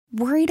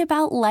Worried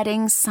about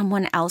letting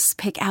someone else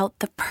pick out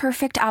the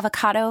perfect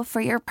avocado for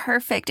your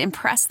perfect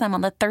impress them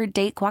on the third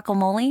date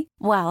guacamole?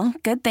 Well,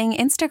 good thing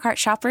Instacart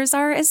shoppers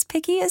are as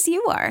picky as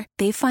you are.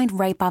 They find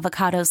ripe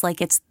avocados like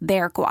it's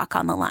their guac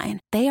on the line.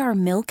 They are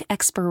milk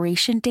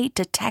expiration date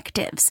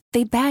detectives.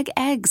 They bag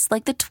eggs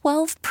like the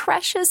 12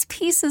 precious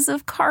pieces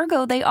of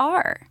cargo they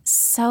are.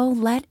 So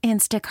let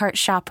Instacart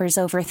shoppers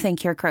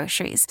overthink your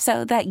groceries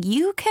so that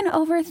you can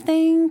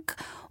overthink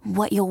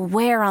what you'll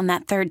wear on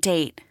that third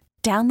date.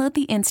 Download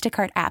the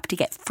Instacart app to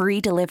get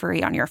free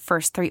delivery on your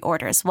first 3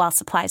 orders while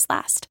supplies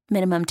last.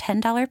 Minimum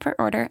 $10 per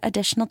order.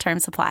 Additional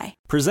terms apply.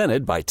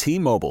 Presented by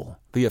T-Mobile,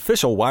 the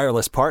official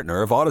wireless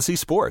partner of Odyssey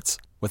Sports.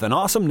 With an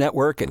awesome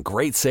network and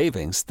great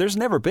savings, there's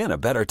never been a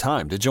better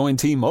time to join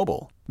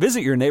T-Mobile. Visit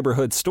your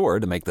neighborhood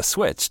store to make the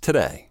switch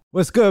today.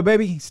 What's good,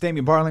 baby? It's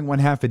Damian Barling, one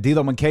half of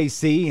D-Lo and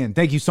KC, and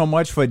thank you so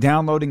much for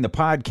downloading the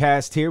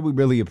podcast here. We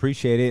really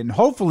appreciate it, and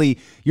hopefully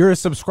you're a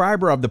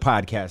subscriber of the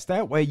podcast.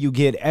 That way you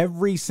get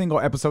every single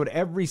episode,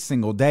 every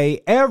single day,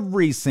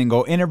 every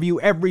single interview,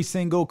 every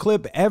single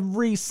clip,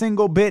 every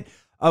single bit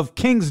of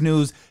Kings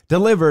news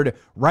delivered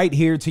right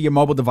here to your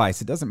mobile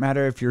device. It doesn't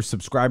matter if you're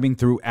subscribing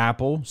through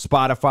Apple,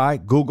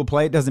 Spotify, Google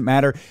Play. It doesn't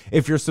matter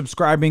if you're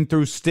subscribing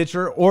through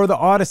Stitcher or the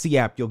Odyssey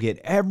app. You'll get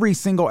every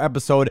single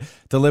episode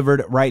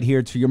delivered right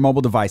here to your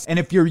mobile device. And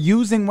if you're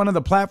using one of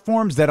the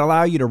platforms that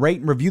allow you to rate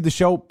and review the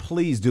show,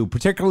 please do,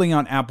 particularly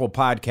on Apple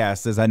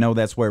Podcasts, as I know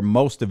that's where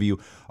most of you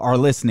are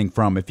listening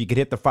from. If you could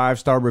hit the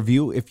 5-star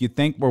review, if you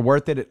think we're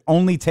worth it, it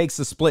only takes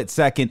a split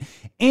second.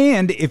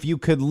 And if you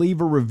could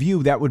leave a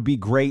review, that would be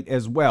great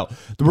as well.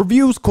 The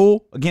review's cool.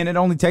 Again, it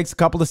only takes a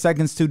couple of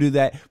seconds to do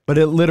that, but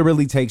it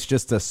literally takes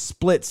just a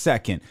split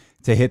second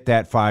to hit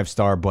that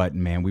 5-star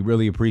button, man. We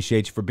really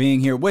appreciate you for being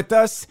here with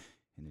us,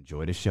 and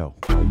enjoy the show.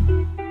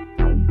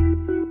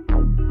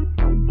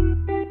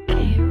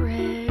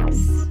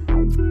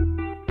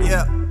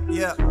 Yeah.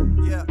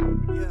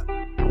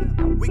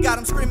 We got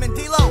them screaming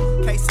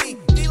D-Lo, KC,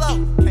 D-Lo,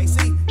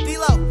 KC,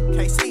 D-Lo,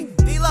 KC,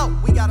 D-Lo.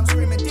 We got them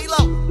screaming D-Lo,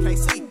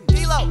 KC,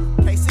 D-Lo,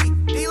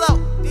 KC,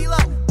 D-Lo, D-Lo.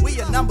 We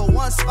your number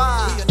one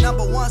spot. We your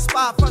number one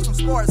spot for some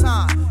sports,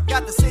 huh?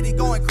 Got the city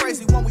going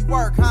crazy when we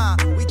work, huh?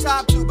 We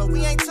top 2, but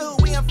we ain't 2,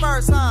 we in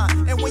first, huh?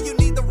 And when you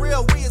need the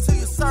real, we is who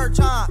you search,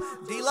 huh?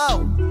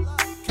 D-Lo,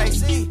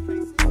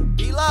 KC,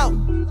 D-Lo,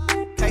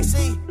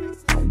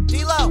 KC,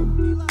 D-Lo,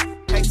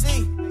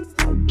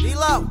 KC,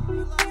 D-Lo.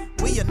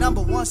 We your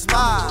number one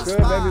spot. Good,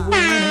 baby.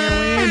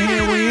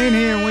 We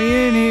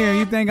in here.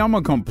 You think I'm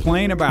going to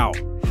complain about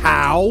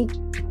how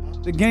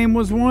the game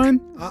was won?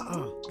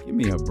 Give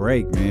me a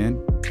break,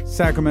 man.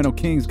 Sacramento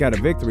Kings got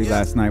a victory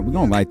last night. We're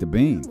going to light the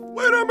beam.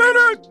 Wait a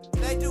minute.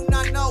 They do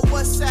not know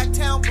what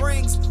Sacktown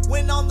brings.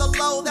 When on the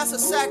low, that's a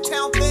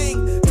Sacktown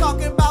thing.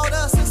 Talking about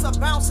us, it's a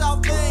bounce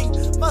out thing.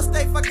 Must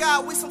they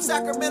forgot we some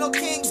Sacramento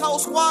Kings. Whole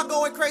squad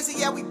going crazy,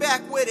 yeah, we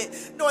back with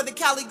it. Northern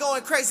Cali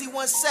going crazy,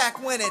 one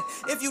sack winning.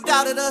 If you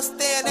doubted us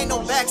then, ain't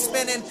no back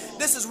spinning.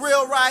 This is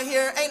real right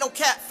here, ain't no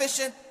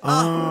catfishing.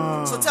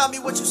 So tell me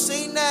what you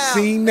see now.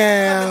 See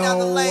now. Coming down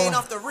the lane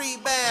off the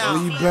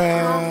rebound.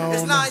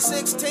 It's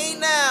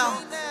 9-16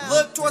 now.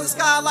 Look toward the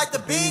sky like the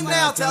beam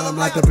now. Tell them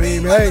like the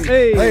beam.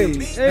 Hey.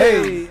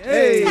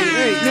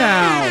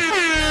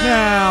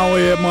 Now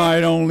it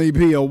might only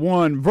be a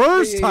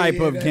one-verse type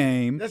of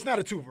game. That's not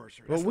a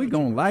 2-verse. But we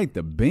gonna light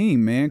the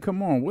beam, man.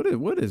 Come on. What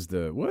is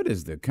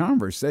the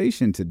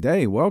conversation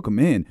today? Welcome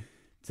in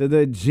to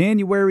the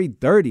January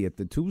 30th,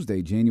 the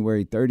Tuesday,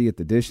 January 30th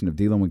edition of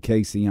D-Lo and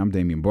KC. I'm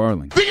Damian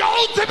Barling. The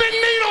ultimate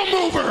needle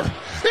mover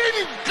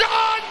in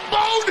God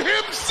mode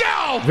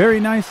himself. Very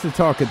nice to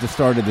talk at the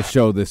start of the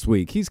show this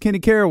week. He's Kenny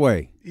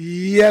Caraway.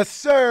 Yes,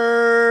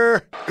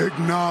 sir.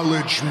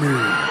 Acknowledge me.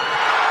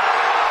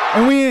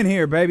 And we in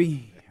here,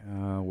 baby.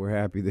 We're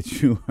happy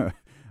that you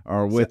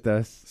are with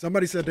us.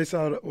 Somebody said they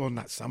saw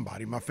not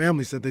somebody. My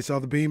family said they saw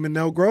the beam in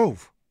Elk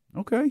Grove.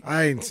 Okay.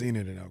 I ain't seen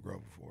it in Elk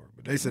Grove before,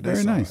 but they said they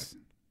Very saw nice. it.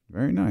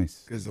 Very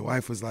nice. Because the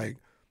wife was like,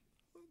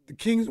 "The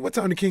Kings. What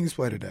time the Kings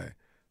play today?"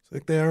 It's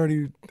like they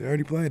already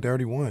played. They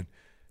already won.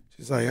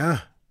 She's like, yeah,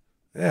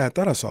 I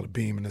thought I saw the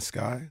beam in the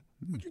sky.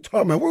 What you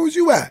talking about? Where was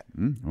you at?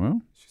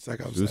 Well, she's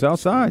like, I was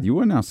outside. You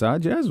weren't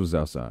outside. Jazz was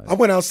outside. I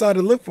went outside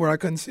to look for it. I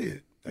couldn't see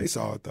it. They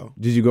saw it though.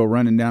 Did you go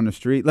running down the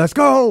street? Let's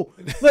go,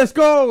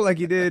 like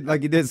you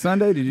did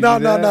Sunday. Did you?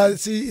 No.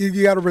 See,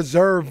 you got to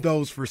reserve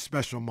those for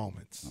special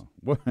moments. Oh,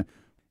 what?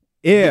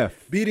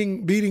 If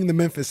beating the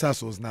Memphis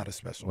Hustle is not a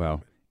special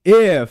moment.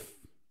 If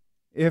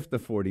the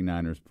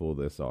 49ers pull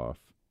this off,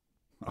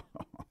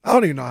 I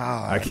don't even know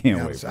how. I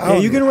can't wait. Yeah,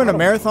 you can run a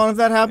marathon if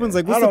that happens.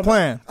 Like, what's the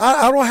plan?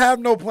 I don't have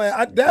no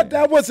plan.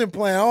 That wasn't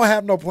planned. I don't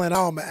have no plan.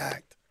 I'm going to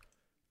act.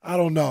 I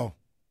don't know.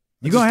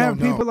 You going to have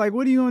people like,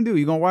 what are you going to do?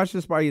 You going to watch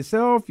this by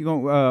yourself? You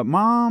going to,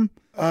 mom?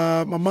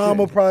 My mom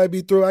will probably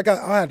be through. I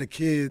had the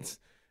kids,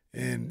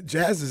 and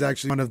Jazz is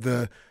actually one of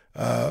the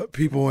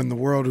people in the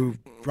world who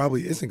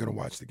probably isn't going to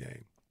watch the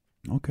game.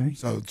 Okay.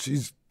 So she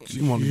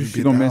wants to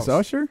be going to miss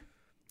Usher?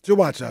 She'll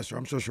watch Usher.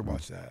 I'm sure she'll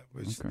watch that.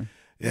 Okay.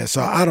 Yeah,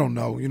 so I don't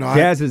know.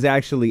 Jazz is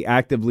actually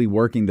actively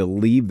working to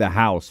leave the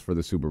house for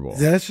the Super Bowl.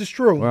 Yeah, this is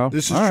true. Well,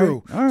 this is all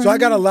true. right, all right. So I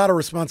got a lot of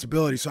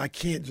responsibility, so I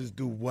can't just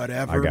do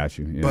whatever. I got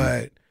you. Yeah.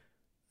 But,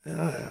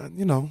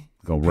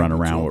 go run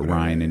around with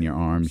Ryan in your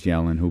arms,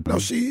 yelling, hooping. No,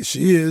 she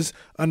is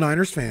a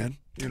Niners fan.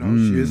 She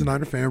is a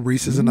Niner fan.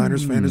 Reese is a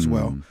Niners fan as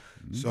well.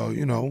 So,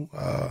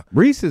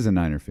 Reese is a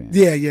Niner fan.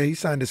 Yeah, he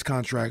signed his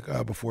contract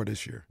before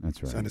this year.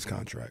 That's right. Signed his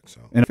contract.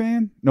 So. And a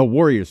fan? No,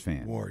 Warriors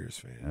fan. Warriors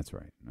fan. That's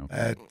right.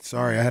 Okay.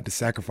 Sorry, I had to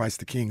sacrifice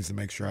the Kings to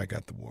make sure I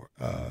got the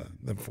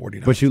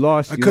 49ers. But you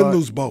lost. I couldn't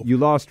lose both. You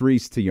lost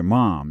Reese to your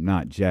mom,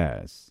 not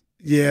Jazz.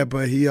 Yeah,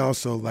 but he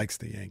also likes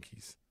the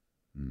Yankees.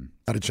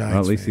 Not a Giants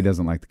Well, at least fan. he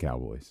doesn't like the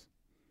Cowboys.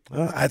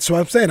 That's what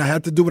I'm saying. I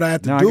had to do what I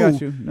had to do. I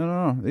got you.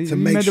 No. To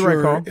make made the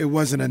sure right call. it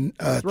wasn't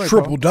a Right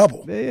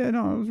triple-double. Yeah,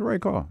 no, it was the right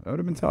call. That would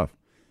have been tough.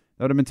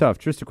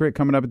 Trysta Krick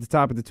coming up at the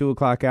top of the 2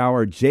 o'clock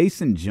hour.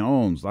 Jason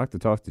Jones. I'd like to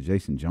talk to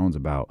Jason Jones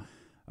about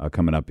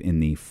coming up in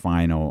the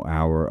final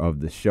hour of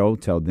the show.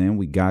 Till then,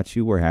 we got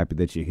you. We're happy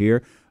that you're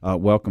here.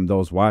 Welcome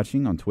those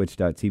watching on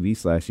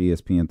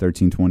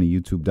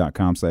twitch.tv/ESPN1320,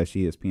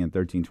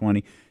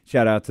 youtube.com/ESPN1320.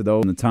 Shout out to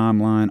those on the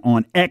timeline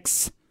on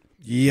X.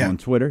 Yeah. On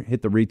Twitter,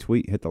 hit the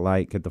retweet, hit the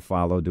like, hit the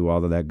follow, do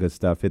all of that good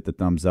stuff. Hit the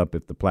thumbs up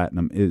if the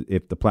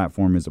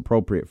platform is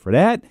appropriate for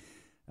that.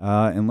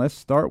 And let's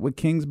start with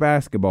Kings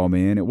basketball,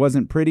 man. It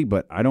wasn't pretty,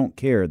 but I don't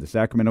care. The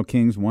Sacramento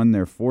Kings won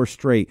their 4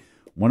 straight,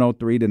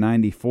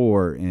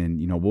 103-94,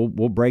 and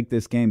we'll break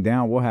this game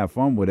down. We'll have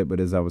fun with it. But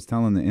as I was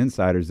telling the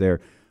insiders there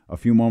a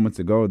few moments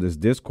ago, this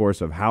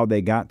discourse of how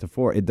they got to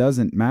 4, it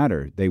doesn't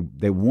matter. They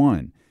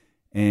won,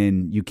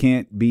 and you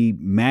can't be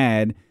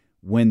mad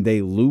when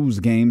they lose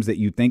games that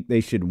you think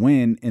they should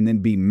win and then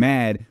be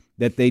mad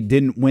that they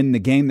didn't win the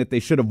game that they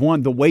should have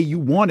won the way you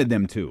wanted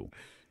them to.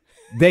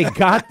 They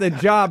got the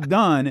job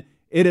done.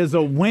 It is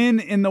a win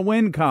in the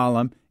win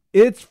column.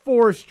 It's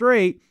 4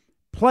 straight.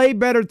 Play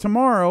better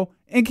tomorrow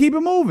and keep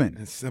it moving.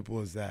 As simple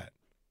as that.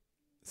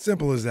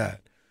 Simple as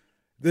that.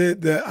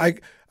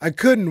 I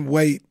couldn't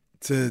wait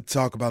to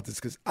talk about this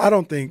because I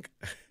don't think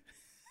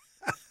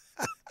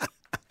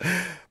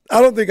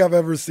I've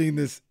ever seen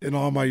this in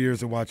all my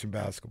years of watching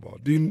basketball.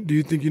 Do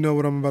you think you know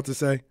what I'm about to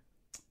say?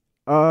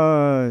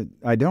 I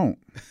don't.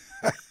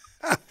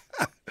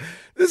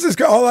 This is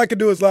all I can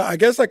do is laugh. I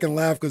guess I can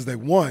laugh because they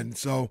won,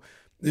 so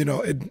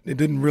it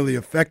didn't really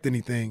affect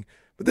anything.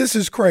 But this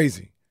is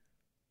crazy.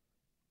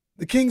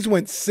 The Kings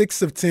went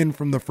 6 of 10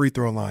 from the free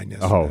throw line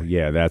yesterday. Oh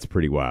yeah, that's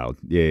pretty wild.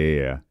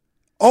 Yeah.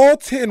 All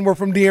 10 were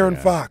from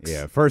De'Aaron Fox.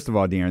 Yeah. First of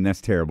all, De'Aaron,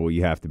 that's terrible.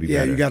 You have to be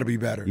better. Yeah, you got to be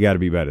better. You got to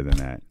be better than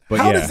that. But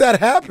how does that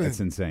happen?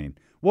 It's insane.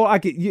 Well,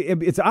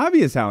 it's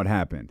obvious how it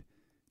happened.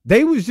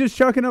 They was just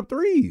chucking up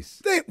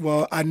threes.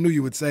 Well, I knew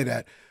you would say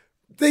that.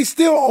 They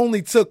still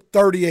only took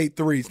 38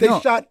 threes. They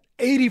shot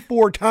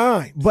 84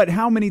 times. But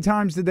how many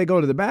times did they go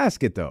to the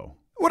basket, though?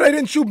 Well, they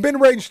didn't shoot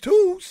mid-range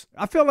twos.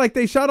 I feel like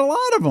they shot a lot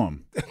of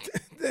them.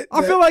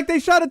 I feel like they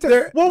shot it.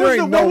 What was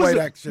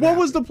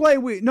the play?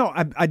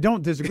 I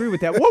don't disagree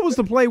with that. What was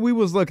the play we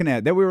was looking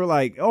at that we were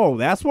like, oh,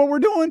 that's what we're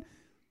doing?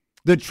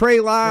 The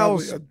Trey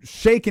Lyles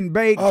shake and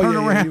bake, turn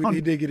around.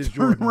 He did get his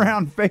Jordan. Turn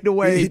around, fade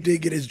away. He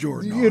did get his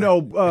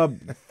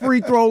Jordan.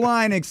 Free throw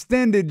line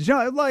extended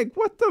jump. Like,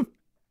 what the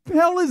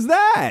hell is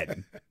that?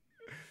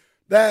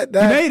 That he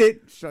made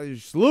it.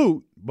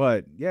 Salute.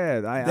 But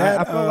yeah,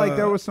 I felt like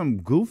there was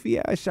some goofy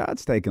ass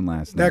shots taken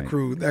last night.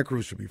 That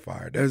crew should be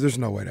fired. There's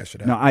no way that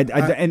should No, happen.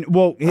 I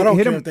don't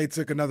care if they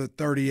took another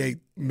 38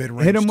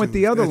 mid-range. Hit him with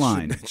the other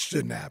line. That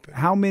shouldn't happen.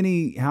 How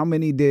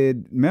many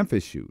did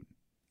Memphis shoot?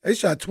 They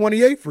shot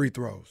 28 free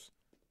throws,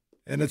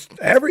 and it's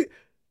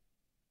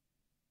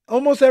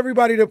almost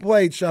everybody that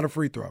played shot a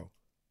free throw.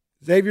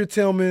 Xavier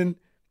Tillman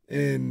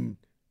and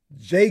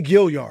Jay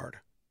Gilliard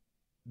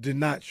did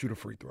not shoot a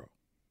free throw.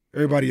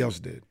 Everybody else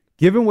did.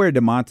 Given where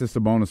Domantas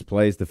Sabonis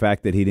plays, the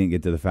fact that he didn't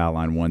get to the foul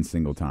line one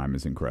single time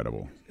is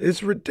incredible.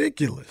 It's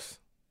ridiculous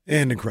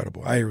and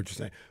incredible. I hear what you're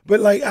saying.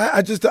 But,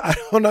 I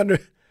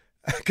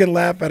can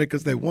laugh at it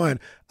because they won.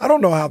 I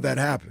don't know how that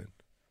happened.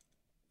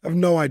 I have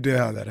no idea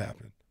how that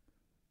happened.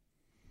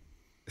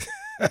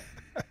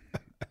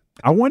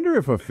 I wonder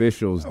if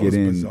officials get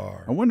in.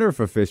 Bizarre. I wonder if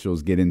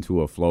officials get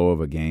into a flow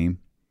of a game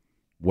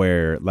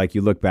where,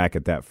 you look back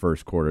at that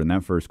first quarter, and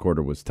that first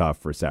quarter was tough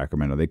for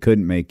Sacramento. They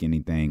couldn't make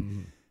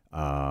anything.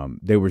 Mm-hmm.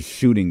 They were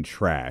shooting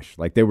trash.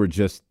 They were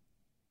just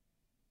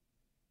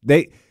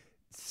they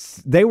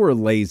were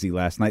lazy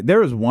last night. There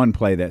was one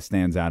play that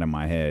stands out in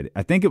my head.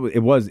 I think it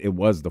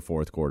was the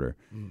fourth quarter.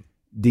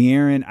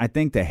 De'Aaron, I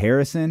think to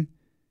Harrison,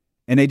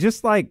 and they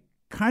just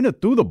kind of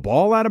threw the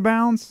ball out of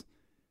bounds.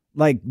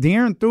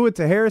 De'Aaron threw it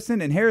to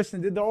Harrison, and Harrison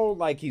did the whole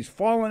he's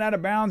falling out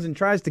of bounds and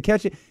tries to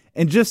catch it,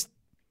 and just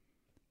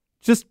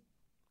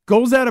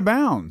goes out of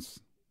bounds.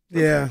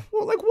 Yeah.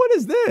 Well, what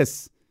is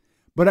this?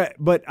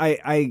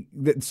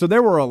 So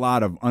there were a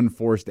lot of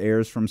unforced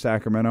errors from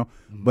Sacramento.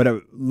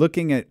 But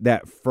looking at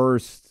that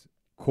first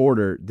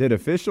quarter, did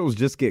officials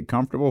just get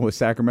comfortable with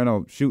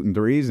Sacramento shooting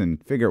threes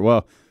and figure,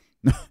 well,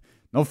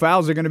 no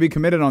fouls are going to be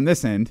committed on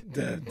this end?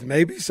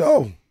 Maybe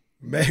so.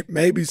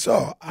 Maybe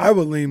so. I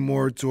would lean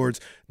more towards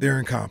they're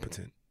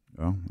incompetent.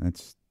 Well,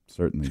 that's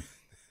certainly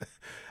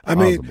I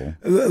plausible.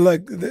 mean,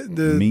 like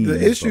the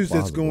issues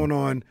that's going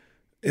on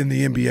in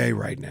the NBA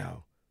right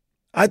now,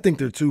 I think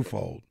they're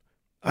twofold.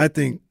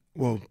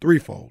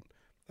 Threefold.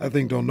 I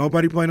think don't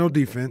nobody play no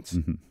defense.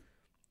 Mm-hmm.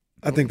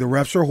 I think the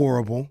refs are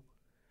horrible.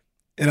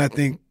 And I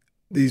think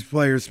these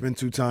players spend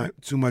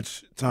too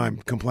much time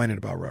complaining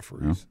about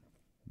referees.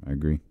 Yeah, I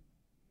agree.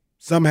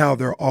 Somehow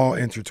they're all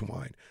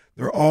intertwined.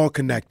 They're all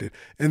connected,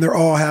 and they're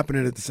all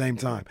happening at the same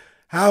time.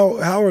 How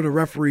are the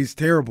referees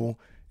terrible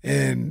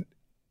and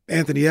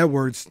Anthony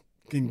Edwards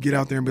can get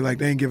out there and be like,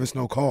 they ain't give us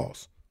no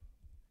calls?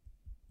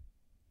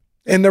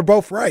 And they're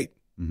both right.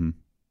 Mm-hmm.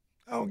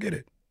 I don't get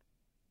it.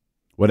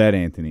 Well, that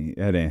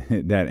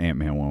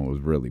Ant-Man one was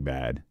really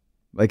bad.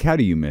 Like, how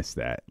do you miss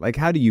that? Like,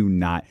 how do you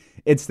not?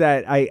 It's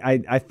that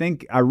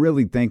I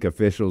really think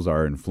officials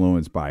are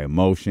influenced by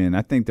emotion.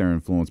 I think they're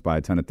influenced by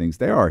a ton of things.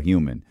 They are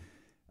human.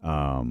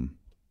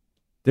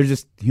 They're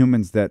just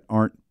humans that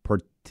aren't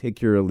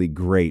particularly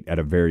great at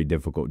a very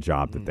difficult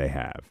job that they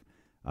have.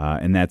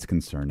 And that's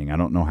concerning. I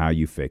don't know how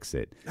you fix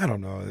it. I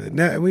don't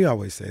know. We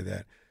always say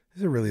that.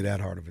 Is it really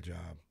that hard of a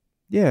job?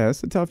 Yeah,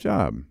 it's a tough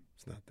job.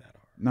 It's not that hard.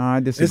 No,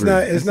 I disagree.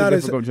 It's not a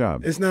difficult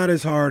job. It's not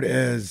as hard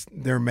as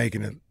they're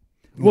making it.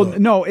 Well,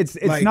 no,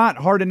 it's like, not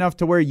hard enough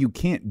to where you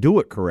can't do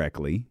it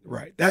correctly.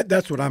 Right.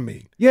 That's what I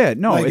mean. Yeah,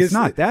 no, like it's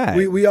not that.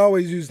 We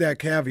always use that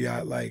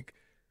caveat. Like,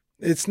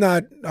 it's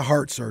not a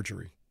heart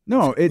surgery.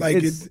 No,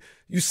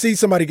 you see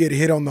somebody get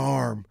hit on the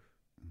arm,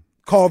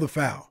 call the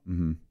foul.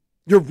 Mm-hmm.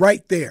 You're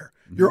right there.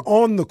 Mm-hmm. You're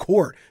on the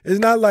court. It's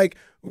not like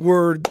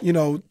we're,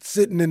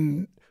 sitting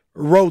in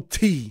row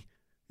T.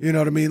 You know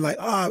what I mean? Like,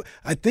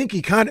 I think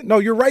he no,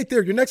 you're right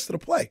there. You're next to the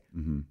play.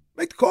 Mm-hmm.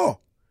 Make the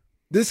call.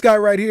 This guy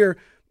right here,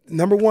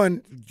 number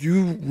one,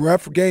 you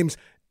ref games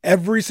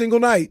every single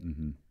night.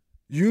 Mm-hmm.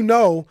 You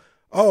know,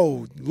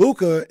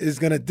 Luka is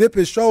going to dip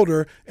his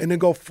shoulder and then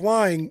go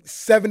flying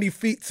 70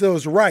 feet to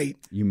his right.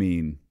 You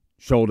mean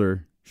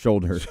shoulder.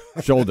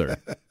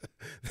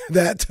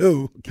 That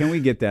too. Can we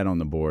get that on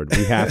the board?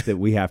 We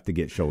have to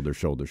get shoulder.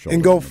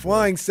 And go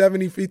flying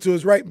 70 feet to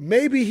his right.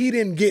 Maybe he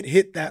didn't get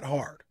hit that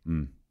hard.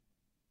 Mm.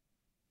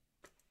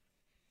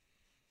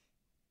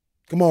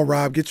 Come on,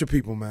 Rob, get your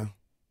people, man.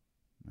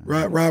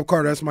 Rob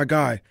Carter, that's my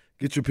guy.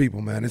 Get your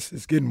people, man.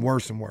 It's getting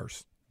worse and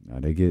worse. No,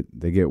 they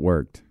get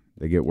worked.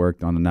 They get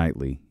worked on a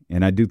nightly.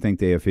 And I do think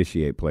they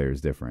officiate players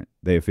different.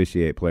 They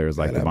officiate players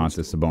like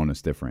Domantas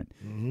Sabonis different.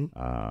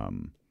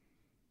 Mm-hmm.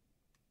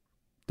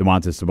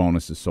 Domantas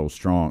Sabonis is so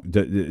strong.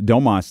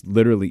 Domas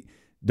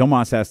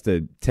has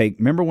to take –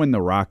 remember when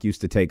The Rock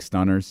used to take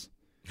stunners?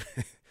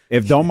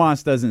 If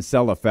Domas doesn't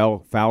sell a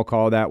foul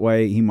call that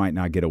way, he might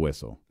not get a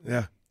whistle.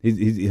 Yeah.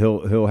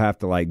 He'll have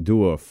to like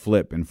do a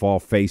flip and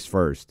fall face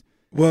first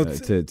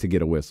to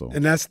get a whistle.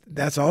 And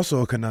that's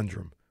also a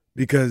conundrum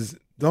because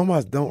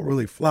Domas don't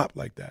really flop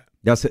like that.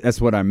 That's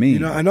what I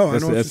mean. I know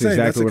what you're saying.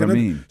 Exactly what I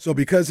mean. So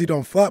because he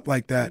don't flop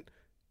like that,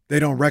 they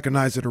don't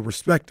recognize it or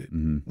respect it,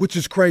 mm-hmm. which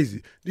is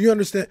crazy. Do you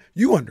understand?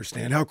 You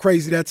understand how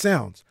crazy that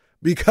sounds.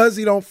 Because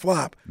he don't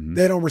flop, mm-hmm.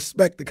 they don't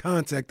respect the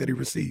contact that he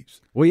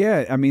receives. Well,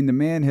 yeah, I mean, the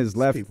man has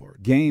left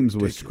games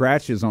with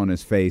scratches on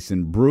his face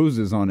and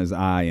bruises on his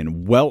eye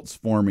and welts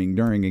forming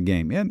during a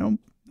game. Yeah, no,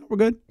 we're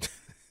good.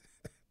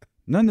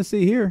 Nothing to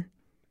see here.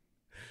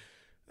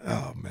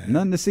 Oh man,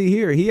 nothing to see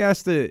here. He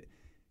has to,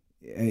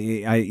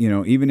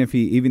 even if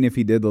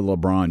he did the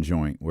LeBron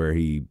joint where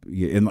and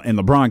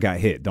LeBron got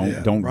hit.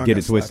 Don't get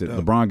it twisted.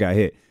 LeBron got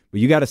hit,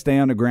 but you got to stay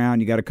on the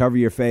ground. You got to cover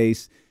your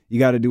face. You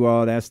got to do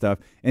all that stuff.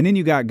 And then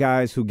you got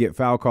guys who get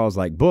foul calls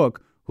like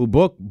Book, who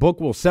Book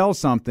will sell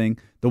something,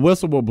 the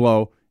whistle will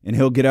blow, and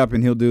he'll get up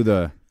and he'll do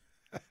the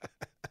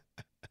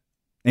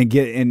and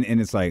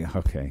it's like,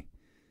 okay.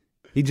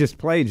 He just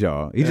played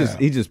y'all. He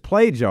just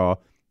played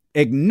y'all,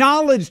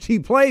 acknowledged he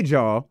played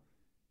y'all,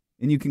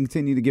 and you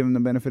continue to give him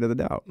the benefit of the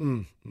doubt.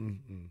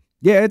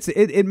 Yeah,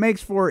 it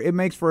makes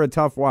for a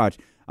tough watch.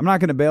 I'm not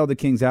going to bail the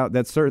Kings out.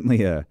 That's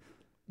certainly I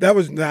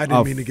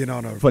didn't mean to get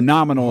on a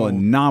phenomenal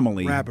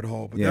anomaly rabbit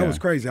hole, but that was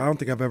crazy. I don't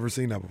think I've ever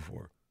seen that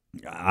before.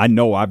 I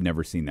know I've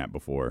never seen that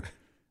before.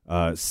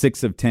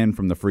 6 of 10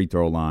 from the free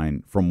throw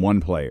line from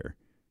one player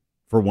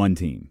for one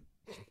team.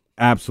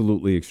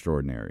 Absolutely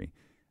extraordinary.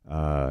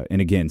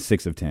 And again,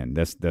 6 of 10.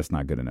 That's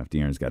not good enough.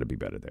 De'Aaron's got to be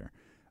better there.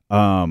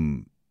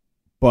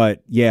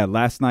 But yeah,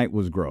 last night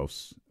was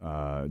gross.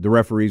 The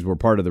referees were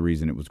part of the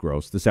reason it was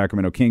gross. The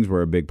Sacramento Kings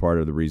were a big part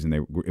of the reason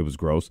it was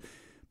gross.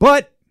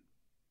 But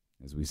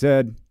as we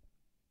said,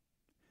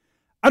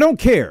 I don't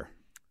care.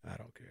 I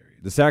don't care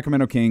either. The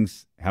Sacramento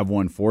Kings have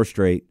won 4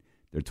 straight.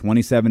 They're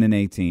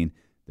 27-18.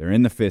 They're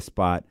in the 5th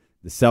spot.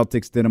 The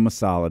Celtics did them a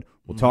solid.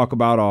 We'll talk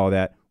about all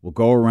that. We'll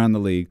go around the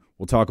league.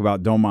 We'll talk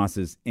about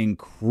Domas's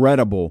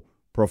incredible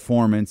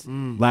performance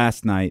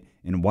last night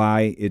and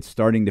why it's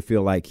starting to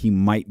feel like he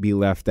might be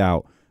left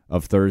out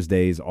of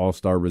Thursday's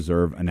All-Star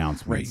Reserve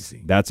announcements.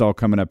 Crazy. That's all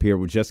coming up here.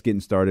 We're just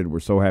getting started. We're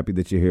so happy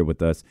that you're here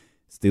with us.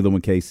 Steeler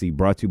and KC,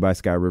 brought to you by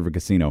Sky River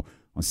Casino,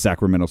 on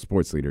Sacramento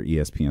Sports Leader,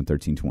 ESPN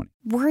 1320.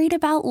 Worried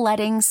about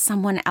letting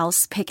someone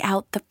else pick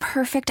out the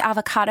perfect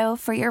avocado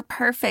for your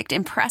perfect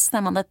impress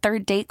them on the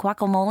third date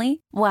guacamole?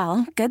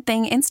 Well, good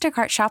thing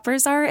Instacart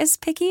shoppers are as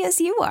picky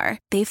as you are.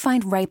 They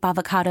find ripe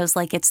avocados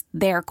like it's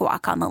their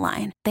guac on the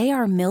line. They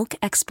are milk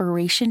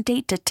expiration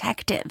date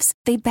detectives.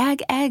 They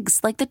bag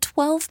eggs like the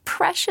 12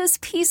 precious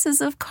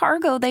pieces of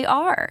cargo they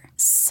are.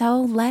 So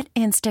let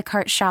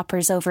Instacart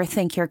shoppers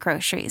overthink your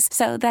groceries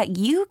so that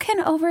you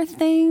can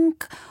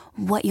overthink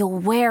what you'll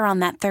wear on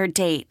that third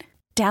date.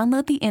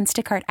 Download the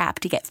Instacart app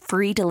to get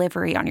free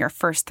delivery on your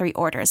first 3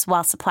 orders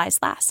while supplies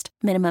last.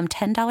 Minimum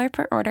 $10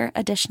 per order.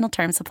 Additional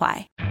terms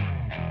apply.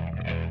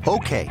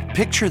 Okay,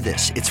 picture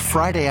this. It's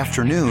Friday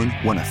afternoon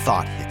when a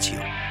thought hits you.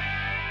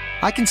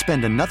 I can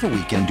spend another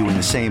weekend doing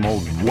the same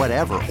old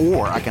whatever,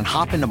 or I can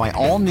hop into my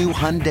all-new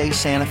Hyundai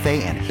Santa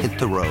Fe and hit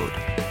the road.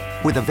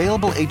 With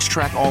available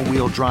H-Track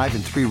all-wheel drive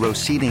and 3-row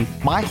seating,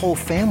 my whole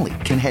family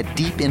can head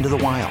deep into the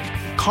wild.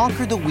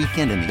 Conquer the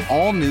weekend in the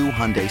all-new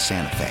Hyundai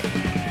Santa Fe.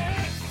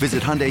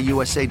 Visit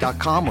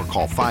HyundaiUSA.com or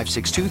call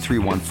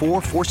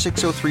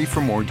 562-314-4603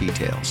 for more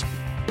details.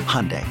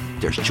 Hyundai,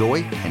 there's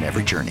joy in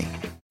every journey.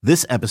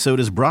 This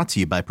episode is brought to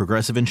you by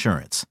Progressive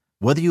Insurance.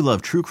 Whether you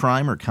love true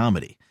crime or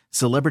comedy,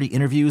 celebrity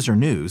interviews or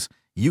news,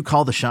 you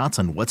call the shots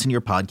on what's in your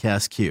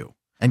podcast queue.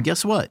 And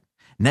guess what?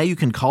 Now you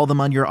can call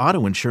them on your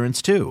auto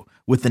insurance too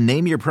with the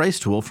Name Your Price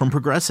tool from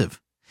Progressive.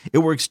 It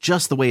works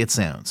just the way it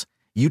sounds.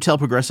 You tell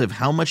Progressive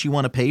how much you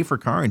want to pay for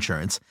car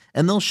insurance,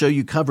 and they'll show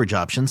you coverage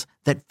options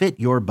that fit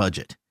your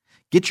budget.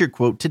 Get your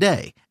quote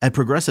today at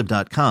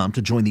Progressive.com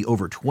to join the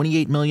over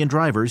 28 million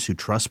drivers who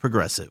trust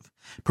Progressive.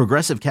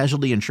 Progressive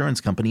Casualty Insurance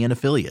Company and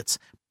Affiliates.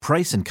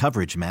 Price and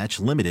coverage match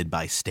limited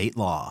by state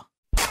law.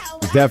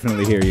 Was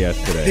definitely here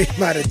yesterday. He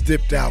might have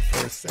dipped out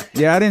for a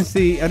second. Yeah, I didn't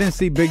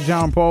see Big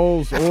John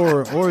Poles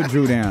or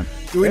Drew down.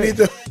 Do we need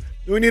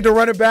to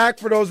run it back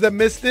for those that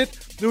missed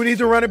it? Do we need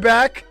to run it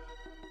back?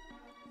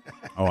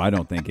 Oh, I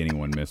don't think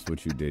anyone missed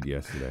what you did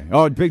yesterday.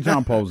 Oh, Big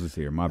John Poles is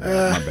here. My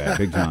bad.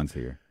 Big John's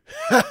here.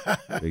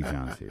 Big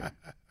John's here.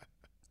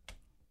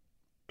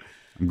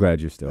 I'm glad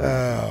you're still here.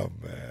 Oh,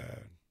 man.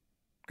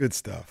 Good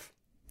stuff.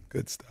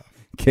 Good stuff.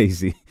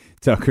 Casey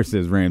Tucker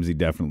says Ramsey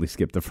definitely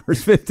skipped the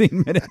first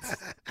 15 minutes.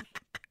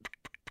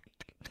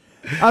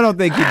 I don't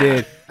think he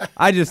did.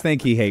 I just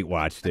think he hate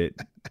watched it.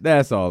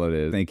 That's all it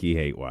is. I think he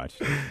hate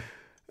watched it.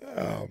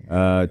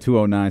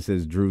 209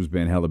 says Drew's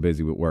been hella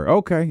busy with work.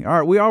 Okay. All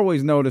right. We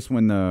always notice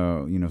when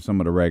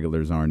some of the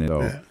regulars aren't in.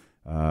 So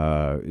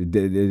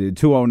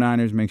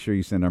 209ers, make sure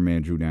you send our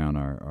man Drew down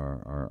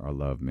our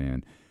love,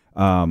 man.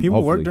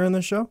 People work during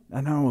the show? I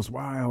know, it's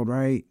wild,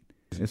 right?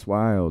 It's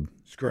wild.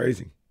 It's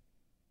crazy.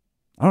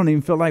 I don't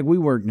even feel like we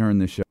work during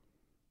this show.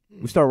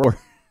 We start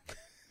working.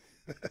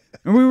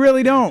 And we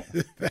really don't.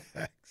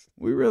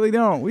 We really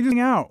don't. We just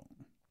hang out.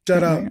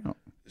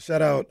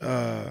 Shout out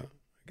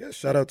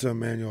to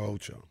Emmanuel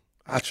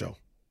Acho.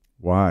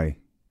 Why?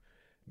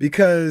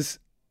 Because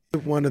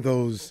one of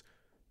those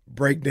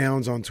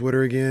breakdowns on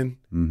Twitter again.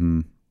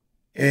 Mm-hmm.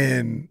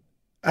 And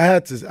I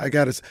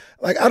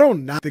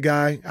don't knock the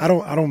guy. I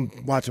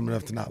don't watch him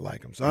enough to not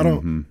like him. So I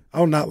don't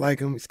not like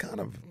him. He's kind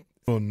of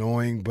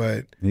annoying,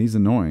 but he's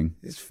annoying.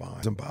 He's fine.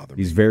 Doesn't bother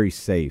me. He's very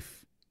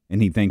safe,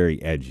 and he thinks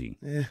very edgy.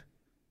 Yeah.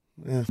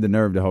 The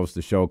nerve to host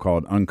a show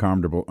called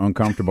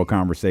Uncomfortable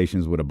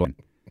Conversations with a Blunt,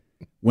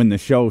 when the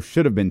show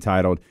should have been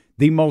titled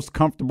The Most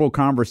Comfortable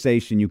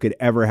Conversation You Could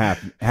Ever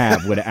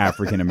have with an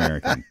African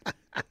American.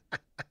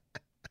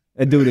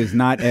 That dude is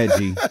not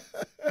edgy.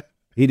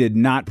 He did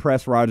not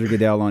press Roger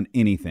Goodell on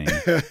anything,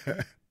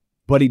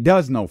 but he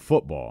does know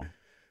football.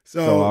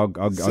 So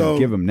I'll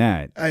give him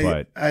that.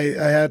 But I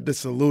had to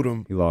salute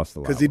him. He lost a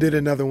lot because he did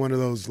another one of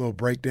those little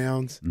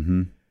breakdowns,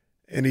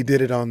 and he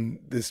did it on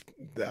this.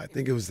 I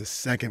think it was the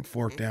second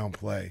 4th down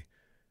play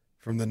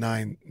from the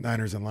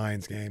Niners and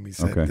Lions game. He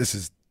said, This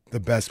is the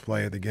best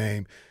play of the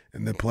game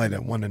and the play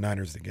that won the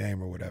Niners the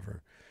game or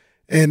whatever.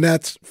 And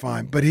that's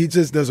fine. But he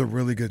just does a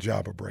really good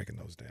job of breaking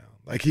those down.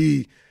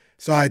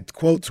 So I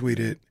quote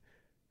tweeted,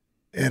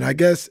 and I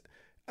guess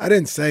I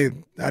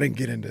didn't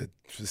get into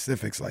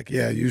specifics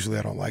usually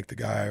I don't like the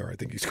guy or I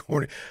think he's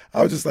corny.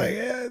 I was just like,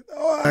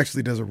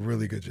 actually does a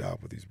really good job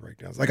with these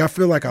breakdowns. I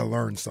feel like I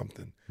learned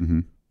something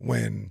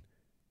when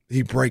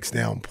he breaks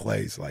down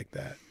plays like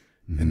that.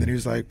 And then he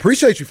was like,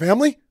 appreciate you,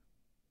 family.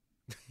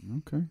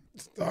 Okay.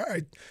 All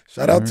right.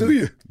 Shout out to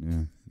you.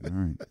 Yeah. All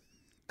right.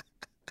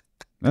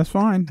 That's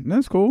fine.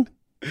 That's cool.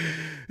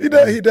 He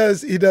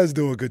does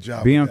do a good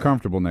job. Be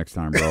uncomfortable next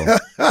time, bro.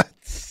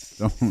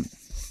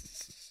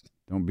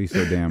 Don't be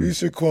so damn. You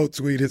should quote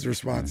tweet his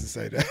response and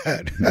say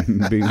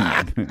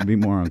that. be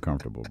more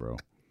uncomfortable, bro.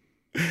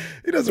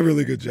 He does a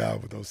really good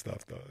job with those stuff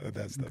though.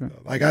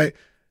 Though.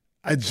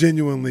 I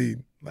genuinely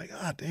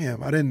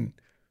damn, I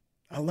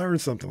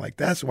learned something.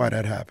 That's why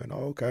that happened.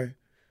 Oh, okay.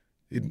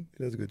 He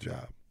does a good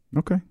job.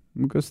 Okay.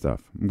 Well, good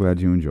stuff. I'm glad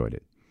you enjoyed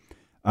it.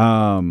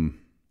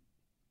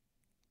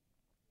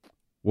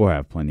 We'll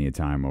have plenty of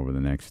time over the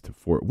next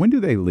 4. When do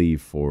they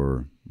leave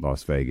for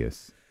Las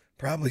Vegas?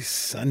 Probably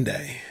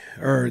Sunday.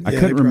 Or I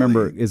couldn't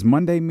remember. Is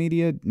Monday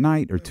media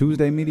night or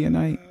Tuesday media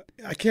night?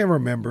 I can't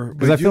remember.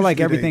 Because I feel like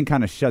everything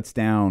kind of shuts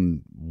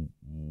down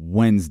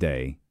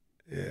Wednesday.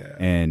 Yeah.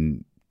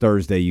 And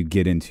Thursday you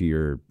get into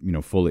your,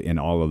 fully, and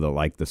all of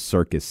the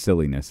circus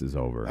silliness is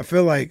over. I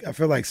feel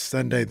like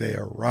Sunday they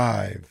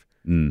arrive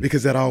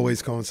because that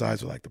always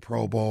coincides with like the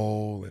Pro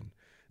Bowl, and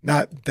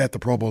not that the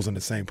Pro Bowl's in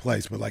the same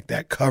place, but like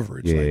that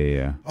coverage.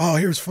 Yeah. Oh,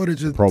 here's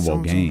footage of Pro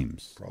Bowl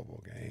games. Pro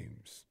Bowl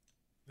games.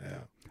 Yeah.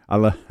 I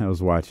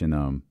was watching.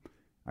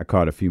 I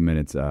caught a few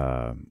minutes.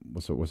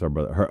 What's our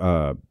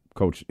brother?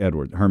 Coach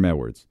Herm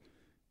Edwards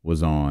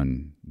was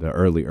on the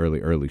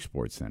early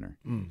Sports Center.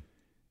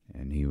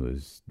 And he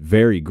was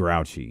very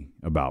grouchy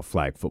about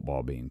flag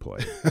football being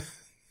played.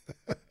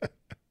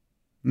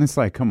 And it's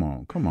like, come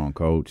on,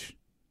 Coach.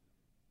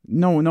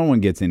 No one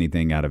gets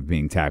anything out of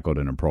being tackled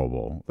in a Pro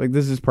Bowl. Like,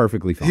 this is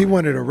perfectly fine. He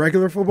wanted a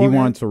regular football game? He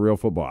wants a real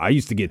football. I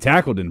used to get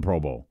tackled in the Pro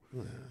Bowl.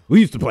 We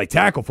used to play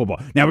tackle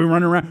football. Now we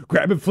run around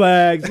grabbing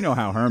flags. You know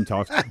how Herm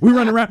talks. We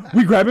run around,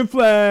 we grabbing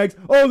flags.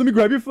 Oh, let me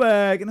grab your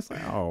flag. And it's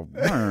like, oh,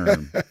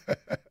 Herm.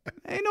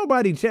 Ain't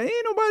nobody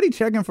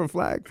checking for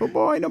flag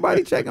football. Ain't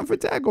nobody checking for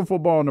tackle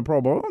football in the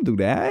Pro Bowl. Don't do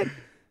that.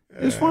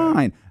 It's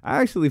fine. I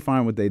actually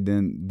find what they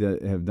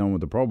have done with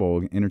the Pro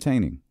Bowl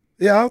entertaining.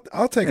 Yeah,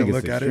 I'll take a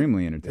look at it.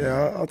 Extremely entertaining.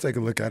 Yeah, I'll take a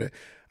look at it.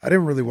 I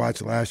didn't really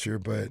watch last year,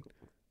 but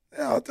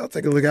yeah, I'll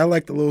take a look. I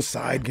like the little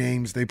side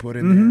games they put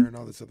in there and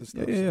all this other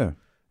stuff. Yeah. So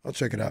I'll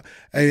check it out.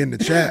 Hey, in the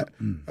chat,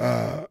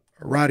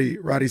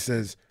 Roddy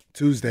says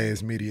Tuesday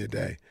is media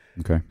day.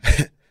 Okay.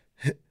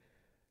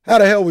 How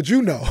the hell would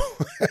you know?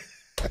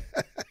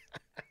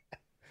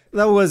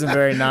 That wasn't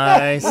very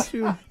nice.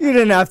 You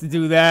didn't have to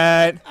do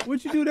that.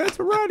 What'd you do that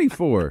to Roddy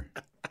for?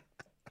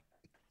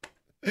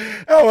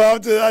 Oh well,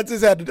 I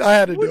just had to do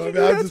it,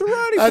 man.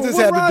 I just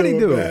had to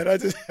do it,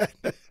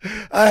 man.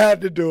 I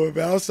had to do it,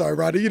 man. I'm sorry,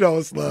 Roddy. You know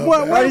it's love.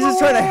 Roddy's just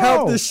trying to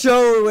help the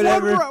show or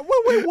whatever.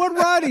 What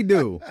Roddy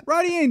do?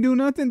 Roddy ain't do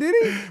nothing, did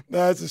he?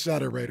 No, it's a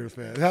shot at Raiders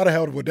fans. How the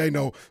hell would they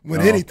know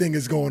when anything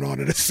is going on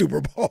in the Super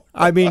Bowl?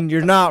 I mean,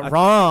 you're not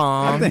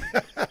wrong.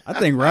 I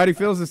think Roddy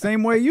feels the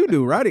same way you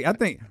do. I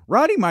think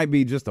Roddy might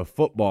be just a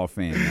football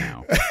fan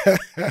now.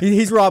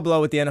 He's Rob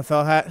Lowe with the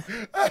NFL hat.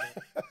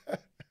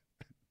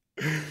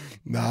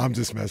 Nah, I'm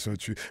just messing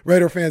with you.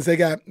 Raider fans,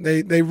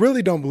 they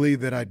really don't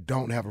believe that I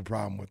don't have a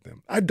problem with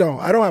them. I don't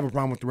have a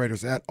problem with the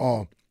Raiders at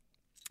all.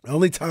 The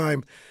only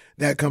time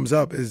that comes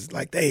up is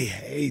like they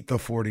hate the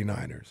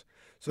 49ers.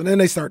 So then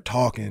they start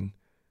talking.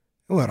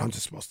 What, I'm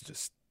just supposed to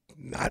just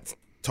not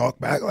talk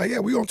back? Like, yeah,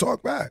 we gonna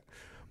talk back.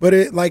 But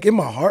it, like, in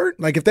my heart,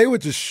 like if they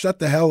would just shut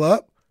the hell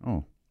up,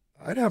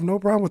 I'd have no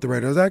problem with the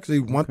Raiders. I actually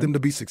want them to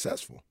be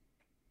successful.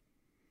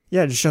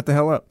 Yeah, just shut the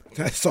hell up.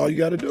 That's all you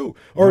got to do.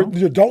 Or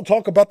don't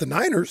talk about the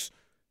Niners.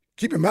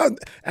 Keep your mouth.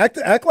 Act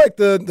like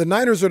the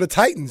Niners are the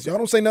Titans. Y'all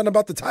don't say nothing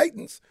about the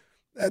Titans.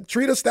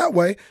 Treat us that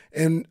way,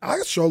 and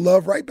I show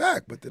love right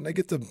back. But then they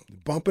get to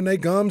bumping their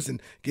gums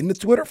and getting the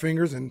Twitter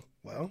fingers, and,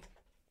 well,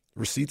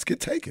 receipts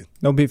get taken.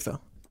 No beef, though.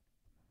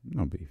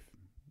 No beef.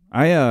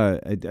 I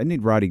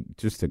need Roddy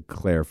just to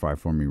clarify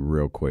for me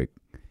real quick.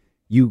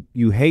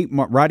 You hate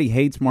Roddy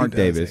hates Mark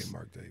Davis. Hate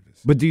Mark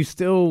Davis. But do you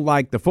still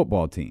like the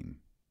football team?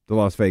 The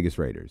Las Vegas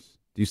Raiders.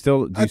 Do you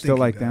still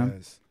like them?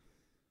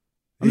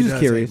 I'm just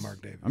curious.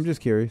 I'm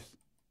just curious.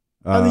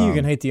 I think you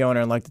can hate the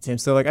owner and like the team.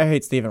 So, like, I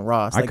hate Stephen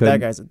Ross. Like,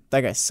 that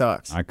guy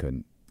sucks. I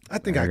couldn't. I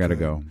think I gotta could.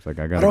 go. It's like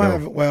I gotta go.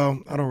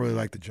 I don't really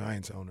like the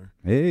Giants owner.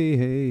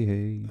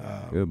 Hey.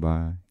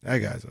 Goodbye. That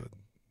guy's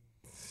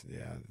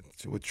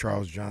with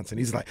Charles Johnson.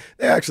 He's like,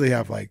 they actually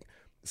have like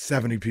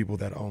 70 people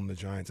that own the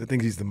Giants. I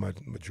think he's the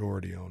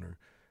majority owner.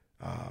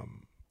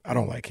 I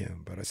don't like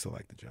him, but I still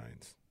like the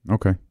Giants.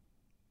 Okay.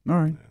 All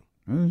right. Yeah.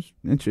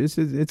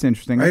 It's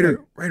interesting.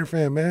 Raider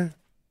fan, man.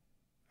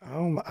 I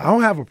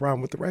don't have a problem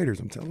with the Raiders.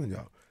 I'm telling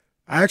y'all.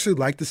 I actually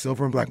like the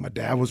silver and black. My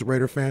dad was a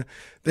Raider fan.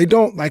 They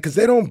don't like because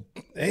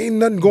ain't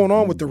nothing going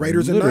on with the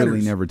Raiders and Niners.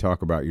 Literally never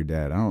talk about your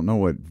dad. I don't know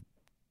what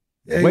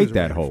weight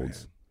that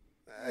holds.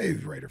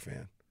 He's a Raider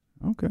fan.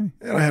 Okay.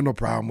 I don't have no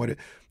problem with it.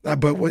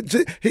 But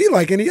he,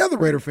 like any other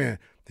Raider fan,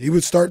 he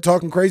would start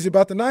talking crazy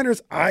about the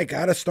Niners. I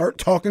gotta start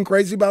talking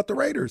crazy about the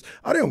Raiders.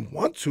 I didn't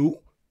want to.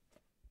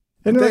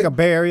 Isn't it like a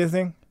Bay Area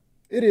thing?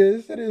 It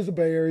is. It is a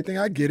Bay Area thing.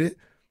 I get it.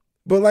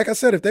 But like I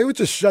said, if they would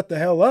just shut the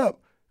hell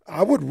up,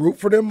 I would root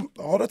for them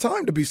all the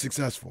time to be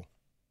successful.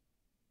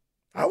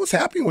 I was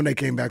happy when they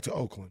came back to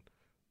Oakland.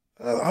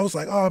 I was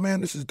like, oh,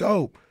 man, this is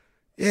dope.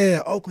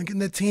 Yeah, Oakland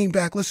getting their team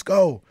back. Let's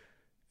go.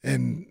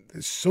 And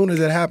as soon as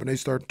that happened, they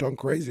started talking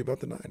crazy about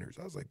the Niners.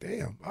 I was like,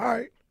 damn, all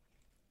right.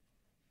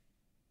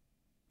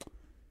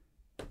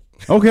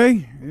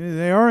 Okay.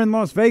 They are in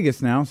Las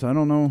Vegas now, so I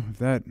don't know if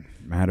that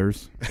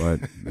matters,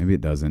 but maybe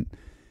it doesn't.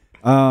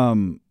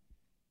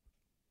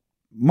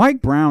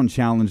 Mike Brown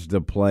challenged to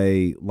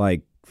play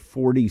like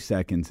 40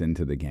 seconds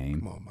into the game.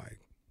 Come on, Mike.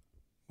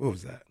 What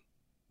was that?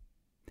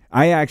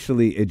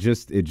 It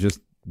just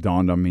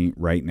dawned on me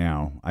right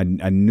now. I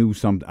knew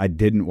something. I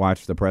didn't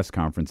watch the press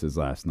conferences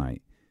last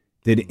night.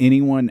 Did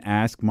anyone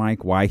ask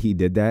Mike why he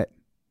did that?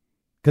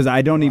 Because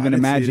I don't even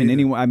imagine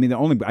anyone. I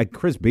mean,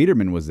 Chris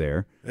Biederman was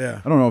there.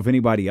 Yeah. I don't know if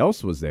anybody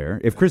else was there.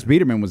 If Chris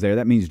Biederman was there,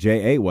 that means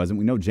J.A. wasn't.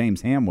 We know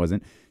James Ham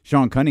wasn't.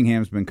 Sean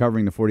Cunningham's been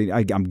covering the 40.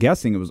 I'm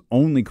guessing it was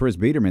only Chris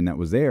Biederman that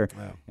was there.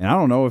 Wow. And I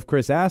don't know if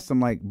Chris asked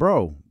him, like,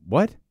 bro,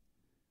 what?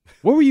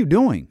 What were you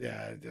doing?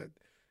 Yeah,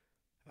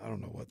 I don't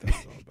know what that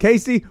was all about.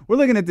 Casey, we're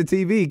looking at the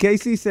TV.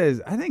 Casey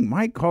says, I think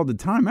Mike called the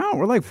timeout.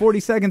 We're like 40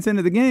 seconds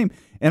into the game.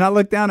 And I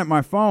look down at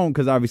my phone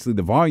because obviously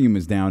the volume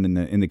is down in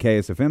the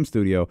KSFM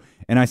studio.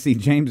 And I see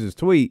James's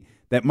tweet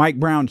that Mike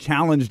Brown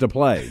challenged a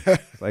play.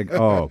 It's like,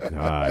 oh,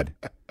 God.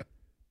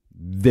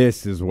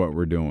 This is what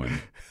we're doing.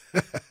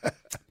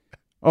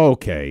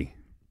 Okay.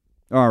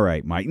 All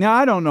right, Mike. Now,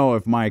 I don't know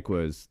if Mike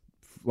was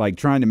like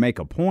trying to make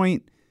a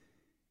point.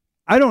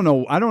 I don't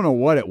know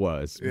what it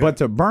was, but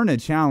to burn a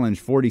challenge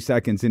 40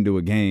 seconds into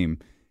a game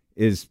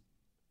is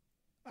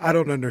I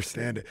don't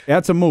understand it.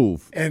 That's a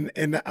move. And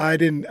I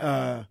didn't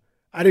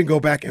go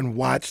back and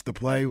watch the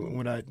play.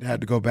 When I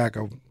had to go back,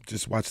 I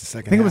just watched the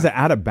second half. I think it was an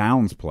out of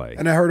bounds play.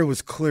 And I heard it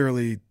was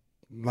clearly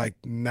like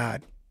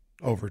not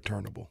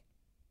overturnable.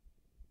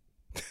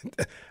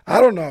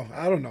 I don't know,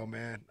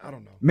 man. I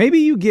don't know. Maybe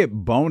you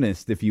get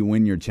bonused if you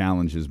win your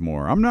challenges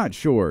more. I'm not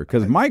sure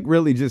because Mike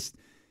really just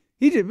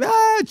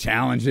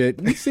challenge it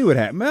and see what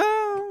happens.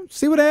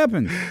 See what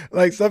happens.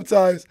 Like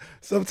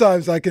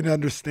sometimes I can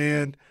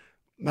understand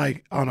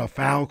like on a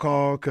foul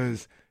call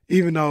because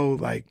even though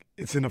like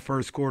it's in the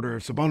first quarter,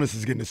 if Sabonis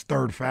is getting his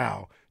third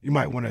foul, you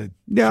might want to.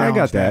 Yeah, I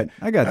got that.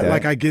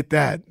 Like I get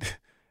that.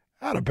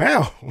 Out of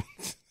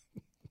bounds.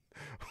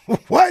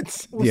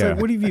 What? Well, yeah.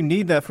 What if you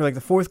need that for like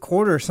the fourth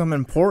quarter or something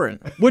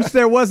important? Which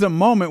there was a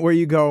moment where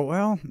you go,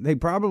 well, they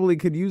probably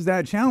could use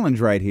that challenge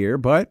right here,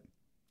 but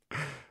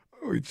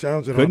we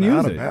challenged it on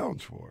out of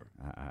bounds for.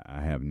 I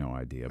have no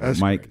idea. That's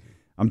but Mike, crazy.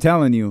 I'm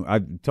telling you,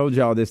 I've told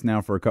y'all this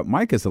now for a couple.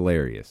 Mike is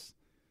hilarious.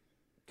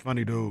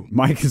 Funny dude.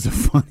 Mike is a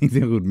funny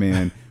dude,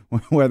 man.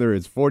 Whether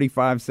it's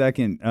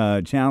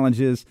 45-second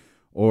challenges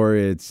or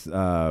it's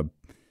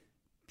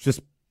just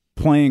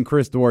playing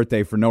Chris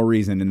Duarte for no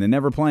reason and then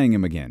never playing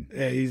him again.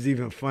 Yeah, he's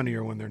even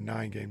funnier when they're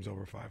 9 games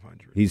over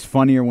 500. He's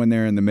funnier when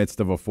they're in the midst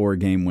of a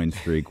 4-game win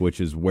streak, which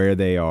is where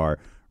they are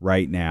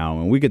right now.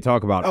 And we could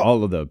talk about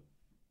all of the.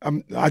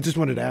 I just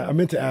wanted to. I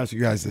meant to ask you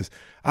guys this.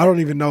 I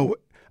don't even know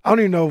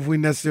if we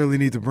necessarily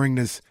need to bring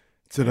this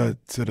to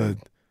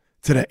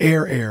the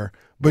air.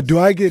 But do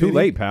I get too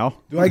late,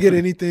 pal? Do I get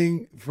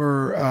anything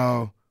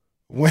for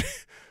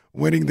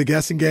winning the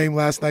guessing game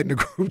last night in the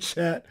group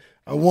chat?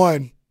 I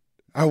won.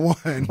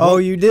 Oh,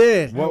 you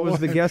did. What was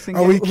the guessing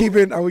game?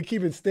 Are we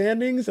keeping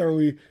standings?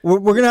 We're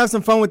gonna have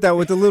some fun with that,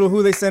 with the little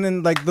who they send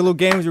in, like the little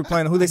games we're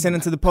playing, who they send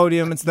into the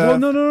podium and stuff.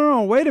 Well,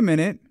 no. Wait a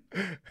minute.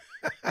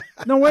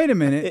 No, wait a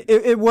minute.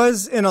 It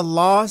was in a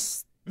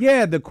loss.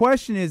 Yeah, the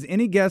question is,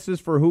 any guesses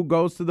for who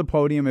goes to the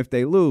podium if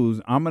they lose?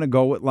 I'm going to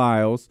go with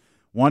Lyles.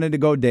 Wanted to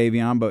go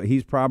Davion, but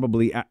he's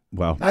probably I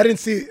didn't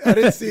see.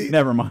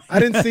 Never mind. I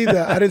didn't see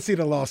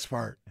the loss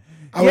part.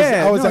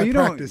 I was at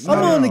practice. I'm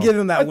willing to give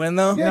him that win,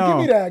 though. Yeah, give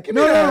me that. Give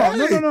me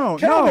that. No.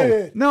 Count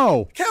it.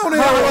 No. Count it.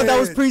 That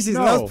was preseason.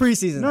 No. That was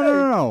preseason.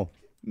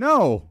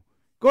 No.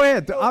 Go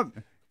ahead. What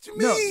you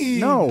mean?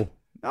 No.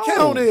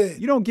 Count it.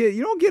 You don't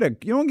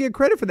get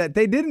credit for that.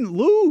 They didn't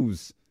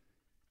lose.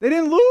 There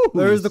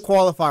is the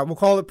qualifier. We'll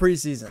call it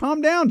preseason.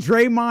 Calm down,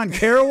 Draymond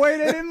Caraway.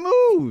 They didn't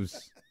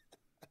lose.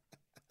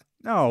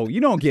 No, you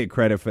don't get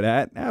credit for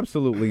that.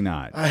 Absolutely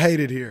not. I hate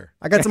it here.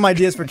 I got some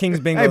ideas for Kings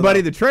Bingo. Hey,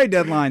 buddy, the trade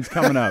deadline's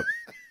coming up.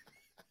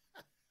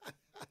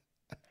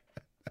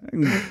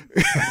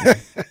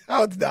 I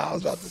was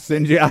about to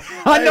send you.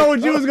 I know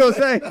what you was gonna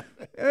say.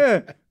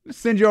 Yeah,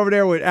 send you over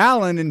there with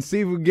Allen and see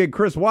if we can get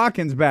Chris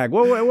Watkins back.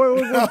 What? I was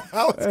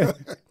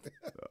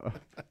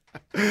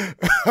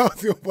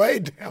way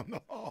down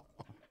the hall.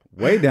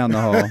 Way down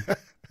the hall.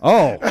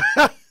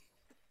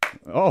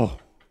 Oh.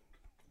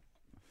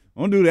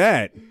 Don't do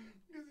that. You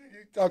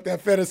talk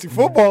that fantasy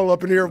football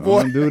up in here,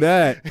 boy. Don't do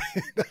that.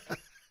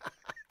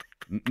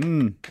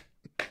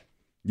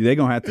 They're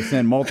gonna have to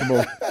send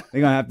multiple.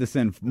 They're gonna have to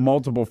send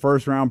multiple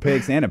first-round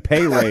picks and a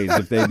pay raise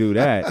if they do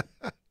that.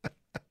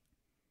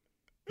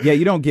 Yeah,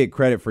 you don't get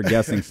credit for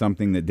guessing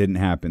something that didn't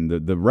happen.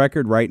 The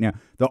record right now.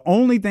 The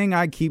only thing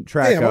I keep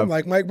track of. I'm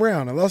like Mike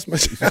Brown. I lost my.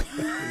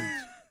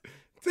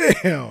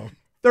 Damn.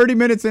 30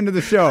 minutes into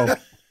the show.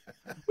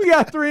 We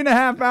got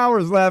 3.5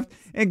 hours left,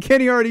 and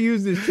Kenny already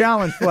used his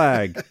challenge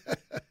flag.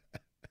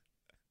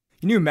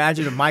 Can you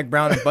imagine if Mike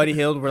Brown and Buddy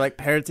Hield were like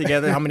paired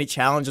together? How many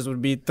challenges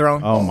would be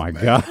thrown? Oh my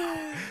God.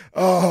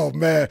 Oh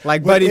man.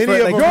 Like Buddy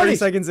for like 30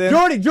 seconds in.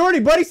 Jordy,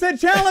 Buddy said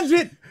challenge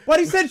it.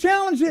 Buddy said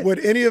challenge it. Would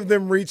any of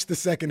them reach the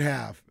second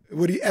half?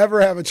 Would he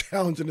ever have a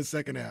challenge in the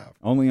second half?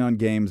 Only on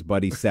games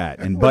Buddy sat,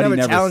 and Buddy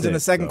never challenge sits, in the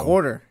second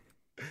quarter.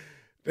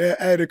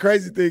 Hey, the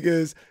crazy thing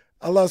is,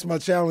 I lost my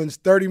challenge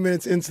 30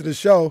 minutes into the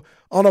show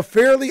on a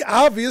fairly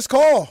obvious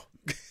call.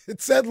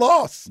 It said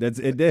loss.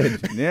 It did,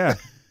 yeah.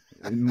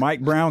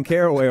 Mike Brown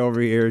Caraway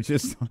over here,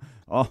 just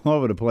all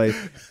over the place.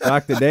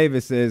 Dr.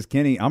 Davis says,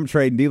 Kenny, I'm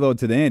trading D'Lo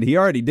to the end. He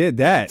already did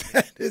that.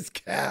 That is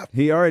cap.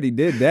 He already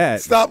did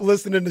that. Stop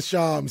listening to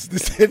Shams.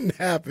 This didn't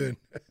happen.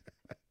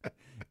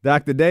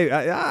 Dr. David,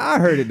 I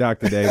heard it,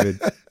 Dr. David.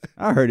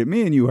 I heard it.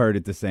 Me and you heard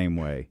it the same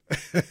way.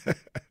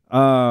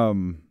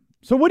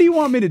 So what do you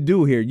want me to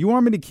do here? You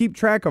want me to keep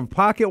track of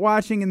pocket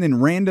watching and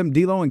then random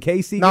D'Lo and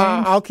KC games?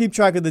 I'll keep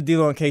track of the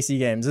D'Lo and KC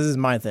games. This is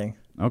my thing.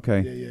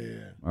 Okay.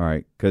 Yeah. All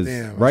right, because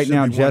right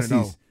now be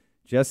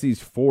Jesse's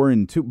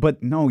 4-2.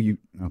 But no,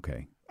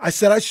 okay. I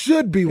said I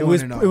should be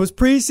 1-0. It was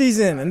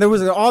preseason, and there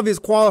was an obvious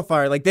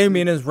qualifier. Like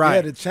Damien is right.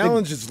 Yeah, the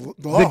challenge is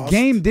lost. The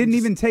game didn't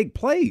even take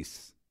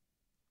place.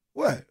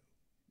 What?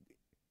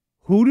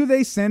 Who do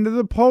they send to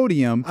the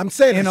podium? I'm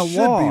saying in it a should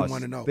loss?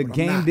 be 1-0. The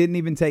game didn't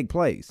even take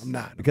place. I'm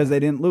not because they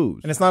didn't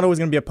lose. And it's not always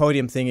going to be a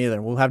podium thing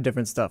either. We'll have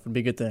different stuff. It'd be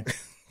a good thing.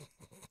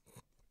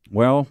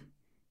 Well,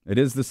 it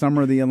is the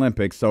summer of the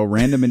Olympics, so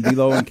random and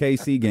D'Lo and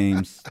KC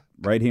games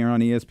right here on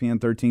ESPN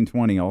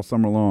 1320 all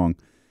summer long.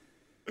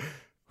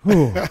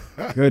 Whew,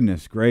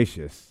 goodness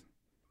gracious.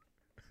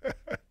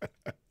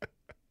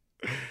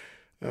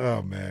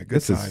 Oh, man.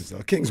 Good times, though.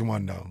 Kings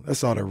won, though.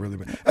 That's all that really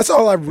matters. That's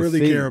all I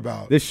really care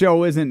about. This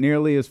show isn't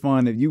nearly as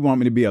fun. If you want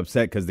me to be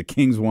upset because the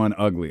Kings won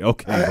ugly.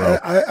 Okay, bro.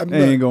 That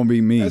ain't going to be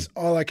me. That's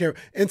all I care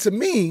about. And to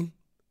me,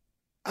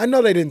 I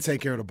know they didn't take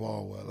care of the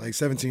ball well. Like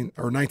 17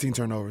 or 19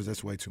 turnovers,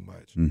 that's way too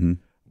much. Mm-hmm.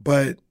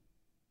 But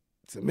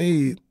to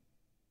me,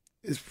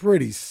 it's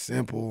pretty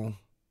simple.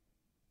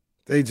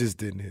 They just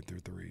didn't hit their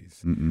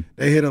threes. Mm-mm.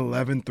 They hit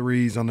 11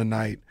 threes on the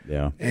night.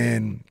 Yeah.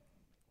 And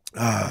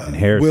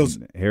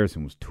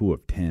Harrison was 2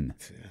 of 10.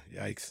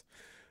 Yikes.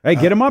 Hey,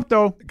 get him up,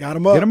 though. Got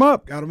him up. Get him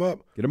up. Got him up.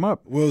 Get him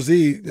up. Will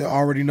Z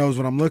already knows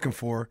what I'm looking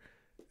for.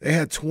 They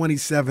had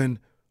 27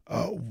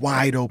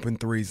 wide open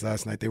threes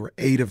last night. They were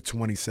 8 of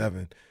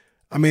 27.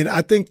 I mean,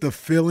 I think the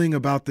feeling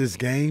about this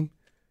game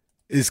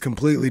is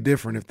completely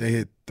different if they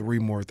hit 3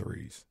 more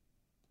threes.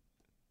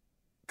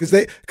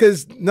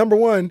 Because number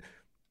one,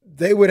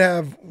 they would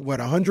have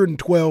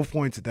 112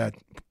 points at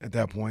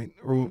that point,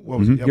 or what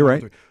was it? Yeah, you're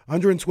right.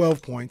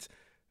 112 points.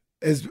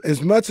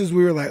 As much as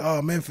we were like,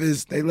 oh,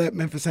 Memphis, they let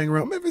Memphis hang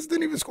around. Memphis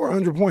didn't even score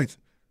 100 points.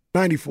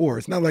 94.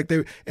 It's not like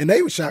they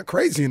shot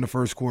crazy in the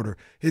first quarter,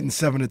 hitting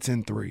 7 of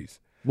 10 threes.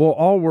 Well,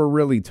 all we're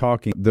really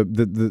talking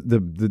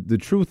the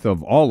truth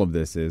of all of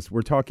this is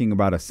we're talking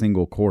about a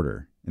single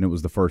quarter, and it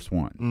was the first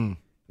one.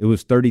 It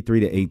was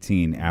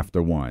 33-18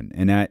 after one,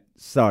 and that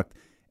sucked.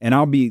 And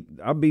I'll be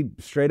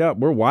straight up.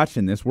 We're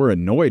watching this. We're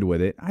annoyed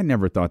with it. I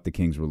never thought the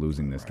Kings were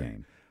losing this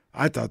game.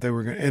 I thought they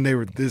were going to, and they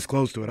were this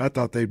close to it. I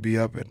thought they'd be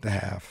up at the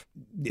half.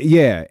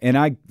 Yeah, and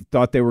I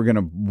thought they were going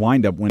to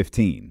wind up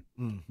 15.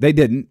 They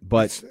didn't,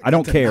 but I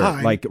don't care.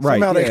 9. Like,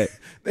 somehow right?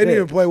 They didn't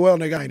even play well,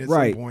 and they got in at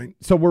some point.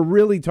 So we're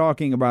really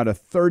talking about a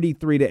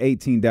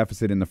 33-18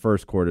 deficit in the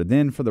first quarter.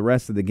 Then for the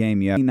rest of the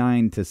game, you have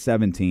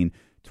 29-17,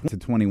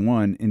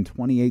 20-21, and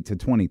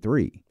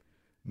 28-23.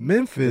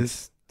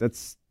 Memphis.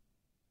 That's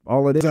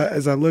all it is.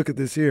 As I look at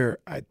this here,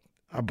 I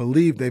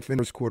believe they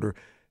finished quarter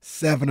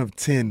 7 of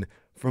 10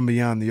 from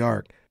beyond the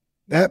arc.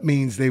 That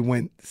means they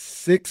went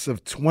 6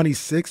 of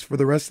 26 for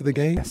the rest of the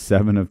game.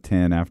 7 of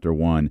 10 after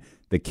one.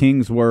 The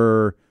Kings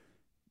were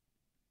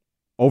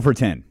 0 for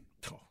 10.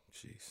 Oh,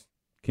 jeez.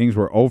 Kings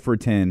were 0 for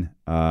 10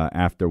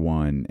 after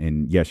one.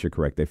 And yes, you're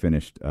correct. They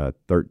finished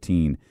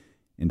 13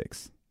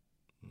 index.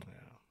 Yeah.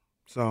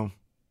 So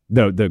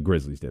the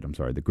Grizzlies did. I'm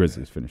sorry. The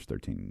Grizzlies finished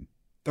 13.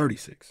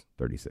 36.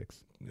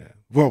 36. Yeah.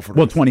 Well,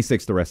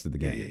 26 the rest of the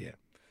game.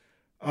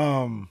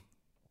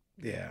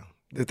 Yeah.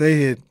 That they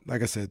hit,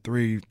 like I said,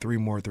 three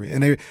more threes,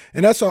 and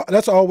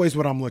that's always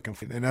what I'm looking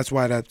for, and that's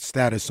why that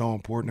stat is so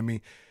important to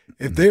me.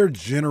 If they're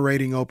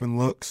generating open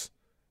looks,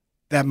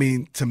 that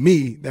means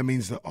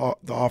the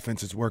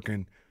offense is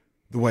working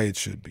the way it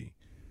should be,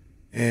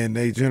 and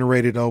they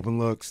generated open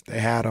looks. They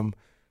had them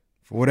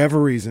for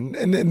whatever reason,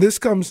 and this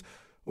comes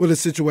with a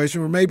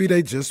situation where maybe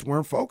they just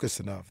weren't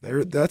focused enough.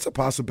 That's a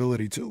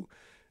possibility too.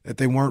 That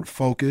they weren't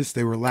focused,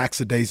 they were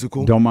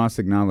lackadaisical. Domas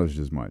acknowledged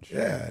as much.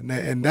 Yeah,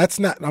 and that's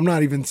not. I'm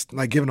not even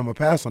like giving them a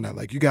pass on that.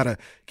 Like you got to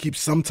keep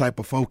some type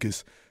of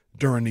focus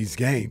during these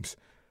games.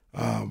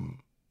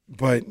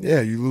 But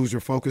yeah, you lose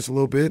your focus a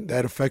little bit.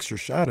 That affects your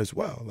shot as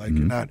well. Like you're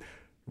not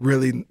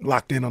really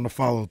locked in on the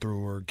follow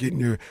through or getting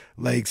your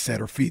legs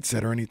set or feet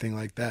set or anything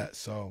like that.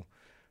 So,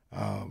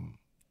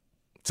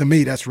 to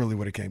me, that's really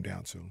what it came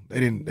down to. They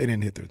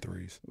didn't hit their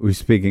threes. We're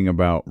speaking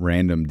about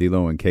random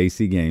D'Lo and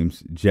KC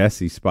games.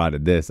 Jesse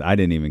spotted this. I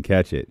didn't even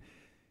catch it.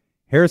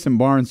 Harrison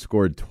Barnes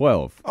scored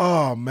 12.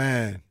 Oh,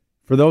 man.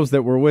 For those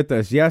that were with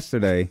us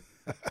yesterday,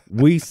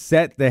 we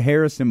set the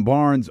Harrison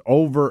Barnes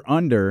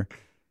over-under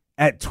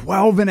at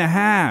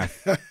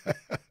 12.5.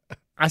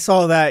 I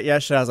saw that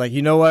yesterday. I was like,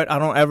 you know what? I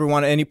don't ever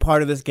want any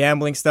part of this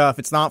gambling stuff.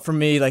 It's not for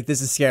me. Like,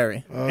 this is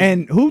scary.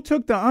 And who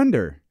took the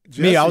under?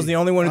 Jesse. Me, I was the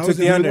only one who took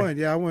the under.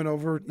 Yeah, I went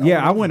over.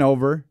 I went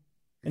over.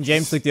 And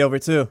James took the over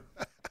too.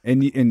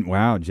 And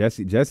wow,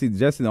 Jesse,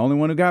 the only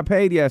one who got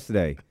paid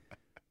yesterday.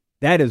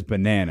 That is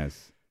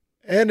bananas.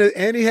 And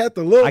he had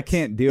the look. I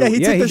can't deal. Yeah, he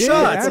took the did.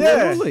 shots.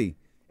 Absolutely.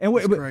 And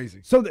it's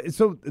crazy. So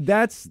this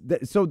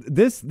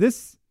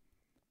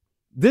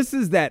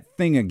is that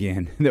thing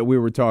again that we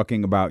were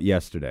talking about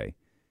yesterday.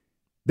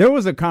 There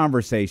was a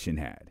conversation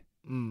had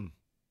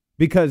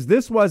because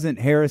this wasn't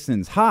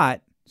Harrison's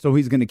hot, so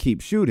he's going to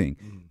keep shooting.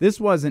 This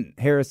wasn't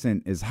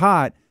Harrison is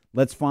hot.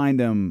 Let's find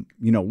him,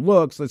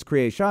 looks. Let's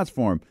create shots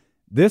for him.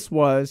 This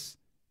was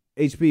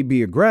HB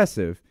be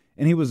aggressive,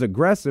 and he was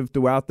aggressive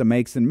throughout the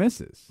makes and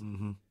misses,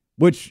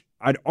 which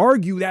I'd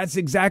argue that's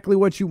exactly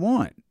what you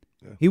want.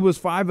 Yeah. He was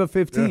 5 of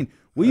 15. Yeah,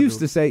 you used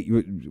to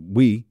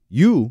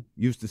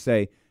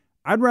say,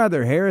 I'd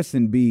rather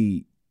Harrison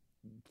be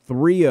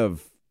 3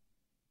 of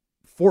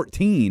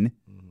 14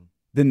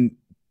 than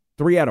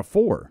 3 out of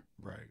 4.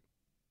 Right.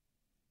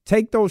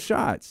 Take those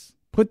shots.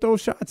 Put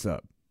those shots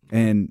up.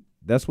 And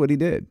that's what he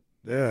did.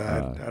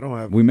 Yeah, I don't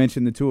have. We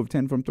mentioned the 2 of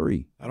 10 from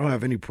 3. I don't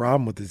have any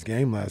problem with this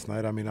game last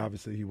night. I mean,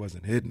 obviously he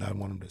wasn't hitting. I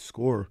want him to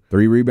score.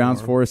 3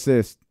 rebounds, 4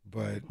 assists.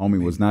 But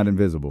homie was not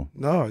invisible.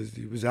 No,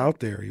 he was out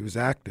there. He was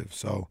active.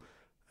 So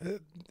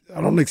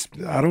I don't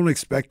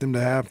expect him to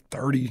have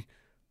 30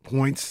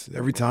 points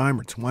every time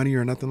or 20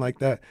 or nothing like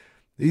that.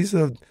 He's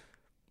a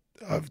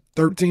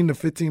 13 to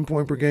 15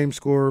 point per game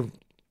scorer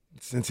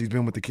since he's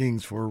been with the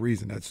Kings for a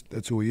reason.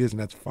 That's who he is, and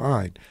that's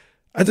fine.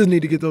 I just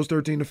need to get those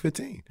 13 to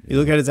 15. You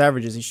look at his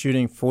averages. He's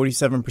shooting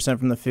 47%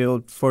 from the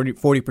field,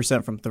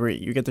 40% from 3.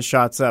 You get the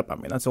shots up. I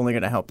mean, that's only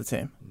going to help the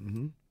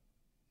team.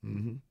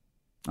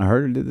 I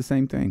heard he did the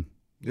same thing.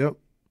 Yep.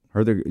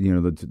 Heard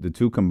the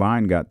 2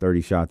 combined got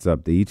 30 shots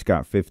up. They each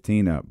got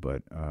 15 up,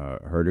 but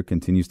Herter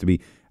continues to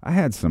be. I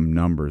had some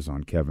numbers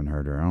on Kevin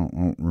Herter. I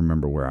don't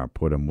remember where I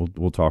put him.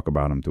 We'll talk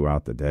about him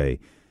throughout the day.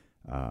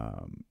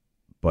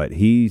 But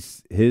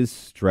his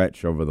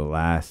stretch over the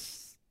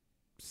last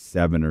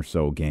 7 or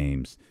so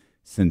games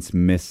since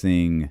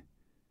missing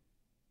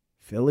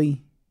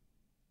Philly,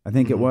 I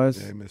think it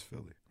was. Yeah, he missed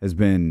Philly. Has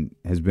been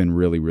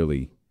really,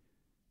 really,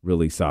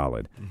 really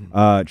solid.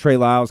 Trey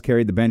Lyles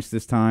carried the bench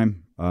this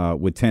time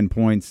with 10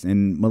 points,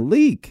 and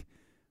Malik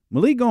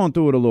going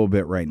through it a little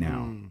bit right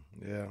now.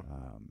 Yeah,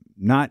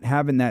 not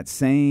having that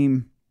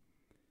same,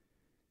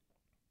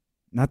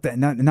 not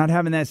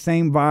having that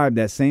same vibe,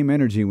 that same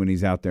energy when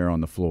he's out there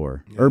on the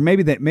floor, or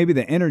maybe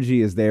the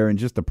energy is there and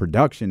just the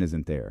production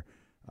isn't there.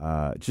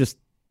 Just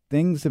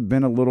things have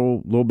been a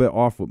little bit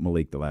off with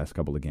Malik the last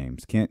couple of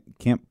games. Can't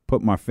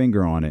put my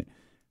finger on it,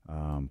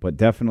 but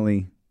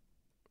definitely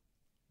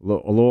a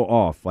little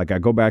off. Like I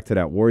go back to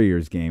that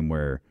Warriors game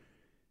where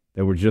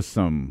there were just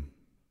some,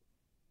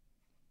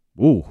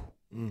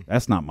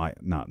 that's not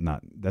like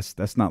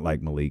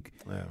Malik.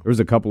 Yeah. There was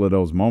a couple of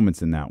those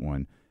moments in that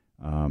one.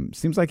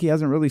 Seems like he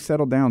hasn't really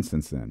settled down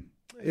since then.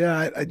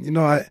 Yeah, I'm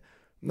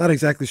not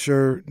exactly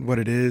sure what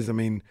it is. I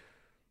mean,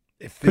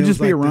 it feels could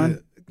just be a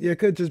run. It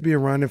could just be a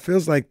run. It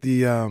feels like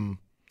the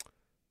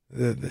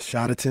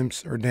shot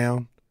attempts are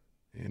down,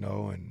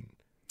 and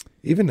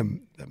even the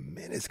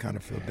minutes kind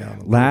of feel down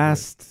a little bit.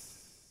 Last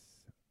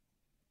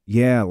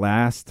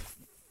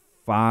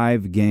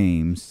 5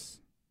 games,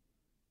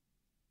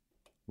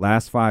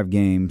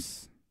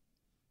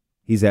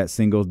 he's at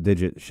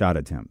single-digit shot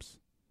attempts.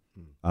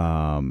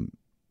 9,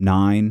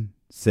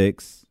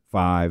 6,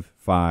 5,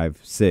 5,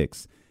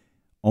 6.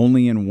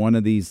 Only in one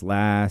of these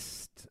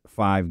last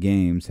 5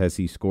 games has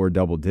he scored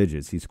double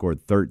digits. He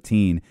scored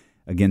 13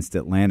 against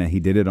Atlanta. He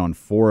did it on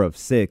 4 of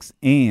 6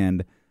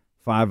 and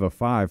 5 of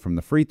 5 from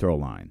the free throw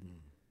line.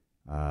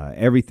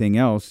 Everything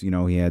else,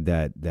 he had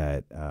that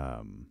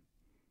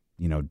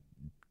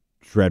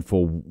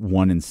dreadful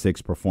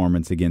 1-6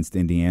 performance against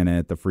Indiana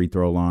at the free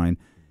throw line.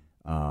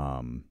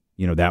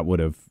 That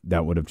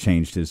would have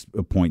changed his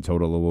point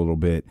total a little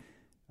bit.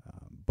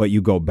 But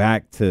you go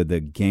back to the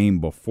game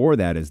before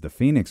that is the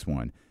Phoenix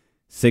one.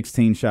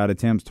 16 shot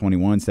attempts,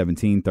 21,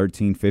 17,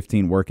 13,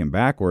 15, working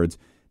backwards,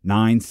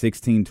 9,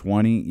 16,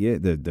 20. Yeah,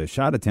 the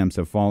shot attempts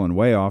have fallen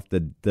way off.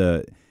 And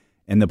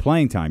the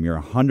playing time,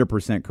 you're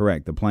 100%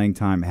 correct. The playing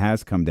time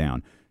has come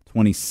down.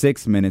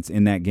 26 minutes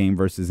in that game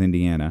versus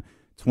Indiana,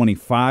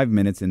 25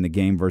 minutes in the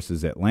game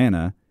versus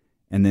Atlanta,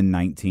 and then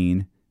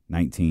 19,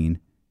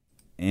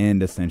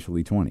 and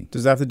essentially 20.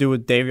 Does that have to do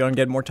with Davion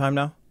getting more time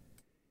now?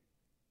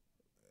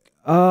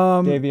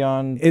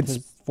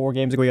 Davion, 4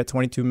 games ago, he had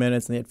 22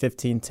 minutes, and he had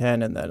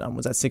 15-10, and then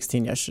was at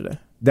 16 yesterday.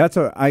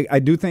 I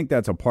do think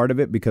that's a part of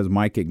it because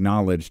Mike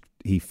acknowledged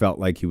he felt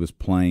like he was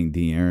playing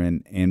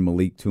De'Aaron and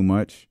Malik too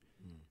much.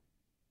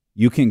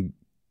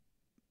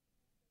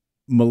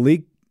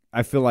 Malik,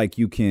 I feel like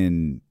you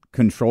can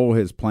control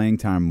his playing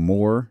time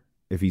more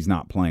if he's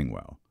not playing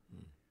well.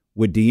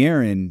 With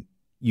De'Aaron,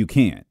 you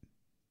can't.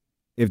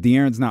 If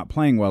De'Aaron's not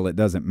playing well, it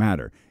doesn't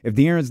matter. If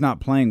De'Aaron's not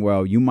playing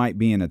well, you might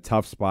be in a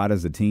tough spot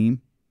as a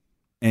team,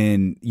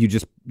 and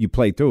you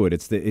play through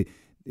it.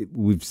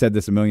 We've said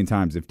this a million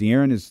times. If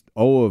De'Aaron is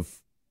 0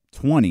 of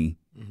 20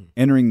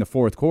 entering the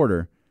fourth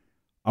quarter,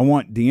 I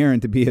want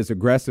De'Aaron to be as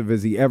aggressive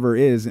as he ever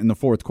is in the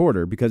fourth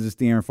quarter because it's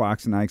De'Aaron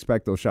Fox, and I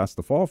expect those shots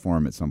to fall for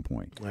him at some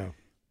point. Wow.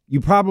 you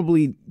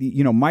probably,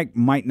 Mike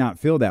might not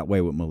feel that way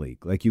with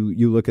Malik. Like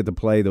you look at the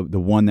play, the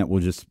one that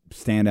will just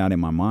stand out in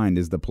my mind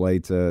is the play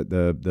to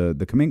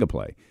the Kuminga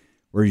play,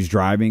 where he's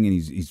driving and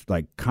he's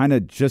like kind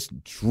of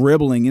just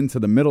dribbling into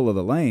the middle of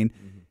the lane,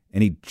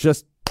 and he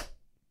just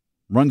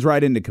runs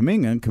right into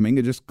Kuminga, and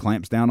Kuminga just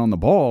clamps down on the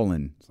ball,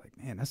 and it's like,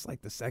 man, that's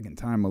like the second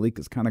time Malik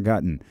has kind of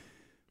gotten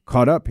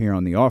caught up here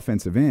on the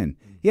offensive end.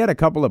 He had a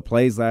couple of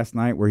plays last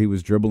night where he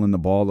was dribbling the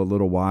ball a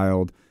little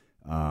wild,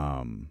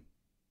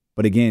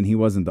 but again, he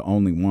wasn't the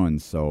only one.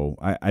 So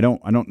I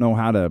don't know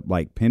how to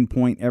like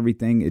pinpoint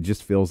everything. It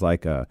just feels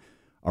like a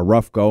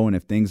rough go, and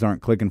if things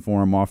aren't clicking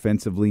for him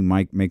offensively,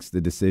 Mike makes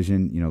the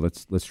decision,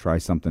 let's try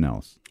something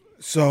else.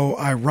 So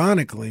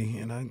ironically,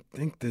 and I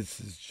think this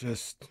is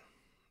just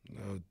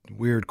a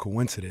weird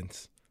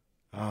coincidence,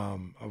 I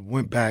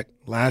went back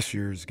last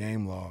year's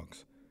game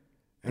logs,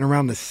 and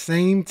around the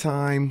same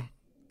time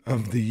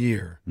of the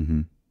year,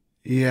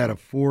 he had a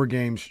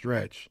 4-game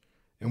stretch,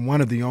 and one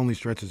of the only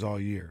stretches all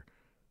year,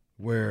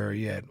 where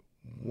he had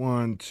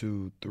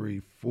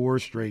 4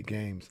 straight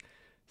games,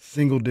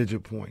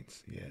 single-digit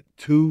points. He had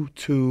 2,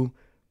 2,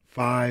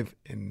 5,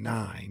 and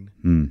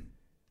 9.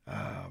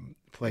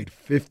 Played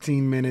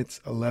 15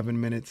 minutes, 11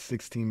 minutes,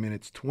 16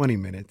 minutes, 20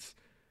 minutes.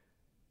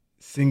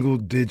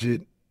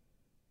 Single-digit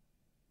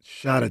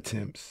shot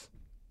attempts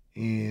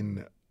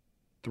in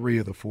 3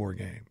 of the 4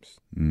 games.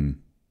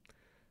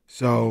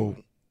 So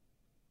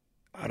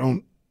I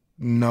don't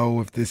know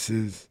if this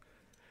is –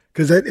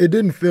 because it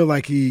didn't feel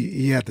like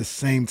he had the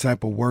same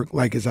type of work.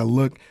 Like as I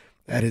look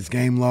at his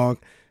game log,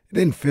 it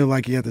didn't feel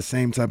like he had the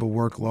same type of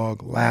work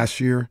log last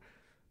year,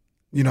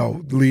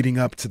 leading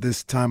up to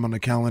this time on the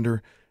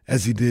calendar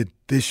as he did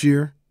this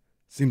year.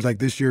 Seems like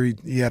this year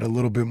he had a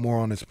little bit more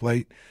on his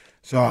plate.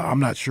 So I'm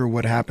not sure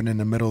what happened in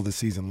the middle of the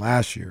season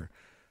last year.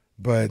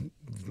 But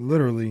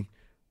literally,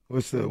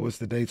 what's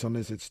the dates on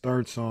this? It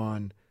starts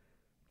on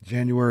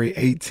January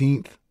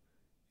 18th,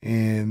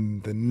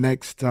 and the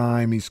next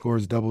time he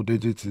scores double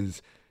digits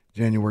is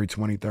January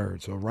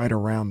 23rd. So right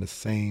around the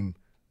same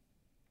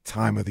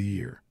time of the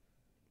year.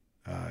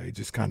 He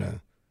just kind of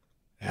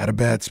had a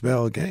bad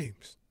spell of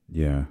games.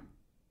 Yeah.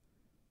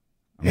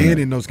 And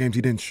in those games,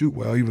 he didn't shoot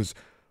well. He was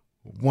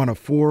 1 of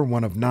 4,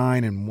 1 of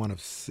 9, and 1 of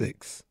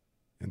 6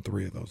 in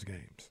 3 of those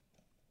games.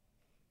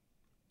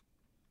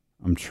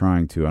 I'm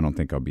trying to. I don't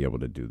think I'll be able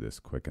to do this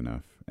quick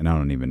enough. And I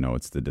don't even know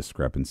it's the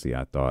discrepancy.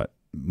 I thought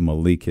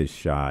Malik has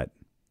shot.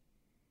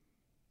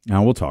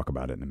 Now, we'll talk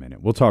about it in a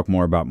minute. We'll talk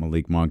more about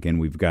Malik Monk, and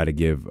we've got to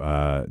give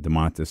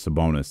Domantas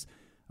Sabonis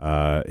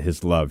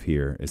his love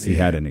here, as he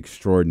had an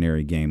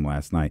extraordinary game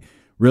last night.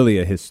 Really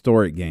a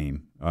historic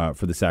game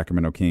for the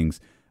Sacramento Kings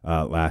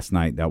last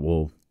night that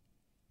will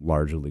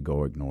largely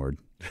go ignored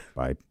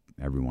by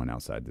everyone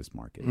outside this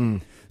market.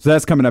 So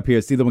that's coming up here.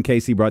 It's Steele and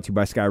KC, brought to you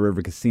by Sky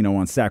River Casino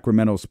on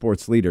Sacramento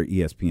Sports Leader,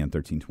 ESPN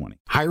 1320.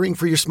 Hiring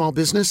for your small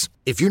business?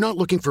 If you're not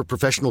looking for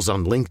professionals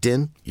on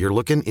LinkedIn, you're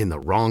looking in the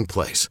wrong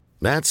place.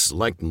 That's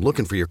like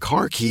looking for your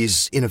car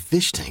keys in a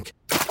fish tank.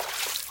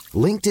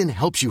 LinkedIn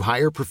helps you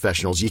hire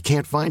professionals you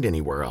can't find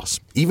anywhere else,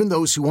 even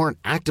those who aren't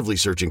actively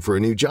searching for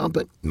a new job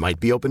but might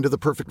be open to the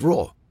perfect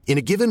role. In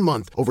a given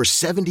month, over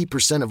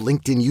 70% of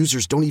LinkedIn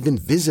users don't even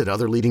visit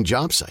other leading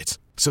job sites.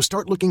 So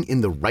start looking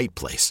in the right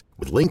place.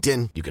 With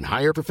LinkedIn, you can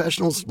hire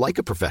professionals like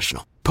a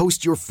professional.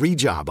 Post your free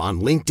job on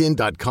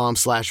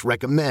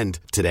linkedin.com/recommend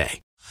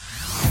today.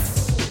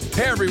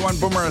 Hey everyone,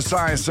 Boomer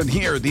Esiason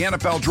here. The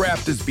NFL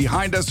Draft is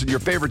behind us and your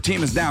favorite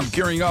team is now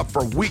gearing up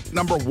for week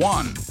number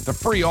 1. The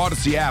free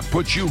Odyssey app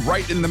puts you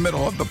right in the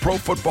middle of the pro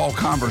football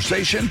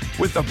conversation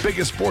with the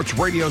biggest sports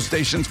radio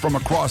stations from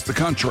across the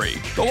country.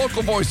 The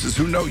local voices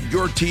who know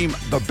your team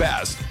the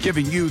best,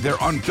 giving you their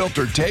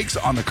unfiltered takes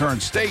on the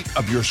current state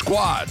of your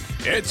squad.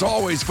 It's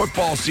always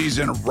football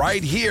season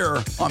right here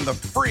on the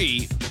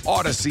free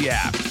Odyssey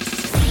app.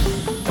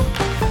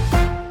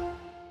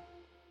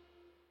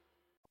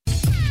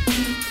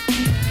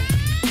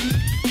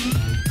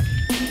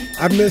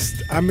 I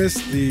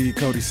missed the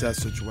Cody Seth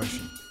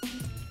situation.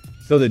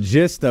 So the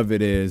gist of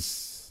it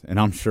is, and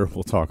I'm sure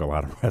we'll talk a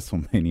lot of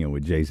WrestleMania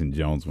with Jason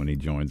Jones when he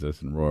joins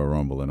us and Royal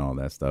Rumble and all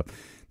that stuff.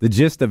 The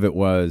gist of it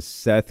was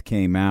Seth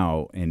came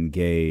out and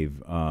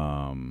gave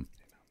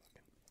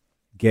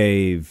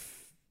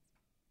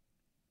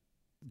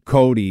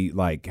Cody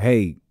like,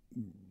 hey,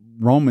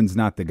 Roman's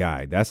not the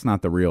guy. That's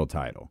not the real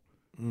title.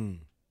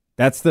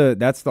 That's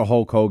the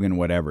Hulk Hogan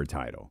whatever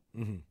title.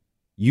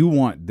 You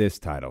want this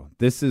title.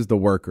 This is the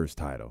worker's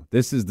title.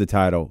 This is the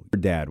title your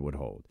dad would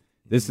hold.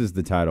 This is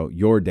the title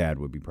your dad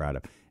would be proud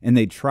of. And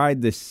they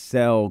tried to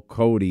sell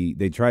Cody.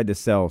 They tried to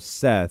sell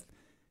Seth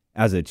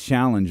as a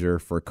challenger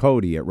for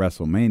Cody at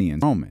WrestleMania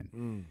and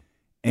Roman.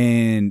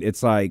 And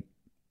it's like,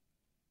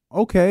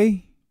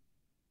 okay.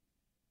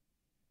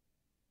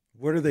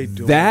 What are they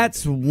doing?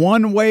 That's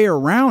one way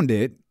around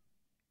it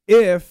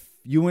if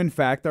you, in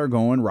fact, are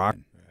going rock.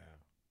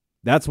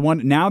 That's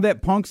one. Now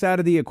that Punk's out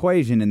of the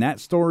equation and that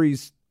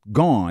story's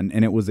gone,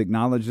 and it was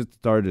acknowledged at the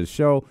start of the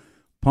show,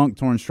 Punk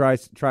torn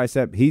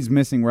tricep. He's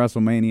missing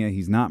WrestleMania.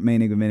 He's not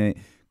main eventing it.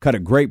 Cut a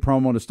great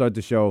promo to start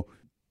the show.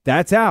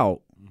 That's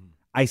out.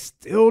 I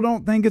still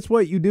don't think it's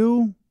what you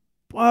do,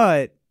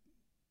 but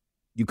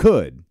you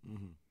could.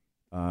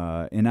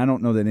 And I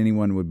don't know that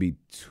anyone would be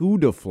too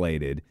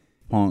deflated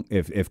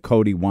if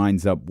Cody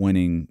winds up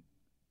winning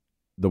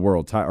the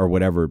world title or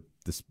whatever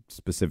the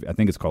specific, I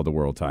think it's called the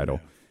world title,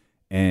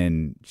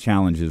 and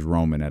challenges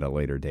Roman at a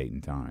later date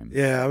and time.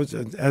 Yeah, I was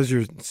as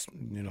you're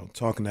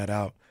talking that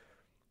out,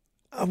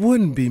 I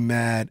wouldn't be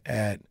mad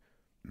at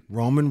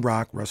Roman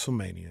Rock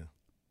WrestleMania,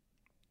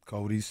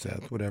 Cody,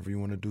 Seth, whatever you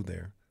want to do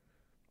there.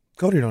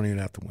 Cody don't even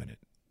have to win it,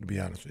 to be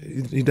honest with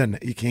you. He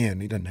doesn't. He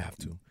can. He doesn't have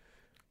to.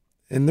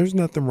 And there's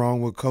nothing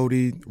wrong with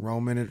Cody,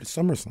 Roman at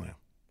SummerSlam.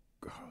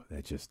 Oh,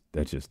 that just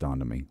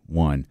dawned on me.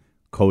 1,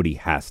 Cody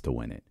has to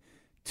win it.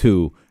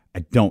 2, I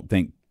don't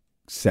think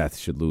Seth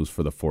should lose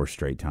for the 4th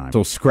straight time.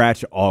 So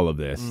scratch all of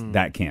this.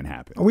 That can't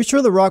happen. Are we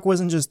sure The Rock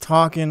wasn't just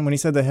talking when he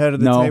said the head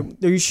of the table?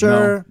 Are you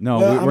sure? No,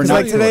 we're not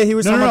like sure. today he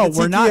was talking about the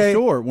we're not TKO.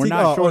 sure. We're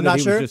not sure that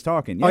he was just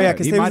talking. Yeah,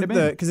 because he might have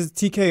been. Because it's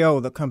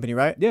TKO, the company,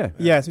 right? Yeah.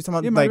 Yeah, so he's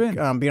talking He might about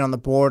have being on the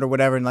board or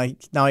whatever, and like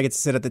now he gets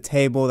to sit at the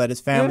table that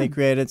his family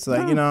created. So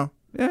like,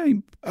 Yeah,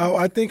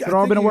 I think it's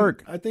all been a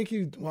work. I think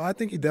he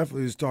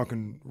definitely was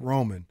talking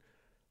Roman,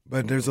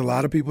 but there's a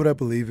lot of people that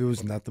believe it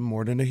was nothing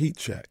more than a heat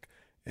check,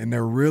 and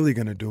they're really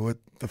going to do it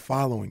the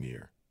following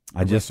year.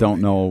 I just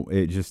don't know.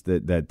 It just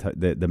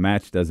that the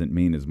match doesn't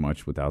mean as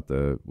much without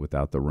the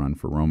run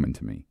for Roman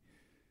to me.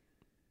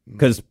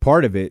 Because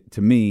part of it,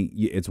 to me,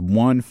 it's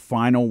one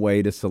final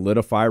way to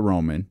solidify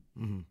Roman.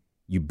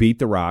 You beat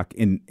The Rock,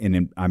 and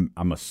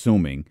I'm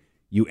assuming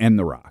you end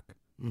The Rock.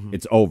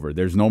 It's over.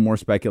 There's no more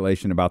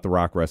speculation about The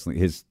Rock wrestling.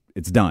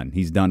 It's done.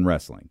 He's done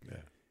wrestling. Yeah.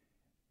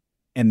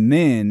 And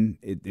then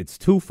it's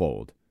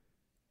twofold.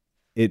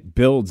 It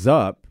builds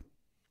up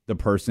the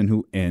person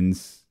who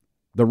ends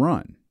the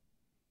run,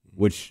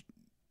 which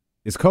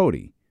is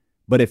Cody.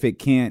 But if it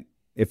can't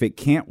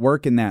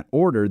work in that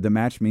order, the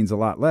match means a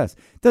lot less.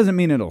 Doesn't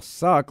mean it'll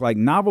suck. Like,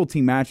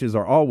 novelty matches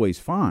are always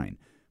fine.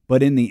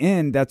 But in the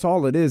end, that's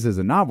all it is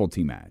a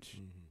novelty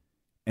match.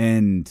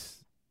 And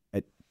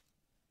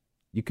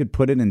you could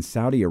put it in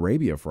Saudi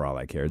Arabia for all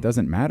I care. It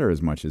doesn't matter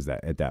as much as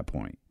that at that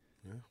point.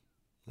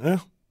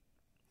 Yeah.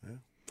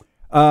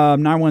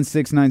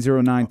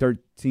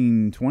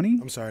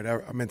 916-909-1320. I'm sorry,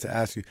 I meant to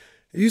ask you.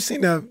 Have you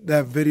seen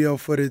that video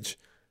footage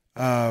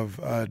of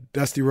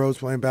Dusty Rhodes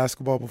playing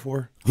basketball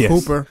before? Yes.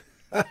 Hooper.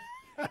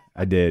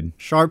 I did.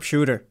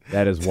 Sharpshooter.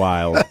 That is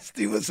wild.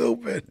 Dusty was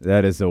hooping.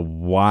 That is a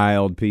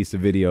wild piece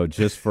of video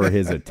just for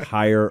his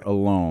attire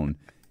alone.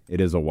 It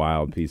is a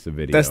wild piece of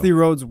video. Dusty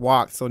Rhodes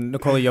walked so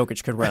Nikola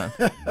Jokic could run.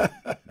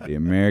 The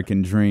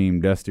American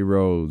dream, Dusty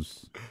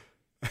Rhodes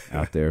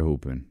out there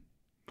hooping.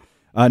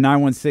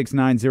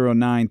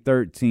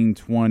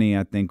 916-909-1320.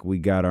 I think we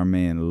got our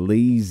man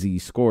Lazy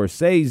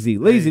Scorsese.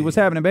 Lazy, what's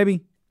happening,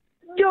 baby?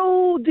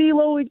 Yo,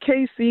 D-Lo and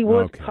KC,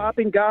 what's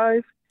popping,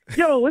 guys?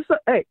 Yo, what's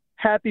up? Hey,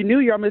 Happy New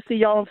Year. I'm going to see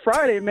y'all on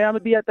Friday, man. I'm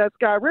going to be at that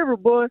Sky River,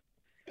 boy.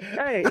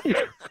 Hey.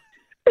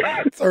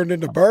 Turned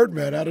into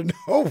Birdman out of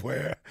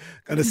nowhere.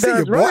 Gonna see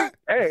you, boy. Right.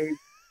 Hey,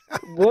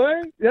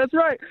 boy, that's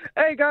right.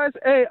 Hey, guys.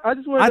 Hey, I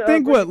just want. I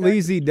think what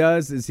Leezy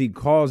does is he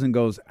calls and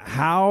goes,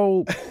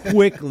 "How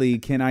quickly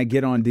can I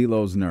get on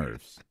D-Lo's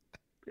nerves?"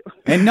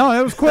 And no,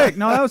 that was quick.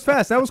 No, that was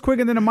fast. That was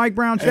quicker than the Mike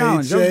Brown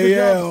challenge. That was good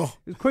job.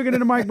 It was quicker than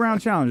the Mike Brown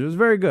challenge. It was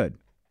very good.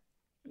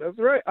 That's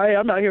right.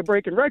 I'm out here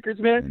breaking records,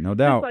 man. No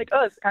doubt. Just like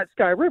us at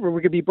Sky River,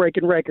 we could be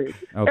breaking records.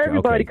 Okay,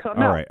 Everybody come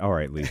out. All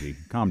right, Leezy.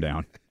 Calm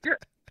down.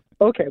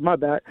 Okay, my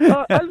bad.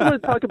 I just want to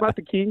talk about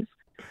the Kings.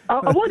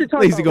 I wanted to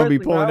talk Leezy about going to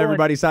be pulling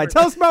everybody's side.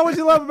 Tell us about what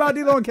you love about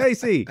D-Lo and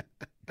KC.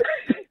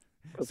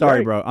 Sorry,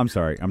 right. bro. I'm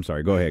sorry.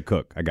 Go ahead,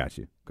 Cook. I got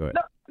you. Go ahead.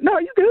 No,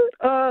 you good.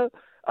 I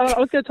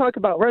was going to talk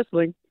about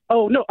wrestling.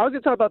 Oh, no, I was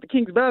going to talk about the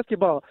Kings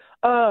basketball.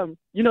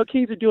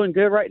 Kings are doing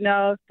good right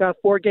now. Got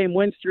a 4-game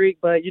win streak,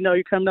 but,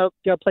 you're coming up,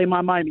 got to play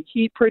my Miami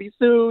Heat pretty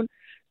soon.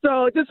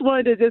 So just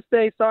wanted to just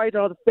say sorry to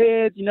all the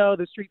fans.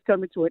 The streak's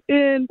coming to an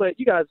end, but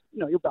you guys,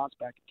 you'll bounce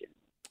back again.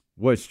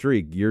 What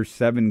streak? Your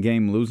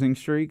 7-game losing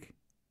streak?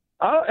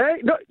 Oh,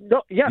 hey, no,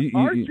 yeah.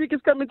 Our streak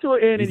is coming to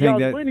an end, and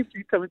y'all's winning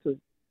streak coming to an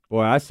end.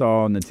 Boy, I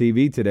saw on the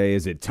TV today,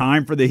 is it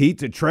time for the Heat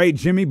to trade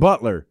Jimmy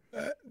Butler?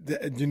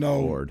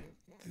 Lord.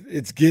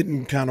 It's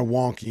getting kind of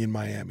wonky in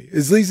Miami.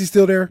 Is Leezy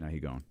still there? No,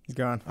 he's gone. He's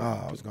gone.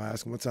 Oh, I was going to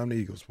ask him what time the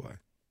Eagles play.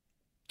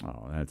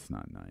 Oh, that's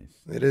not nice.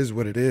 It is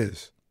what it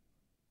is.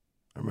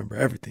 I remember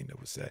everything that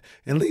was said.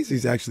 And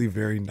Leezy's actually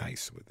very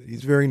nice with it.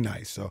 He's very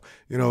nice. So,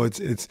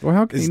 it's well,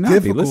 how can he not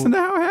difficult. Be? Listen to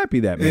how happy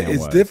that man was.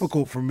 It's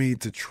difficult for me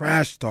to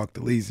trash talk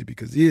to Leezy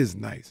because he is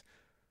nice.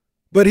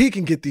 But he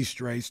can get these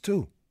strays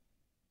too.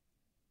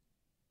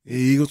 The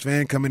Eagles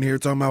fan coming here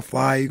talking about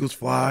fly, Eagles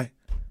fly.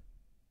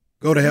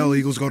 Go to hell,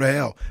 Eagles, go to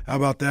hell. How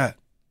about that?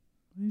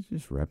 He's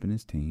just repping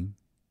his team.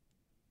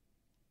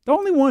 The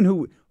only one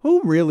who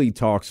really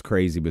talks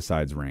crazy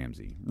besides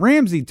Ramsey.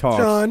 Ramsey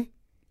talks.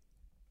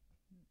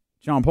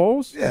 John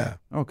Poles? Yeah.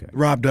 Okay.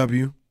 Rob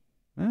W.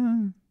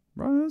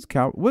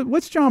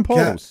 What's John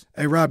Poles?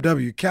 Hey, Rob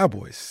W.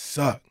 Cowboys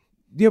suck.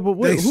 Yeah,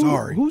 but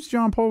sorry. Who's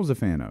John Poles a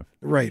fan of?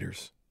 The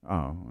Raiders.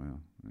 Oh,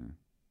 well.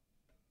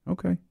 Yeah.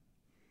 Okay.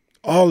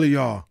 All of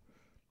y'all,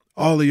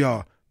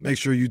 make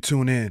sure you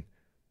tune in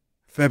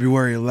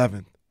February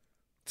 11th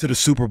to the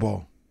Super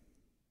Bowl.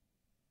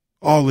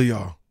 All of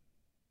y'all.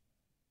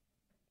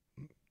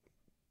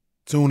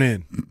 Tune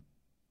in.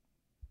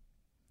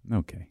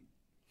 Okay.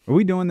 Are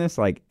we doing this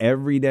like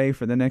every day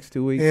for the next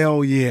 2 weeks?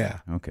 Hell yeah.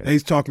 Okay.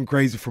 They's talking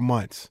crazy for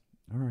months.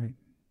 All right.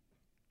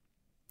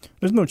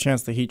 There's no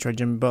chance the Heat trade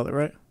Jimmy Butler,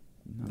 right?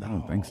 No, I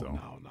don't think so.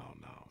 No.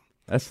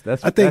 That's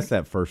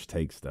that first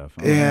take stuff.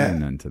 I don't know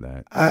none to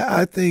that.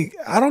 I think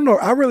I don't know.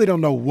 I really don't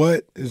know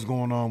what is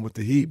going on with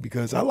the Heat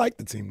because I like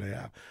the team they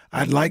have.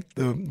 I like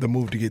the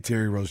move to get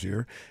Terry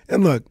Rozier.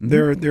 And look,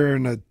 they're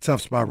in a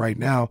tough spot right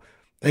now.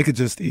 They could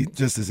just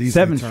as easily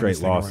 7 turn straight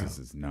this thing losses around.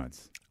 is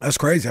nuts. That's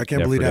crazy. I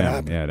can't believe that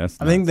happened. Yeah, that's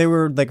nuts. I think they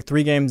were like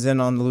 3 games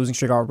in on the losing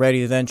streak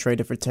already, then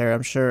traded for Terry.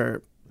 I'm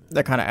sure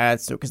that kind of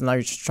adds to it because now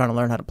you're just trying to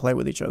learn how to play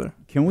with each other.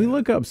 Can we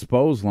look up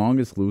Spo's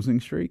longest losing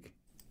streak?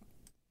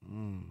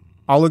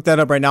 I'll look that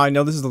up right now. I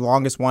know this is the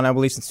longest one, I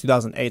believe, since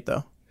 2008,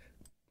 though.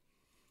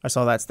 I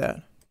saw that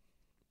stat.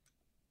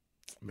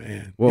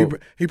 Man, Well,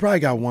 he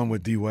probably got one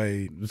with D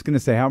Wade. I was going to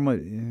say how much.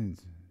 When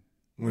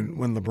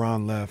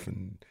LeBron left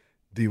and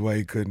D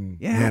Wade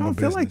couldn't Yeah, I handle don't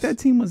feel business. like that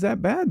team was that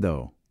bad,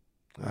 though.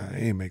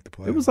 He ain't make the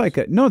playoffs. It was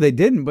like no, they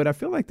didn't, but I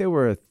feel like they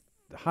were a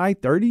high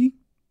 30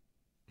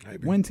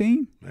 win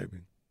team. Maybe.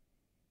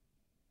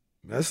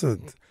 Jesse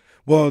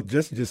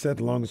just said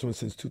the longest one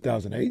since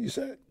 2008, you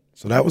said?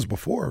 So that was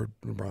before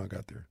LeBron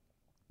got there.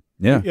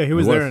 Yeah. Yeah, he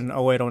was there in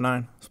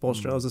 08-09.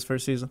 Spoelstra, that was his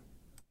first season.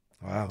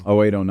 Wow.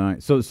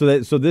 08-09. So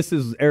this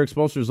is Eric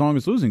Spoelstra's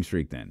longest losing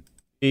streak then?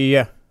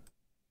 Yeah.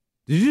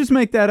 Did you just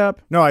make that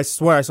up? No, I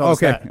swear I saw the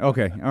stat.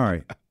 Okay. All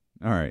right.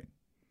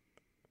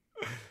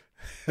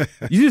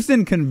 You just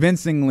didn't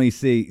convincingly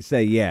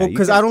say yeah. Well,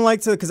 because I don't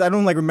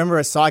remember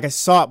I saw it,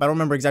 but I don't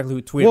remember exactly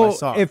who tweeted I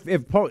saw it.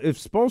 If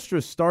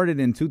Spoelstra started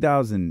in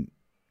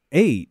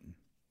 2008,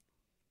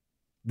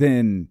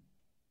 then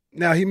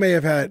Now, he may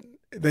have had,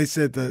 they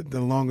said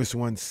the longest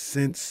one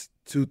since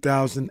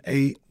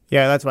 2008.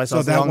 Yeah, that's what I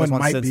saw. So that one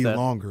might since be then.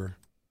 longer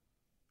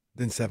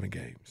than 7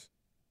 games.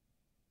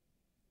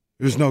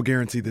 There's no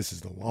guarantee this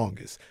is the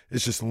longest.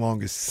 It's just the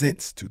longest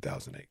since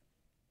 2008.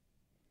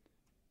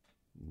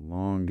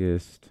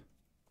 longest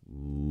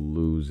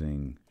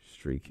losing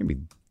streak can't be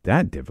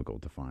that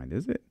difficult to find,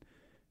 is it?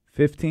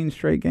 15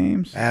 straight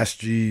games? Ask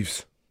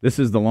Jeeves. This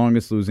is the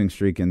longest losing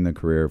streak in the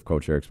career of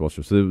Coach Eric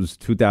Spoelstra. So it was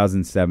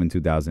 2007,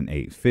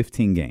 2008.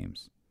 15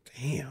 games.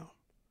 Damn.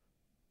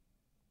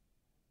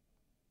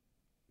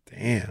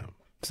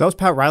 So that was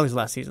Pat Riley's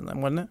last season then,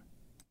 wasn't it?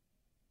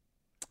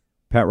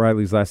 Pat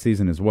Riley's last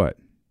season is what?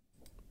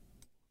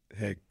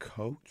 Head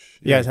coach?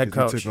 Yeah, his head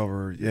 'cause he coach. took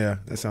over. Yeah,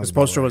 that sounds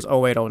about Spoelstra right. was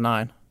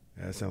 08-09.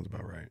 Yeah, that sounds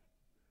about right.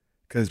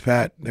 Because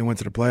Pat, they went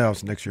to the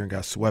playoffs next year and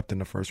got swept in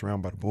the first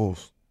round by the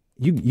Bulls.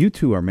 You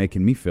two are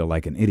making me feel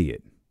like an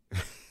idiot.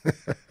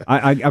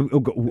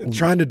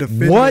 Trying to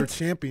defend their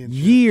championship. What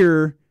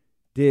year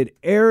did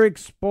Eric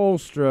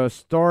Spoelstra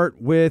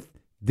start with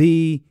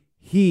the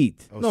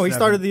Heat? No, he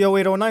started the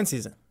 08-09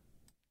 season.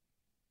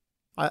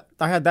 I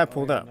had that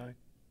pulled up.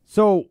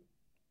 So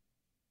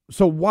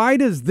why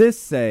does this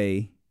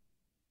say?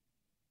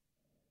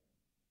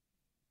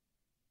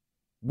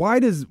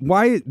 Why this?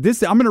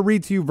 I'm going to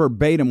read to you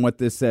verbatim what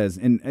this says,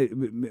 and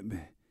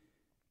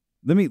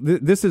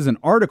This is an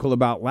article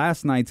about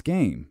last night's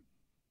game.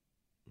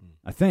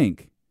 I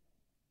think,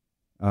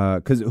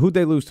 because who'd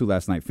they lose to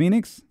last night?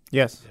 Phoenix.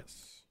 Yes.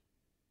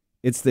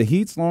 It's the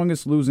Heat's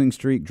longest losing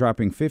streak,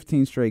 dropping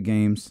 15 straight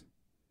games.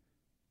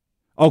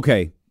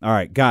 Okay, all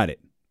right, got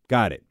it.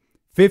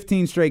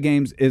 15 straight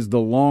games is the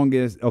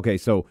longest. Okay,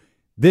 so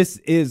this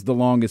is the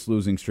longest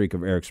losing streak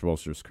of Eric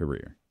Spoelstra's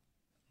career.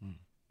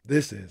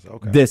 This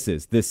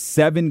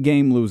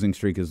 7-game losing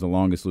streak is the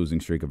longest losing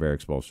streak of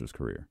Eric Spoelstra's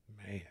career.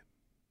 Man.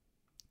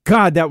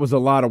 God, that was a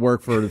lot of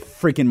work for the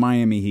freaking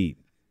Miami Heat.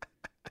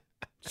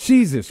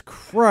 Jesus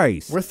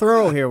Christ. We're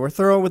thorough here. We're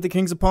thorough with the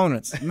Kings'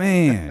 opponents.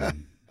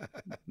 Man.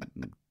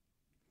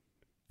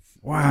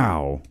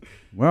 Wow.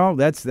 Well,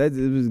 is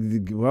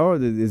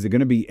it going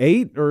to be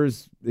 8 or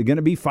is it going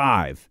to be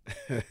 5?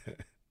 I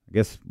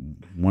guess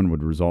one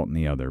would result in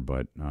the other,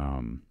 but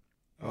I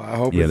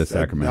hope the it's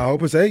Sacramento. I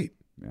hope it's 8.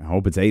 I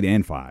hope it's 8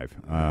 and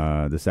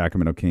 5. The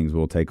Sacramento Kings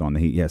will take on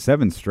the Heat. Yeah,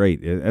 7 straight.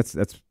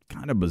 That's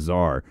kind of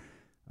bizarre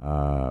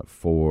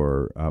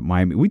for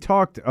Miami. We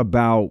talked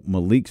about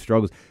Malik's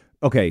struggles.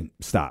 Okay,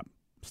 stop.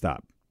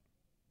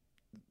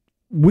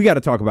 We got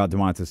to talk about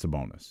Domantas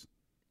Sabonis.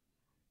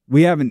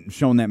 We haven't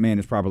shown that man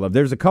his proper love.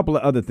 There's a couple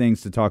of other things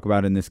to talk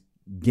about in this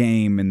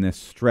game, in this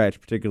stretch,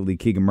 particularly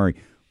Keegan Murray.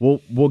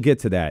 We'll get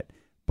to that.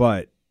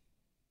 But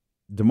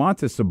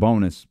Domantas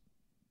Sabonis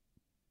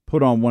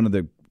put on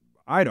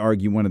I'd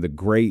argue one of the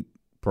great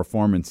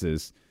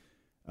performances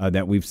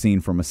that we've seen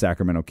from a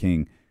Sacramento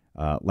King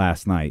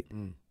last night.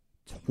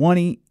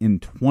 20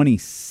 and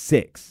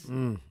 26.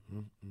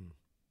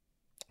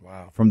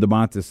 Wow. From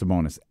Domantas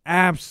Sabonis.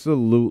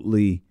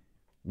 Absolutely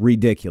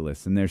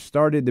ridiculous. And there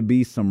started to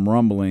be some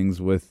rumblings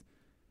with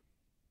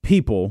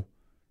people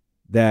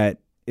that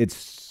it's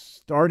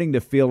starting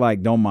to feel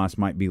like Domas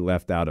might be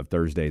left out of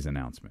Thursday's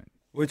announcement.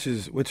 Which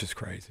is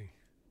crazy.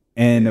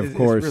 And, of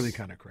course, it's really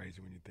kind of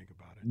crazy when you think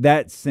about it.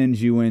 That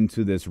sends you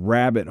into this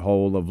rabbit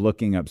hole of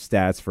looking up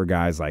stats for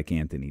guys like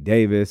Anthony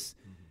Davis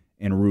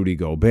and Rudy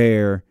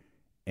Gobert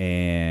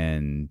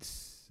and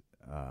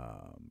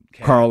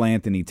Karl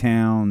Anthony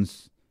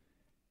Towns.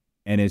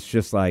 And it's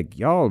just like,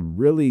 y'all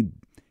really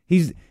 –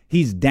 he's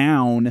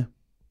down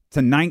to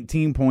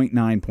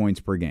 19.9 points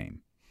per game.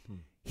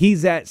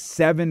 He's at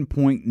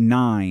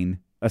 7.9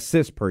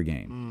 assists per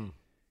game.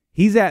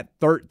 He's at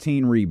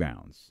 13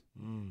 rebounds.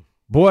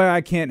 Boy, I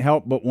can't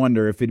help but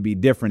wonder if it'd be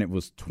different. It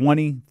was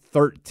 20,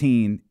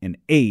 13, and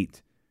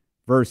 8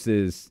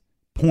 versus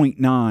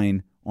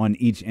 0.9 on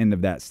each end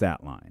of that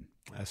stat line.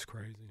 That's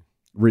crazy.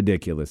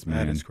 Ridiculous,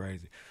 man. That is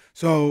crazy.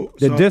 So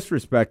the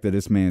disrespect of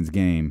this man's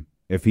game,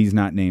 if he's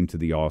not named to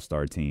the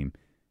All-Star team,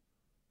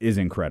 is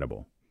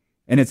incredible.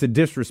 And it's a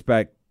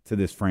disrespect to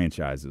this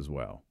franchise as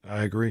well.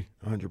 I agree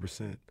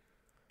 100%.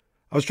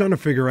 I was trying to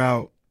figure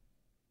out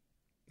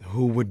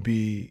who would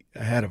be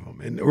ahead of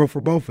him, or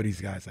for both of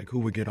these guys, like who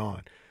would get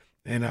on.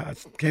 And I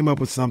came up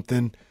with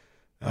something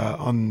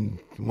on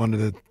one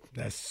of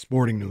that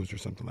Sporting News or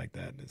something like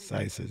that. The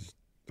site says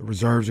the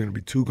reserves are going to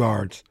be 2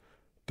 guards,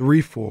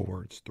 3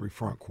 forwards, 3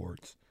 front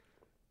courts,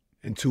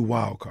 and 2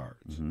 wild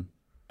cards.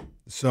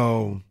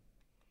 So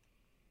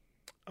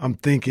I'm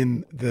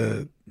thinking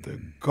the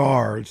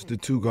guards, the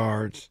 2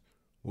 guards,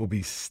 will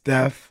be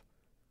Steph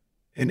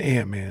and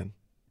Ant-Man.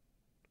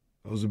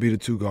 Those will be the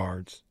 2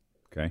 guards.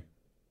 Okay.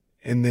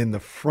 And then the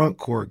front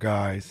court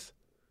guys,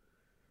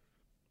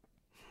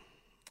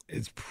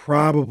 it's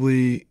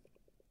probably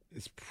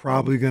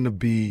going to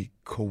be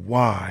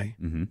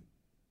Kawhi.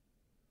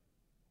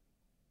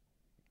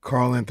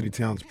 Karl Anthony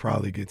Towns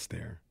probably gets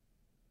there.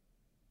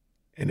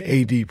 And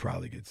AD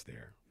probably gets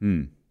there.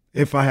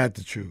 If I had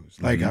to choose.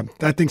 Like,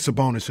 I think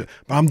Sabonis should.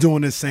 But I'm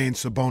doing this saying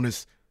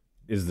Sabonis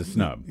is the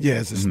snub. Yeah,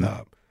 it's a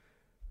snub.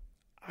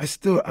 I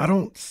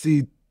don't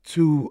see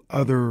 2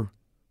 other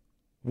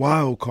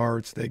wild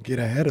cards that get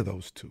ahead of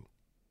those 2.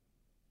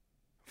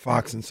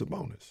 Fox and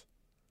Sabonis.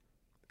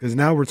 Because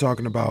now we're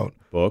talking about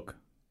Book.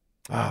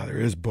 There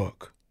is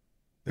Book.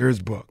 There is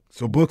Book.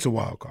 So Book's a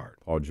wild card.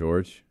 Paul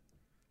George.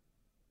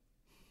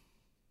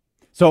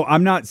 So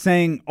I'm not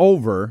saying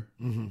over,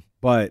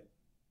 but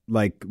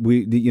like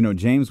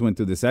James went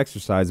through this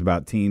exercise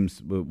about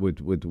teams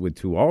with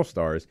 2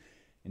 All-Stars,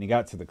 and he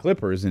got to the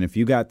Clippers. And if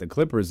you got the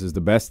Clippers as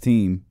the best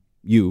team,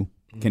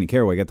 Kenny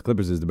Caraway, got the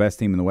Clippers as the best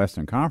team in the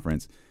Western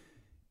Conference,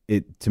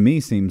 it to me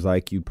seems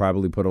like you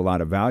probably put a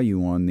lot of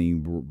value on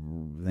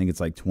I think it's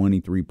like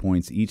 23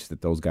 points each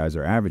that those guys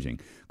are averaging.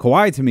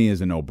 Kawhi to me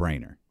is a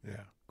no-brainer.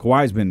 Yeah.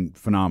 Kawhi's been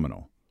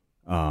phenomenal.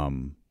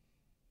 And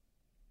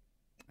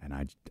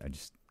I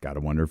just got to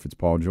wonder if it's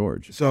Paul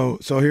George. So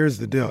here's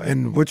the deal.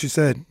 And what you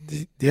said,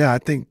 yeah, I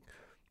think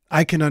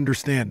I can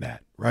understand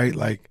that, right?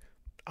 Like,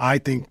 I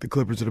think the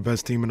Clippers are the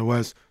best team in the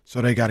West,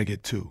 so they got to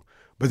get 2.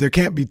 But there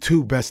can't be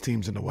 2 best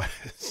teams in the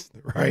West,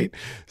 right?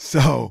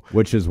 So,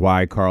 which is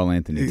why Karl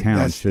Anthony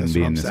Towns shouldn't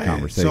be in this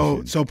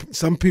conversation. So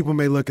some people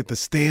may look at the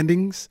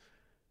standings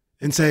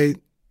and say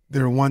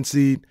they're a 1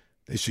 seed,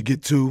 they should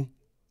get 2.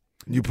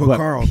 And you put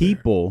Karl there.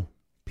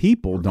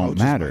 People don't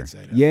matter.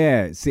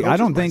 Yeah, see, I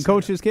don't think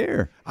coaches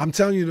care. I'm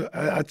telling you,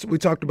 we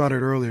talked about it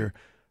earlier.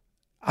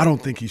 I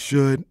don't think he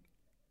should.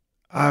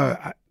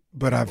 But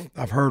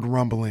I've heard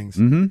rumblings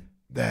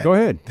that Go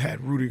ahead. that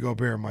Rudy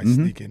Gobert might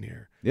sneak in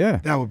here.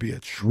 Yeah, that would be a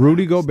travesty.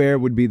 Rudy Gobert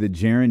would be the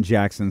Jaren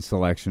Jackson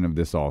selection of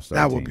this All-Star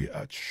team. That would be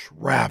a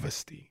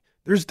travesty.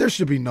 There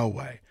should be no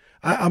way.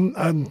 I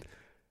didn't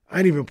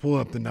even pull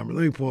up the number.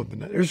 Let me pull up the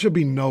number. There should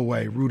be no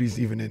way Rudy's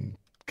even in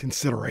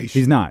consideration.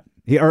 He's not.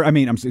 He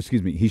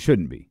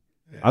shouldn't be.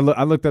 Yeah.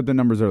 I looked up the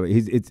numbers earlier.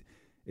 He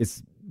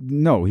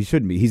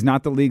shouldn't be. He's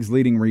not the league's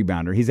leading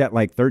rebounder. He's at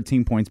like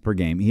 13 points per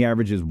game. He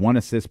averages 1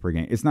 assist per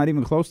game. It's not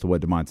even close to what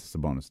Domantas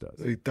Sabonis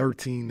does.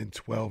 13 and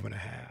 12 and a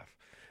half.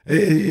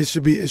 It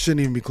shouldn't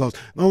even be close.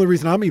 The only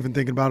reason I'm even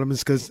thinking about him is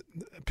because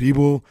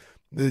people,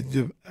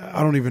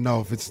 I don't even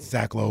know if it's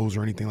Zach Lowe's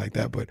or anything like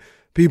that, but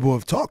people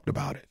have talked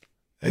about it.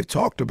 They've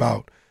talked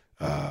about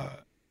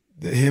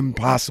him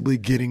possibly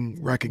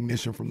getting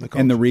recognition from the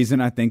coach. And the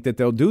reason I think that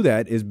they'll do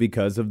that is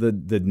because of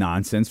the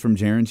nonsense from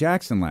Jaren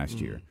Jackson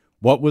last year.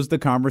 What was the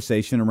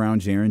conversation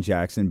around Jaren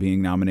Jackson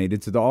being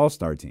nominated to the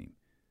All-Star team?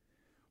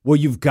 Well,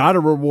 you've got to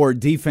reward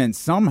defense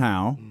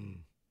somehow.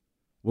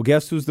 Well,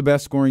 guess who's the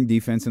best scoring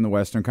defense in the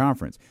Western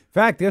Conference? In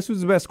fact, guess who's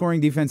the best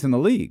scoring defense in the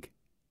league?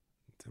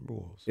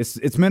 Timberwolves.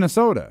 It's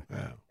Minnesota.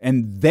 Yeah.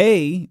 And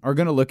they are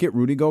going to look at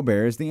Rudy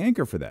Gobert as the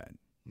anchor for that.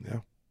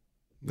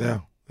 Yeah.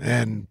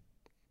 And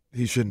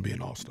he shouldn't be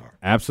an All-Star.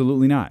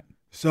 Absolutely not.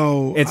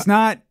 So it's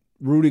not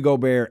Rudy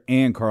Gobert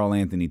and Karl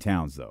Anthony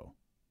Towns, though.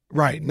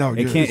 Right. No,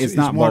 it's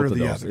not one both or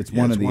the of those. other. It's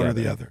one or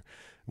the other.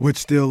 Which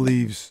still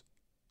leaves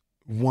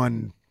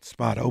one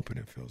spot open,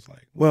 it feels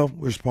like. Well,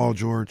 there's Paul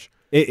George.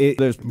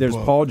 There's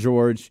Paul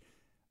George.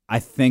 I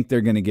think they're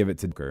going to give it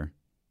to Booker.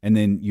 And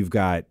then you've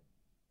got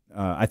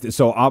I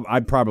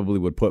probably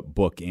would put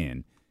Book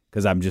in.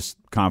 because I'm just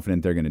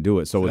confident they're going to do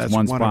it. So it's that's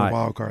one one spot. In the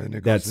wild card, and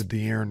it goes that's to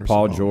De'Aaron or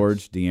Paul Sabonis.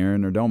 George,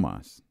 De'Aaron, or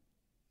Domas.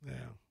 Yeah.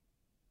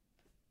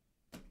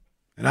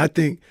 And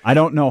I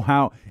don't know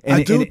how.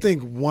 I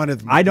think one of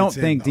them. I don't gets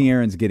think in,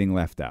 De'Aaron's getting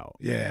left out.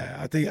 Yeah,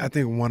 I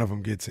think one of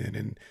them gets in,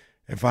 and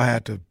if I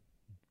had to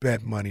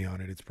bet money on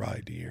it, it's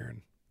probably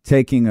De'Aaron.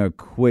 Taking a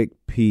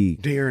quick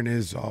peek. De'Aaron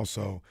is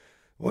also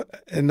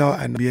what? And no,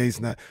 NBA's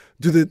not.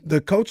 Do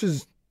the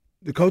coaches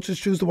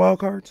choose the wild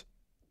cards?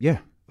 Yeah.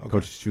 Okay.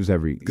 Coaches choose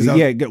every.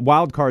 Yeah,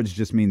 wild cards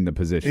just mean the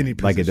position. Any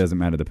position. Like it doesn't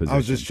matter the position. I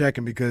was just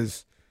checking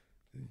because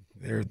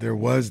there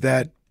was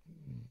that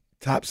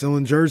top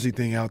selling jersey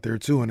thing out there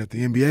too, and if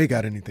the NBA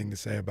got anything to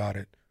say about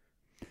it.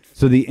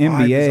 So the is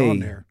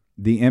on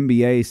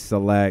NBA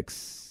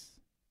selects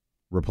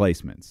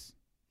replacements.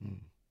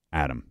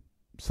 Adam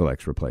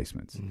selects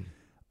replacements.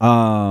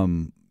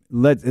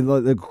 Let's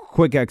a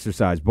quick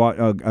exercise.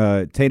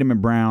 Tatum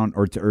and Brown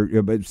or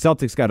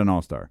Celtics got an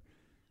all-star.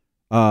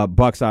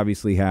 Bucks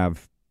obviously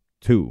have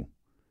 2.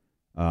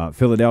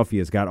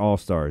 Philadelphia's got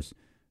all-stars.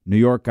 New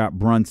York got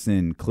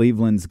Brunson.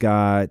 Cleveland's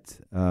got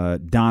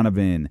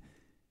Donovan.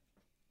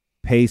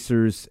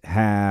 Pacers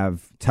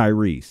have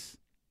Tyrese.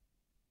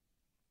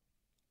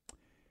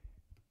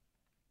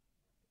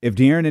 If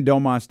De'Aaron and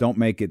Domas don't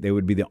make it, they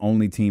would be the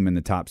only team in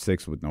the top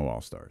 6 with no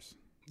all-stars.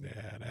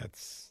 Yeah,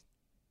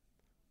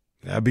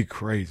 that'd be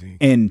crazy.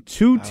 And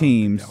 2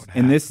 teams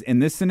in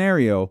this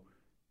scenario,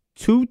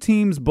 2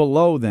 teams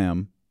below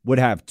them would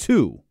have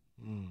 2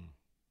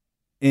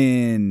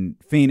 in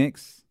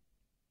Phoenix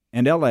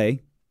and LA.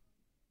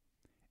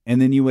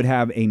 And then you would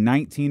have a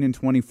 19 and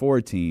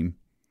 24 team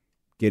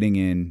getting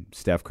in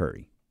Steph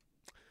Curry.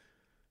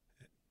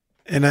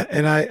 And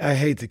I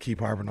hate to keep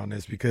harping on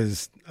this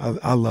because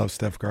I love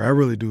Steph Curry. I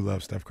really do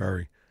love Steph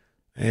Curry.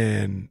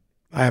 And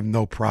I have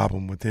no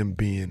problem with him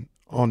being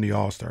on the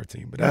All-Star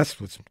team. But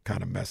that's what's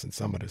kind of messing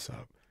some of this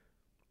up.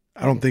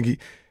 I don't think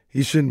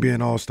he shouldn't be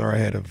an All-Star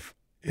ahead of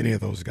any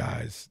of those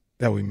guys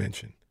that we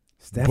mentioned.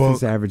 Steph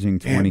is averaging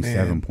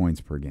 27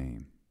 points per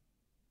game.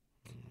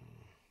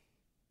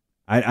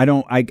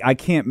 I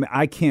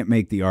can't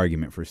make the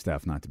argument for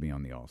Steph not to be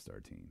on the All-Star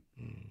team.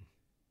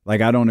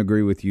 Like, I don't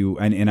agree with you,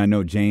 and I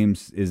know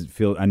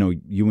I know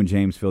you and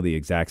James feel the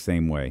exact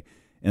same way.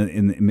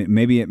 And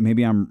maybe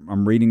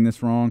I'm reading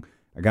this wrong.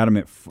 I got him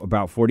at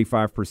about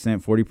 45%,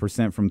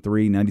 40% from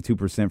 3,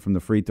 92% from the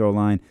free throw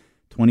line,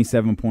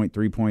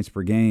 27.3 points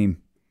per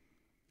game,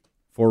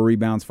 4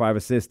 rebounds, 5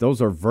 assists.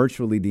 Those are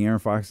virtually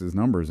De'Aaron Fox's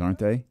numbers, aren't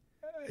they?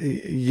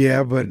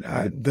 Yeah, but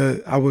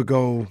I would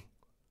go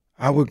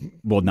back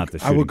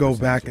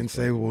and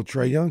say, well,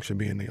 Trae Young should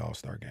be in the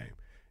All-Star game.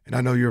 And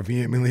I know you're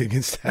vehemently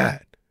against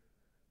that.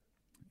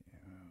 If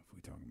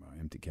we're talking about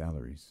empty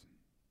calories.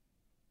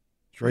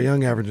 Trae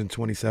Young averaging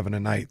 27 a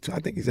night. I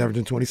think he's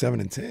averaging 27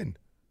 and 10.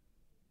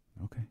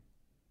 Okay.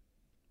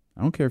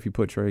 I don't care if you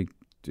put Trae.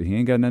 He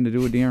ain't got nothing to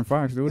do with De'Aaron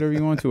Fox. Do whatever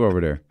you want to over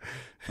there.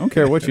 I don't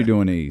care what you do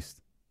in the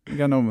East. You ain't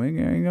got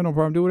no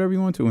problem. Do whatever you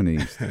want to in the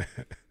East.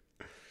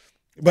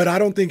 But I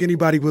don't think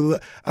anybody will.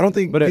 I don't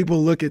think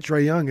people look at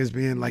Trae Young as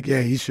being like,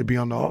 yeah, he should be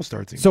on the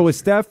All-Star team. So is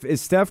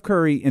Steph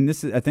Curry? And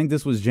I think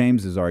this was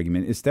James's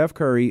argument. Is Steph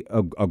Curry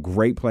a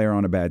great player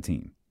on a bad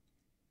team?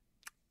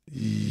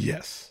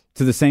 Yes.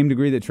 To the same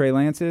degree that Trey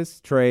Lance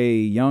is.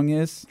 Trae Young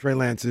is. Trey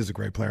Lance is a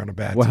great player on a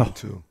bad team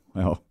too.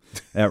 Well,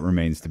 that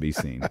remains to be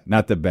seen.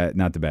 Not the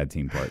bad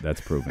team part.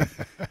 That's proven.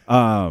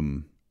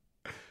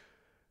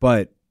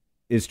 But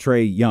is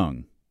Trae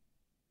Young?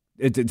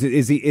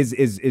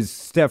 Is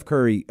Steph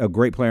Curry a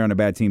great player on a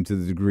bad team to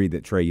the degree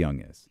that Trae Young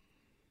is?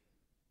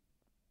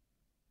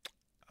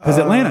 Because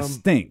Atlanta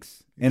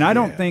stinks, and I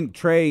don't think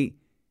Trae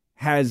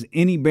has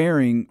any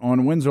bearing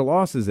on wins or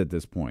losses at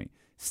this point.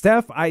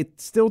 Steph, I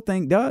still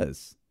think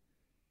does.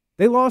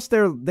 They lost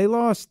their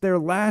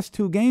last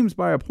 2 games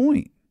by a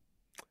point.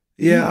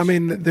 Yeah, I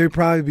mean they'd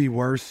probably be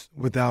worse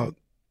without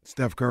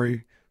Steph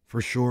Curry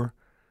for sure,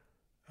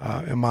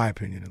 in my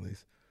opinion at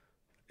least.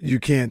 You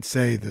can't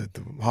say that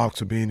the Hawks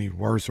would be any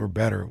worse or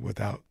better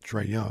without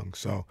Trae Young.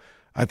 So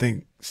I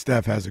think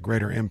Steph has a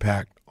greater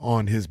impact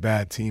on his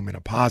bad team in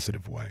a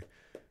positive way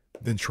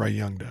than Trae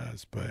Young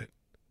does. But,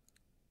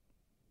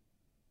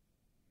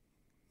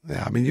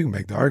 yeah, I mean, you can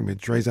make the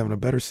argument Trae's having a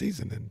better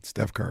season than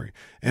Steph Curry.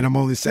 And I'm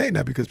only saying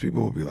that because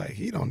people will be like,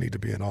 he don't need to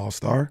be an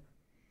all-star.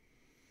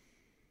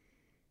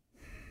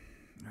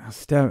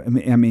 Steph,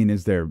 I mean,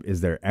 is there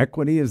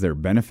equity? Is there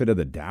benefit of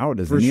the doubt?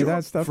 Does any of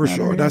that stuff for matter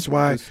sure? here? That's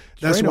why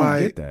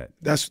get that.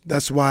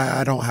 That's why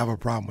I don't have a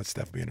problem with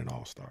Steph being an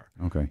all-star.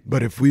 Okay,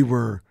 but if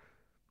we're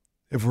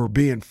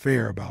being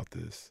fair about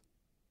this,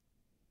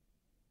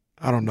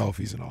 I don't know if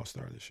he's an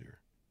all-star this year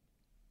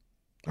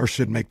or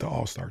should make the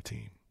all-star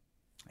team.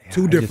 Yeah,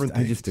 Two different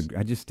things.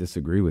 I just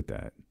disagree with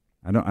that.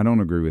 I don't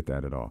agree with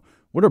that at all.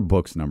 What are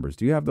Book's numbers?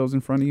 Do you have those in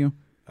front of you?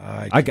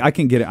 I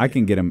can get it. I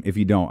can get him. If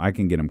you don't, I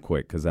can get him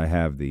quick because I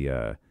have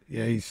the.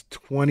 Yeah, he's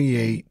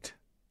 28.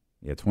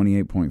 Yeah,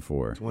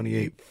 28.4.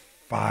 28,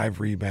 5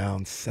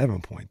 rebounds,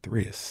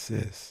 7.3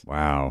 assists.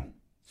 Wow.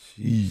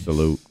 Jeez.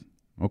 Salute.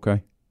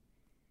 Okay.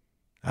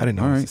 I didn't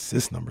know his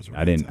assist numbers were.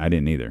 I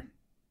didn't either.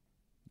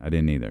 I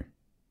didn't either.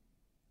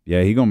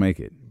 Yeah, he gonna make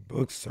it.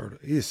 Book's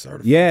certified. He is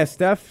certified. Yeah,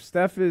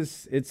 Steph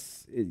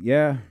is.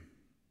 Yeah.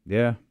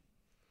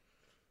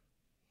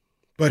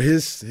 But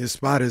his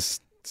spot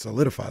is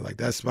solidified. Like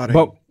that spot.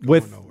 But Ain't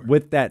going nowhere.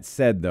 with that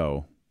said,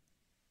 though,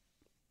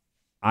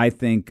 I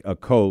think a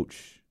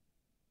coach,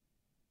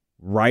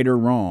 right or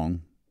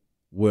wrong,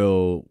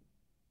 will.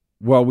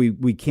 Well,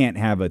 we can't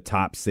have a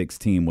top 6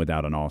 team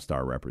without an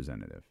all-star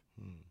representative.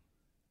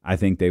 I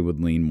think they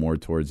would lean more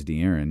towards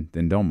De'Aaron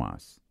than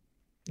Domas.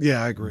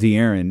 Yeah, I agree.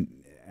 De'Aaron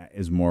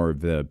is more of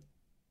the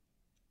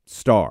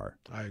star.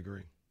 I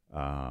agree.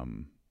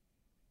 And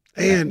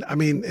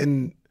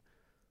I'm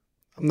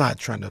not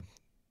trying to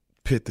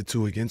pit the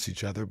two against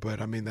each other,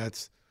 but I mean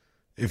that's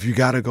if you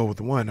got to go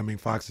with one. I mean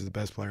Fox is the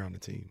best player on the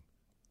team.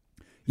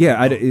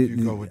 Yeah, you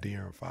go with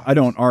De'Aaron Fox. I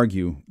don't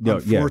argue.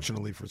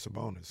 Unfortunately for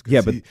Sabonis,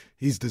 but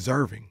he's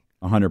deserving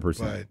 100%.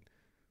 But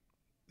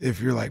if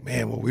you're like,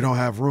 man, well, we don't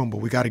have room, but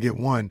we got to get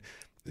one,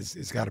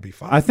 it's got to be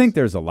Fox. I think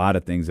there's a lot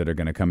of things that are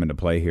going to come into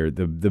play here.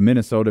 The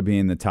Minnesota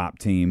being the top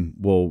team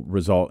will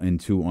result in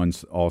 2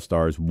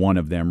 all-stars. One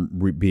of them,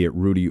 be it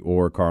Rudy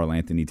or Karl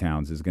Anthony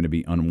Towns, is going to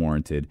be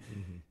unwarranted.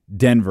 Mm-hmm.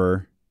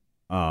 Denver,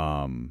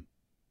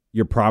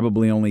 you're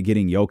probably only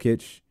getting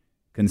Jokic.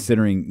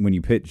 Considering when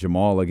you pit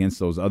Jamal against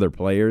those other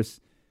players,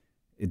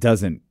 it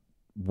doesn't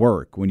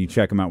work. When you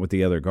check them out with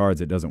the other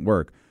guards, it doesn't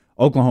work.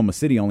 Oklahoma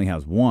City only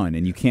has 1,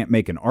 and you can't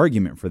make an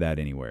argument for that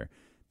anywhere.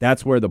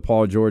 That's where the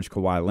Paul George,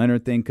 Kawhi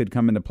Leonard thing could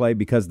come into play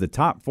because the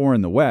top 4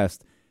 in the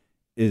West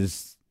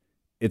it's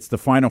the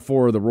Final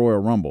 4 of the Royal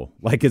Rumble.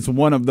 Like it's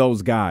one of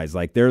those guys.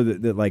 Like they're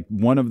like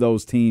one of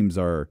those teams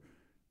are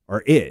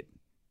it,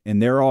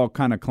 and they're all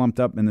kind of clumped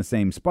up in the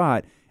same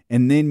spot.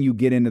 And then you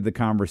get into the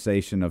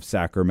conversation of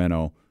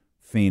Sacramento,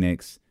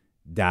 Phoenix,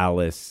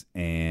 Dallas,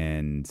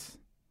 and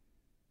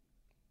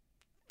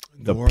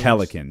the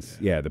Pelicans.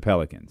 Yeah, the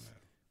Pelicans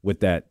with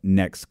that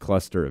next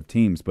cluster of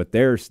teams. But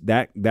there's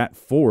that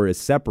 4 is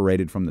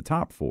separated from the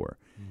top 4.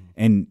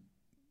 And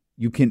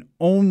you can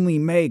only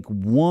make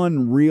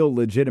one real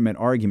legitimate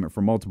argument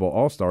for multiple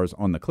All-Stars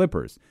on the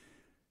Clippers.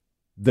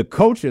 The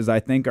coaches, I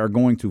think, are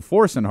going to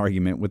force an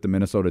argument with the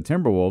Minnesota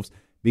Timberwolves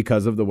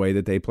because of the way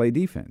that they play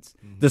defense.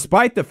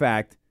 Despite the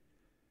fact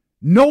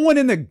no one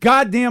in the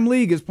goddamn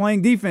league is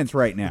playing defense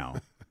right now.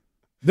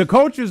 The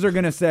coaches are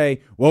going to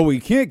say, well, we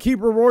can't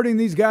keep rewarding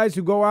these guys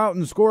who go out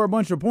and score a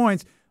bunch of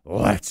points.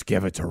 Let's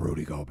give it to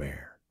Rudy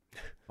Gobert.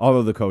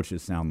 Although the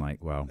coaches sound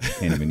like, well,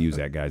 can't even use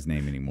that guy's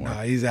name anymore. No,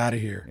 he's out of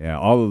here. Yeah,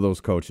 all of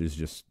those coaches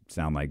just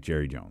sound like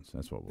Jerry Jones.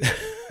 That's what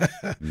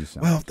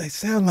well, if they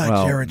sound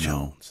like Jerry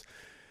Jones,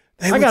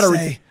 they would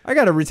say, I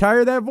got to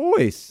retire that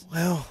voice.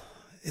 Well,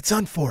 it's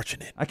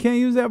unfortunate. I can't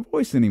use that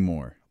voice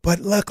anymore. But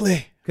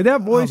luckily, could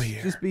that voice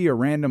just be a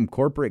random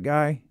corporate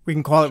guy? We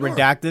can call it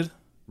redacted.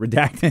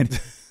 Redacted.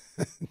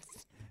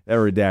 That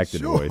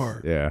redacted Sure.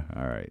 voice. Yeah,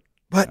 all right.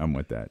 But I'm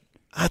with that.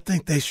 I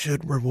think they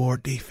should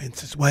reward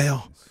defense as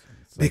well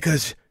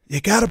because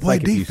you got to play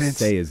like if defense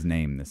you say his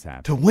name, this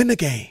happens. to win the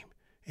game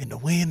and to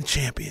win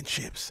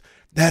championships.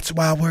 That's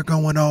why we're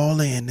going all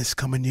in this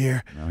coming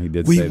year. No, he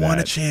did we say won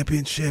that. a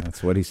championship.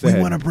 That's what he said.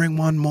 We want to bring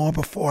one more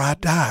before I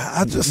die.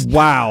 I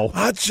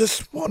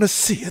just want to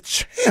see a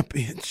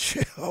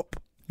championship.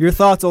 Your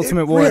thoughts,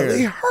 Ultimate Warrior. It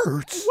really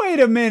hurts. Wait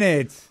a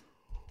minute.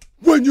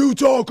 When you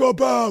talk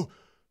about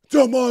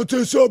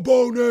DeMontis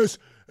Sabonis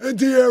and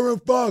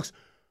De'Aaron Fox,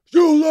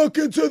 you look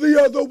into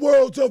the other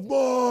worlds of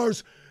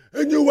Mars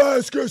and you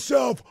ask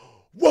yourself,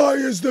 why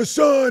is the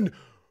sun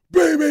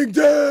beaming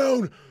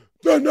down?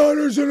 The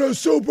Niners in a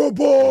Super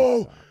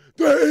Bowl.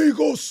 The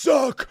Eagles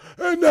suck,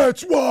 and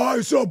that's why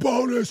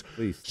Sabonis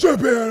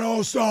should be an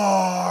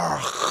all-star.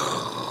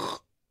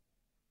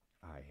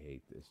 I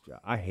hate this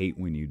job. I hate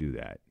when you do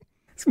that.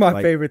 It's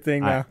my favorite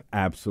thing now. I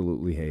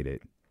absolutely hate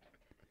it.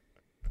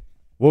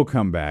 We'll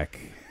come back.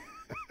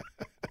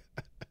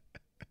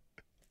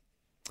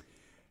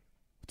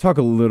 Talk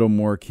a little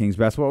more Kings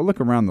basketball. Look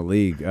around the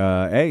league.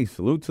 Hey,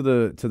 salute to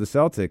the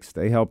Celtics.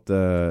 They helped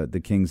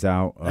the Kings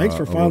out. Thanks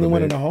for finally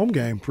winning a home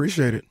game.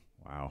 Appreciate it.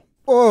 Wow.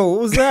 Whoa, what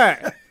was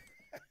that?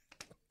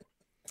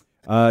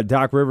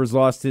 Doc Rivers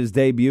lost his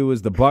debut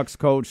as the Bucks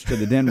coach to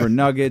the Denver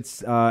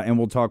Nuggets, and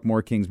we'll talk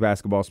more Kings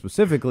basketball,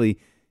 specifically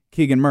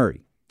Keegan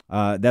Murray.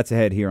 That's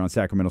ahead here on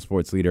Sacramento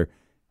Sports Leader,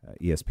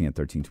 ESPN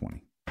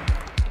 1320.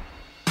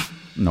 I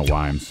don't know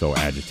why I'm so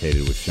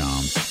agitated with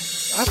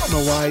Shams. I don't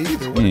know why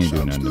either. What He did didn't do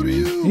Shams nothing do to to me.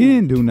 you? He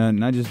didn't do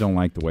nothing. I just don't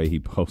like the way he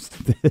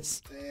posted this.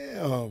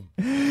 Damn.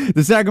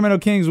 The Sacramento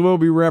Kings will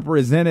be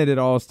represented at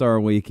All-Star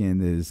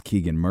Weekend as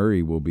Keegan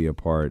Murray will be a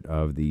part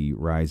of the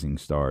Rising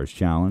Stars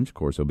Challenge. Of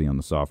course, he'll be on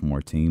the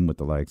sophomore team with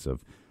the likes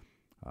of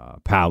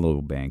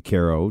Paolo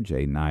Banchero,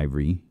 Jaden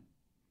Ivory,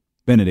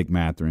 Benedict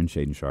Mathurin,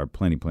 Shaden Sharp,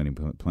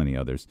 plenty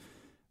others.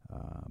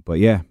 But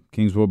yeah,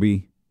 Kings will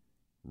be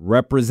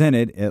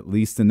represented, at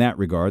least in that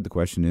regard. The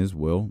question is,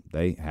 will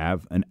they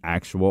have an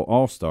actual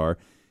All-Star?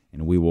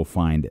 And we will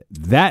find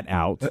that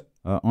out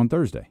on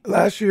Thursday.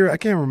 Last year, I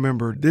can't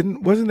remember.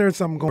 Wasn't there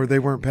something going where they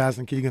weren't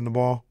passing Keegan the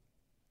ball?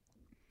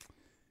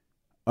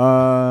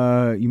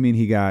 You mean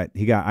he got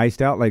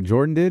iced out like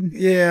Jordan did?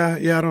 Yeah.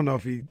 I don't know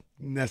if he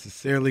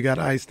necessarily got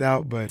iced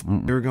out, but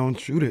they were going to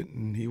shoot it,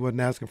 and he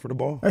wasn't asking for the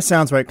ball. That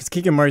sounds right, because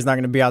Keegan Murray's not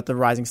going to be out the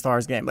Rising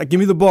Stars game. Like, give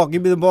me the ball.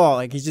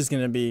 Like, he's just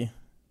going to be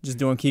just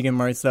doing Keegan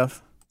Murray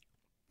stuff.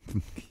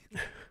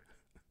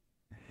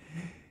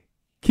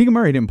 Keegan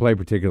Murray didn't play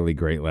particularly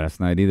great last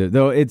night either.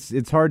 Though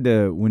it's hard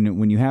to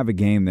when you have a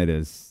game that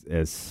is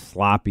as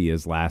sloppy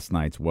as last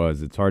night's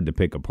was, it's hard to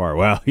pick apart.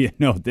 Well,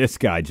 this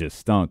guy just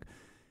stunk.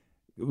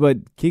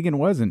 But Keegan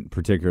wasn't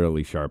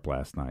particularly sharp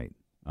last night.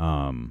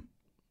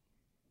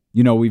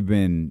 We've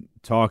been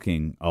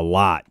talking a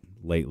lot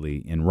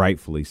lately, and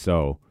rightfully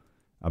so,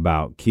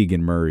 about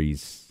Keegan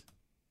Murray's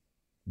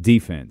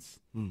defense.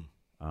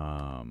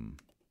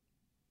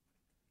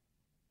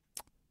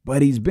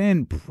 But he's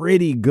been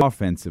pretty good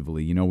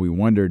offensively. We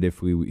wondered if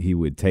he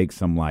would take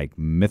some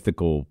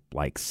mythical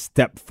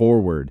step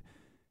forward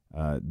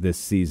this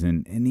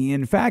season, and he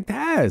in fact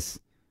has.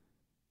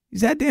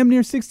 He's at damn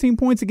near 16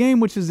 points a game,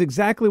 which is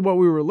exactly what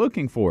we were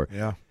looking for.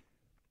 Yeah.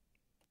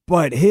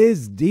 But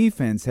his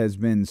defense has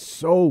been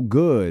so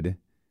good,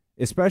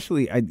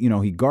 especially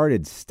he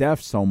guarded Steph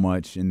so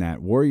much in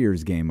that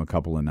Warriors game a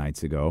couple of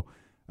nights ago.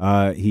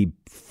 He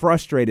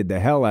frustrated the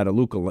hell out of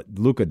Luka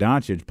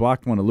Doncic,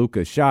 blocked one of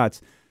Luka's shots.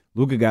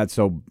 Luka got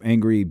so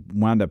angry,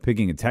 wound up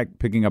picking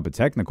up a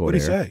technical. What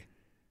did he say?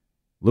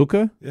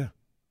 Luka? Yeah.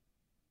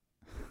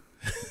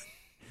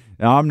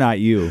 No, I'm not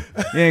you.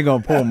 You ain't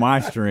gonna pull my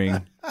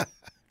string.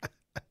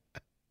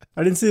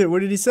 I didn't see it.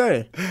 What did he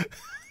say?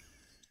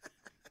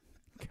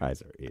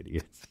 Guys are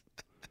idiots.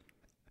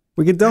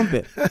 We could dump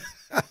it.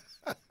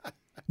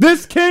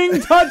 This king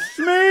touched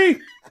me.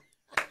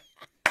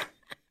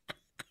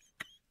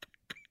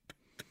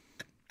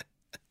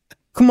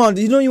 Come on,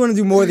 you want to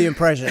do more of the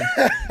impression.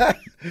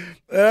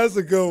 That's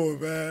a good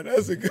one, man.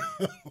 That's a good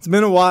one. It's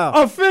been a while.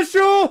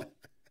 Official,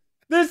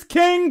 this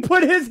king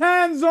put his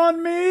hands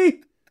on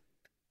me.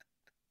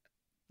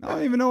 I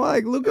don't even know,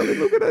 Luka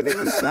doesn't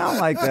even sound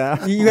like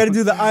that. You got to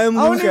do the I am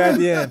Luka at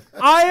the end.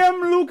 I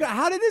am Luka.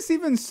 How did this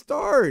even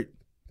start?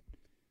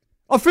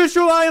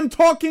 Official, I am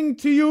talking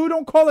to you.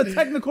 Don't call it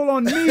technical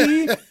on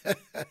me.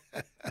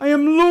 I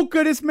am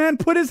Luka. This man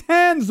put his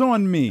hands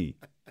on me.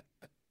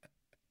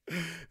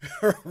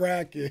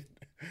 Racket.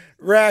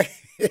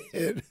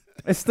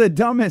 It's the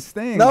dumbest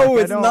thing. No,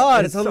 it's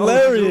not. It's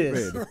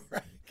hilarious. So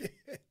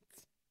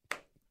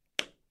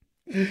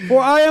well,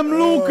 I am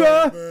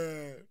Luka.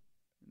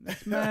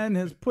 This man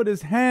has put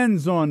his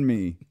hands on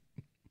me.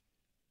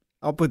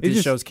 I'll put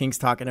this show's Kings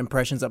Talking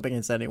impressions up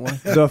against anyone.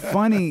 The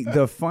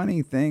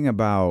funny thing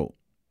about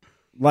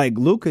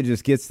Luka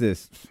just gets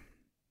this.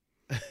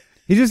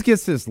 He just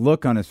gets this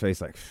look on his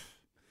face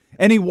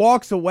and he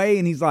walks away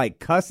and he's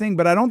cussing,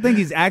 but I don't think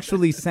he's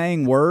actually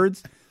saying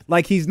words.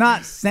 He's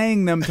not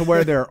saying them to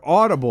where they're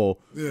audible,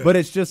 but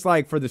it's just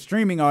for the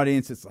streaming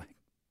audience, it's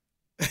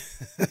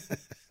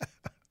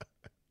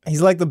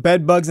he's like the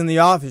bed bugs in the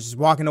office, just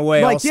walking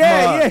away. All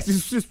smart.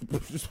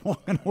 Just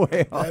walking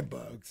away. Bed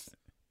bugs.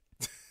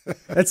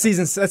 That's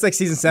like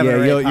season 7. Yeah,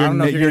 or 8. you're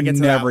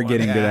never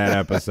getting to that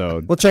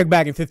episode. We'll check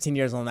back in 15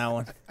 years on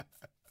that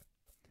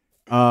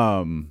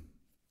one.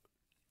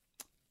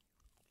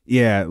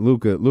 Yeah,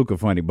 Luka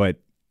funny, but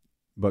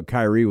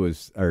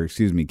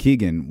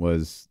Keegan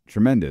was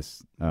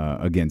tremendous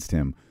against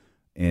him,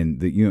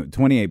 and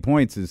 28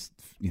 points is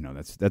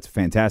that's a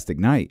fantastic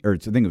night. Or I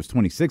think it was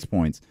 26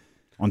 points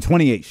on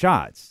 28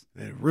 shots.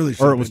 It really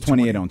should. Or it was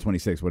 28 on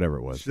 26, whatever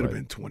it was. Should have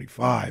been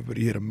 25, but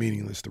he hit a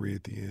meaningless 3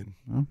 at the end.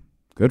 Well,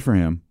 good for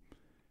him.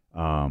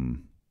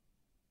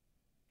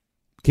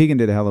 Keegan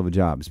did a hell of a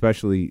job,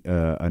 especially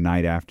a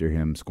night after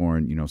him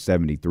scoring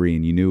 73,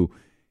 and you knew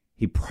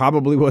he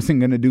probably wasn't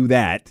going to do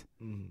that.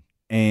 Mm-hmm.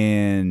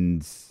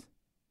 And he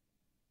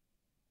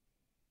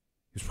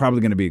was probably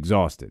going to be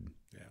exhausted.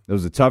 Yeah. That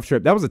was a tough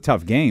trip. That was a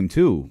tough game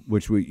too,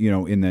 which we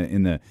in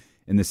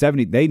the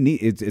 70 they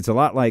need. It's a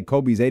lot like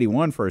Kobe's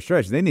 81 for a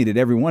stretch. They needed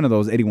every one of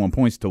those 81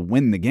 points to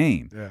win the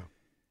game. Yeah.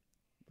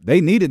 They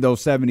needed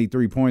those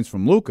 73 points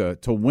from Luka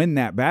to win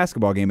that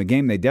basketball game, a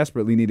game they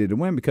desperately needed to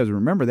win because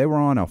remember they were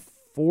on a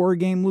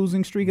 4-game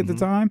losing streak at the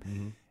time.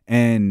 Mm-hmm.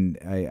 And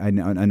I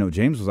know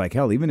James was like,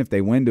 hell, even if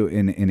they win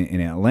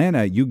in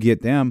Atlanta, you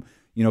get them,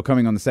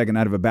 coming on the second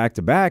night of a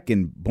back-to-back,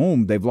 and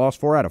boom, they've lost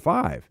 4 out of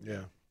 5.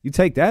 Yeah. You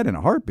take that in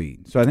a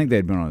heartbeat. So I think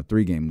they'd been on a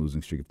 3-game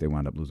losing streak if they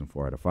wound up losing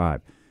 4 out of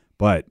 5.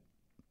 But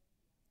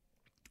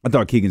I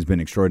thought Keegan's been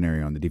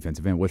extraordinary on the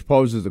defensive end, which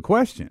poses a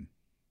question.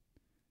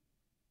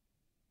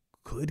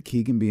 Could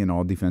Keegan be an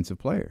all-defensive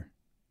player?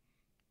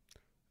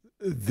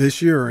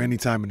 This year or any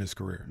time in his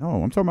career?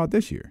 No, I'm talking about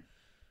this year.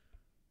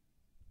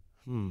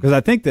 Because I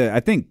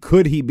think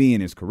could he be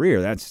in his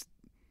career? I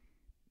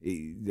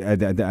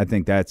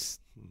think that's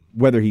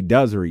whether he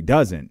does or he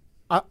doesn't.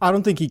 I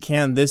don't think he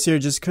can this year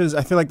just because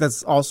I feel like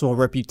that's also a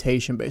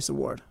reputation-based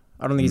award.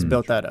 I don't think he's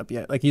built that up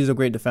yet. He's a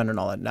great defender and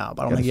all that now,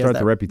 but I don't think he has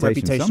that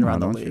reputation somehow, around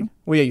the league.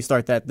 Well, yeah, you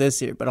start that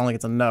this year, but I don't think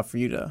it's enough for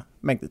you to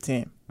make the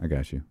team. I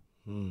got you.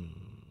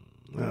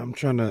 I'm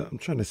trying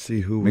to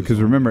see who.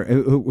 Because remember,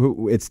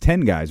 it's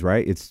 10 guys,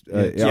 right? It's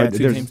 2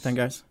 teams, 10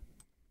 guys.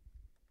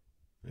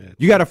 Yeah,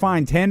 you got to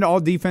find 10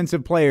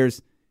 all-defensive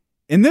players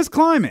in this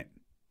climate.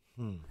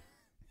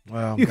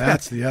 Well,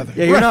 that's the other.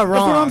 Yeah, you're not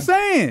wrong.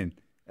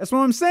 That's what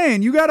I'm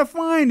saying. You got to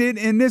find it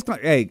in this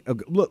climate. Hey,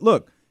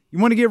 look. You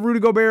want to give Rudy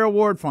Gobert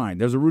award? Fine.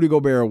 There's a Rudy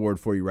Gobert award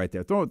for you right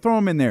there. Throw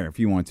him in there if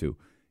you want to.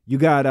 You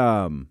got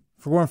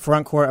For going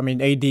front court, I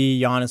mean, AD,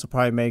 Giannis will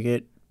probably make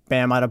it.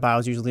 Bam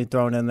Adebayo's usually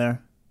thrown in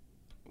there.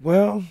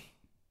 Well,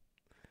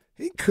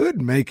 he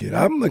could make it.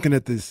 I'm looking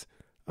at this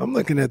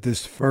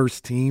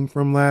first team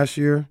from last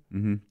year.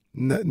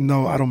 Mm-hmm.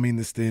 No, I don't mean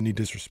this to any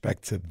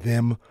disrespect to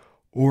them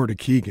or to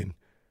Keegan.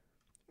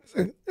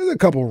 There's a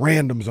couple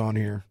randoms on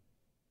here.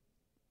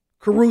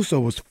 Caruso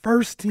was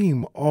first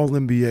team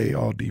All-NBA,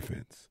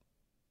 All-Defense.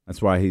 That's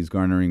why he's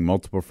garnering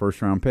multiple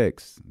first-round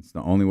picks. It's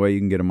the only way you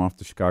can get him off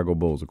the Chicago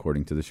Bulls,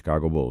 according to the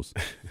Chicago Bulls,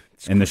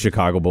 and the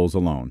Chicago Bulls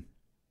alone.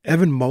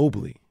 Evan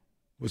Mobley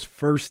was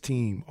first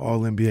team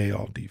All-NBA,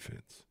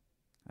 All-Defense.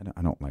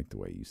 I don't like the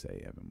way you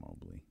say Evan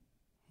Mobley.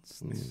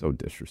 It's so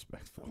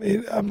disrespectful.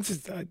 I mean,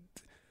 it's a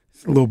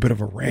little bit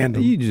of a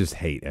random. You just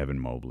hate Evan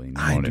Mobley.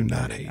 I do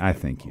not hate. I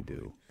think you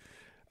do.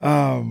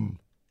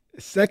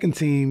 Second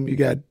team, you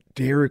got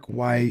Derek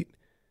White.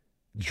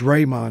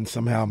 Draymond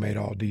somehow made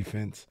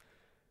All-Defense.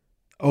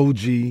 OG,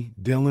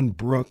 Dylan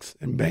Brooks,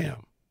 and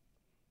Bam.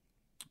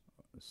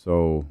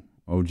 So,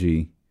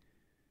 OG,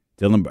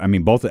 Dylan, I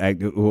mean, both,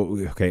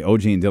 okay,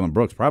 OG and Dylan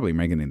Brooks probably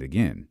making it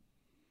again.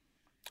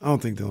 I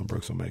don't think Dylan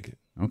Brooks will make it.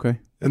 Okay.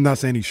 I'm not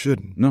saying he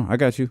shouldn't. No, I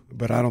got you.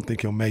 But I don't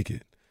think he'll make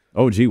it.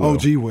 OG will.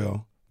 OG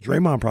will.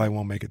 Draymond probably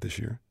won't make it this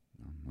year.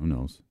 Who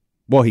knows?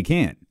 Well, he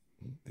can't.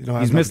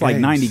 He's missed like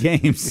 90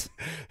 games.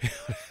 He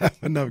don't have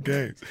enough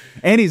games.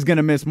 And he's going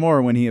to miss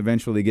more when he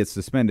eventually gets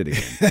suspended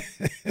again,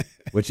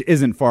 which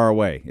isn't far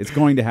away. It's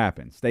going to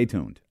happen. Stay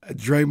tuned.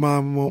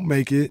 Draymond won't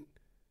make it.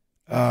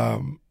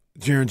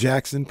 Jaren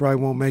Jackson probably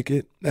won't make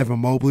it. Evan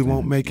Mobley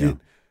won't make it.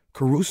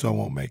 Caruso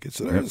won't make it.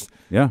 So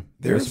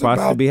there's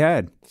spots to be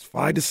had.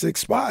 5 to 6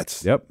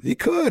 spots. Yep. He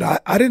could.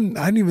 I didn't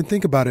even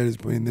think about it as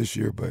being this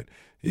year, but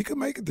he could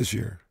make it this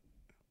year.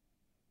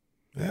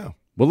 Yeah.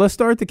 Well, let's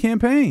start the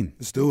campaign.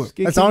 Let's do it.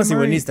 That's honestly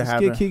what needs to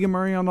happen. Let's get Keegan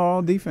Murray on the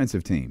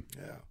all-defensive team.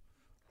 Yeah.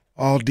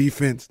 All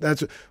defense.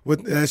 That's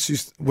what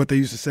they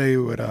used to say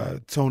with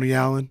Tony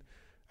Allen.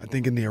 I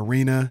think in the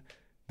arena,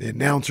 the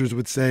announcers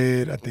would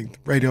say it. I think the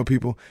radio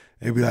people,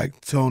 they'd be like,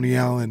 Tony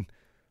Allen,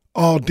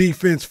 all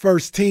defense,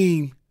 first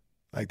team.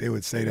 Like they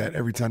would say that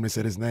every time they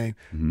said his name.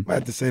 Mm-hmm. Might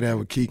have to say that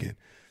with Keegan.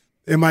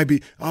 It might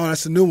be,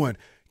 that's a new one.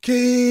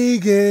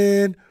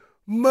 Keegan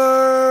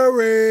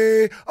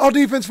Murray, all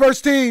defense,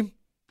 first team.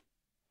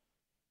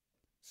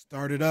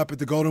 Started up at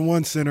the Golden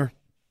One Center.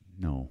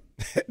 No.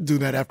 Do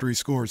that after he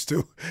scores,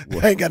 too.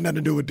 That ain't got nothing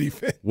to do with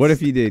defense. What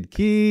if you did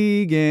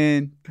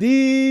Keegan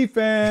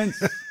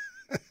defense?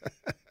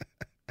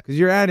 Because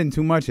you're adding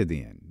too much at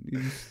the end.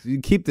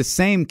 You keep the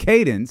same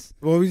cadence.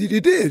 Well,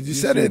 you did. You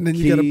said it, and then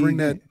you got to bring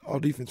that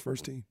all-defense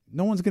first team.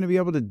 No one's going to be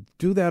able to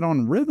do that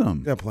on rhythm.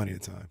 You got plenty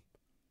of time.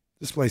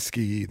 Just play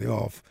ski. They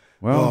all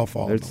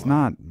fall. It's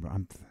not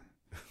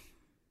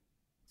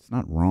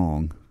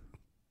wrong.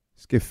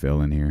 Let's get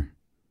Phil in here.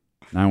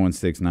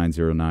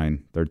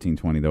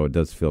 916-909-1320, though it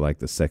does feel like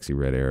the sexy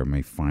red era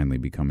may finally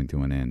be coming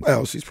to an end.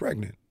 Well, she's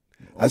pregnant.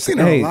 I've seen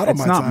her a lot of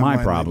my time. It's not my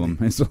problem,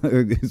 as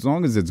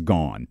long as it's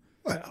gone.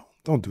 Well,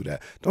 don't do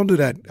that. Don't do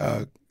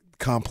that,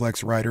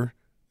 complex writer.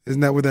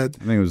 Isn't that what that?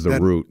 I think it was the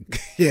Root.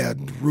 Yeah,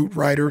 Root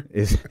writer.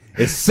 Is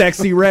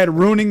sexy red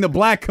ruining the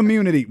black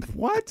community?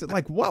 What?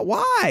 Like, what?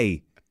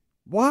 Why?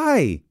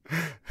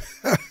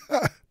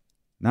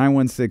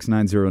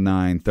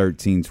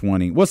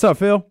 916-909-1320. What's up,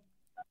 Phil?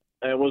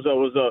 Hey, what's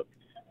up?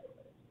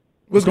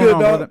 What's good,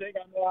 dog? I think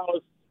I know I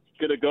was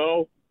going to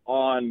go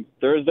on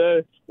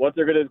Thursday. What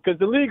they're going to – because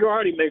the league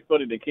already makes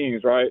fun of the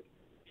Kings, right?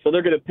 So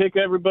they're going to pick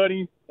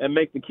everybody and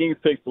make the Kings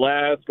picks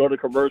last, go to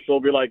commercial,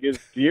 be like, is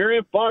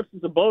De'Aaron Fox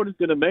and Sabonis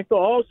going to make the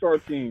All-Star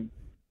team?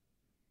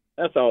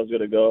 That's how it's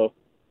going to go.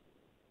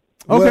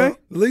 Okay. Well, at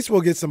least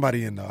we'll get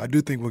somebody in, though. I do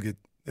think we'll get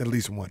at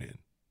least one in.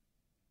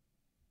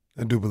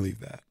 I do believe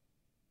that.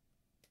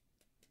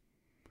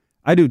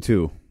 I do,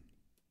 too.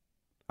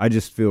 I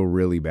just feel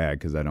really bad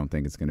because I don't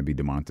think it's going to be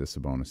Domantas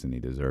Sabonis, and he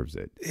deserves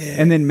it. Yeah.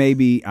 And then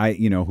maybe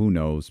who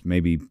knows?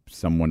 Maybe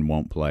someone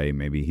won't play.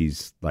 Maybe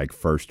he's like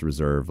first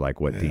reserve, like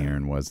what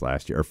De'Aaron was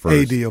last year. Or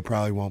first, AD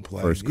probably won't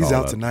play. He's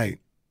out tonight.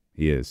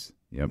 He is.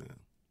 Yep.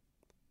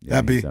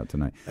 Yeah, he's out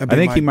tonight. I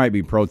think he might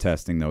be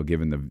protesting though,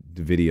 given the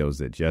videos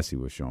that Jesse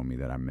was showing me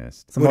that I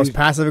missed. It's the most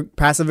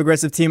passive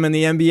aggressive team in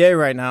the NBA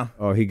right now.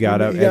 Oh, he got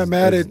up. He got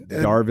mad at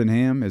Darvin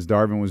Ham. As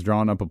Darvin was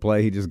drawing up a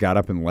play, he just got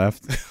up and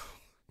left.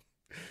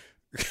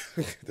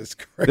 That's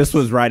crazy. This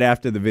was right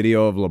after the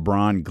video of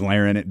LeBron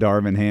glaring at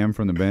Darvin Ham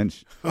from the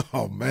bench.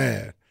 Oh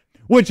man!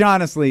 Which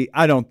honestly,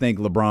 I don't think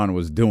LeBron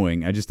was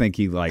doing. I just think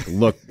he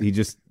looked.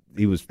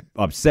 He was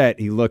upset.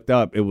 He looked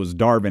up. It was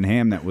Darvin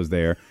Ham that was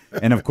there,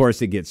 and of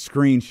course it gets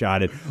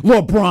screenshotted.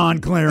 LeBron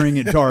glaring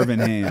at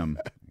Darvin Ham.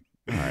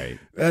 All right.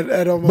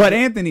 But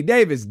Anthony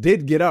Davis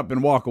did get up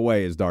and walk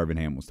away as Darvin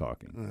Ham was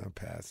talking.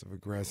 Passive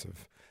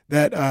aggressive.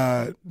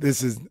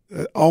 This is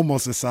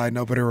almost a side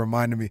note, but it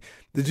reminded me.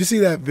 Did you see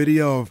that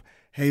video of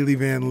Haley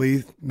Van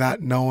Leith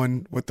not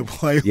knowing what to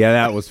play? Yeah,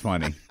 that was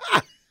funny.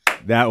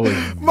 That was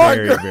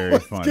very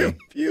funny.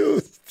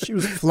 Confused. She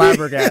was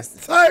flabbergasted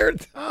the entire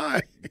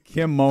time.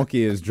 Kim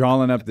Mulkey is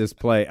drawing up this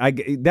play.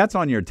 That's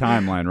on your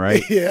timeline,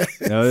 right? Yeah.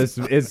 No, it's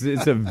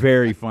a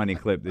very funny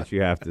clip that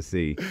you have to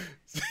see.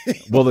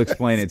 We'll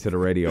explain it to the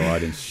radio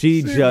audience.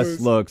 She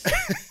just looks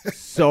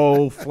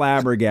so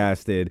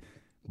flabbergasted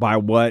by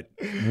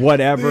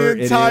whatever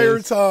the entire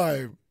it is.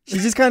 time.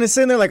 She's just kind of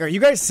sitting there like, are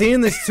you guys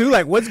seeing this too?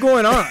 Like, what's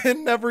going on? It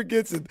never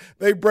gets it.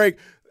 They break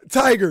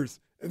Tigers.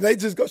 And they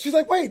just go. She's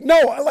like, wait, no.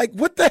 Like,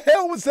 what the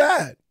hell was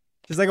that?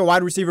 She's like a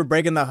wide receiver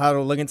breaking the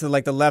huddle, looking to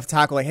like the left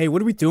tackle, like, hey,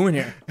 what are we doing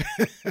here?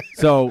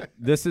 So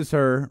this is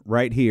her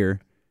right here.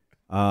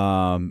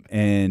 And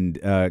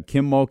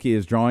Kim Mulkey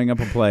is drawing up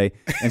a play,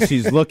 and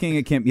she's looking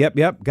at Kim.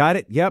 Yep, got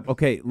it. Yep,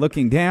 okay,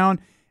 looking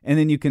down, and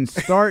then you can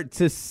start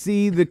to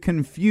see the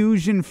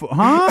confusion.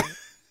 Huh?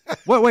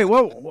 Wait,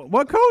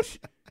 what, Coach?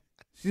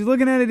 She's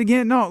looking at it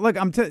again. No, look,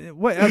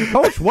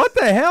 Coach, what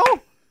the hell?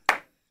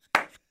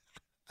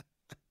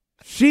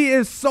 She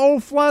is so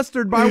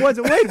flustered by what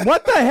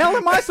the hell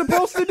am I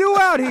supposed to do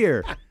out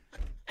here?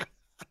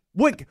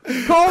 What,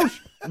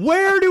 Coach,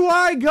 where do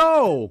I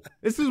go?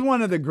 This is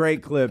one of the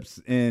great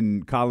clips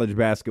in college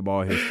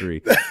basketball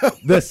history.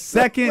 The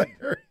second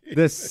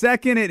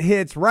it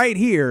hits right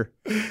here,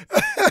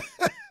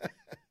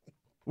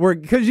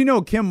 because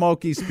Kim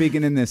Mulkey's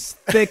speaking in this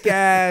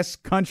thick-ass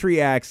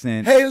country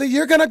accent. Haley,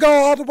 you're going to go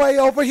all the way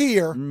over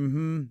here.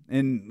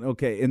 Mm-hmm.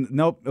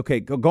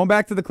 Going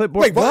back to the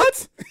clipboard. Wait,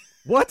 what?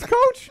 What,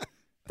 Coach?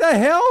 The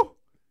hell?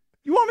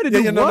 You want me to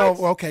do what? No.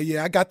 Okay,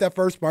 yeah, I got that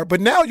first part. But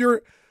now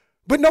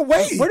but no,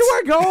 wait. Where do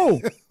I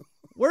go?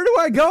 Where do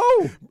I go?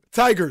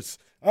 Tigers.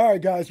 All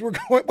right, guys, we're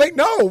going. Wait,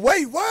 no,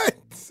 wait, what?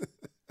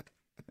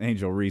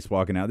 Angel Reese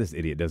walking out. This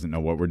idiot doesn't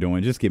know what we're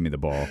doing. Just give me the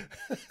ball.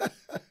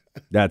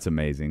 That's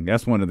amazing.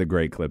 That's one of the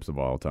great clips of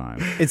all time.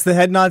 It's the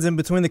head nods in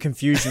between the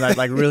confusion that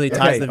really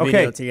ties the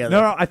video together.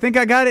 No, I think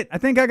I got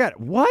it.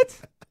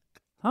 What?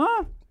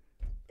 Huh?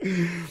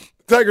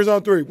 Tigers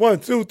on 3. 1,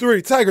 2,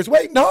 3. Tigers.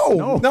 Wait,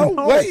 no,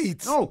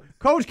 wait. No,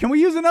 Coach, can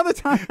we use another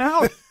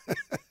timeout?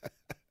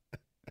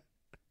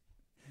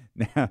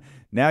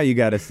 Now you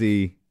got to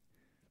see.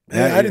 I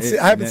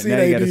haven't seen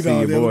AD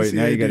though.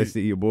 Now you got to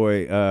see your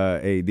boy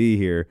AD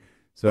here.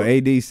 So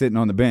AD sitting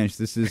on the bench.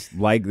 This is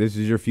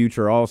your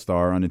future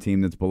All-Star on a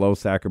team that's below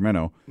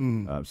Sacramento.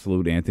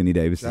 Salute Anthony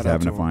Davis. He's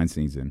having a fine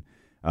season.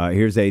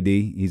 Here's AD.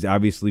 He's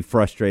obviously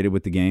frustrated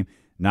with the game,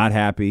 not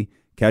happy.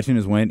 Catching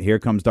his wind. Here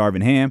comes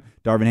Darvin Ham.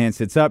 Darvin Ham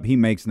sits up. He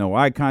makes no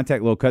eye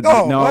contact. Little cut.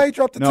 No, why he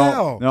dropped the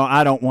towel? No,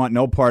 I don't want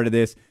no part of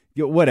this.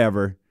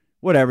 Whatever.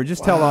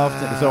 Just tell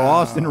Austin. So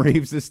Austin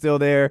Reeves is still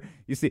there.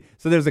 You see.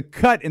 So there's a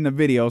cut in the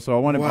video. So I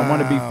want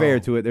to be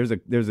fair to it. There's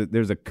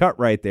a cut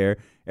right there.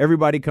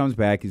 Everybody comes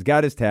back. He's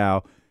got his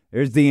towel.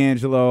 There's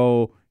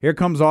D'Angelo. Here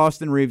comes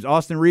Austin Reeves.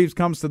 Austin Reeves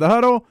comes to the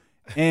huddle,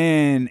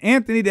 and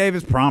Anthony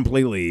Davis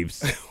promptly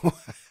leaves.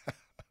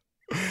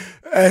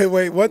 Hey,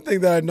 wait. One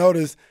thing that I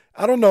noticed.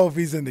 I don't know if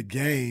he's in the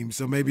game,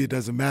 so maybe it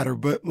doesn't matter.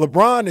 But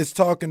LeBron is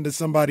talking to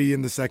somebody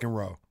in the second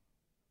row.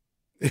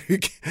 If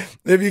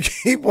you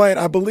keep playing,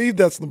 I believe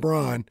that's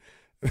LeBron.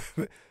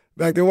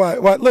 Back there, why?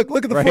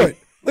 Look at the foot.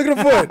 Look at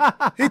the foot.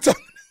 He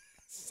talking.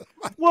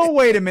 Well,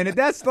 wait a minute.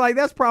 That's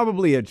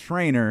probably a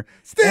trainer.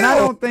 Still, and I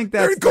don't think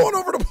that's they're going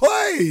over the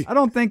play. I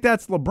don't think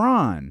that's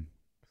LeBron.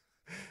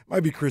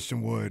 Might be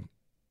Christian Wood.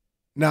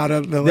 No,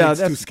 the leg's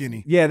too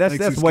skinny. Yeah,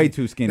 that's way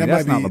too skinny.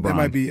 That's not LeBron. That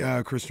might be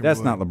Christian That's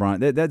Wood. not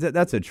LeBron.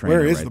 That's a trainer.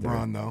 Where is right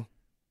LeBron, there.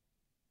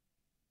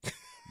 though?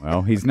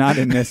 Well, he's not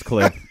in this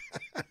clip.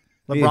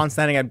 LeBron's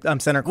standing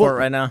at center court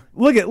right now.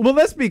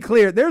 Let's be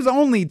clear. There's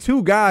only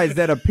two guys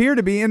that appear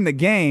to be in the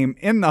game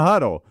in the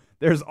huddle.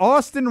 There's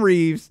Austin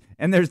Reeves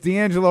and there's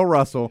D'Angelo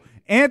Russell.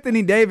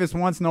 Anthony Davis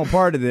wants no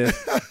part of this.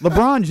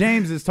 LeBron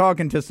James is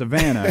talking to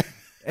Savannah.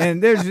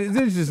 And they're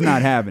just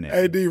not having it.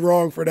 AD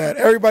wrong for that.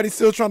 Everybody's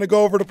still trying to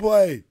go over the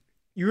play.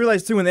 You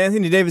realize, too, when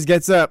Anthony Davis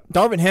gets up,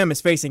 Darvin Ham is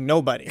facing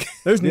nobody.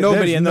 There's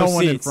nobody in those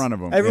one seats. in front of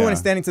him. Everyone is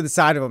standing to the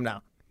side of him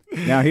now.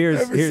 Now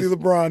here's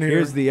LeBron here.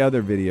 Here's the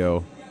other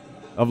video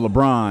of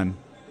LeBron.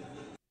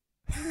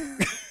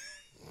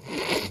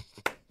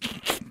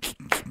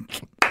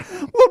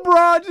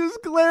 LeBron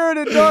just glaring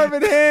at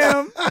Darvin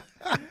Ham.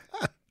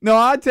 No,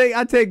 I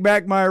take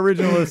back my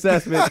original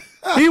assessment.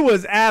 He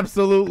was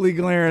absolutely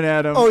glaring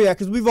at him. Oh, yeah,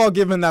 because we've all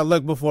given that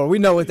look before. We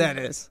know what that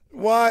is.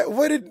 Why?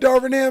 What did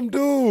Darvin Ham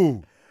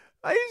do?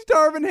 He's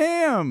Darvin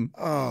Ham.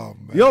 Oh,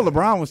 man. Yo,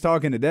 LeBron was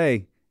talking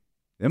today.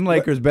 Them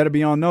Lakers better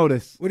be on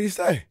notice. What did he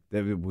say?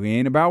 That we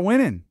ain't about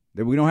winning.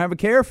 That we don't have a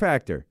care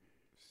factor.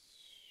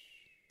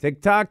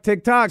 Tick-tock,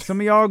 tick-tock.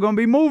 Some of y'all are going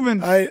to be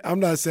moving. I'm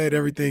not saying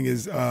everything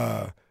is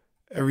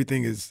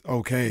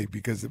okay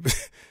because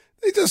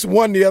they just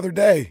won the other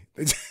day.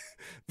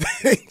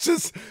 They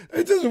just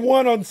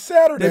won on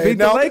Saturday. They beat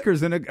the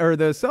Lakers or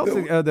the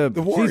Celtics,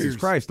 the Warriors. Jesus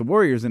Christ, the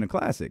Warriors in a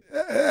classic.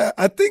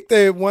 I think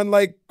they won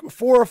like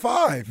 4 or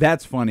 5.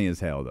 That's funny as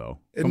hell, though.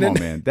 Come on,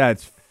 man.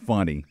 That's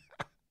funny.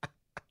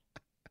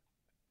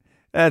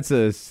 That's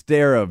a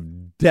stare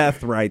of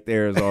death right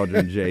there, as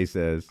Aldrin J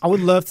says. I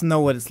would love to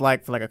know what it's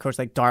like for like a coach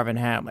like Darvin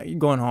Ham. Like, you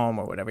going home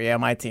or whatever. Yeah,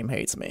 my team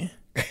hates me.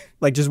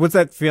 Like, just what's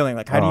that feeling?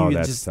 Like, how do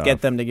you just get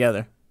them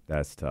together?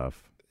 That's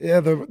tough. Yeah,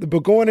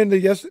 but going into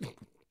yesterday's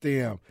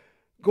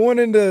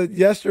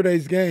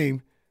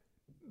game,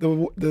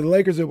 the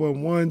Lakers have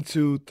won 1,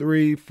 2,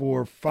 3,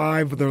 4,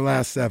 5 of their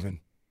last 7.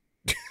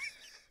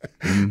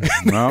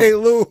 They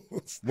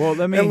lose. Well,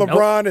 and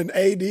LeBron and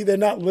AD, they're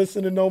not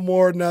listening no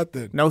more.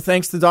 Nothing. No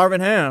thanks to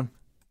Darvin Ham.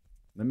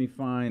 Let me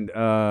find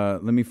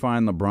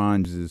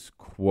LeBron's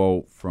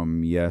quote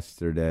from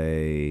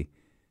yesterday.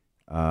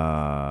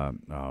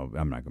 I'm not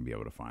going to be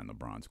able to find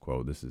LeBron's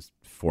quote. This is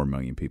 4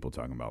 million people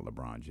talking about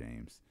LeBron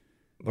James.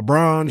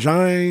 LeBron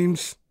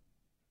James.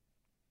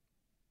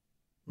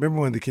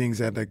 Remember when the Kings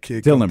had that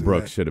kid? Dylan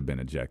Brooks should have been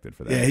ejected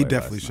for that. Yeah, he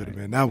definitely should have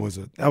been. That was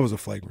a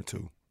flagrant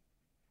too.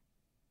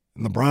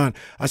 And LeBron,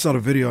 I saw the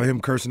video of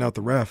him cursing out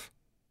the ref.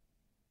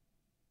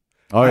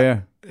 Oh,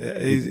 yeah.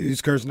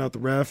 He's cursing out the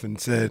ref and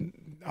said,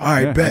 all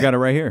right, bet. I got it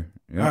right here.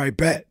 Yeah. All right,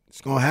 bet.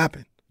 It's going to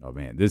happen. Oh,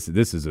 man, this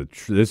is a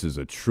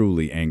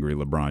truly angry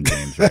LeBron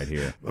James right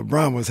here.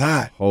 LeBron was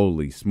hot.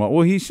 Holy smoke.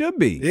 Well, he should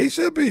be. He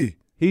should be.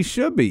 He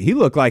should be. He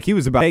looked like he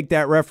was about to take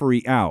that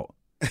referee out.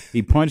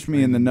 He punched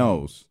me in the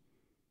nose.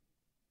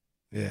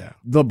 Yeah.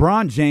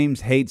 LeBron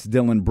James hates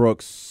Dylan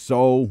Brooks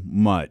so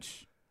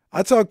much.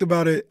 I talked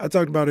about it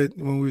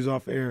when we was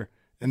off air,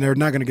 and they're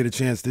not going to get a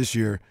chance this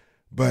year.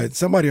 But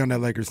somebody on that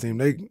Lakers team,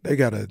 they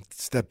got to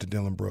step to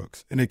Dylan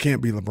Brooks, and it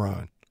can't be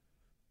LeBron.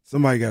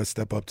 Somebody got to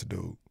step up to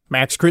dude.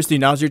 Max Christie,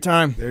 now's your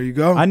time. There you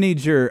go. I need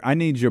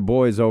your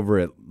boys over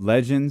at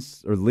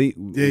Legends or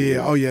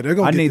Yeah. Oh yeah, they're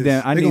gonna.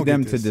 I need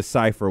them to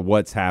decipher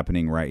what's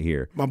happening right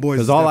here. My boys,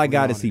 because all I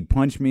got is he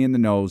punched me in the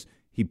nose.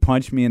 He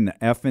punched me in the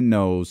effing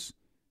nose,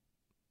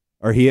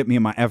 or he hit me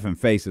in my effing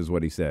face, is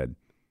what he said.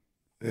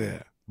 Yeah.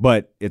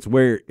 But it's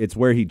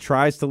where he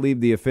tries to leave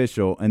the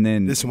official, and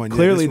then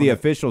clearly the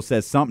official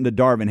says something to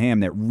Darvin Ham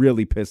that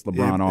really pissed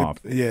LeBron off.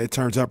 It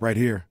turns up right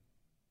here.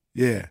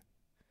 Yeah.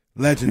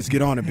 Legends,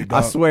 get on it, big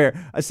dog. I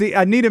swear.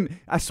 I need him.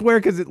 I swear,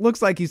 because it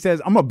looks like he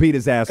says, I'm going to beat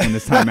his ass when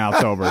this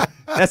timeout's over.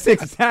 That's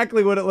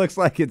exactly what it looks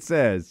like it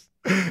says.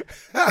 Hey,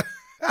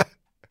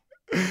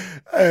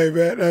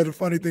 man, the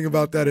funny thing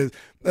about that is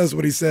that's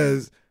what he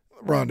says.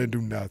 LeBron didn't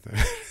do nothing.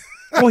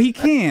 Well, he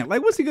can't.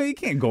 Like, what's he going? He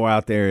can't go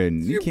out there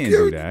and you can't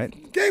do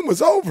that. Game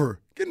was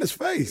over. Get in his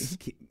face.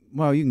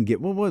 Well, you can get.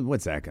 Well,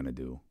 what's that going to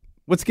do?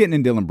 What's getting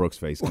in Dylan Brooks'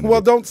 face?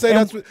 Well, don't say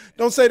that's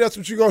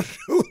what you're gonna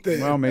do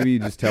then. Well, maybe you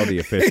just tell the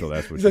official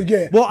that's what. He's like,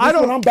 yeah. Well, I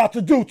don't. What I'm about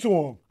to do to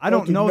him. I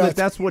don't know that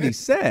that's what he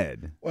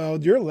said.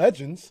 Well, you're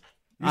Legends.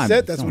 He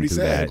said that's what he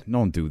said.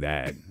 Don't do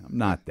that. I'm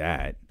not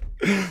that.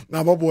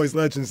 Now my boys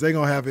Legends, they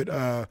gonna have it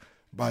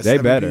by they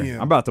 7 better. p.m.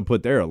 I'm about to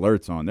put their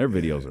alerts on. Their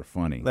videos are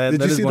funny.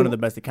 That is one of the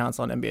best accounts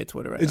on NBA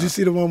Twitter right now. Did you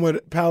see the one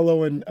with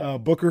Paolo and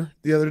Booker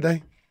the other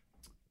day?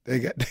 They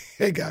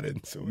got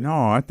into it.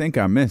 No, I think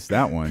I missed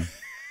that one.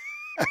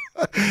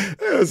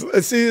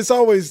 See, it's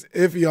always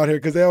iffy on here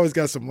because they always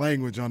got some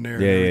language on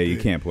there. Yeah, you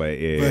can't play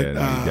it. You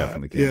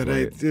definitely can't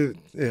play it.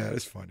 Yeah,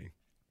 it's funny.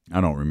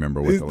 I don't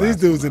remember what these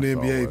dudes in the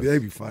NBA, they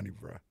be funny,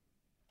 bro.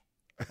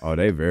 Oh,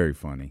 they very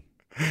funny.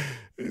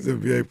 These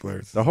NBA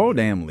players. The whole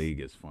damn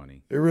league is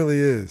funny. It really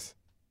is.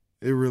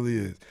 It really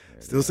is.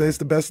 Still say it's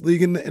the best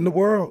league in the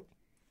world.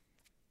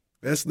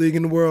 Best league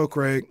in the world,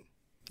 Craig.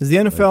 Is the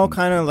NFL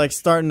kind of like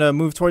starting to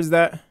move towards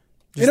that?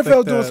 Just NFL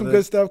like doing some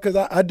good stuff because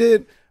I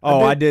did.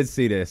 I did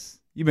see this.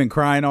 You've been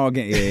crying all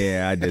game.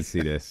 Yeah, I did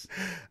see this.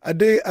 I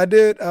did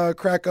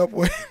crack up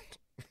with.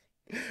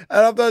 And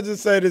I'm not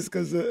just saying this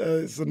because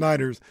it's the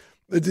Niners.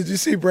 Did you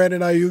see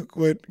Brandon Ayuk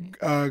with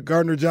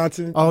Gardner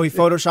Johnson? Oh, he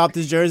photoshopped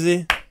his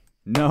jersey?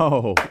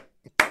 No.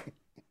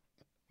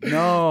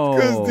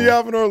 Because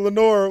Diavonor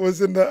Lenore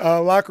was in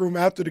the locker room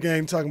after the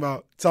game talking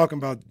about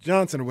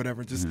Johnson or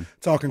whatever, just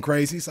talking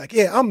crazy. He's like,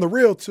 yeah, I'm the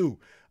real two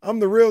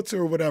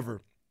or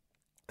whatever.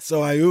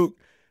 So Ayuk,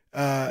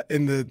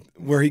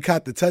 where he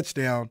caught the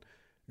touchdown,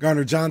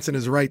 Gardner Johnson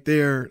is right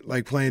there,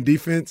 like playing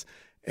defense,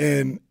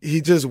 and he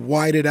just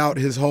whited out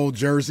his whole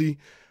jersey.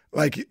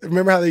 Like,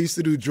 remember how they used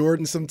to do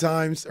Jordan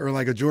sometimes, or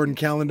like a Jordan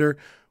calendar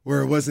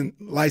where it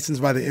wasn't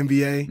licensed by the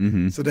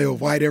NBA, so they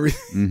would white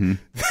everything.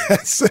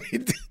 That's what he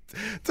did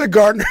to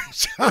Gardner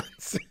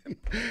Johnson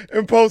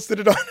and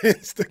posted it on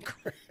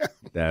Instagram.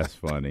 That's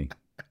funny.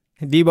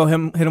 Debo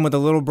hit him with a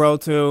little bro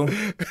too.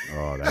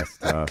 Oh, that's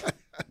tough.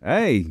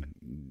 Hey,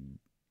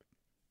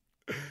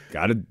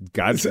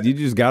 you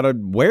just gotta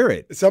wear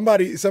it.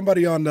 Somebody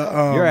on the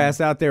your ass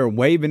out there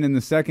waving in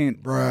the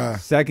second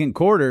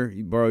quarter,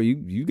 bro.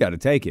 You got to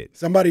take it.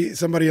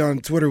 Somebody on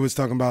Twitter was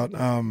talking about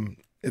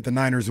if the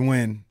Niners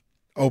win,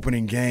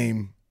 opening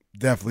game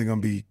definitely gonna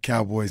be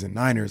Cowboys and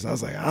Niners. I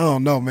was like, I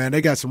don't know, man.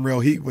 They got some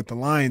real heat with the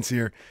Lions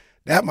here.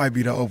 That might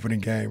be the opening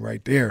game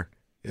right there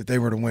if they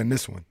were to win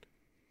this one.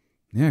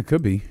 Yeah, it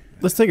could be.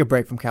 Let's take a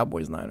break from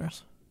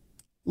Cowboys-Niners.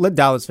 Let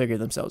Dallas figure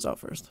themselves out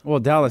first. Well,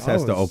 Dallas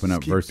has to open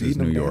up versus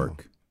New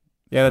York.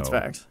 Yeah, that's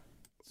facts.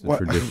 It's a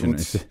tradition.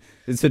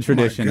 It's a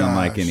tradition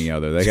unlike any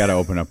other. They got to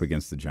open up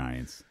against the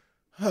Giants.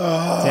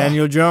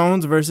 Daniel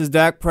Jones versus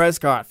Dak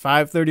Prescott,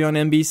 5:30 on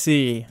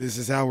NBC. This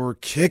is how we're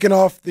kicking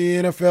off the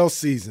NFL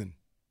season.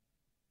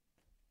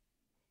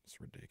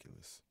 It's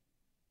ridiculous.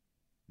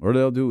 Or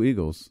they'll do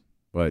Eagles,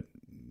 but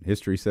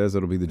history says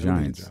it'll be the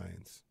Giants. Be the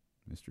Giants.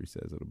 History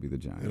says it'll be the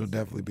Giants. It'll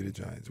definitely be the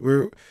Giants.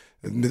 Are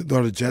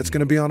the Jets going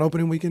to be on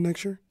opening weekend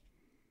next year?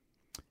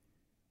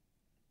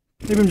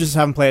 Maybe just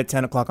have them play at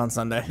 10 o'clock on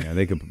Sunday. Yeah,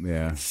 they could.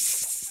 Yeah.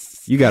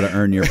 You got to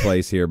earn your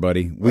place here,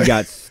 buddy. We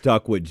got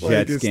stuck with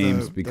Jets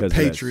games because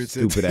the of Patriots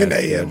that stupid-ass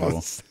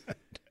schedule.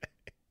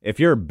 If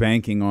you're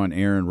banking on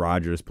Aaron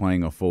Rodgers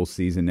playing a full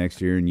season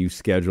next year and you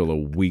schedule a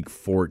Week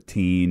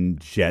 14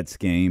 Jets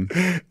game,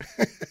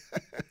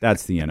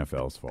 that's the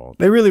NFL's fault.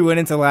 They really went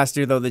into last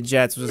year, though, the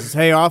Jets was,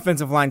 hey,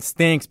 offensive line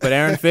stinks, but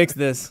Aaron fixed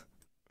this.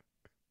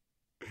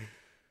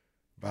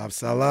 Bob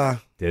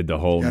Salah did the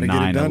whole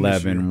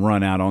 9-11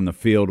 run out on the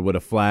field with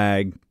a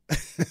flag.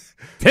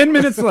 10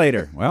 minutes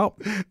later. Well.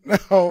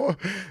 No,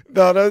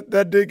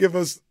 that did give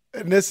us –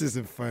 and this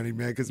isn't funny,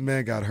 man, because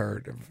man got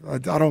hurt. I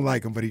don't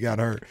like him, but he got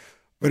hurt.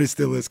 But it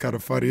still is kind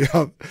of funny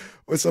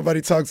when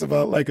somebody talks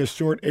about like a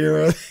short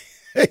era,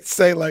 they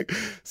say like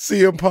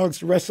CM Punk's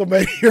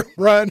WrestleMania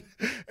run,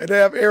 and they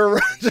have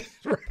Aaron Rodgers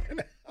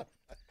running out.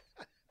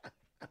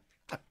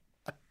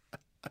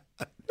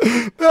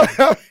 They'll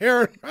have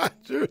Aaron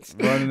Rodgers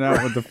running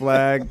out with the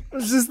flag.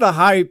 It's just the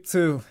hype,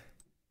 too.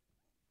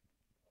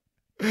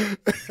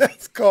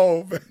 That's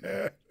cold,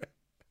 man.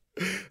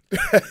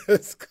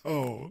 That's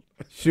cold.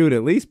 Shoot,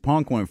 at least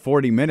Punk went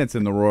 40 minutes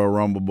in the Royal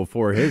Rumble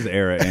before his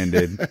era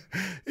ended.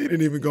 He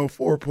didn't even go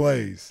 4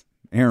 plays.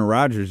 Aaron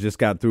Rodgers just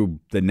got through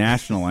the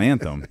national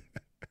anthem.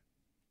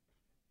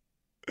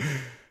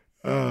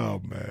 Oh,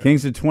 man.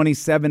 Kings are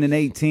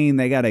 27-18.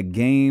 They got a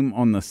game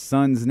on the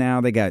Suns now.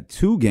 They got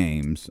 2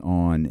 games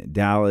on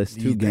Dallas,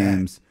 2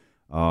 games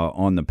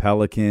on the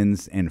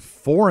Pelicans, and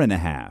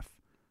 4.5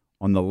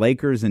 on the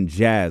Lakers and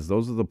Jazz.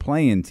 Those are the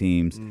play-in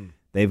teams.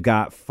 They've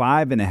got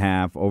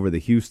 5.5 over the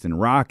Houston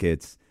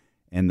Rockets,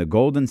 and the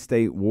Golden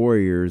State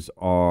Warriors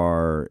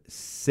are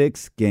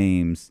 6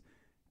 games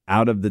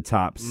out of the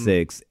top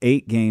 6,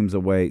 7 games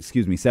away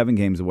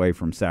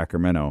from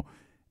Sacramento.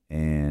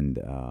 And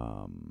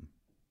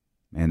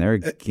they're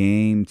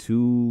game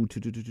 2,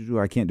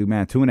 I can't do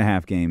math,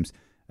 2.5 games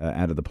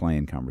out of the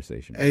play-in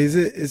conversation. Hey,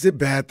 is it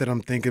bad that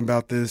I'm thinking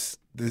about this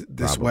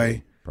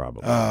way?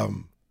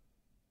 Probably.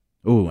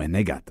 Ooh, and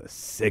they got the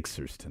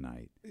Sixers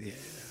tonight. Yeah.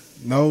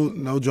 No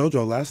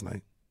JoJo last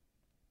night.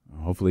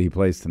 Hopefully he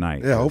plays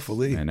tonight. Yeah,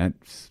 hopefully. And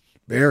that's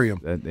bury him.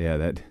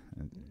 I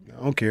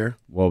don't care.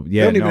 Well,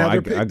 yeah, no, I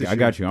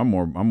got you. I'm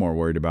more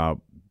worried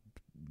about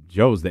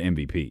Joe's the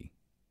MVP.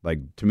 Like,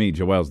 to me,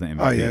 Joel's the MVP.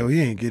 Oh yeah, well,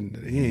 he ain't getting.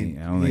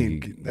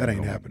 That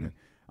ain't happening.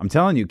 I'm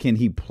telling you, can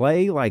he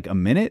play like a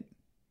minute?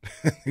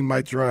 He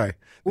might try.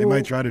 They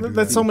might try to do that.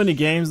 That's so many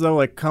games though,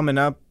 like coming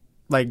up.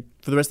 Like,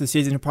 for the rest of the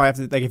season, he'll probably have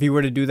to, like, if he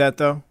were to do that,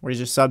 though, where he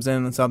just subs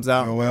in and subs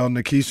out. Oh, well,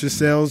 Nikisha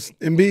sells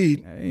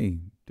Embiid. Hey,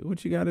 do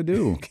what you got to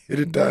do. Get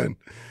it done.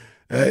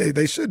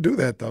 They should do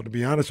that, though, to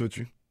be honest with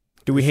you.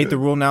 Do we hate the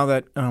rule now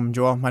that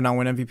Joel might not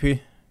win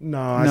MVP?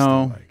 No, I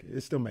still like it.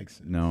 It still makes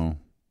sense. No.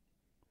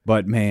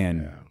 But,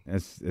 man,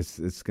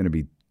 it's going to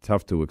be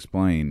tough to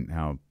explain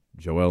how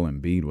Joel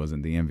Embiid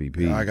wasn't the MVP.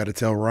 Yeah, I got to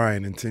tell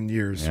Ryan in 10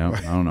 years. Yeah,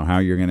 I don't know how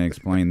you're going to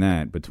explain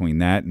that between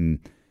that and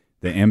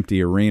the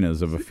empty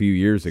arenas of a few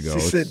years ago. She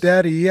said,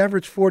 Daddy, he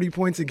averaged 40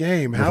 points a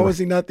game. How is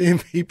he not the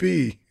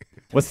MVP?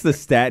 What's the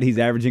stat? He's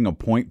averaging a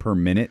point per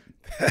minute?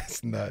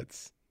 That's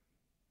nuts.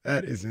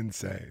 That is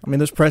insane. I mean,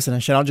 there's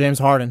precedent. Shout out James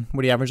Harden.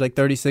 Would he average like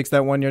 36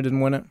 that one year, didn't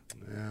win it?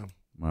 Yeah.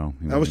 Well,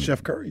 that was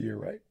Jeff Curry year,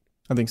 right?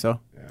 I think so.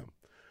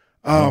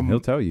 Yeah.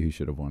 He'll tell you he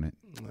should have won it.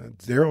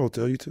 Daryl will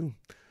tell you, too.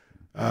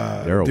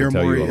 Daryl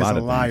Morey is a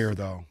liar,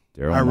 though.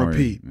 I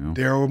repeat,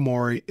 Daryl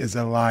Morey is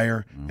a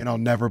liar, and I'll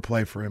never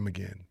play for him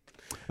again.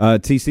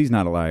 TC's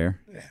not a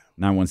liar. Yeah.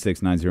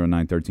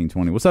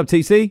 916-909-1320. What's up,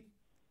 TC?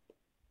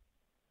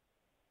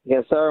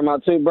 Yes, sir. My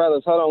 2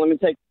 brothers. Hold on. Let me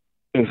take.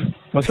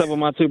 What's up with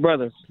my 2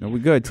 brothers? No, we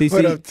good. TC.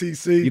 What up,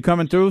 TC? You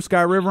coming through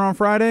Sky River on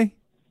Friday?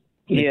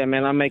 Yeah,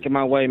 man. I'm making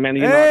my way, man.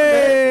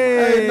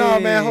 Hey,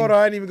 no, man. Hold on.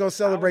 I ain't even going to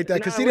celebrate that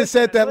because he done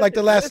said that like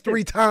the last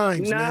 3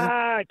 times, man.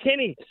 Nah,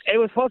 Kenny. It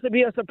was supposed to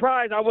be a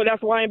surprise.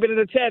 That's why I ain't been in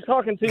the chat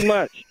talking too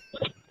much.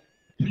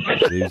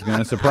 He's going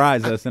to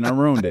surprise us, and I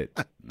ruined it.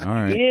 All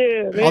right.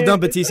 Yeah, man. I'll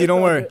dump it, TC.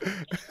 Don't worry.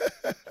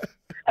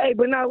 Hey,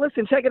 but now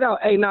listen. Check it out.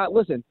 Hey, now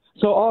listen.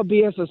 So all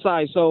BS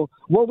aside, so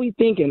what we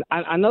thinking?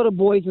 I know the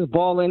boys is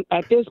balling.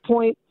 At this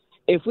point,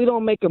 if we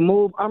don't make a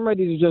move, I'm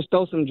ready to just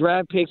throw some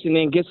draft picks and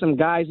then get some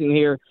guys in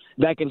here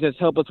that can just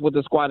help us with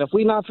the squad. If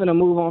we not finna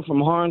move on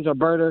from Harns or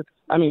Berter,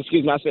 I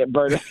said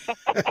Berter.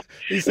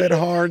 He said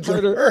Harns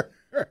or Berter.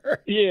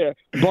 Yeah,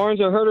 Barnes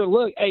or Herter.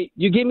 Look, hey,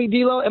 you give me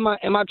D'Lo. Am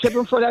I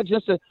tripping for that?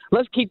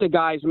 Let's keep the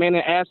guys, man,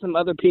 and add some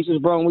other pieces,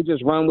 bro, and we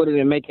just run with it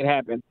and make it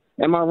happen.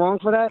 Am I wrong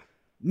for that?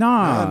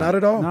 Nah, not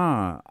at all.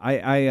 Nah,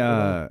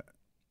 I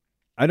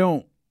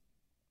don't.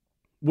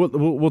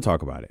 We'll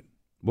talk about it.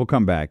 We'll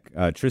come back.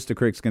 Trysta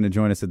Krick's going to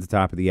join us at the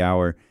top of the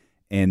hour,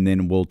 and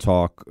then we'll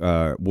talk.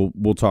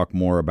 We'll talk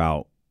more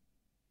about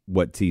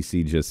what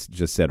TC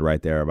just said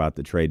right there about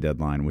the trade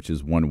deadline, which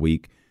is 1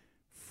 week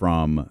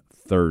from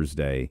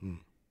Thursday.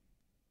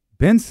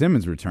 Ben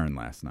Simmons returned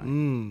last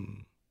night.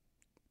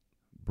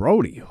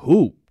 Brody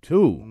hooped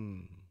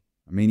too.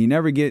 I mean, you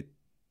never get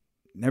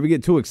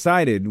too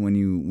excited when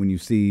you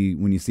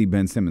see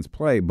Ben Simmons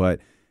play, but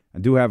I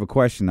do have a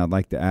question I'd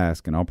like to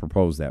ask, and I'll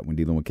propose that when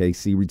dealing with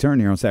KC. Return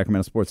here on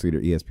Sacramento Sports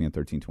Leader, ESPN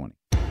 1320.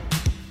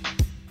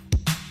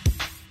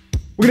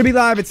 We're going to be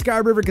live at Sky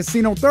River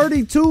Casino,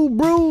 32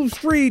 Brew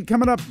Street,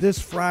 coming up this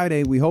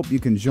Friday. We hope you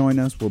can join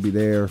us. We'll be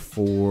there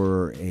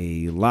for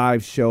a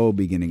live show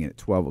beginning at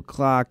 12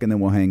 o'clock, and then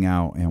we'll hang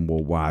out and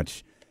we'll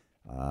watch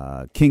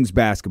Kings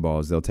basketball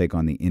as they'll take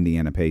on the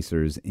Indiana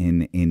Pacers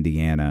in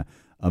Indiana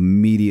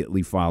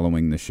immediately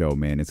following the show,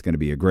 man. It's going to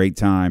be a great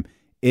time.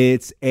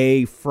 It's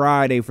a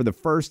Friday for the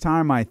first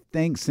time, I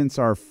think, since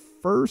our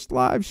first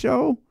live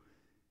show.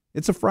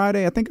 It's a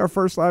Friday. I think our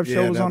first live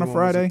show was on a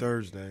Friday. Was a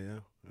Thursday, yeah.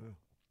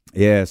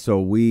 Yeah, so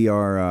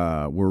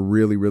we're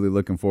really, really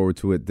looking forward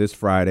to it this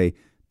Friday,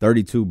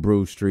 32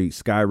 Brew Street,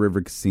 Sky River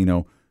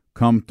Casino.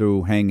 Come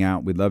through, hang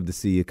out. We'd love to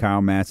see you.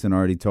 Kyle Matson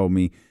already told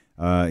me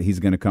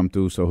he's going to come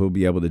through, so he'll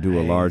be able to do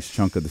a large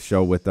chunk of the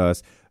show with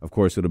us. Of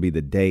course, it'll be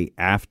the day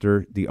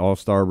after the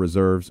All-Star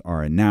reserves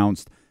are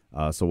announced,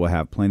 so we'll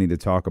have plenty to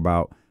talk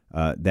about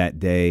that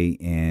day,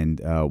 and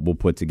we'll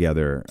put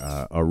together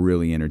a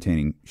really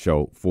entertaining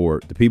show for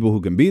the people who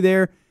can be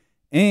there.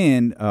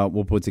 And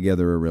we'll put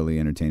together a really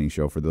entertaining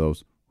show for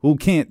those who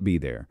can't be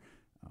there.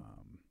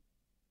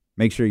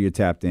 Make sure you're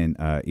tapped in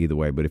either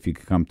way. But if you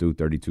could come through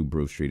 32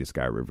 Brew Street at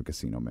Sky River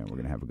Casino, man, we're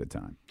going to have a good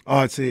time.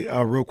 I see.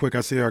 Real quick,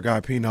 I see our guy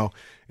Pino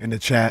in the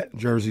chat.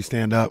 Jersey,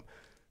 stand up.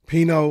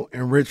 Pino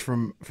and Rich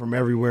from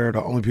everywhere are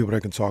the only people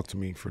that can talk to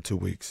me for 2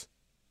 weeks.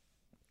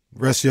 The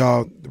rest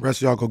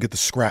of y'all go get the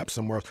scrap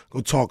somewhere else.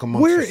 Go talk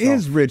amongst yourself. Where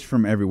is Rich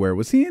from everywhere?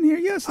 Was he in here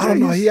yesterday? I don't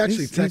know. He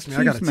actually texted me.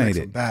 I got to text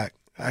him back.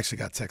 I actually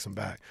got to text him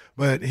back.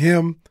 But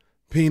him,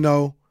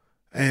 Pino,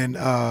 and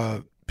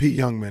Pete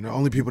Youngman are the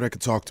only people that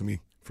could talk to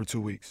me for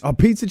 2 weeks. Oh,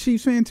 Pete's a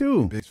Chiefs fan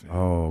too? Big fan.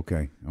 Oh,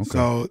 okay.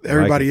 So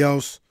everybody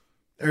else,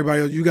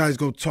 you guys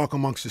go talk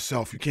amongst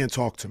yourself. You can't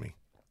talk to me.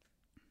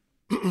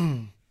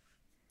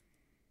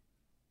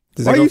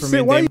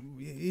 Why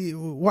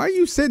are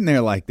you sitting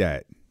there like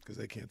that? Because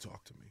they can't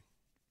talk to me.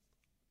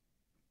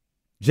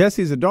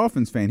 Jesse's a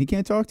Dolphins fan. He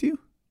can't talk to you?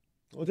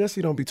 Well,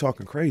 Jesse don't be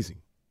talking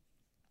crazy.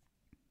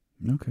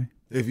 Okay.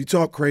 If you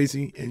talk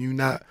crazy and you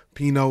not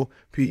Pino,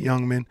 Pete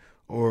Youngman,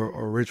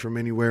 or Rich from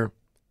anywhere,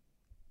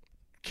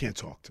 can't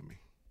talk to me.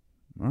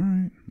 All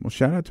right. Well,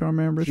 shout out to our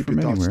man Rich from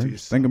anywhere.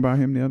 Think about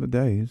him the other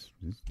day.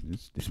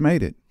 He's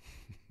made it.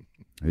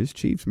 His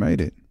Chiefs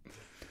made it.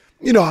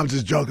 You know, I'm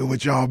just joking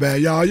with y'all,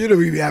 man. Y'all, you know,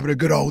 we be having a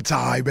good old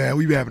time, man.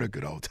 We be having a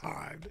good old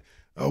time.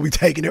 We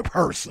taking it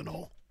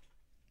personal.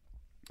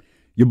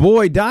 Your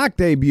boy Doc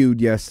debuted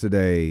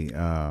yesterday.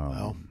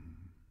 Well,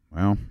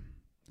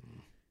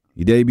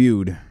 he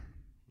debuted.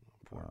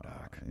 Poor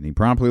Doc. And he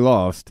promptly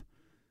lost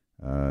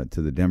to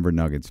the Denver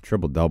Nuggets.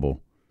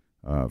 Triple-double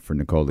for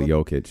Nikola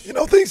Jokic. You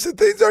know, things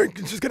aren't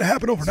just going to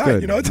happen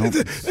overnight. You know,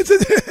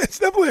 it's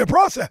definitely a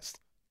process.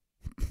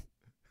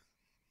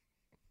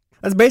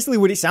 That's basically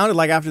what he sounded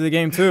like after the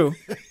game, too.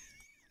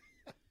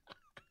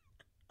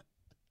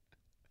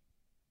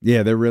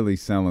 Yeah, they're really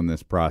selling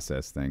this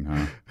process thing,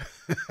 huh?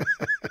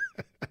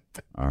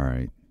 All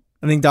right.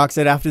 I think Doc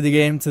said after the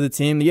game to the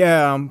team,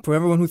 for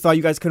everyone who thought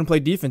you guys couldn't play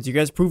defense, you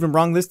guys proved them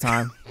wrong this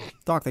time.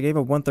 Doc, they gave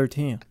up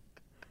 113.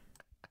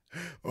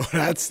 Well,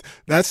 that's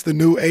the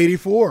new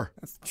 84.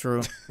 That's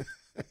true.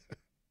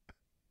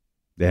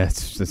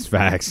 That's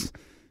facts.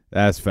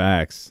 That's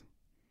facts.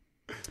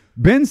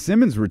 Ben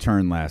Simmons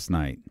returned last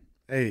night.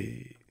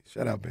 Hey,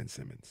 shout out Ben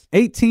Simmons.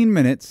 18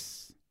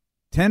 minutes,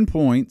 10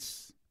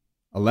 points,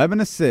 11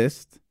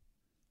 assists,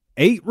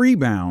 8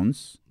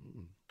 rebounds,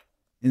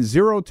 and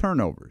 0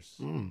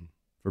 turnovers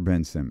for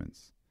Ben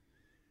Simmons.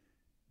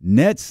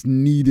 Nets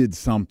needed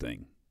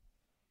something.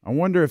 I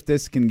wonder if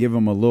this can give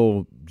them a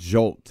little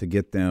jolt to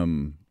get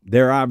them.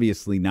 They're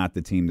obviously not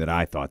the team that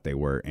I thought they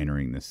were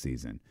entering this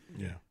season.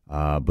 Yeah.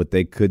 But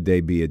could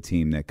they be a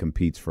team that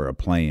competes for a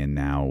play-in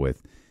now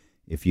with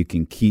if you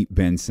can keep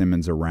Ben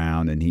Simmons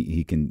around and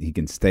he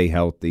can stay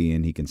healthy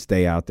and he can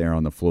stay out there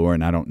on the floor.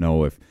 And I don't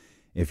know if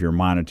you're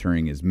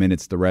monitoring his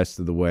minutes the rest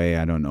of the way.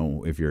 I don't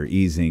know if you're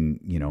easing,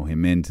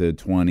 him into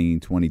 20,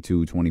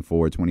 22,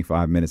 24,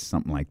 25 minutes,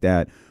 something like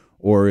that.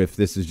 Or if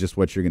this is just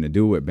what you're going to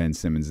do with Ben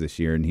Simmons this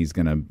year and he's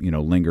going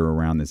to, linger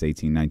around this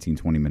 18, 19,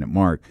 20-minute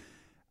mark.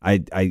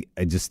 I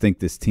just think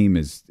this team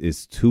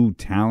is too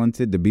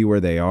talented to be where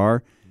they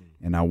are.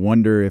 And I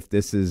wonder if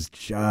this is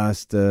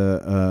just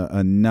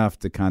enough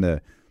to kind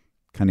of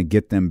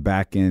get them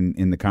back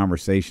in the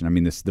conversation. I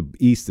mean, the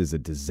East is a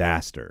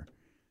disaster.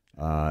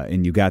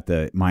 And you got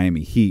the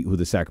Miami Heat, who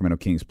the Sacramento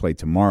Kings play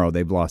tomorrow.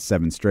 They've lost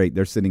 7 straight.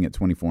 They're sitting at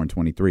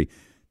 24-23.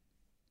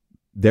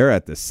 they're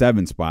at the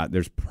 7 spot.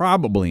 There's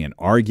probably an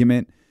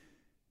argument.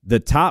 The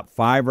top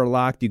 5 are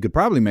locked. You could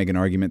probably make an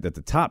argument that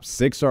the top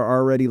 6 are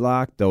already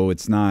locked, though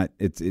it's not.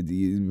 It's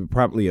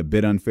probably a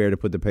bit unfair to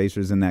put the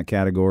Pacers in that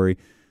category.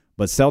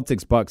 But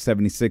Celtics, Bucks,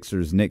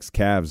 76ers, Knicks,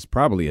 Cavs,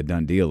 probably a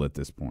done deal at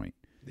this point.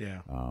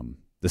 Yeah.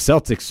 The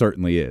Celtics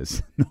certainly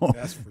is.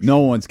 No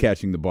one's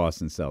catching the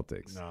Boston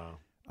Celtics. No.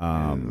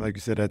 Like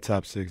you said, that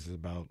top 6 is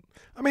about.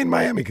 I mean,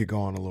 Miami could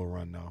go on a little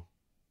run though.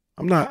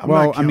 I'm not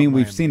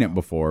we've seen it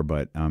before,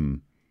 but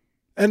and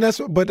that's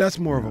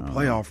more of a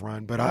playoff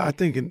run. But I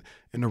think in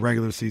the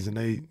regular season,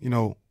 they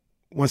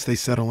once they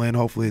settle in,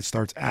 hopefully it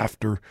starts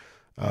after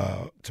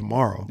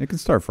tomorrow. It can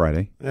start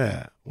Friday.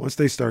 Yeah, once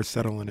they start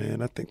settling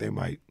in, I think they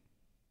might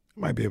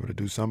be able to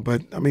do something.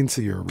 But I mean,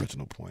 to your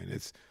original point,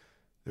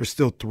 they're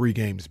still 3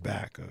 games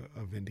back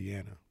of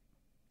Indiana.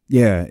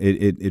 Yeah,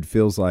 it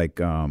feels like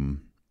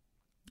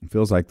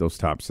those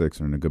top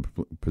 6 are in a good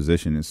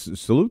position. And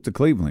salute to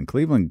Cleveland.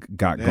 Cleveland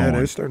got going. Yeah,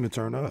 they're starting to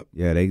turn up.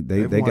 Yeah, they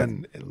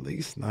won at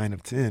least 9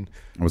 of 10.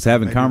 I was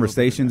having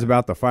conversations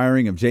about the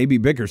firing of J.B.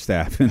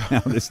 Bickerstaff, and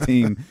now this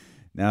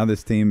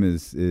team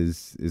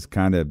is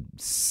kind of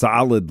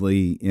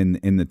solidly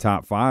in the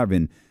top 5,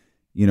 and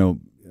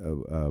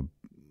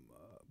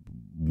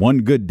one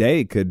good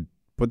day could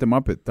put them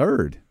up at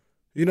 3rd.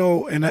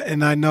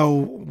 And I know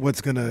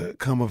what's going to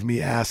come of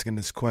me asking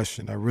this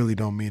question. I really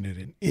don't mean it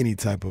in any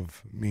type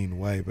of mean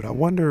way, but I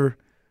wonder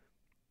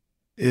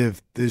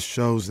if this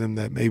shows them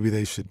that maybe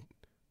they should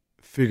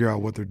figure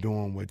out what they're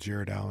doing with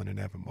Jared Allen and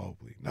Evan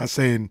Mobley. Not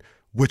saying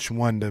which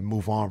one to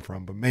move on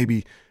from, but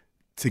maybe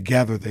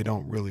together they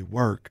don't really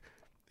work.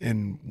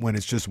 And when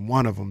it's just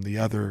one of them,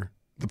 the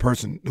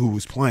person who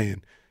was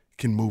playing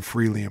can move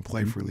freely and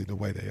play freely the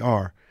way they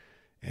are.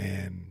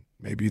 And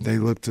maybe they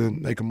look to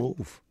make a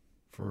move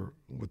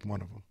with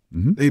one of them.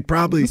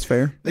 Mm-hmm. That's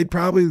fair.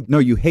 No,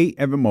 you hate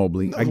Evan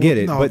Mobley. No, I get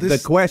it, but the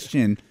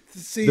question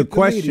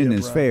media,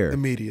 is fair. The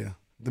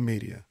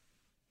media.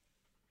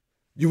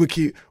 Would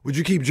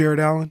you keep Jared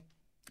Allen?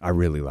 I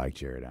really like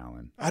Jared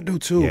Allen. I do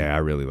too. Yeah, I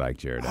really like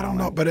Jared Allen. I don't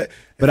know, but it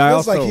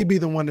feels like he'd be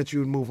the one that you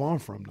would move on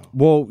from, though.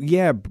 Well,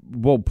 yeah.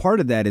 Well,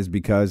 part of that is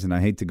because, and I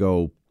hate to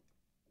go,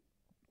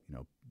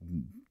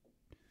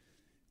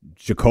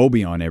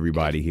 Jacoby on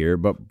everybody here,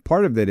 but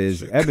part of it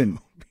is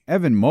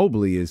Evan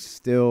Mobley is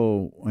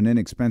still an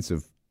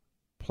inexpensive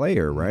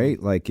player,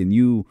 right? Like,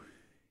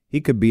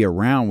 he could be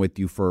around with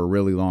you for a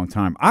really long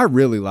time. I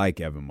really like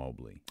Evan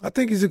Mobley. I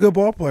think he's a good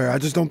ball player. I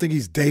just don't think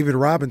he's David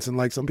Robinson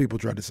like some people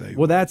try to say.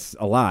 Well, that's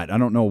a lot. I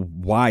don't know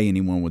why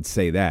anyone would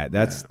say that.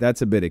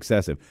 That's a bit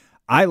excessive.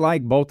 I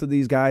like both of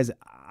these guys.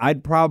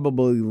 I'd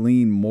probably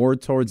lean more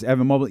towards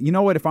Evan Mobley. You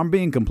know what? If I'm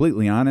being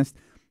completely honest,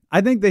 I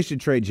think they should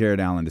trade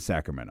Jared Allen to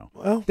Sacramento.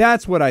 Well,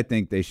 that's what I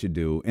think they should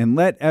do, and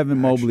let Evan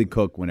Mobley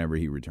cook whenever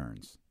he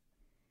returns.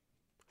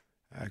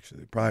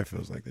 Actually, it probably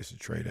feels like they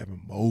should trade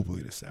Evan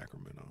Mobley to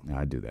Sacramento.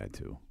 I'd do that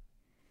too.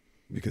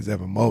 Because I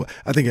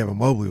think Evan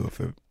Mobley would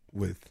fit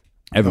with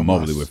Evan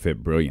Mobley would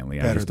fit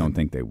brilliantly. I just don't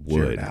think they would.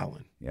 Jared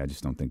Allen. Yeah, I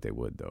just don't think they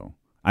would, though.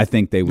 I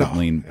think they would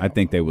lean. I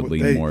think they would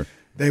lean more.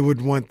 They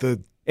would want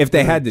if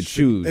they had to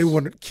choose. They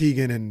want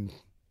Keegan and.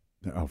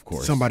 Of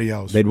course. Somebody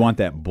else. They'd want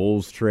that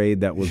Bulls trade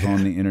that was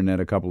on the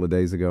internet a couple of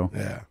days ago.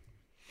 Yeah.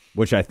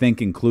 Which I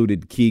think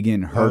included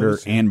Keegan, Herter,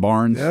 and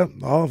Barnes. Yeah,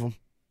 all of them.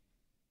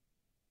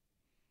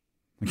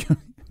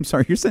 I'm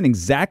sorry, you're sending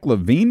Zach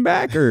LaVine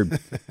back or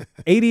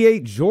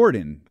 88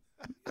 Jordan?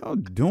 What are y'all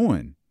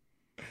doing?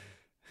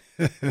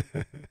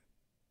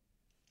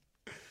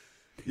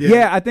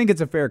 Yeah, I think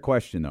it's a fair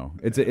question, though.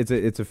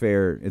 It's a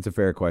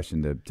fair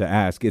question to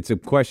ask. It's a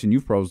question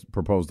you've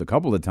proposed a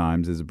couple of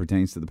times as it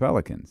pertains to the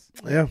Pelicans.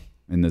 Yeah.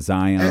 And the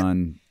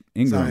Zion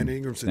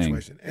Ingram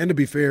situation. And to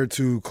be fair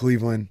to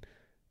Cleveland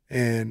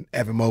and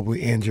Evan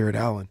Mobley and Jared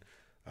Allen,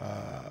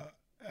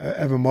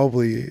 Evan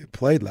Mobley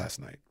played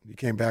last night. He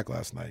came back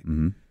last night,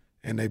 and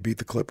they beat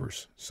the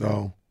Clippers.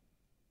 So,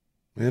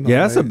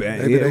 that's a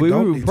bad.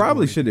 We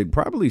probably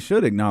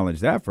should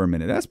acknowledge that for a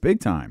minute. That's big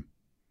time.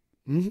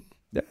 Mm-hmm.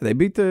 Yeah, they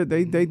beat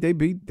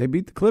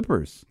the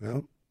Clippers.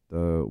 Yep.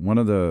 One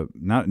of the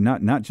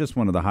not just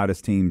one of the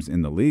hottest teams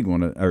in the league,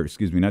 not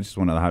just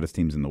one of the hottest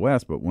teams in the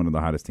West, but one of the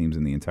hottest teams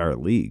in the entire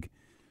league.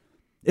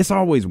 It's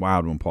always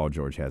wild when Paul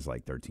George has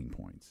like 13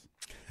 points.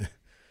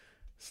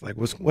 It's like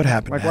what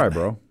happened? Like why,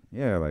 bro?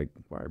 Yeah, like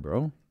why,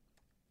 bro?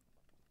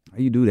 How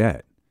you do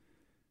that?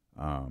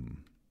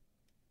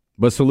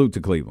 But salute to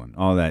Cleveland.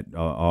 All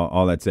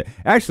that said.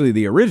 Actually,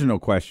 the original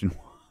question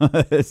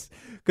was,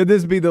 could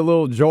this be the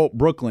little jolt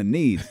Brooklyn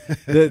needs?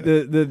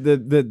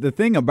 The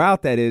thing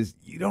about that is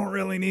you don't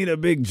really need a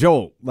big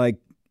jolt. Like,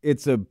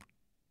 it's a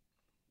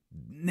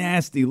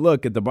nasty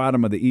look at the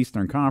bottom of the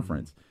Eastern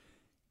Conference.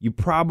 You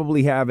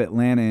probably have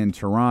Atlanta and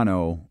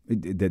Toronto.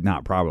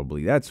 Not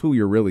probably. That's who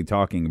you're really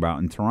talking about.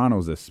 And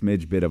Toronto's a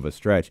smidge bit of a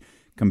stretch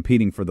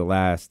competing for the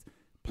last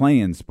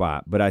play-in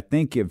spot. But I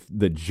think if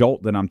the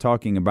jolt that I'm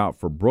talking about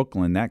for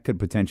Brooklyn, that could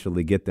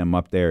potentially get them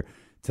up there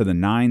to the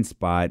 9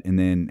 spot, and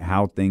then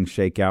how things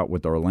shake out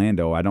with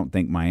Orlando, I don't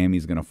think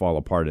Miami's going to fall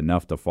apart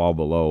enough to fall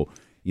below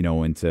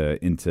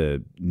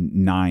into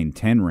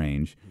 9-10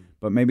 range.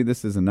 But maybe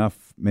this is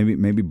enough.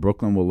 Maybe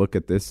Brooklyn will look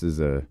at this as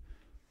a,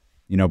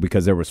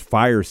 because there was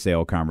fire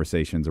sale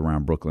conversations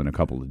around Brooklyn a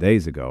couple of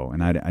days ago,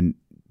 and I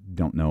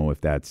don't know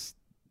if that's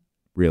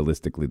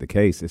realistically the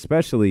case.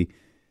 Especially,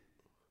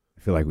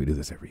 I feel like we do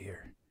this every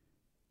year.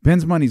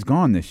 Ben's money's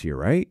gone this year,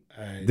 right?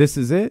 This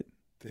is it?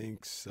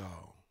 Think so.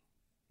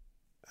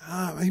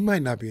 He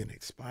might not be an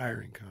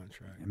expiring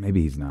contract.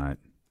 Maybe he's not.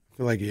 I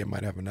feel like he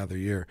might have another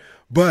year.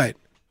 But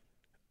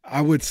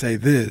I would say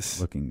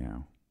this. Looking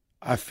now.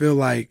 I feel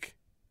like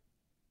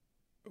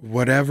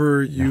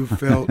whatever you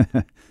felt.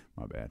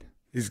 My bad.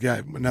 He's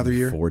got another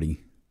year?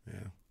 40. Yeah.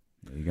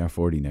 You got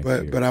 40 next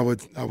year. But I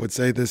would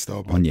say this, though.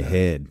 About on your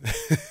head.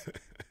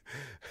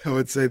 I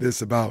would say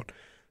this about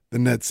the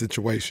Nets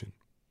situation.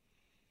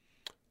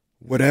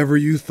 Whatever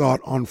you thought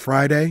on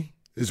Friday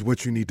is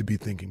what you need to be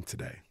thinking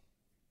today.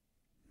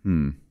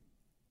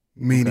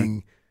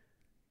 Meaning,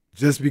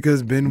 just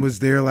because Ben was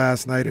there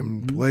last night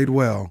and played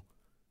well,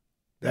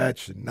 that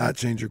should not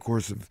change your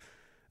course of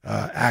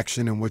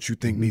action and what you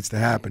think needs to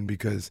happen,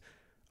 because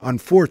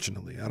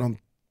unfortunately, I don't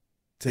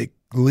take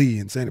glee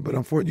in saying it, but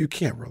unfortunately, you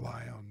can't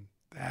rely on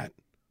that.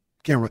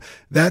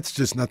 That's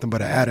just nothing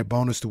but an added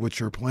bonus to what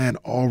your plan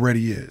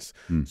already is.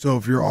 So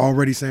if you're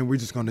already saying we're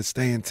just going to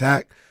stay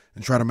intact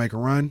and try to make a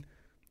run,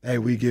 hey,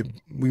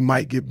 we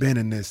might get Ben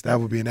in this. That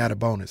would be an added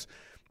bonus.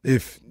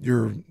 If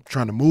you're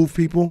trying to move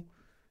people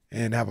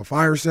and have a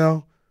fire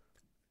sale,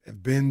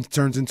 if Ben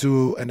turns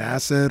into an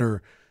asset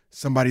or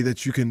somebody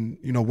that you can,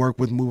 work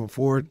with moving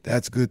forward,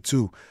 that's good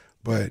too.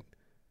 But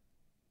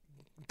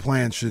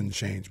plans shouldn't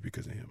change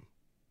because of him.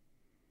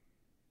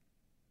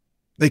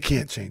 They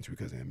can't change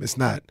because of him. It's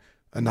not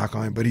a knock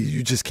on him, but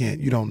you just can't.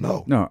 You don't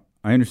know. No,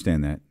 I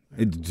understand that.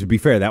 To be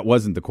fair, that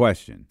wasn't the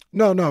question.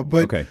 No,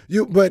 but okay.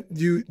 But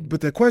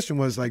the question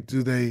was like,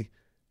 are they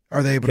able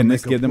to make a push? Can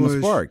this give them a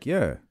spark?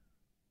 Yeah.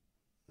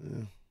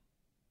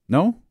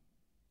 No?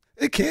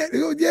 It can't.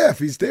 Yeah, if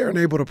he's there and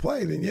able to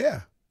play, then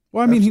yeah.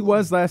 Well, I mean, he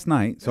was last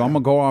night, so I'm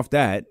going to go off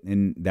that,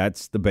 and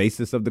that's the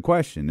basis of the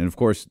question. And, of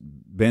course,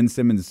 Ben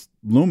Simmons'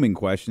 looming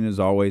question is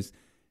always,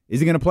 is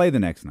he going to play the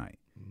next night?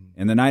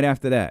 And the night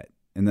after that?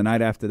 And the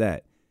night after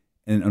that?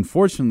 And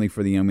unfortunately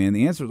for the young man,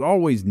 the answer is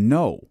always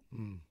no.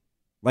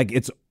 Like,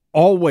 it's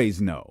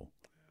always no.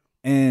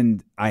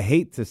 And I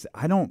hate to say,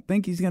 I don't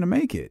think he's going to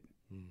make it.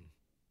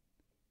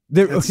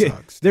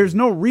 There's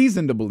no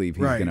reason to believe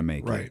he's going to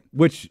make it,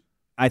 which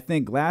I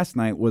think last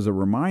night was a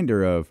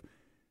reminder of,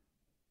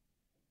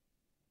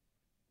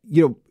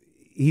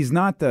 he's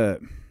not the.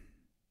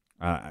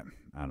 I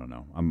don't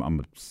know. I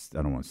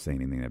don't want to say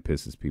anything that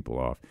pisses people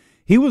off.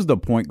 He was the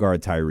point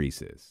guard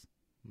Tyrese is.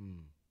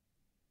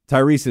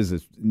 Tyrese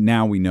is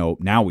now we know.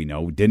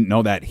 We didn't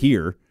know that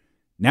here.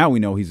 Now we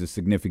know he's a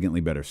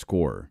significantly better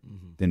scorer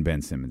than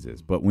Ben Simmons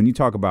is. But when you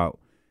talk about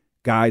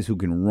guys who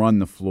can run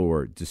the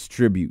floor,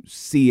 distribute,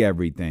 see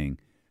everything,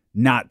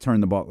 not turn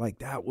the ball, like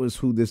that was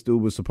who this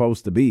dude was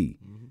supposed to be.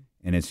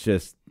 And it's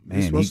just, man,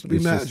 he's supposed to be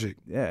magic.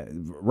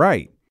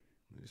 Right.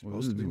 He's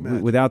supposed to be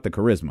magic. Without the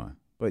charisma.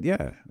 But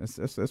yeah,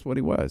 that's what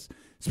he was.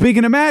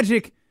 Speaking of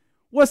magic,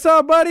 what's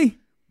up, buddy?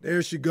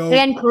 There she goes.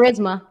 And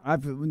charisma.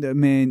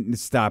 Man,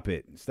 stop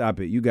it.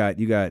 You got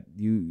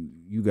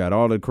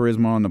all the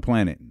charisma on the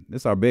planet.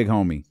 This our big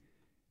homie.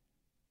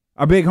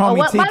 Our big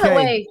homie TK. By the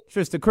way,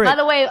 Trysta Krick. By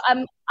the way,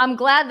 I'm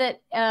glad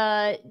that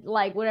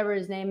whatever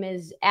his name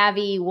is,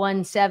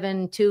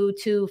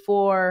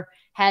 Avi17224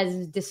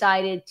 has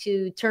decided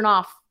to turn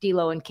off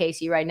D'Lo and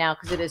Casey right now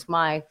because it is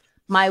my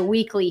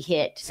weekly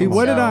hit. See,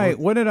 what did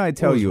I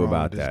tell you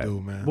about that?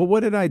 Well,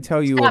 what did I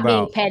tell you about? Stop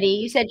being petty.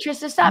 You said,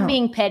 Trysta, stop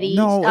being petty.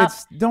 No,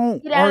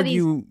 don't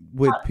argue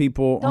with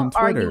people on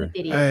Twitter.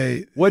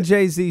 Hey, what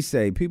Jay-Z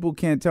say? People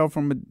can't tell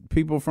from a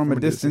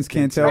distance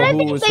can't tell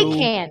who was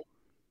who.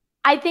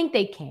 I think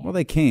they can. Well,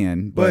 they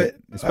can, but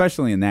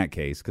especially in that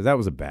case, because that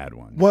was a bad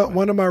one.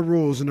 One of my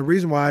rules, and the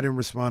reason why I didn't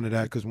respond to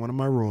that, because one of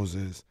my rules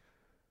is,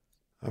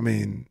 I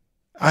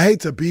hate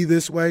to be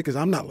this way because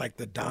I'm not like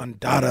the Don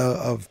Dada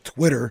of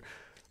Twitter,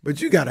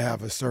 but you got to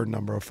have a certain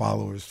number of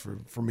followers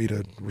for me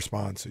to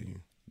respond to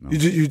you. No.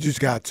 You just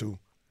got to.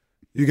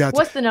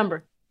 What's the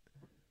number?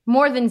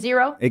 More than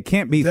 0? It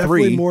can't be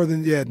definitely 3. More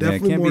than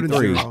definitely more than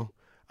 3. 0.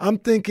 I'm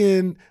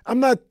thinking I'm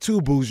not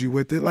too bougie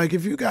with it. Like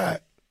if you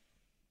got,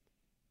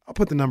 I'll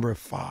put the number at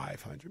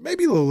 500,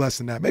 maybe a little less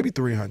than that, maybe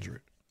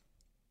 300.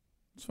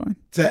 It's fine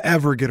to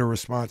ever get a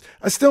response.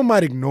 I still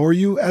might ignore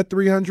you at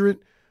 300.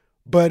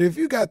 But if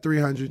you got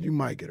 300, you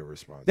might get a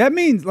response. That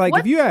means, like,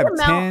 if you have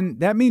 10,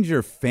 that means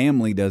your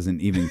family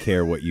doesn't even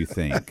care what you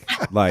think.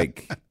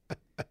 like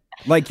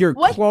your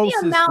closest friends.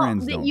 What's the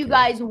amount that you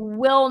guys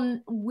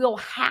will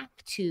have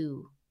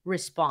to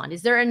respond?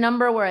 Is there a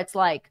number where it's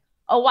like,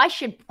 oh, I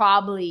should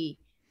probably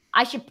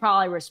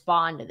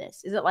respond to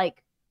this? Is it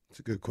like? It's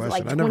a good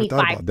question. Like I never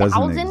thought about that. It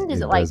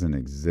doesn't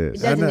exist.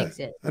 It doesn't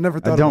exist. I never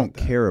thought. I don't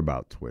care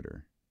about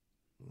Twitter.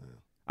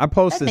 I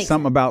posted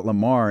something about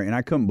Lamar, and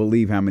I couldn't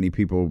believe how many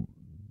people.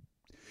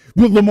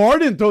 Well, Lamar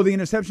didn't throw the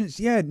interceptions.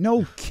 Yeah,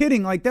 no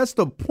kidding. Like that's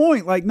the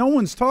point. Like no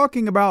one's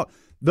talking about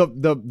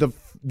the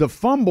the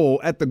fumble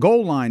at the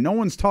goal line. No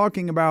one's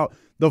talking about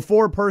the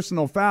 4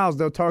 personal fouls.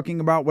 They're talking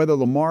about whether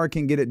Lamar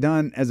can get it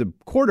done as a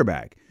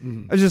quarterback.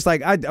 I was just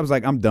like, I was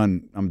like, I'm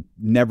done. I'm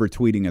never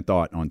tweeting a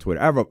thought on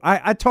Twitter.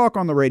 I talk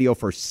on the radio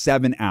for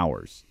 7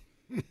 hours.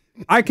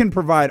 I can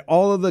provide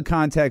all of the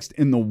context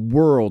in the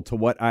world to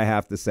what I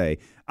have to say.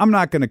 I'm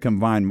not going to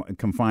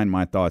confine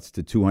my thoughts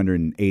to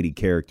 280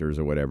 characters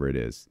or whatever it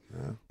is.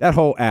 Yeah. That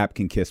whole app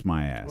can kiss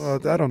my ass.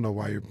 Well, I don't know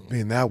why you're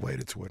being that way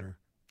to Twitter.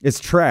 It's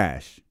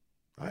trash.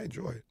 I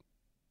enjoy it.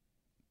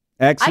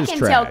 X is I can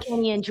trash. tell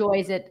Kenny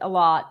enjoys it a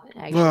lot.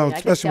 Actually. Well,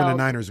 especially when the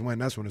Niners win.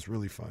 That's when it's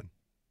really fun.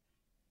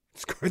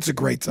 It's a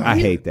great time. I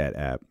hate that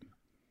app.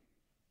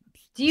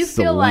 Do you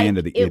feel like it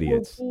will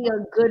be a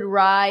good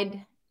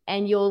ride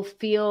and you'll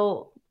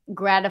feel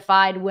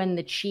gratified when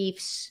the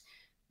Chiefs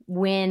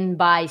win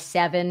by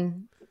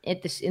 7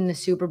 in the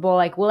Super Bowl?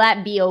 Like, will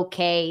that be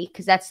okay?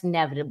 Because that's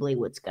inevitably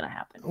what's going to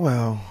happen.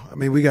 Well, I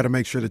mean, we got to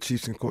make sure the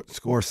Chiefs can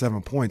score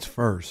 7 points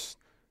first.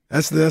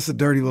 That's the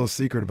dirty little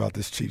secret about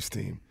this Chiefs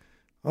team.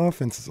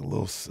 Offense is a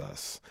little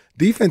sus.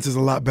 Defense is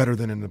a lot better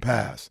than in the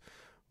past.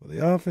 Well,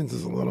 the offense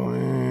is a little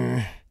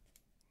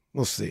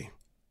We'll see.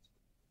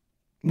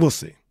 We'll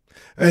see.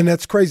 And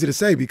that's crazy to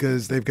say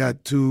because they've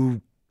got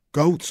 2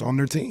 GOATs on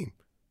their team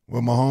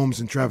with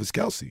Mahomes and Travis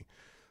Kelce.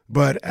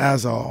 But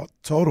as a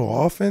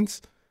total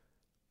offense,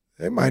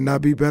 they might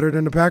not be better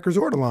than the Packers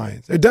or the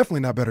Lions. They're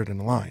definitely not better than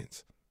the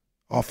Lions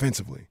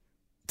offensively.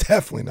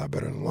 Definitely not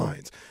better than the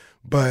Lions.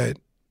 But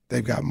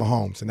they've got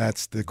Mahomes, and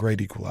that's the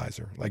great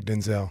equalizer, like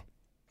Denzel.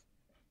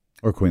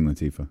 Or Queen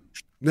Latifah.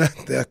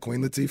 Yeah,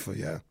 Queen Latifah,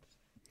 yeah.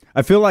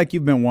 I feel like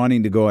you've been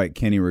wanting to go at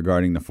Kenny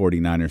regarding the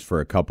 49ers for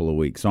a couple of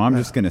weeks, so I'm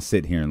just going to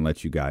sit here and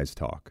let you guys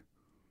talk.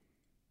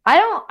 I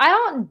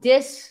don't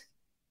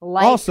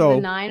dislike the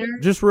Niners.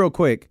 Just real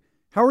quick,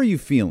 how are you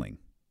feeling?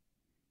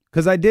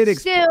 Because I did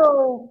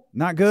still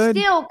not good.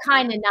 Still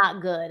kind of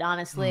not good,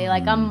 honestly.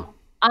 Like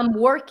I'm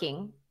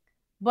working,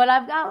 but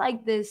I've got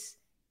like this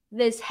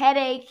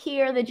headache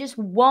here that just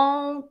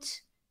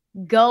won't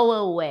go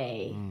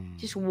away.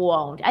 Just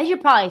won't. I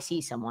should probably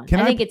see someone.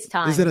 I think it's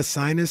time. Is it a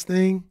sinus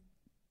thing?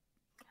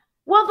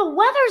 Well, the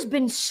weather's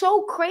been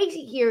so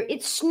crazy here.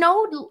 It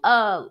snowed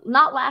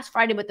not last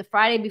Friday, but the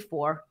Friday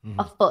before,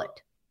 a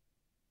foot.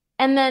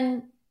 And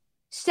then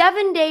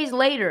 7 days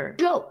later,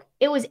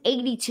 it was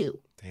 82.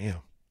 Damn.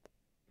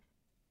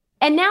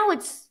 And now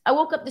I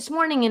woke up this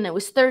morning and it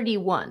was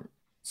 31.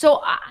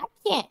 So I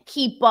can't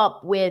keep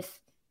up with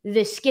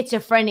the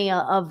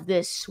schizophrenia of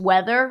this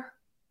weather.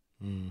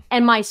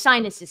 And my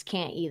sinuses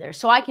can't either.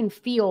 So I can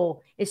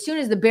feel as soon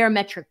as the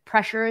barometric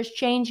pressure is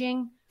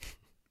changing,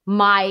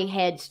 my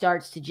head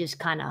starts to just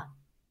kind of.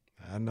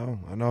 I know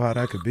how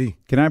that could be.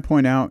 Can I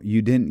point out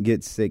you didn't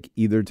get sick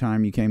either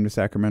time you came to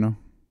Sacramento?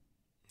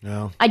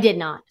 No. I did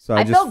not. So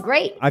I felt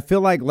great. I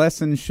feel like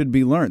lessons should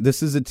be learned.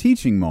 This is a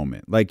teaching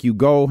moment. Like you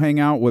go hang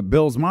out with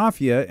Bill's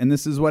Mafia, and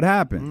this is what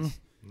happens.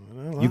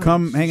 You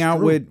come hang out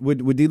with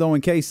D-Lo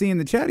and KC in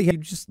the chat.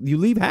 You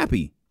leave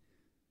happy.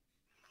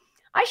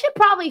 I should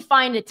probably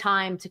find a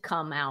time to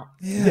come out.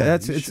 Yeah,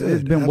 it's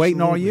been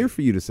waiting all year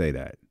for you to say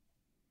that.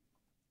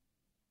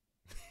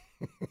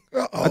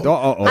 I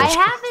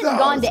haven't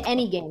gone to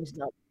any games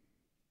though.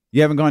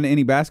 You haven't gone to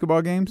any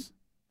basketball games?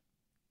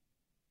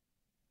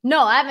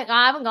 No, I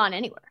haven't gone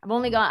anywhere.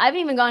 I haven't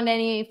even gone to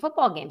any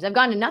football games. I've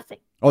gone to nothing.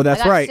 Oh,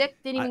 that's right. Sick,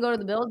 didn't even go to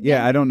the Bills game.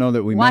 Yeah, I don't know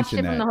that we Watched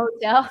mentioned it that. from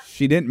the hotel.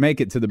 She didn't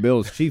make it to the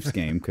Bills-Chiefs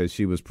game because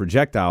she was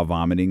projectile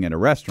vomiting at a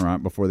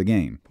restaurant before the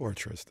game. Poor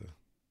Trysta.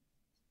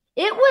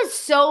 It was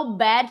so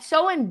bad,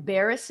 so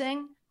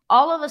embarrassing.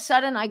 All of a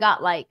sudden, I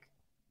got like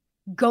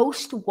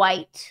ghost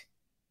white,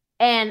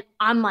 and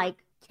I'm like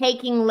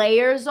taking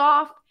layers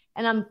off,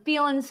 and I'm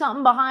feeling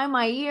something behind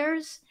my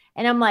ears,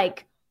 and I'm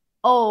like,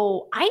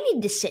 oh, I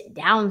need to sit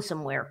down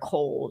somewhere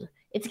cold.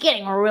 It's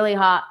getting really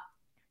hot.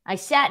 I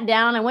sat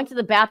down. I went to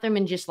the bathroom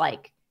and just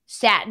like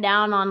sat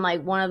down on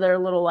like one of their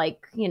little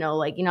like,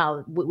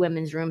 how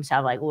women's rooms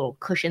have like a little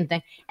cushion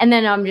thing. And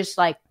then I'm just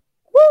like,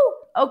 woo,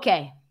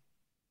 okay.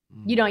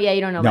 You don't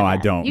know. No, I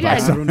don't. You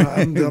gotta,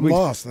 I'm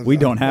lost. We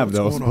don't have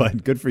those,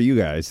 but good for you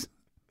guys.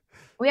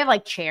 We have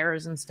like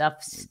chairs and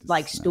stuff,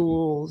 like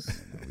stools.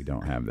 We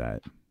don't have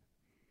that.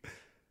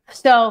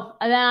 So,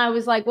 and then I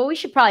was like, well, we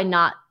should probably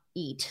not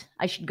eat.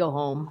 I should go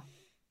home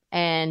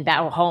and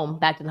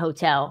back to the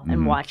hotel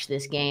and watch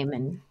this game.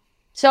 And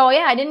so,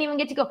 yeah, I didn't even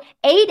get to go.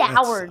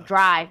 8-hour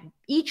drive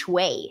each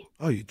way.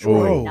 Oh, you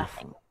drove?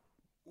 Nothing.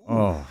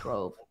 Oh,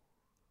 drove.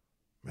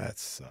 That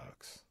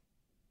sucks.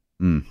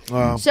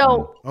 Well,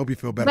 so I hope you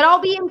feel better. But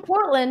I'll be in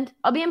Portland.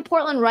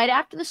 Right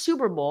after the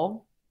Super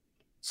Bowl.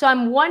 So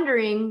I'm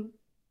wondering,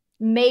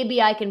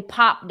 maybe I can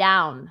pop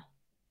down.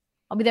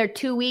 I'll be there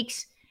 2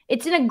 weeks.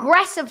 It's an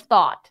aggressive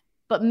thought,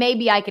 but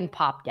maybe I can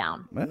pop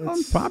down. Well,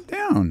 pop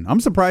down. I'm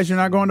surprised you're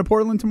not going to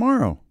Portland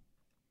tomorrow.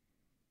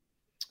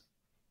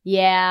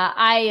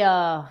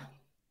 Yeah,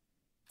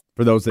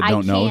 For those that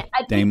don't know,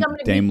 Dame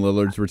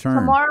Lillard's return.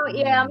 Tomorrow,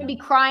 I'm going to be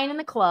crying in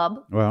the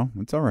club. Well,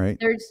 it's all right.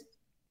 There's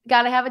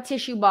got to have a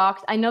tissue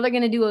box. I know they're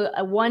going to do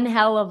a one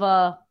hell of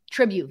a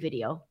tribute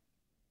video.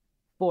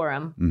 for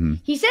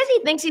him. He says he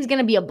thinks he's going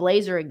to be a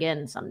Blazer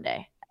again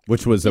someday.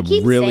 Which was a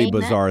really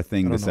bizarre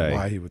thing to say.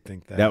 Why he would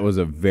think that? That was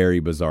a very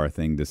bizarre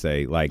thing to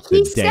say, like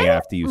the day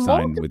after you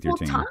signed with your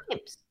team.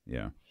 Times.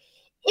 Yeah.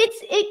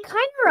 It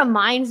kind of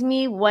reminds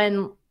me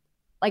when,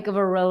 like, of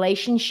a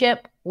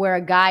relationship where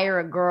a guy or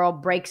a girl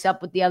breaks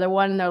up with the other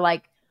one and they're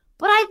like,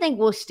 but I think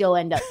we'll still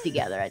end up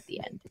together at the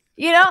end.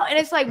 You know? And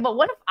it's like, but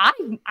what if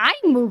I'm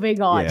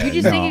moving on? Yeah, you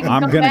just think you can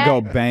I'm come gonna back?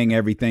 go bang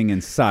everything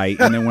in sight,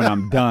 and then when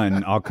I'm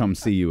done, I'll come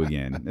see you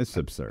again. It's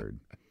absurd.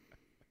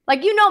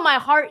 Like, you know, my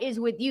heart is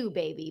with you,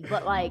 baby,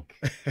 but like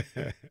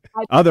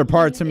other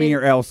parts of me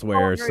are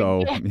elsewhere,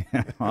 so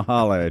I'll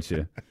holler at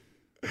you.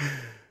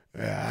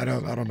 Yeah, I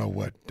don't know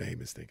what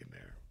Dame is thinking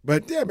there.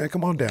 But yeah, man,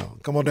 come on down.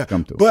 Come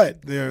to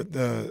but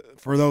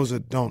for those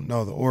that don't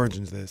know the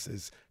origins of this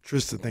is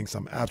Trysta thinks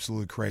I'm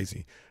absolutely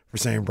crazy for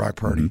saying Brock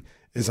Purdy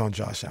is on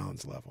Josh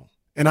Allen's level.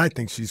 And I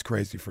think she's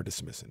crazy for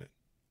dismissing it.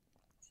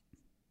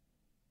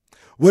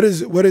 What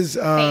is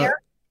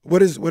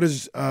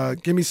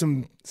give me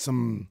some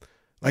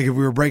like if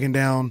we were breaking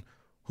down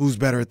who's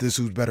better at this,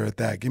 who's better at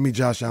that. Give me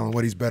Josh Allen,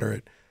 what he's better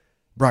at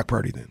Brock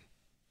Purdy then.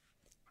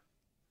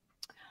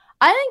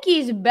 I think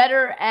he's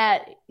better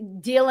at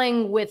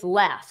dealing with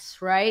less,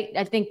 right?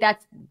 I think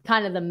that's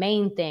kind of the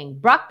main thing.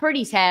 Brock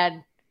Purdy's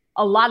had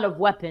a lot of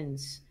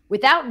weapons.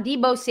 Without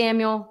Deebo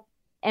Samuel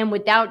and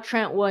without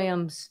Trent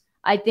Williams,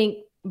 I think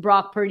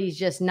Brock Purdy's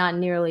just not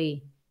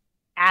nearly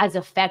as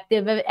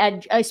effective,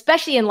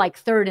 especially in like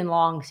third and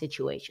long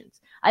situations.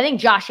 I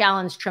think Josh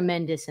Allen's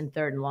tremendous in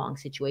third and long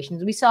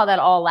situations. We saw that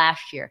all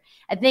last year.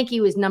 I think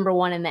he was number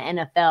one in the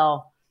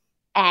NFL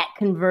at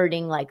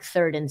converting like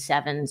 3rd and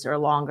 7s or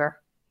longer.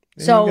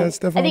 So I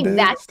think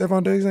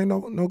Stephon Diggs ain't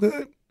no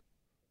good.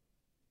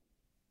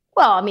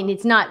 Well, I mean,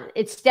 it's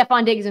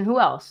Stephon Diggs and who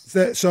else?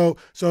 So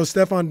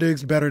Stephon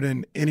Diggs better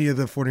than any of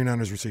the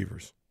 49ers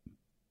receivers?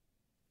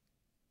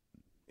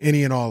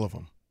 Any and all of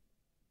them?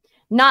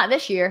 Not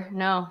this year,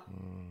 no.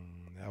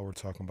 Now we're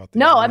talking about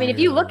I mean, if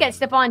you look at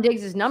Stephon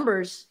Diggs'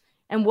 numbers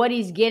and what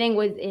he's getting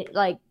with it,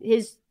 like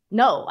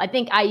I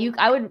think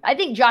I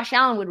think Josh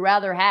Allen would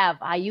rather have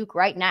Ayuk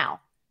right now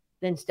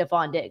than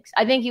Stephon Diggs.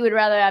 I think he would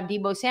rather have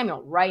Deebo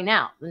Samuel right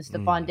now than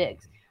Stephon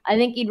Diggs. I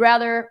think he'd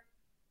rather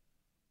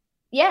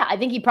I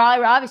think he'd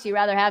probably obviously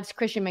rather have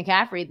Christian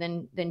McCaffrey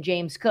than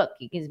James Cook.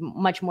 He's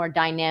much more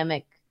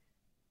dynamic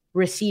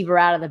receiver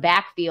out of the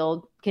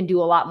backfield, can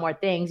do a lot more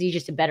things. He's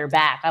just a better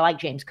back. I like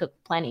James Cook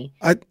plenty.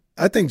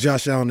 I think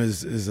Josh Allen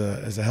is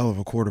a hell of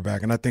a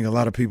quarterback, and I think a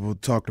lot of people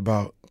thought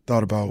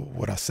about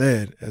what I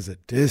said as a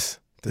diss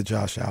to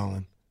Josh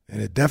Allen,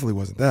 and it definitely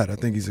wasn't that. I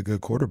think he's a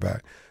good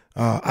quarterback.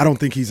 I don't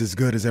think he's as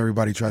good as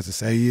everybody tries to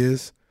say he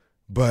is,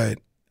 but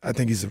I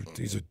think he's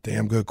a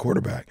damn good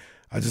quarterback.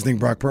 I just think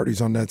Brock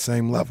Purdy's on that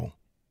same level.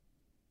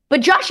 But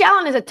Josh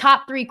Allen is a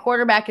top 3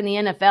 quarterback in the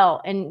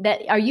NFL, and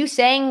are you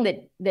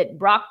saying that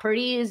Brock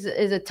Purdy is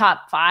a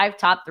top 5,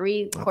 top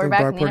 3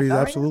 quarterback? I think Brock Purdy is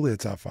absolutely a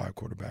top 5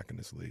 quarterback in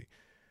this league.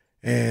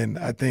 And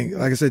I think,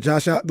 like I said,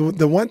 Josh Allen,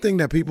 the one thing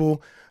that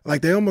people,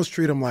 like, they almost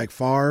treat him like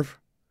Favre,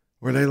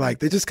 where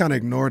they just kind of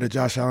ignore that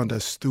Josh Allen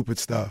does stupid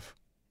stuff.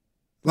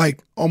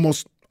 Like,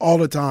 almost all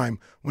the time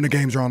when the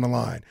games are on the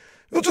line.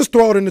 He'll just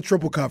throw it into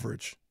triple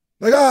coverage.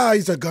 Like,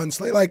 he's a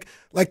gunslinger.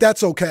 Like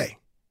that's okay.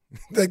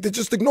 Like, they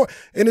just ignore it.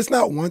 And it's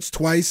not once,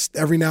 twice,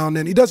 every now and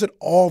then. He does it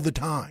all the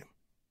time.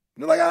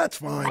 And they're like, that's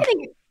fine.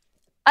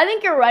 I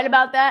think you're right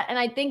about that, and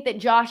I think that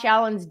Josh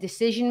Allen's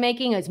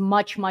decision-making is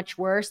much, much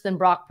worse than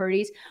Brock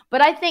Purdy's.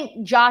 But I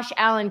think Josh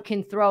Allen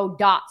can throw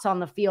dots on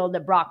the field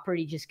that Brock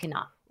Purdy just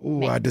cannot.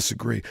 Ooh, I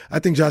disagree. I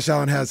think Josh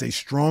Allen has a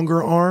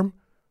stronger arm,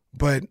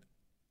 but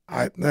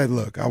I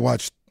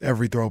watched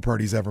every throw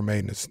Purdy's ever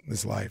made in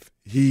his life.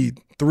 He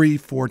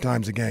 3-4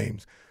 times a game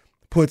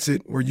puts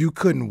it where you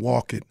couldn't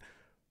walk it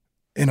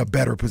in a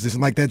better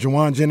position. Like that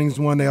Jawan Jennings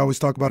one they always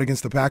talk about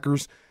against the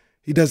Packers.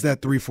 He does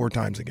that 3-4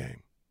 times a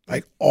game.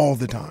 Like all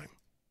the time.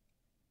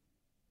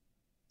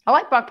 I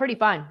like Brock Purdy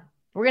fine.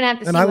 We're gonna have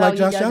to see. And I like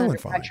Josh Allen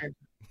fine.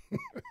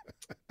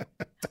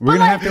 We're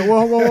gonna have to.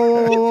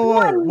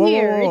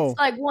 Whoa. It's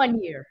like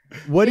 1 year.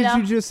 What did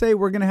you just say?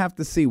 We're gonna have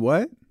to see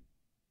what?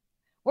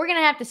 We're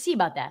gonna have to see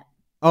about that.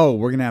 Oh,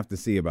 we're gonna have to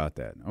see about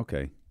that.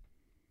 Okay.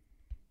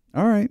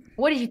 All right.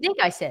 What did you think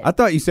I said? I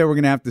thought you said we're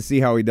gonna have to see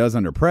how he does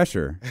under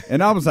pressure,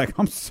 and I was like,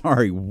 I'm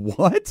sorry,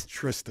 what?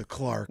 Trysta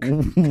Clark.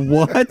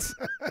 What?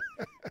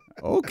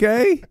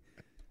 Okay.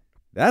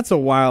 That's a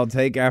wild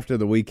take after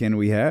the weekend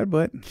we had,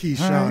 but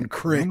Keyshawn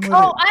Krick.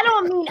 Oh,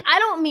 I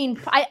don't mean.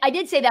 I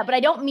did say that, but I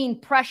don't mean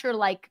pressure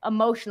like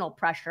emotional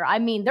pressure. I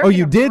mean,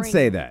 you did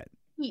say that.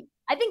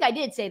 I think I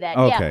did say that.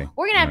 Okay. Yeah,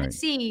 we're gonna have to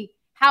see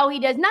how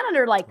he does, not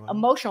under like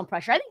emotional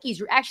pressure. I think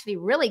he's actually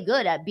really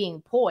good at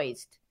being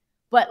poised,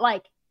 but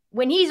like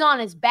when he's on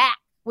his back,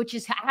 which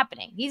is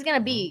happening, he's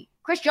gonna be.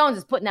 Chris Jones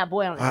is putting that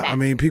boy on his back. I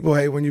mean, people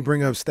hate when you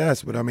bring up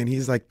stats, but I mean,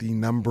 he's like the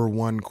number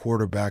 1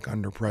 quarterback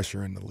under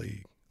pressure in the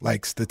league.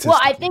 like statistically.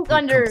 Well, I think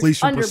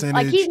completion percentage,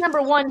 like he's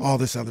number one. All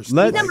this other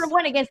stuff. He's number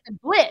one against the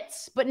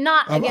blitz, but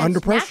not against under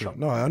pressure.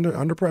 natural. No,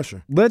 under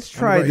pressure. Let's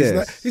try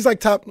this. He's like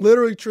top.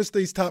 Literally, Trysta,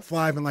 he's top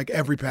 5 in like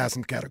every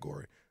passing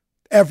category.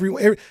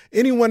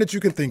 Anyone that you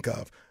can think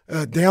of,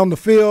 down the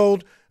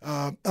field,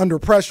 under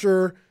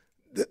pressure,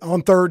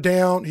 on third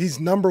down, he's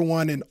number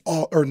one in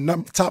all, or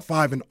top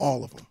 5 in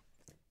all of them.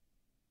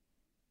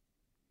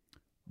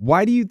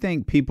 Why do you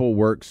think people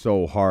work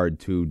so hard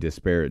to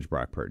disparage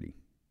Brock Purdy?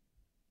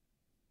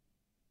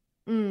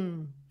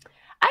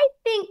 I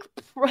think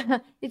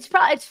it's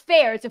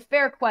fair. It's a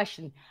fair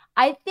question.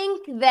 I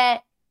think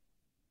that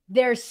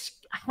there's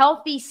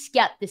healthy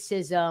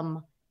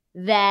skepticism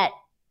that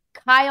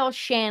Kyle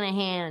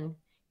Shanahan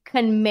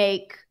can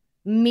make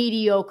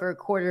mediocre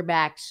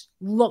quarterbacks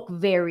look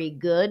very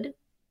good.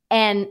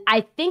 And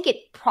I think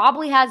it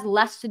probably has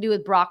less to do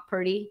with Brock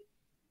Purdy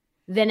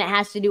than it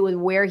has to do with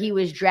where he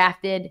was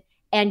drafted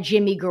and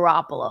Jimmy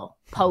Garoppolo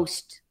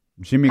post.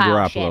 Jimmy Kyle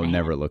Garoppolo Shanahan.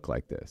 never looked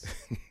like this.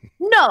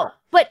 No,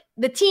 but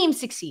the team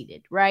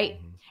succeeded, right?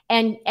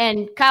 And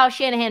Kyle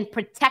Shanahan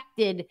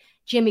protected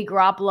Jimmy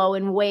Garoppolo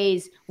in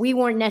ways we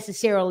weren't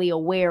necessarily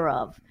aware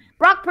of.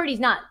 Brock Purdy's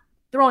not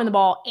throwing the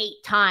ball 8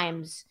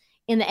 times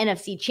in the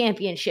NFC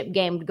Championship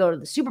game to go to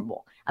the Super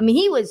Bowl. I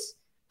mean,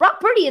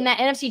 Brock Purdy in that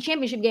NFC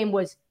Championship game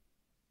was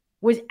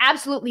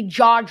absolutely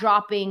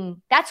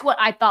jaw-dropping. That's what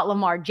I thought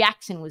Lamar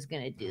Jackson was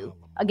going to do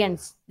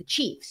against the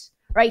Chiefs,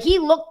 right? He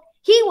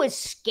was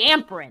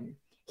scampering.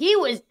 He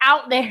was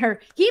out there.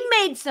 He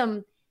made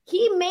some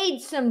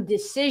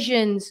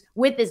decisions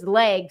with his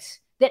legs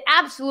that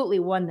absolutely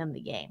won them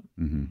the game.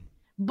 Mm-hmm.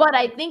 But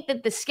I think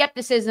that the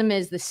skepticism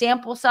is the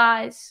sample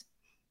size,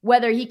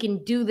 whether he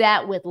can do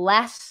that with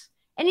less.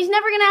 And he's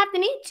never going to have to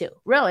need to,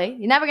 really.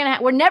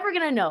 We're never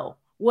going to know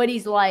what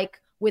he's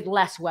like with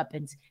less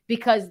weapons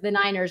because the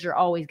Niners are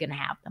always going to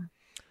have them.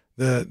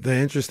 The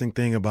interesting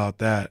thing about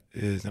that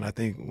is, and I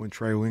think when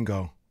Trey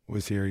Wingo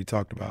was here, he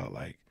talked about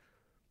like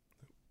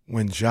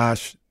when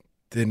Josh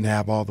didn't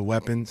have all the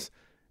weapons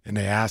and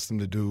they asked him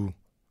to do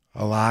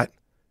a lot,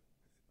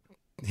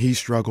 he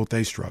struggled,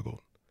 they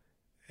struggled.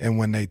 And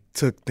when they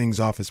took things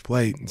off his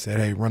plate and said,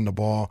 hey, run the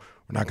ball,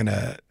 we're not going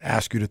to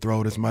ask you to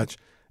throw it as much,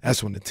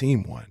 that's when the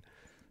team won.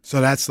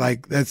 So that's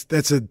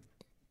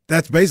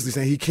basically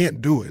saying he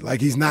can't do it.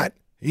 Like he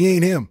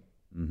ain't him.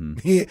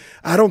 Mm-hmm.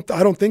 I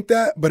don't think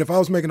that, but if I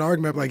was making an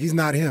argument, like he's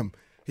not him.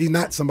 He's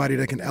not somebody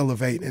that can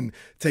elevate and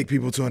take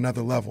people to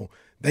another level.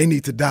 They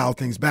need to dial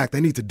things back.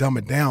 They need to dumb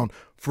it down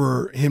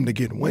for him to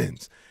get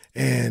wins.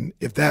 And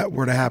if that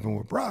were to happen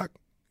with Brock,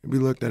 it'd be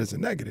looked at as a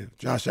negative.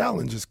 Josh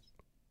Allen he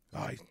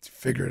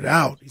figured it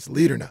out. He's a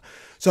leader now.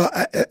 So,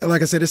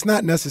 like I said, it's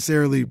not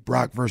necessarily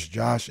Brock versus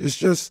Josh. It's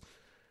just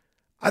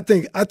I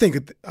think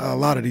a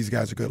lot of these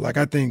guys are good. Like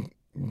I think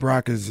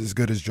Brock is as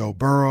good as Joe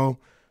Burrow,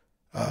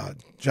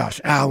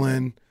 Josh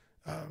Allen,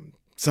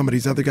 some of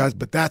these other guys.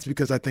 But that's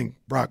because I think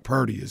Brock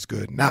Purdy is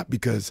good, not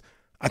because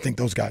I think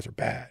those guys are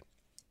bad.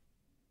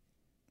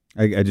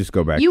 I just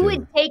go back. You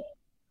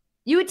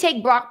would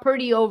take Brock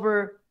Purdy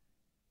over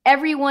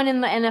everyone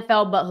in the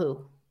NFL, but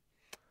who?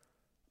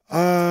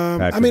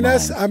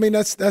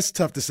 That's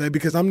tough to say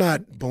because I'm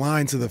not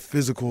blind to the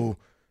physical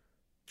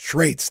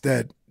traits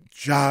that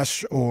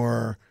Josh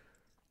or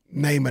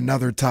name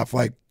another top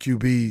flight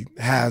QB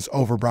has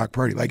over Brock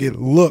Purdy. Like it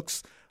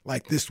looks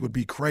like this would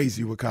be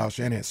crazy with Kyle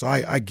Shanahan. So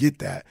I get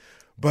that.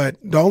 But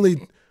the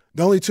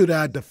only two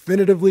that I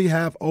definitively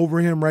have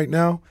over him right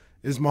now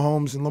is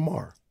Mahomes and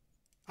Lamar.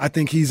 I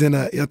think he's in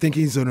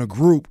a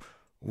group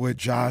with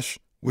Josh,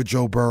 with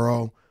Joe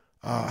Burrow.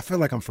 I feel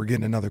like I'm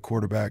forgetting another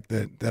quarterback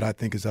that I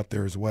think is up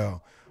there as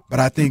well. But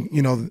I think,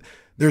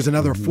 there's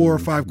another 4 or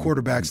 5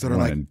 quarterbacks that are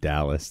like in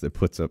Dallas that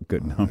puts up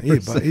good numbers.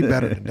 He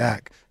better than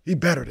Dak. He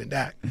better than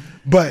Dak.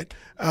 But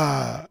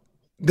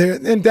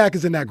and Dak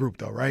is in that group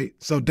though, right?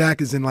 So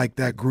Dak is in like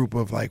that group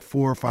of like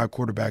 4 or 5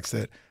 quarterbacks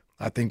that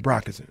I think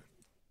Brock is in.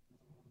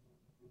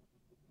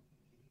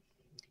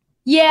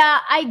 Yeah,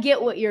 I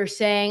get what you're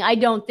saying. I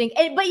don't think,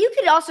 but you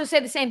could also say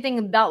the same thing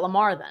about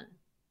Lamar then.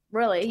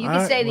 Really, you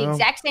could say the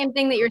exact same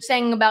thing that you're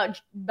saying about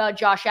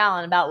Josh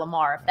Allen about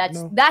Lamar. If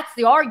that's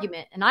the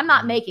argument, and I'm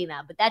not making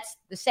that, but that's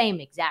the same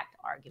exact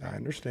argument. I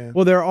understand.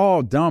 Well, they're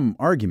all dumb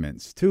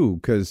arguments too,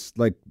 because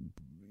like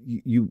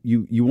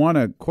you want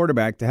a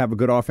quarterback to have a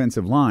good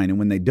offensive line, and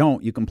when they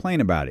don't, you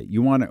complain about it.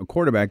 You want a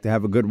quarterback to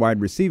have a good wide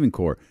receiving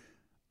core,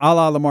 a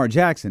la Lamar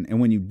Jackson,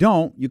 and when you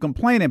don't, you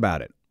complain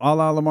about it, a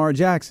la Lamar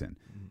Jackson.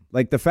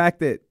 Like the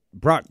fact that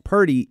Brock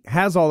Purdy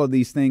has all of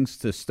these things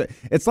to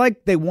it's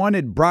like they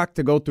wanted Brock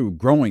to go through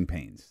growing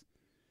pains.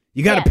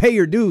 You got to pay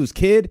your dues,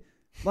 kid.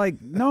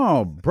 Like,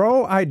 no,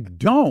 bro, I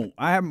don't.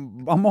 I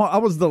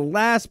was the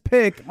last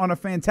pick on a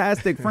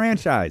fantastic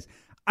franchise.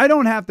 I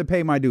don't have to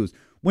pay my dues.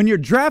 When you're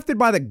drafted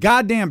by the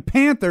goddamn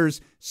Panthers,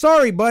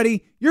 sorry,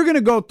 buddy, you're going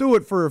to go through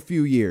it for a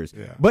few years.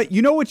 Yeah. But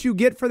you know what you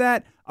get for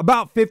that?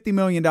 About $50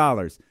 million.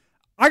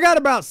 I got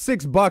about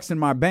 $6 in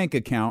my bank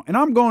account, and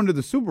I'm going to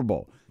the Super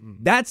Bowl.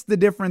 That's the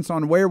difference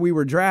on where we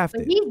were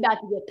drafted. But he's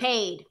about to get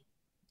paid.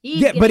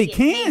 But he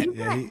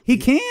can't. He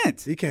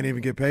can't. He can't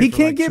even get paid. He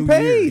can't get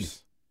paid.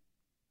 Years.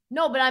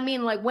 No, but I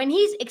mean, like when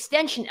he's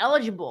extension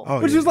eligible,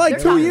 which is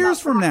like 2 years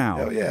from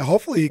now. Yeah,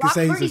 hopefully he can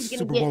say Purdy's he's a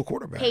Super Bowl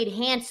quarterback. Paid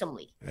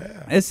handsomely.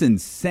 Yeah, it's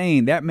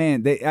insane. That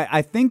man.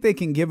 I think they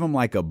can give him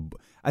like a.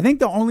 I think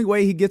the only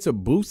way he gets a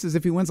boost is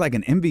if he wins like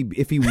an MVP.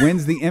 If he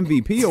wins the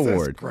MVP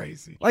award. That's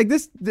crazy. Like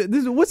this.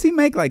 What's he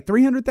make? Like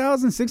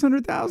 300,000,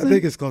 600,000? I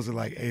think it's close to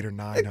like 8 or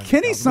 9.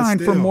 Kenny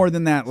signed for more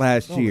than that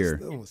last year.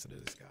 Don't listen to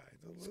this guy.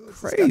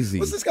 Crazy.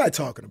 What's this guy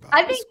talking about?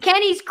 I think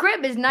Kenny's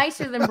crib is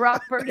nicer than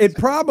Brock Purdy's. It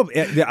probably.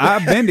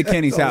 I've been to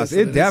Kenny's house.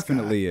 It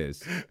definitely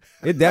is.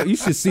 You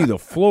should see the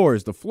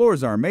floors. The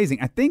floors are amazing.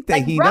 I think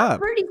they heat Brock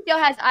up. Purdy still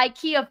has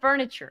IKEA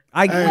furniture.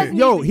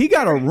 He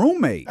got a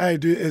roommate. Hey,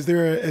 dude, is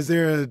there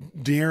a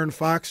De'Aaron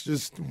Fox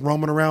just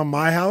roaming around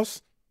my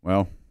house?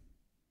 Well,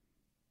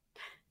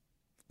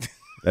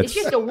 it's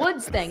just a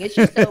woods thing. It's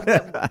just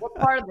what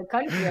part of the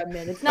country I'm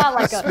in. It's not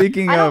like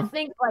I don't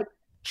think like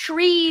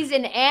trees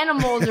and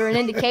animals are an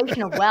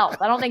indication of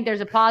wealth. I don't think there's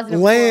a positive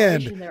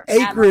land, there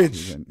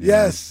acreage.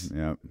 Yes.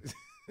 Yep.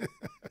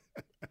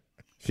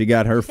 She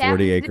got her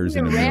 40 acres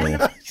in the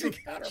middle.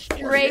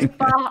 Stray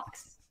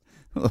fox.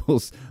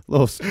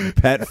 little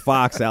pet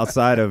fox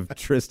outside of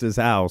Trysta's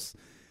house.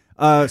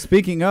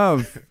 Speaking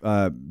of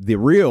the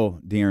real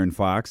De'Aaron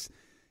Fox,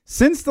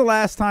 since the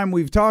last time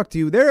we've talked to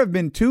you, there have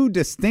been 2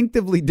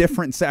 distinctively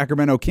different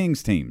Sacramento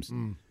Kings teams.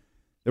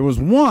 There was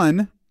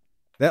one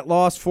that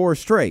lost 4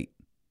 straight.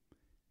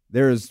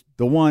 There's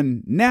the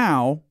one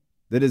now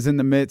that is in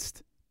the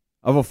midst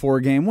of a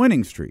 4-game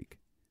winning streak.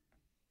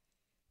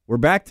 We're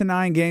back to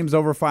 9 games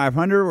over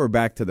 500. We're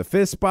back to the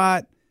 5th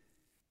spot.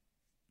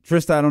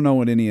 Trysta, I don't know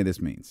what any of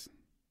this means.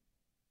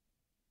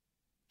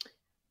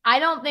 I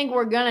don't think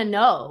we're going to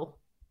know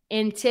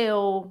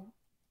until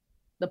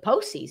the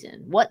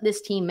postseason what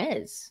this team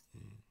is.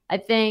 I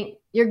think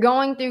you're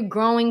going through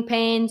growing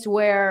pains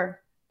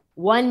where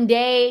one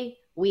day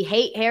we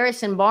hate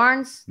Harrison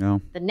Barnes.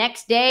 No. The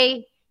next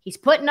day he's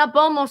putting up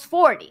almost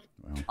 40.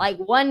 Wow. Like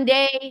one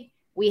day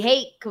we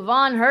hate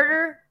Kevon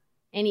Herter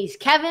and he's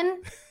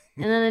Kevin.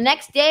 And then the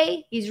next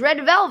day he's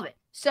Red Velvet.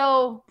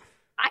 So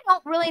I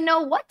don't really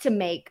know what to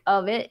make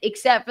of it,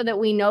 except for that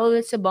we know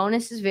that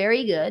Sabonis is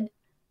very good.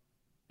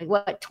 Like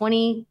what,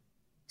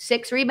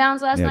 26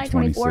 rebounds last night?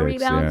 24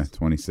 rebounds? Yeah,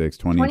 26,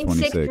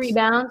 26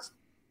 rebounds.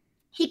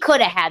 He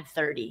could have had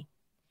 30.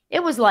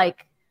 It was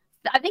like,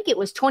 I think it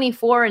was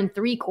 24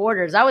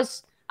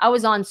 3/4. I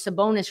was on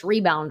Sabonis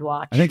rebound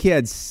watch. I think he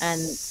had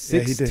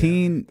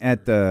 16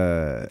 at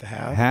the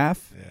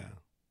half. Yeah.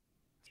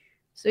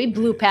 So he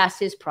blew past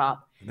his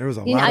prop. And there was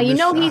a lot of he's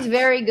shots.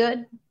 very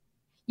good.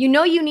 You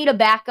know you need a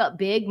backup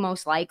big,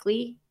 most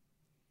likely.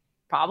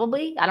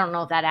 Probably. I don't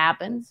know if that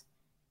happens.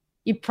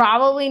 You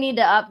probably need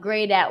to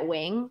upgrade at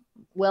wing.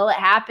 Will it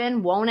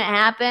happen? Won't it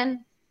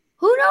happen?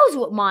 Who knows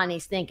what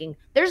Monty's thinking?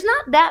 There's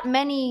not that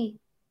many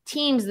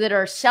teams that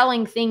are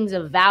selling things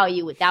of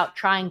value without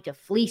trying to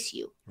fleece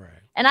you. Right.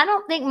 And I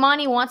don't think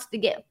Monty wants to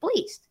get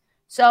fleeced.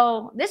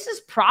 So this is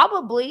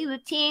probably the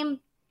team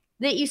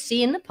that you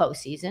see in the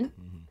postseason.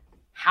 Mm-hmm.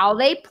 How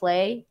they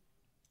play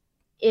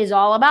is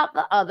all about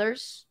the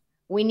others.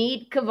 We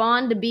need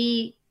Kevon to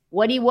be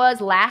what he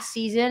was last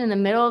season in the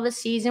middle of the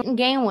season,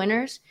 game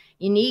winners.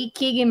 You need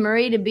Keegan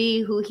Murray to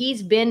be who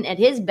he's been at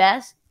his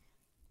best.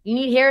 You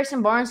need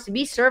Harrison Barnes to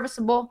be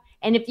serviceable.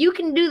 And if you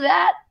can do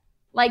that,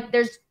 like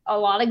there's a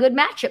lot of good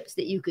matchups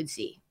that you could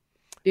see.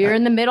 You're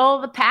in the middle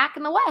of the pack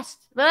in the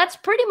West. But that's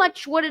pretty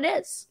much what it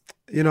is.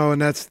 You know,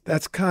 and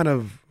that's kind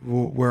of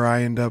where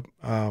I end up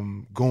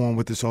going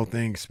with this whole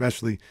thing,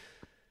 especially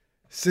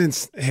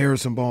since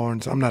Harrison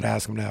Barnes, I'm not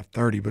asking him to have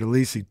 30, but at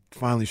least he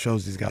finally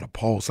shows he's got a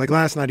pulse. Like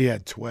last night he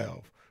had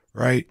 12,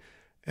 right?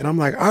 And I'm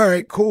like, all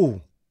right,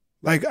 cool.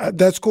 Like,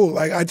 that's cool.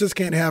 Like, I just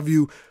can't have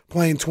you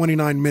playing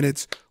 29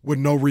 minutes with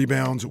no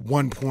rebounds,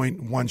 1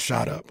 point, 1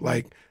 shot up.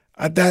 Like,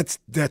 that's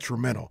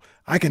detrimental.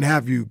 I can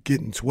have you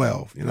getting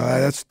 12. You know,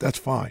 that's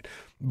fine.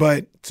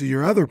 But to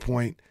your other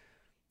point,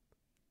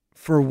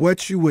 for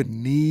what you would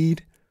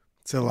need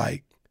to,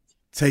 like,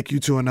 take you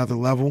to another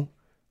level,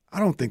 I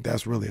don't think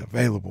that's really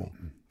available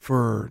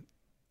for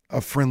a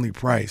friendly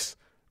price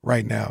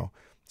right now.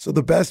 So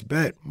the best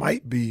bet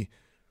might be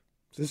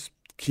just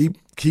keep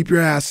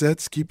your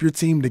assets, keep your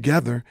team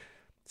together,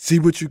 see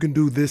what you can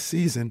do this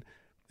season,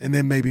 and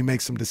then maybe make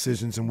some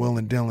decisions in Will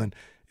and Dillon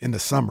in the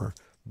summer.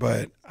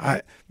 But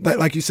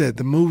like you said,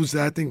 the moves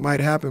that I think might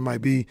happen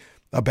might be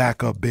a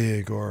backup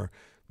big, or,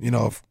 you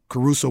know, if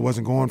Caruso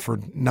wasn't going for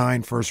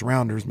 9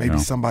 first-rounders, maybe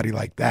somebody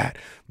like that,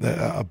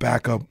 a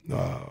backup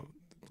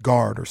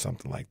guard or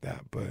something like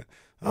that. But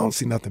I don't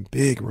see nothing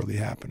big really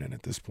happening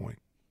at this point.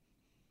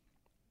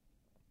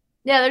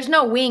 Yeah, there's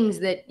no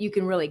wings that you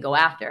can really go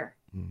after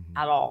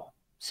at all.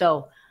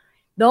 So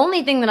the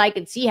only thing that I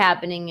could see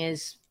happening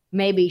is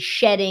maybe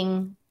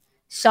shedding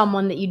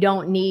someone that you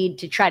don't need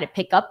to try to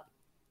pick up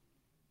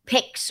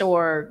picks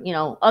or, you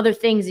know, other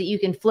things that you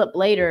can flip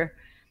later.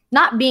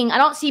 I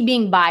don't see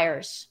being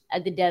buyers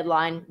at the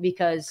deadline,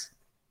 because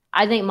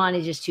I think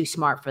Monty's just too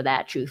smart for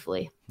that,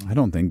 truthfully. I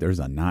don't think there's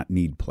a not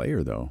need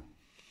player, though.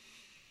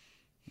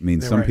 I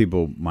mean, some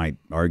people might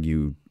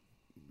argue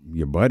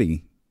your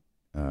buddy,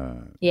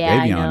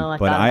 Davion,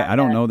 but I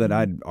don't know that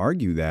I'd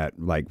argue that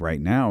like right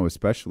now,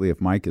 especially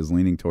if Mike is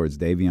leaning towards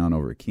Davion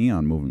over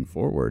Keon moving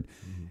forward.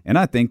 And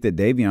I think that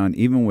Davion,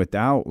 even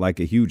without like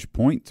a huge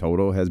point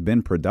total, has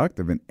been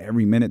productive in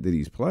every minute that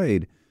he's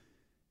played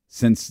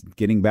since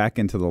getting back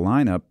into the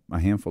lineup a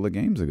handful of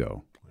games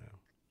ago.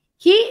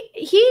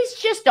 He's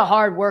just a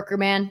hard worker,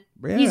 man.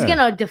 Yeah. He's going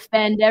to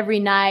defend every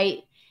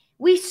night.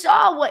 We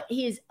saw what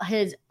his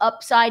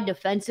upside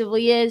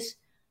defensively is,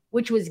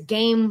 which was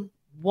game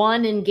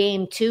 1 and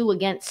game 2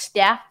 against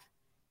Steph.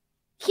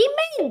 He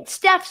made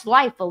Steph's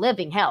life a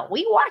living hell.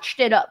 We watched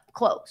it up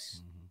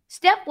close.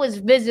 Steph was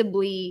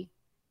visibly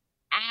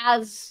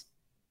as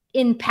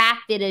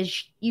impacted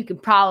as you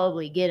could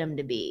probably get him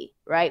to be,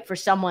 right? For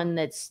someone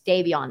that's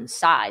Davion's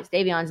size.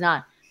 Davion's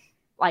not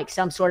like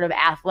some sort of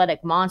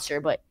athletic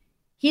monster, but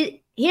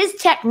his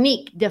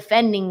technique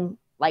defending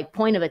like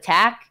point of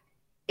attack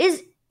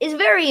is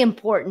very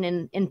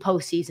important in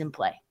postseason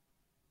play.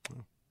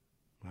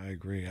 I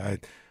agree. I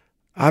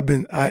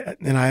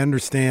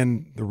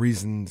understand the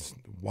reasons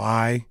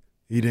why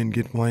he didn't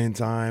get playing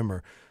time,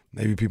 or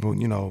maybe people,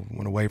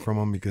 went away from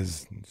him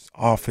because it's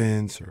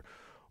offense or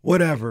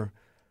whatever.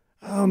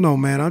 I don't know,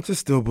 man. I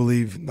just still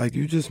believe, like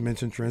you just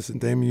mentioned, Trysta,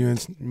 Damon, you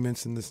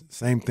mentioned the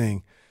same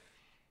thing.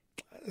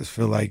 I just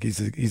feel like he's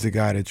a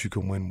guy that you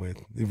can win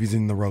with if he's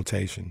in the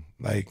rotation.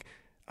 Like,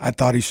 I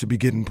thought he should be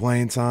getting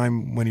playing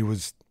time when he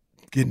was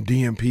getting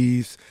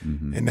DMPs,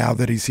 and now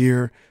that he's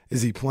here,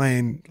 is he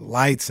playing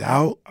lights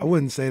out? I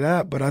wouldn't say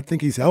that, but I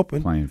think he's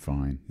helping. Playing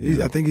fine.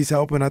 Yeah. I think he's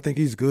helping. I think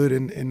he's good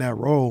in that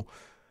role.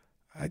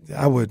 I'm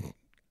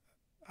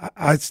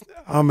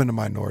in the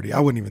minority.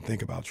 I wouldn't even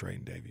think about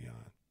trading Davion.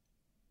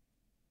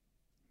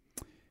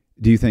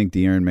 Do you think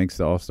De'Aaron makes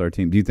the All-Star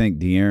team? Do you think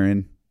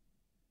De'Aaron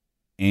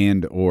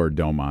and or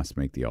Domas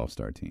make the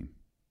All-Star team?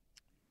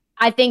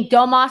 I think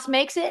Domas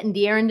makes it and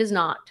De'Aaron does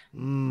not.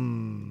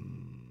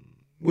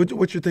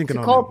 What you thinking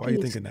on that? Why are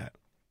you thinking that?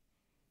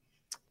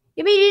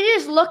 I mean, you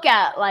just look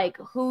at like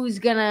who's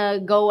gonna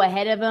go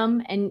ahead of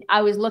him, and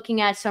I was looking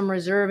at some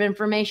reserve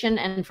information,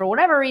 and for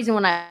whatever reason,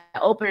 when I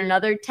open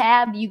another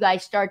tab, you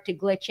guys start to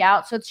glitch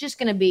out. So it's just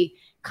gonna be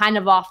kind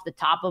of off the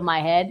top of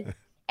my head.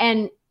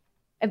 And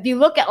if you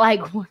look at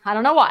like, I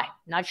don't know why,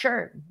 not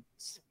sure.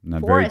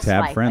 Not very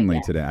tab friendly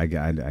today. I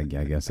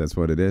guess that's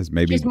what it is.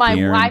 Maybe just my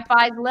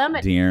Wi-Fi's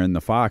limit. De'Aaron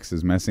the Fox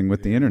is messing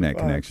with the internet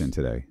connection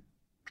today.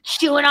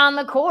 Chewing on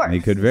the cord. He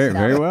could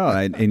very well.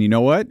 And you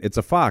know what? It's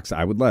a fox.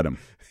 I would let him.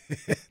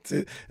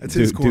 That's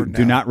his cord now.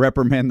 Do not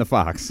reprimand the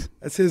fox.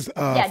 That's his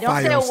don't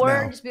say a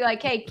word. Now. Just be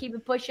like, hey, keep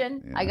it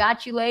pushing. Yeah. I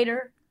got you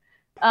later.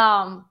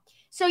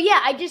 So,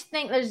 yeah, I just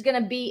think there's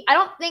going to be – I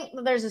don't think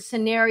that there's a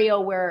scenario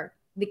where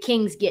the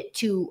Kings get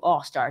 2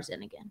 All-Stars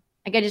in again.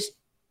 Like,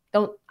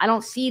 I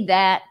don't see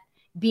that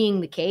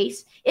being the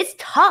case. It's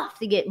tough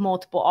to get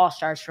multiple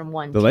All-Stars from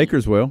one team.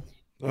 Lakers will.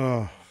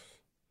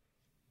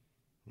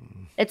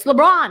 It's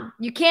LeBron.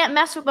 You can't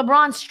mess with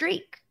LeBron's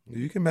streak.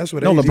 You can mess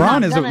with AD. No,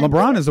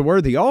 LeBron is a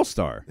worthy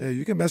All-Star. Yeah,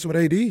 you can mess with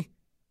AD.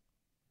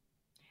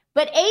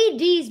 But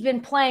AD's been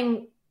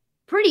playing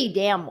pretty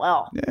damn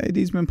well. Yeah,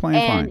 AD's been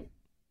playing fine.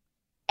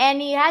 And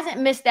he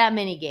hasn't missed that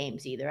many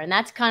games either. And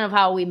that's kind of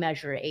how we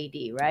measure AD,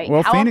 right?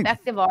 Well, how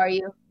effective are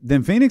you?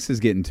 Then Phoenix is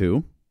getting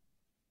 2.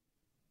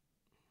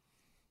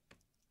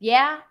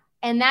 Yeah,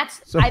 and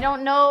I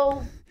don't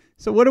know.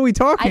 So what are we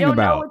talking about?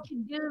 I don't know what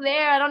you do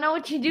there. I don't know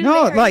what you do there.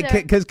 No, like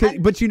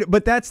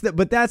but that's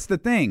the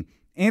thing.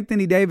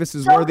 Anthony Davis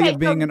is worthy of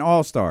being an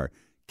All-Star.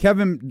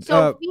 Kevin.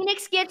 So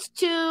Phoenix gets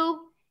 2.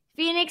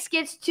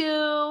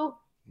 Minnesota.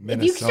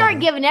 If you start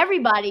giving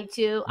everybody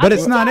 2, but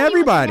it's not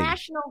everybody.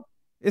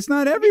 It's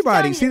not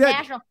everybody. See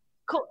that?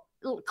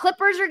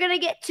 Clippers are going to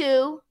get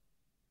 2.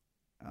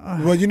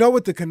 Well, you know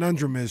what the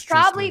conundrum is.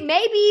 Probably, Trysta.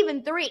 maybe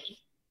even 3.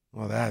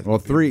 Well,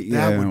 3.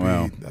 That would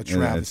be a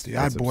travesty.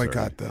 I'd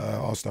boycott the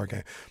All-Star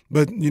game.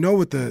 But you know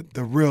what the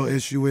real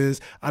issue is?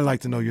 I'd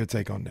like to know your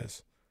take on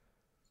this.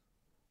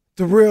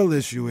 The real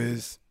issue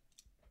is,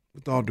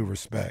 with all due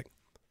respect,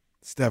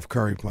 Steph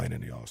Curry playing in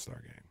the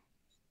All-Star game.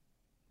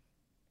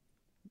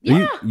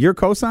 Yeah. You're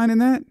co-signing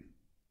that?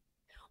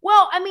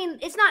 Well, I mean,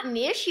 it's not an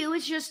issue.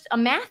 It's just a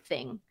math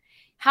thing.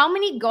 How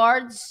many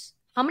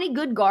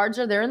good guards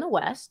are there in the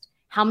West?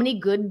 How many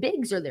good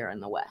bigs are there in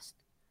the West?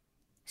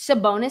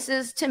 Sabonis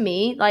is, to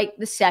me, like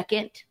the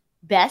second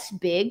best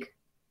big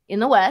in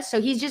the West.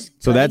 So he's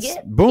just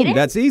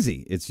that's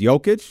easy. It's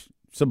Jokic,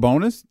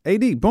 Sabonis,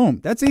 AD.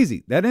 Boom. That's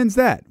easy. That ends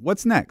that.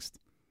 What's next?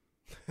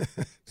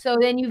 So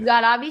then you've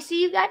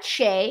got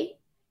Shea.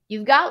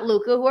 You've got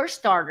Luka, who are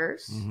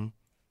starters. Mm-hmm.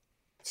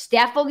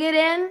 Steph will get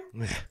in.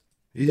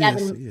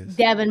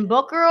 Devin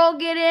Booker will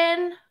get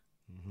in.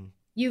 Mm-hmm.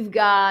 You've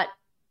got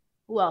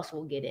 – who else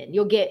will get in?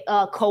 You'll get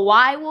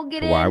Kawhi will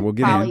get in. Kawhi will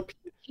get in.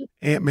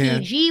 Ant-Man.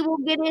 PG will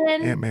get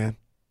in.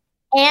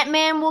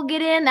 Ant-Man will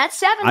get in. That's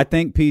 7. I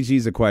think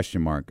PG's a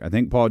question mark. I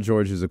think Paul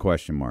George is a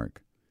question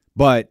mark.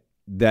 But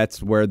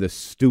that's where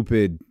this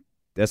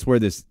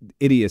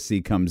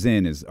idiocy comes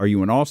in is, are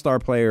you an all-star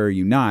player or are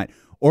you not?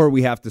 or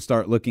we have to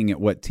start looking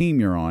at what team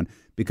you're on,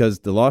 because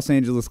the Los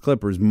Angeles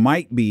Clippers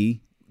might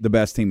be the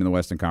best team in the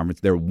Western Conference.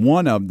 They're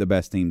one of the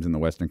best teams in the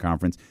Western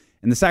Conference,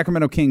 and the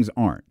Sacramento Kings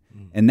aren't.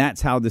 And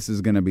that's how this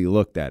is going to be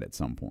looked at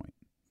some point.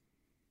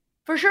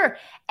 For sure.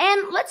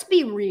 And let's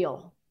be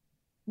real.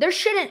 There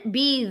shouldn't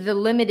be the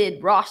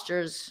limited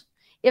rosters.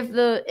 If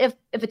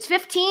it's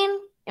 15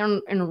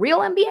 in real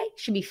NBA, it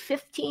should be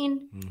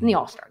 15 in the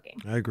All-Star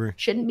game. I agree.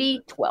 Shouldn't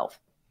be 12.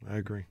 I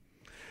agree.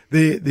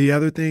 The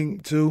other thing,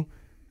 too,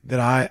 that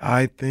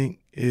I think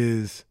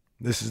is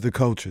this is the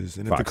coaches.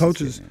 And if the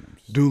coaches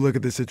do look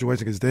at this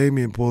situation, because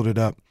Damian pulled it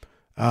up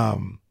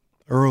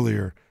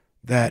earlier,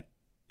 that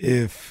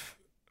if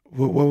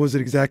what was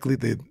it exactly?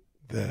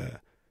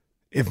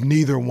 If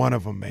neither one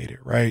of them made it,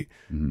 right,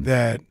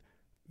 that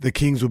the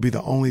Kings would be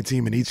the only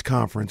team in each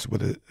conference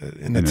with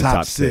in the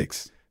top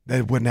six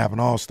that wouldn't have an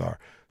all-star.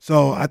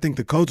 So I think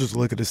the coaches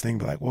look at this thing and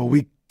be like, well,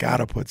 we got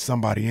to put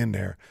somebody in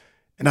there.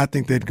 And I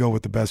think they'd go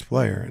with the best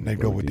player, and they'd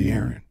go with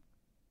De'Aaron.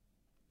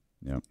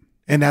 Yep.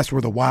 And that's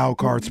where the wild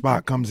card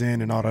spot comes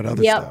in and all that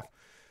other stuff.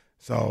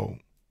 So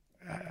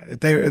if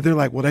they're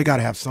like, well, they got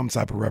to have some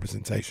type of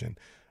representation.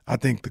 I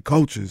think the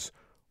coaches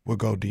would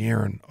go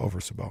De'Aaron over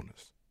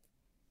Sabonis.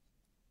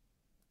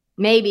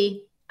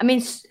 Maybe. I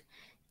mean,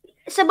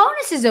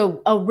 Sabonis is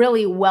a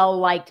really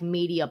well-liked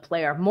media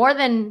player, more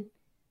than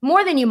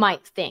you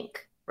might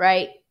think,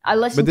 right? I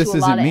listen to a lot of But this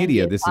isn't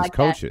media. NBA this podcasts. is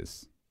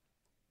coaches.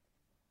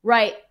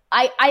 Right.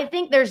 I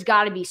think there's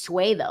got to be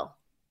sway, though.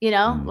 You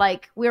know,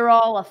 like we're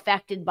all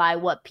affected by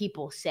what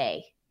people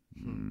say.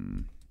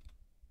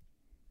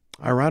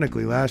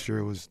 Ironically, last year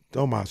it was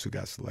Domas who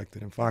got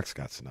selected and Fox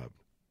got snubbed.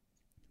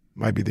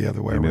 Might be the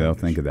other way around. Maybe they'll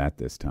think of that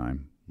this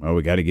time. Well,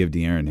 we got to give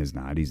De'Aaron his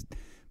nod.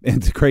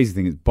 And the crazy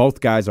thing is both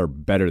guys are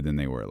better than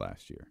they were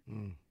last year.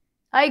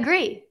 I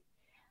agree.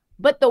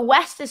 But the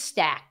West is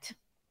stacked.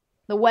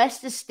 The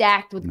West is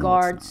stacked with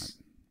guards.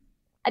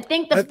 I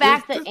think the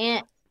fact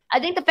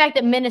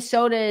that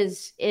Minnesota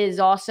is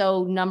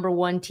also number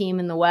one team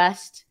in the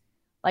West.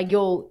 Like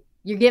you're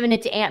giving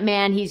it to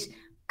Ant-Man. He's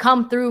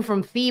come through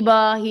from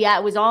FIBA. He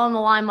was all in the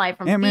limelight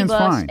from Ant-Man's FIBA,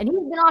 fine. and he's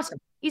been awesome.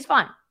 He's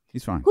fine.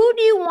 He's fine. Who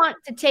do you want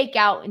to take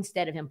out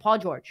instead of him? Paul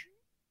George.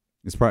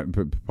 It's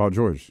probably Paul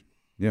George.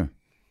 Yeah.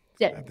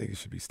 I think it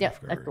should be Steph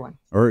Curry. That's the one.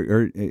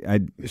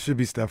 It should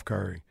be Steph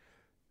Curry.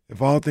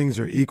 If all things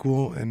are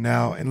equal, and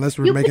now unless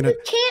we're making you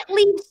can't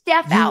leave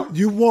Steph out.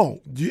 You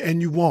won't.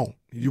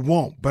 You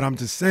won't. But I'm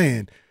just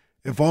saying,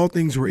 if all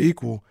things were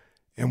equal,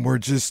 and we're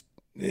just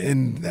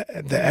in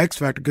the X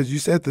factor, because you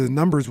said the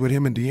numbers with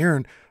him and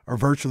De'Aaron are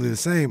virtually the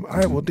same. All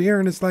right. Well,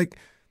 De'Aaron is like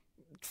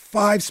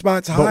 5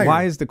 spots higher. But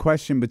why is the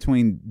question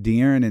between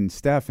De'Aaron and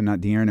Steph and not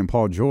De'Aaron and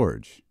Paul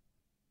George?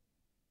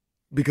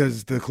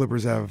 Because the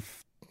Clippers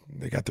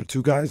they got their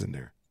 2 guys in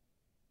there.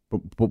 But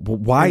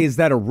why is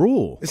that a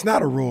rule? It's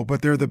not a rule,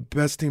 but they're the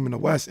best team in the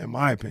West, in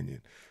my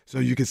opinion. So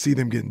you can see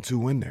them getting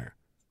 2 in there.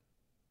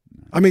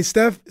 I mean,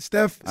 Steph's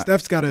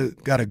got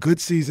a good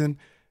season,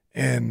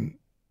 and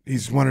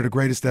he's one of the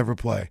greatest to ever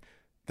play.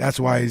 That's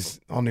why he's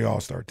on the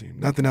All-Star team.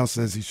 Nothing else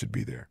says he should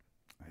be there.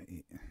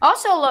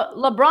 Also,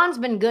 LeBron's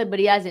been good, but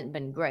he hasn't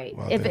been great.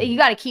 Well, you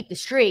got to keep the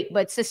streak,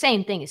 but it's the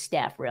same thing as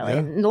Steph, really. Yeah,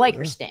 And the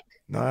Lakers stink.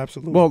 No,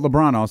 absolutely. Well,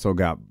 LeBron also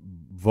got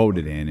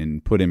voted in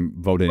and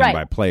voted in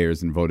by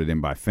players and voted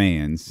in by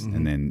fans,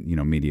 and then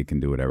media can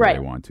do whatever they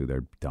want to.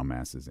 They're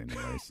dumbasses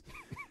anyways.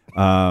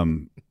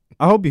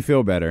 I hope you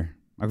feel better.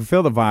 I can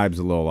feel the vibes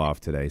a little off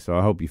today, so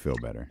I hope you feel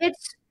better.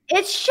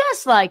 It's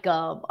just like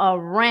a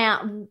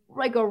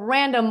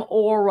random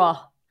aura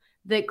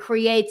that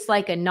creates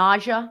like a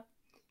nausea.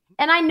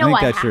 And I know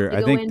I have to go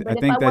in. I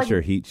think that's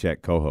your Heat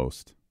Check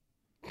co-host.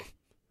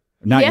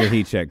 Not your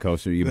Heat Check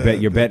co-host. Your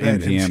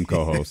BetMGM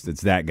co-host.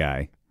 It's that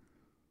guy.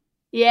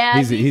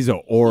 Yeah. He's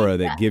an aura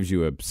that gives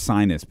you a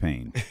sinus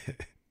pain.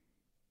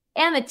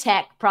 And the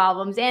tech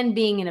problems and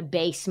being in a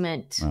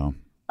basement.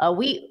 Well,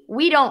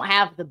 we don't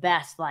have the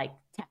best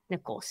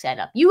technical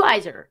setup. You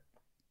guys are,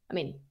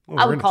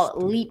 I would call it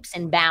leaps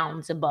and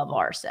bounds above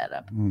our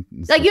setup.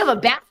 Like you have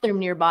a bathroom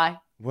nearby.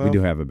 Well, we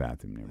do have a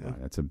bathroom nearby.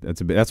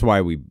 Yeah. That's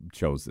why we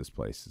chose this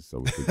place,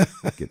 so we could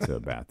get to a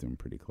bathroom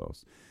pretty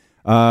close.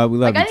 We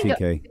love you,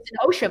 TK. It's an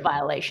OSHA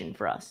violation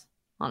for us,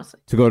 honestly.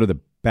 To go to the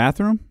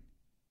bathroom?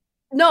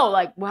 No,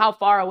 how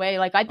far away?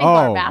 I think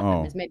our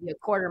bathroom is maybe a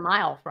quarter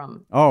mile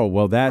from. Oh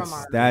well,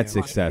 that's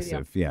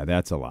excessive. Yeah,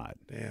 that's a lot.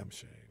 Damn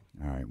shame.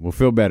 All right, we'll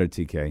feel better,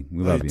 TK.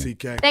 We love you.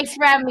 TK. Thanks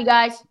for having me,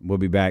 guys. We'll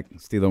be back.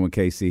 Steelo and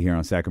KC here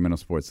on Sacramento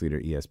Sports Leader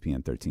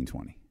ESPN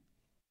 1320.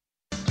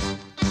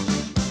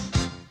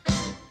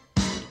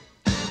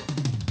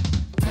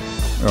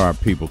 There are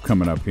people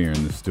coming up here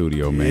in the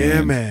studio, man.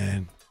 Yeah,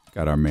 man.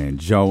 Got our man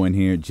Joe in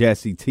here.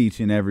 Jesse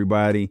teaching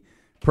everybody.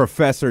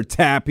 Professor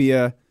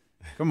Tapia.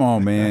 Come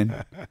on,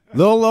 man.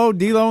 Lil O,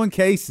 D-Lo, and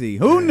Casey.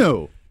 Who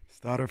knew?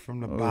 Started from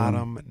the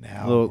bottom.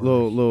 Now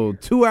little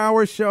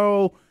 2-hour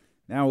show.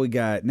 Now we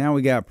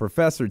got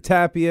Professor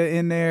Tapia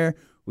in there.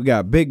 We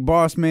got Big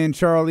Boss Man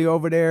Charlie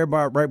over there,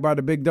 right by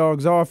the big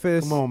dog's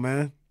office. Come on,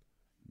 man.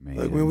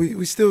 Look,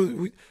 we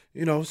still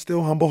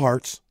humble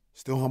hearts.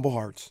 Still humble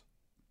hearts.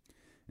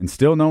 And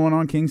still no one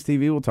on Kings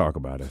TV will talk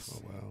about us. Oh,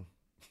 well.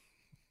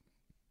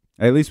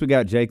 At least we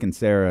got Jake and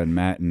Sarah and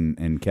Matt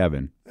and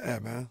Kevin. Yeah,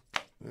 man.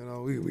 You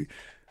know, we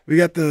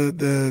got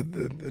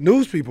the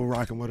news people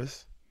rocking with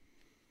us.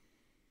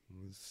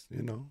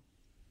 You know,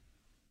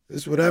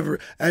 it's whatever.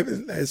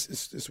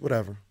 It's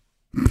whatever.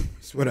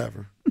 It's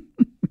whatever.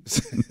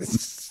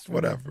 It's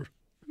whatever.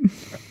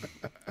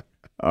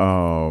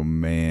 Oh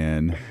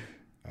man,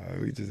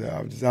 I'm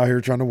just out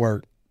here trying to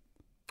work.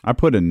 I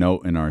put a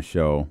note in our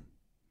show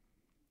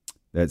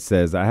that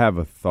says, I have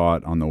a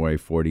thought on the way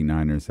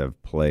 49ers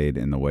have played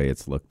and the way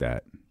it's looked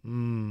at.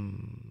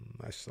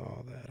 I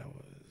saw that. I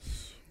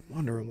was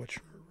wondering what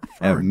you were referring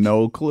to. I have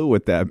no clue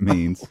what that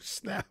means. Oh,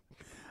 snap.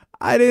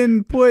 I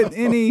didn't put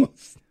any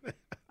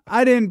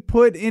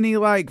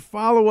like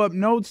follow-up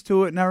notes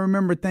to it, and I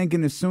remember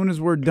thinking as soon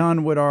as we're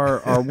done with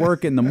our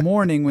work in the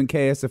morning when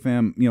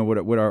KSFM, you know,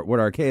 with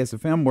our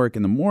KSFM work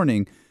in the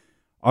morning,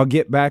 I'll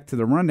get back to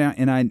the rundown,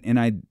 and I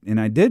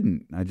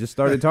didn't. I just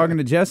started talking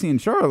to Jesse and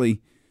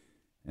Charlie,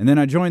 and then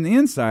I joined the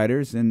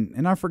Insiders,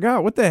 and I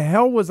forgot. What the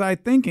hell was I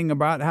thinking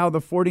about how the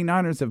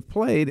 49ers have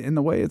played and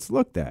the way it's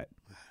looked at?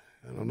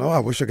 I don't know. I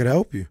wish I could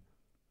help you.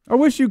 I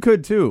wish you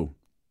could, too.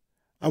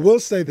 I will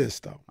say this,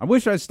 though. I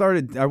wish I'd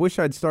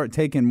start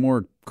taking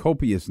more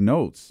copious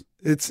notes.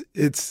 I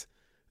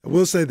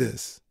will say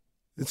this.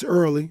 It's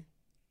early.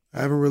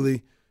 I haven't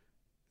really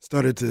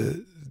started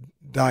to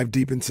dive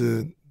deep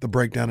into the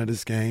breakdown of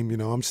this game. You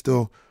know, I'm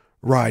still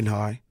riding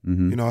high,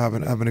 you know,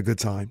 having a good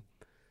time.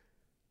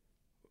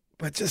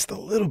 But just a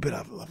little bit,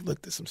 I've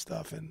looked at some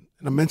stuff, and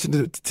I mentioned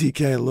it to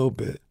TK a little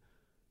bit.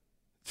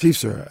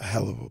 Chiefs are a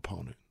hell of an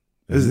opponent.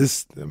 This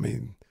is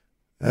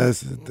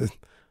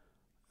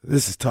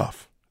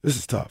tough. This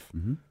is tough.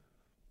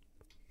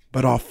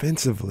 But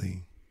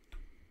offensively,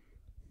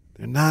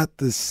 they're not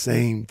the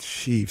same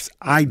Chiefs,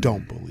 I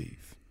don't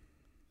believe.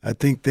 I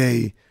think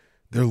they're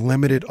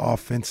limited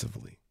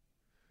offensively.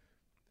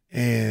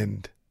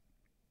 And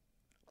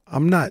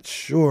I'm not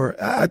sure.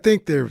 I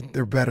think they're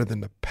better than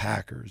the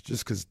Packers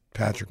just because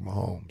Patrick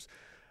Mahomes.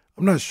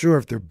 I'm not sure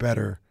if they're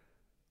better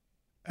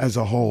as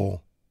a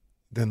whole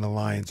than the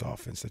Lions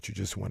offense that you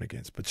just went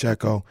against.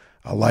 Pacheco,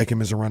 I like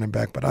him as a running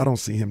back, but I don't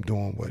see him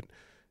doing what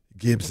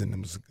Gibbs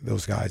and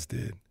those guys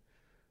did.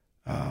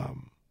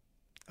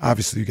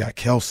 Obviously, you got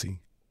Kelsey,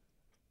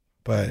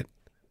 but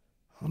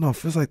I don't know. It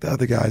feels like the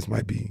other guys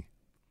might be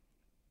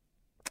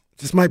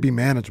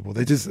manageable.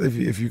 They just,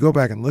 if you go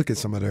back and look at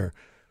some of their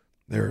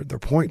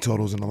point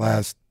totals in the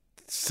last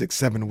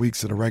 6-7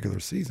 weeks of the regular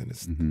season,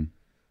 it's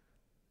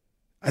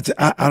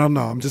I don't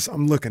know.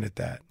 I'm looking at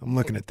that.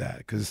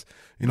 Because,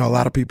 you know, a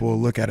lot of people will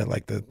look at it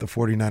like the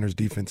 49ers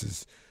defense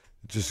is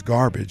just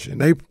garbage, and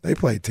they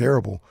played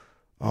terrible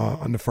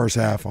on the first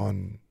half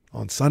on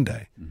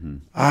Sunday.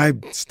 I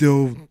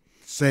still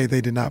say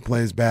they did not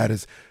play as bad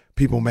as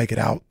people make it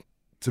out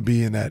to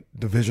be in that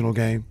divisional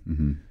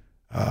game.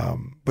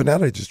 But now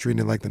they're just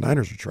treating it like the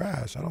Niners are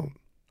trash.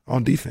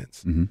 On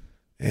defense,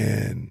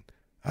 and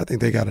I think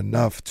they got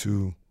enough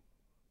to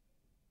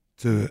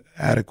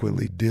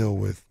adequately deal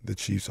with the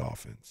Chiefs'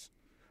 offense.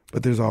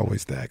 But there's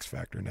always the X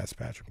factor, and that's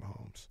Patrick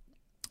Mahomes.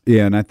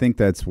 Yeah, and I think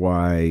that's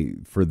why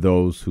for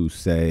those who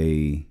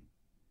say,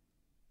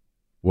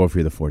 well, if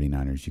you're the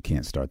 49ers, you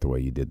can't start the way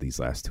you did these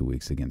last 2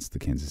 weeks against the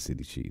Kansas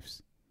City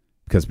Chiefs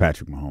because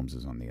Patrick Mahomes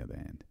is on the other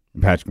end.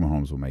 And Patrick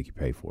Mahomes will make you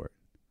pay for it,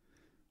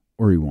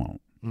 or he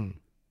won't.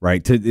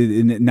 Right?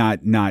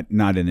 Not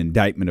an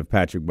indictment of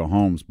Patrick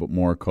Mahomes, but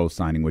more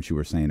co-signing what you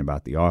were saying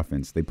about the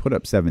offense. They put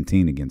up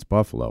 17 against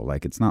Buffalo.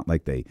 Like it's not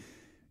like they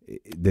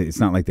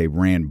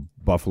ran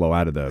Buffalo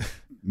out of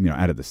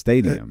the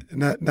stadium.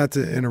 Not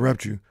to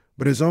interrupt you,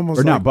 but it's almost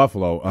or like, not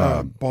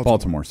Buffalo,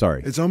 Baltimore.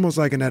 Sorry, it's almost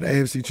like in that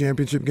AFC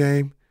Championship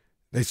game.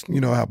 They, you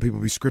know how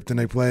people be scripting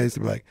their plays.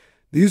 They be like,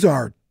 these are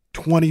our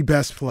 20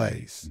 best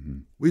plays.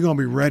 We're gonna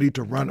be ready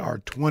to run our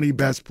 20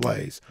 best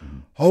plays.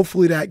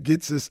 Hopefully that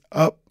gets us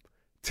up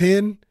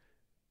 10,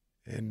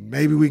 and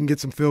maybe we can get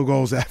some field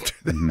goals after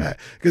that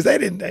because they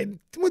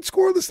went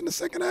scoreless in the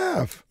second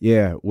half.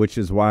 Yeah, which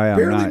is why I'm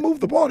barely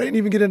moved the ball. They didn't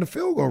even get into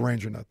field goal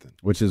range or nothing.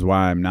 Which is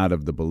why I'm not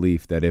of the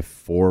belief that if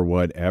for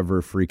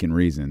whatever freaking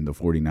reason the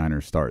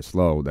 49ers start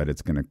slow, that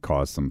it's going to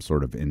cause some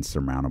sort of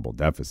insurmountable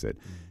deficit.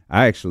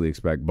 I actually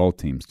expect both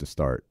teams to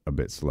start a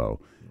bit slow.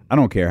 I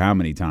don't care how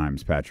many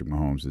times Patrick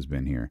Mahomes has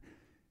been here.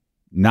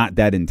 Not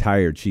that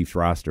entire Chiefs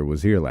roster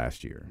was here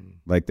last year.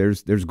 Like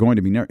there's going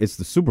to be it's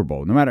the Super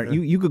Bowl. No matter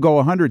you could go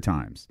 100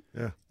 times.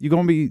 Yeah, you're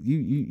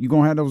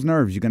gonna have those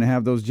nerves. You're gonna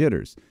have those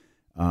jitters.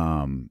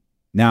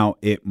 Now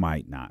it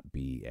might not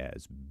be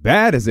as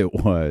bad as it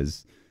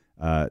was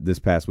this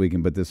past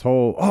weekend, but this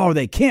whole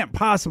they can't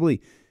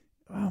possibly.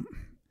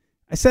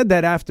 I said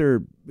that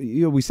after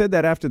we said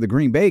that after the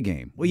Green Bay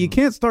game. Well, you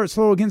can't start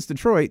slow against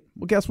Detroit.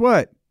 Well, guess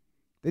what?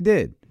 They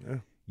did. Yeah.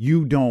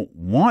 You don't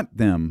want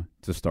them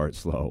to start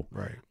slow.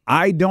 Right.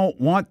 I don't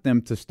want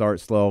them to start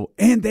slow,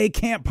 and they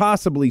can't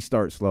possibly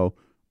start slow.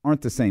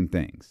 Aren't the same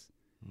things.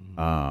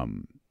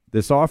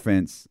 This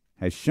offense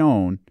has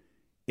shown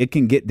it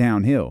can get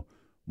downhill.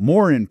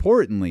 More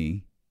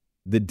importantly,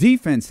 the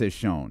defense has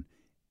shown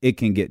it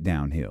can get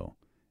downhill.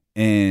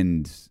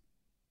 And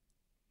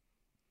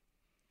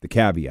the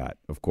caveat,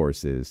 of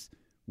course, is,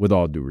 with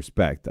all due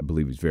respect, I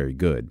believe he's very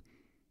good.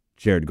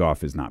 Jared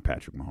Goff is not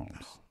Patrick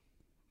Mahomes.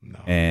 No,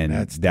 and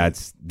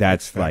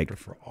that's like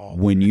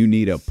when you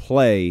need a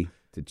play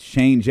to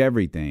change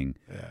everything,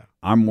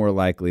 I'm more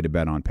likely to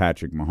bet on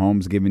Patrick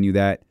Mahomes giving you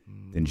that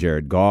than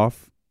Jared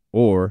Goff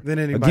or,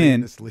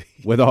 again,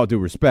 with all due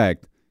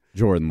respect,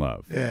 Jordan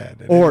Love. Yeah.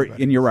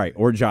 And you're right,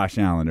 or Josh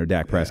Allen or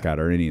Dak Prescott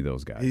or any of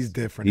those guys. He's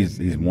different.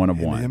 He's one of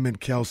one. Him and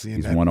Kelsey in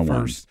he's that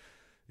first,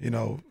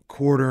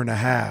 quarter and a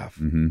half.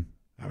 Mm-hmm.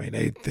 I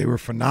mean, they were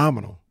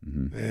phenomenal.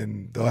 Mm-hmm.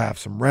 And they'll have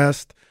some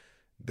rest.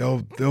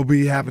 They'll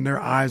be having their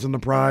eyes on the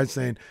prize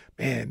saying,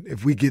 man,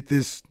 if we get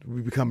this,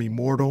 we become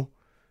immortal.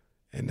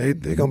 And they're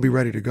going to be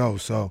ready to go.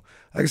 So,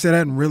 like I said, I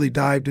hadn't really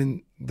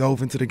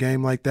dove into the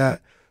game like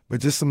that. But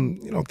just some,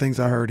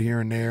 things I heard here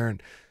and there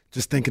and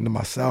just thinking to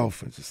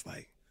myself and just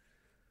like,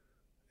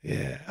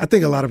 yeah. I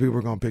think a lot of people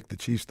are going to pick the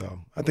Chiefs, though.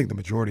 I think the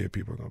majority of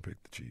people are going to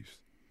pick the Chiefs.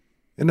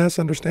 And that's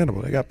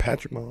understandable. They got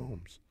Patrick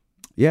Mahomes.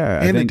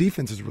 Yeah. And the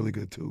defense is really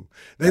good, too.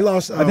 They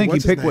lost. I think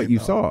you picked what you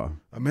saw.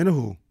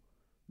 Amenahu.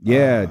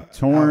 Yeah.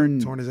 Torn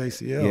his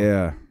ACL.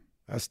 Yeah.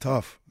 That's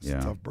tough. It's a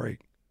tough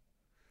break.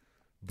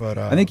 But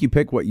I think you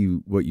pick what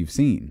you've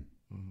seen.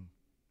 Mm-hmm.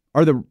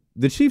 Are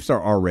the Chiefs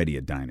are already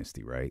a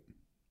dynasty, right?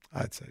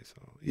 I'd say so.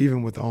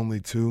 Even with only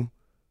 2.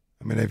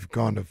 I mean, they've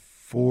gone to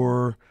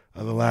 4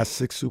 of the last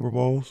 6 Super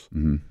Bowls.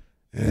 Mm-hmm.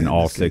 And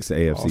all 6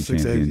 AFC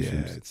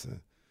championships. Yeah,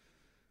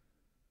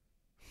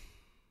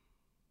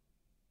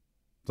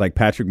 it's like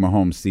Patrick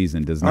Mahomes'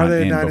 season does not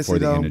end before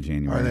the end of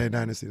January. Are they a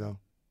dynasty, though?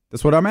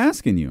 That's what I'm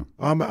asking you.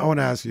 I want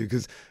to ask you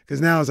because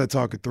now as I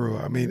talk it through,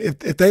 I mean,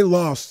 if they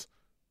lost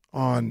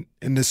in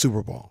this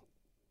Super Bowl,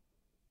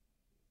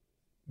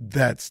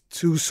 that's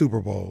 2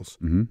 Super Bowls.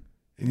 Mm-hmm.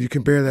 And you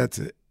compare that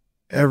to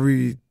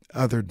every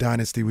other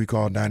dynasty we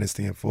call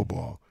dynasty in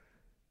football,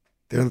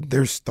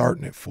 they're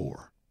starting at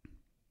 4.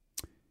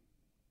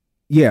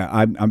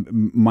 Yeah,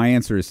 my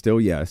answer is still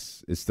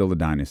yes. It's still a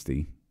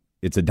dynasty.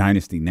 It's a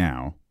dynasty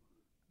now.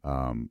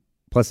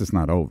 Plus, it's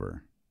not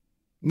over.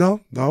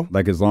 No.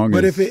 Like as long as.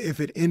 But if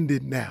it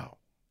ended now,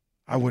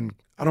 I wouldn't.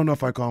 I don't know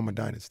if I call them a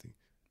dynasty.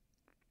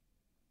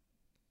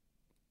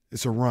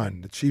 It's a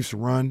run. The Chiefs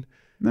run.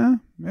 No,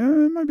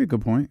 it might be a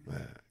good point.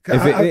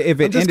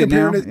 If it ended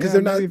now, because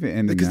they're not,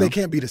 because they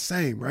can't be the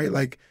same, right?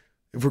 Like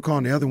if we're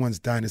calling the other ones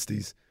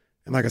dynasties,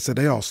 and like I said,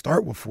 they all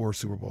start with 4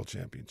 Super Bowl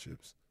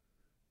championships,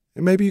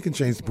 and maybe you can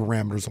change the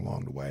parameters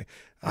along the way.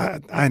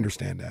 I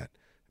understand that.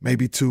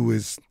 Maybe 2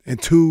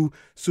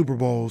 Super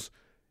Bowls,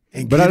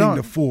 and getting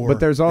to 4. But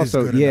there's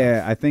also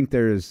enough. I think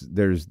there's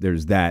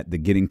that the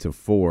getting to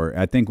 4.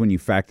 I think when you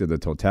factor the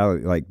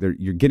totality, like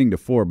you're getting to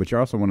 4, but you're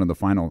also one of the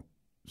final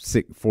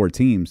 4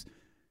 teams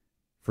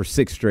for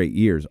 6 straight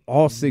years.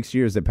 All 6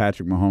 years that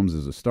Patrick Mahomes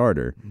is a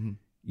starter,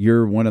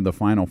 you're one of the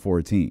final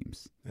 4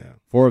 teams. Yeah.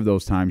 4 of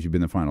those times you've been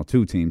the final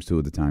 2 teams. 2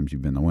 of the times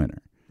you've been the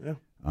winner. Yeah.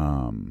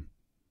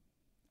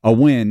 A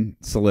win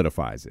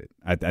solidifies it.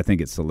 I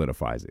think it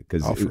solidifies it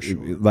because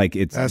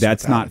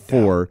that's not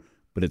 4,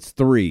 but it's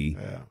 3,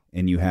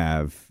 and you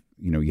have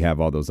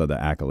all those other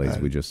accolades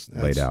we just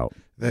laid out.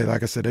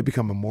 Like I said, they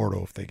become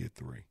immortal if they get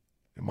 3,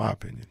 in my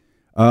opinion.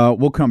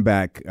 We'll come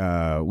back.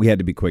 We had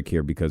to be quick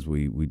here because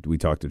we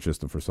talked to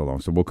Trysta for so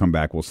long. So we'll come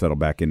back. We'll settle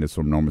back into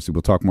some normalcy.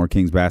 We'll talk more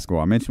Kings basketball.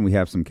 I mentioned we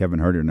have some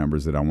Kevin Huerter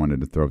numbers that I wanted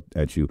to throw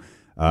at you.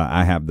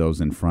 I have those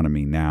in front of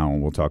me now,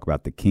 and we'll talk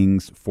about the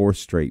Kings' 4th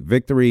straight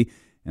victory.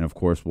 And, of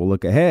course, we'll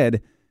look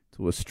ahead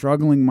to a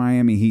struggling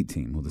Miami Heat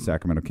team who the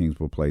Sacramento Kings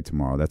will play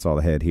tomorrow. That's all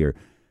ahead here.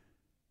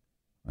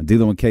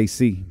 D-Lo and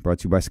KC, brought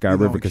to you by Sky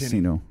River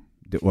Casino.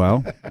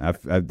 Well,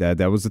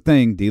 that was the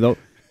thing. D-Lo,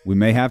 we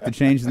may have to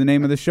change the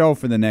name of the show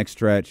for the next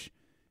stretch.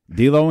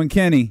 D-Lo and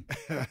Kenny,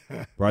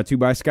 brought to you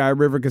by Sky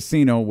River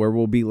Casino, where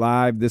we'll be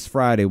live this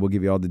Friday. We'll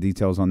give you all the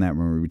details on that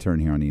when we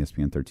return here on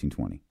ESPN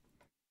 1320.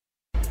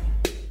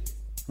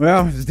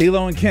 Well, it's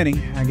D-Lo and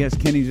Kenny. I guess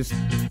Kenny just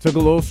took a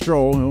little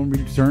stroll. He'll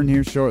return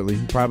here shortly.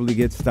 He'll probably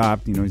get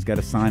stopped. He's got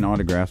to sign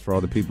autographs for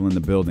all the people in the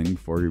building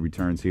before he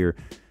returns here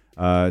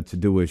to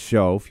do his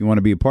show. If you want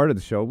to be a part of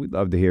the show, we'd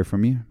love to hear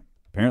from you.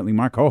 Apparently,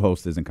 my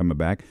co-host isn't coming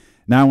back.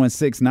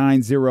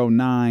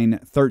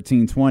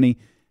 916-909-1320.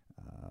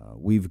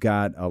 We've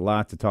got a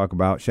lot to talk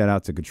about. Shout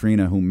out to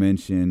Katrina, who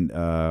mentioned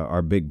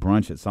our big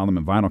brunch at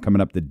Solomon Vinyl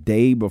coming up the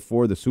day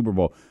before the Super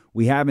Bowl.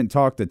 We haven't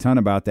talked a ton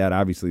about that.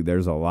 Obviously,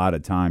 there's a lot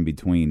of time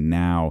between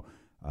now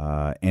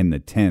and the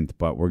 10th,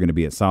 but we're going to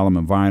be at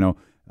Solomon Vinyl,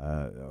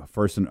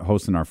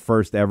 hosting our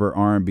first ever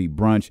R&B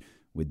brunch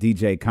with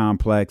DJ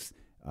Complex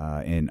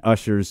and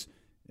Usher's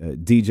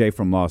DJ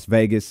from Las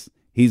Vegas.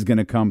 He's going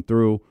to come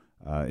through.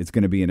 It's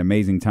going to be an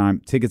amazing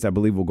time. Tickets, I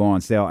believe, will go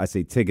on sale. I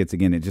say tickets,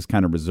 again, it just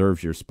kind of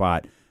reserves your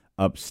spot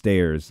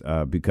upstairs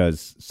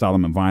because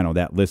Solomon Vinyl,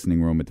 that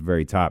listening room at the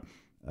very top,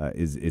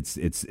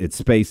 its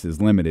space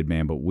is limited,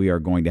 man. But we are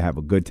going to have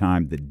a good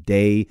time the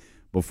day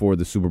before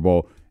the Super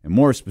Bowl, and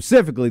more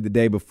specifically, the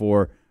day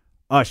before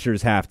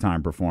Usher's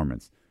halftime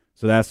performance.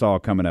 So that's all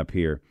coming up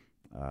here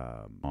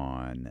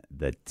on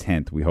the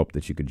 10th. We hope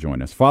that you could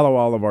join us. Follow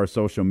all of our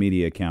social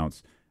media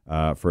accounts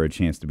for a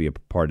chance to be a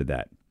part of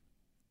that.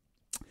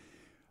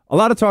 A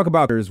lot of talk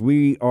about this.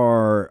 We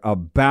are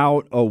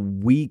about a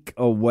week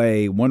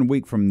away. 1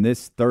 week from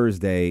this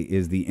Thursday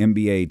is the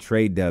NBA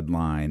trade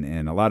deadline,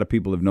 and a lot of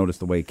people have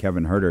noticed the way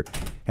Kevin Huerter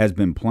has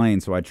been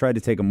playing. So I tried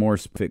to take a more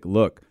specific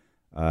look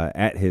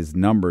at his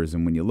numbers.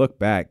 And when you look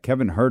back,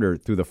 Kevin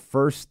Huerter, through the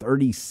first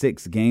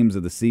 36 games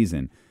of the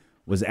season,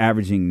 was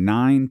averaging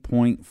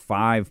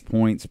 9.5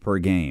 points per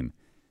game.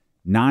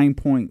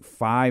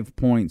 9.5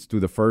 points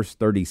through the first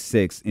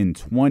 36 in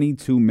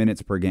 22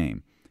 minutes per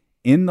game.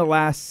 In the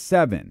last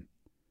 7,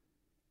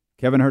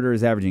 Kevin Huerter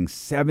is averaging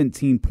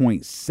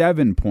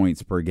 17.7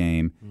 points per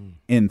game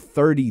in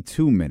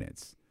 32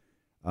 minutes.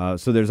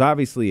 So there's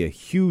obviously a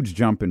huge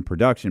jump in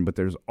production, but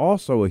there's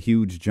also a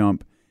huge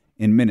jump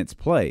in minutes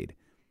played.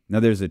 Now,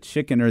 there's a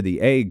chicken or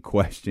the egg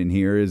question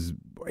here. Is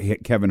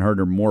Kevin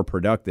Huerter more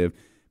productive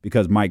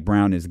because Mike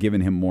Brown is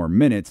giving him more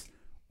minutes,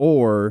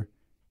 or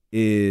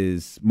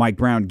is Mike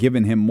Brown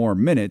giving him more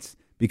minutes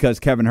because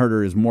Kevin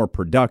Huerter is more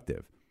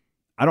productive?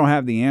 I don't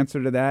have the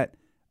answer to that,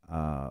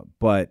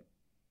 but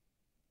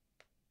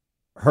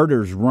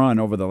Huerter's run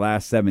over the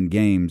last 7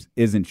 games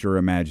isn't your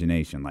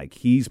imagination. Like,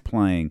 he's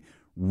playing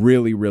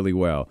really, really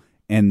well.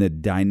 And the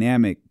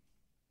dynamic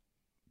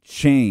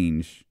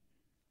change,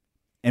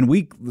 and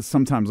we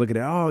sometimes look at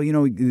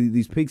it,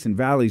 these peaks and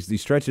valleys,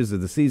 these stretches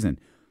of the season.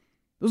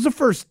 Those are the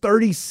first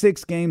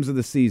 36 games of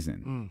the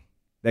season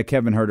that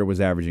Kevin Huerter was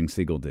averaging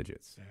single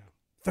digits. Yeah.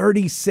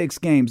 36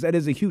 games. That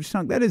is a huge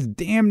chunk. That is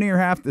damn near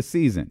half the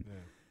season. Yeah.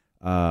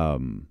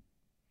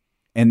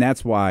 And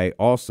that's why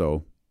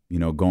also,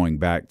 going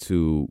back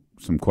to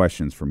some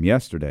questions from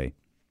yesterday,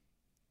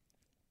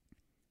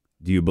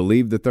 do you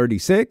believe the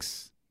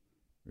 36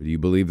 or do you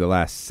believe the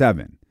last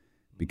 7?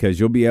 Because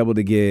you'll be able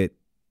to get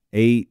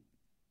 8,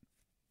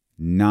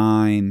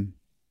 9,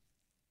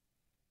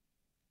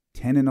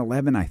 10, and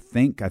 11, I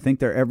think. I think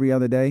they're every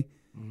other day.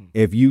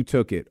 If you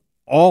took it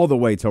all the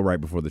way till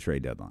right before the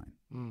trade deadline.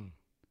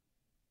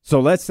 So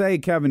let's say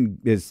Kevin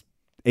is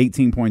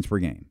 18 points per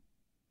game.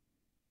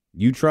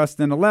 You trust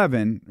in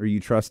 11 or you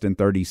trust in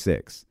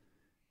 36.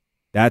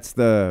 That's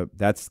the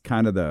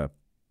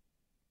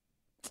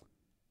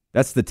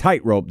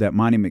tightrope that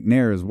Monty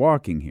McNair is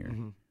walking here.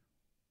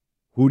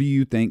 Who do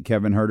you think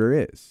Kevin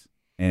Huerter is?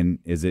 And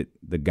is it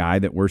the guy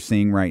that we're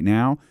seeing right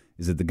now?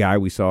 Is it the guy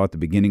we saw at the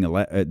beginning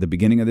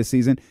of the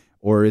season?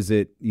 Or is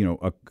it,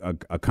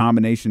 a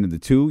combination of the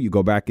two? You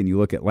go back and you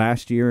look at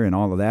last year and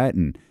all of that,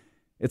 and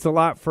it's a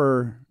lot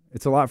for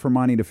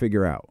Monty to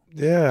figure out.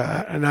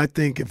 Yeah, and I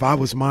think if I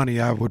was Monty,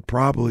 I would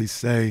probably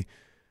say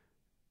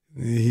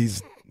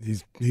he's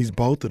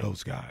both of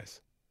those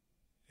guys.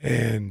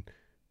 And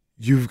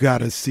you've got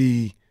to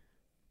see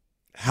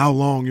how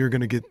long you're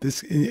going to get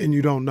this, and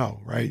you don't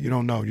know, right? You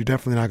don't know. You're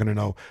definitely not going to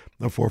know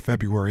before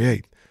February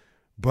 8th.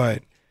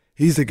 But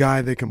he's a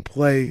guy that can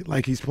play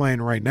like he's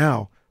playing right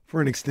now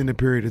for an extended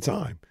period of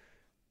time.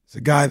 It's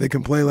a guy that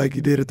can play like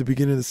he did at the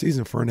beginning of the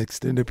season for an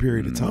extended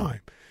period of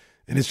time.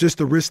 And it's just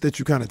the risk that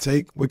you kind of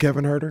take with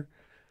Kevin Huerter.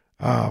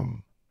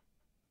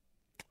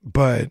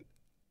 But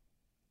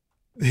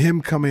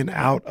him coming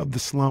out of the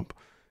slump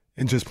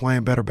and just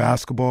playing better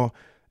basketball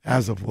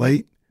as of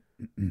late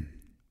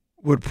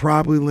would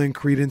probably lend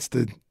credence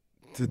to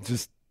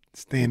just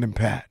standing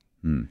pat.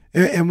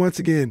 And once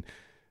again,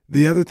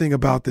 the other thing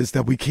about this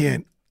that we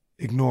can't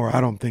ignore,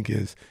 I don't think,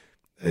 is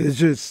it's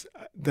just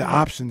the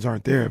options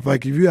aren't there.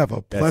 If you have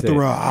a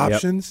plethora of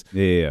options,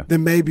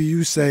 then maybe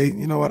you say,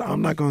 you know what,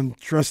 I'm not going to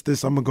trust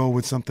this. I'm going to go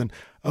with something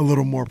a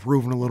little more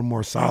proven, a little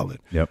more solid.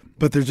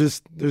 But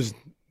there's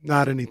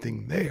not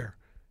anything there.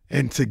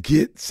 And to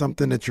get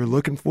something that you're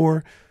looking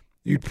for,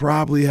 you'd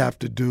probably have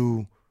to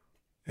do,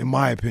 in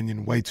my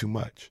opinion, way too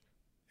much.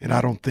 And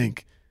I don't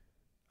think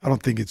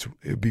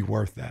it'd be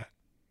worth that.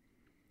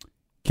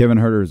 Kevin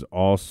Huerter is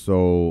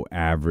also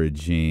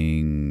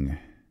averaging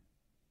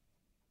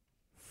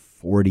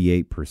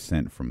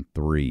 48% from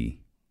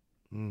 3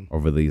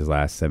 over these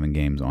last 7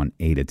 games on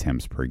 8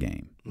 attempts per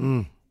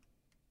game.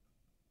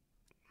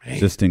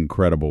 Just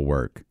incredible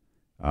work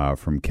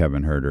from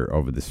Kevin Huerter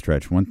over the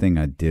stretch. One thing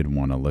I did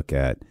want to look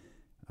at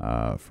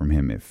from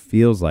him, it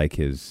feels like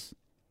his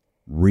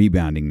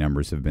rebounding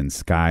numbers have been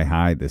sky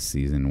high this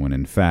season when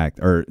in fact,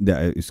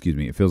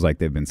 it feels like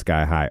they've been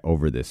sky high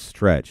over this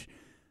stretch.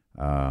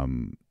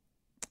 And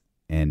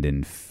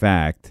in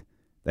fact,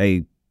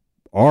 they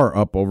are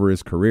up over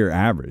his career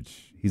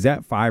average. He's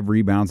at 5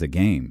 rebounds a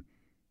game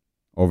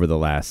over the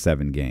last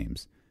 7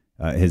 games.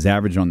 His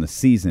average on the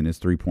season is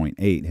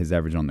 3.8. His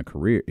average on his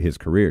career is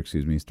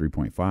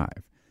 3.5.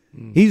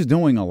 He's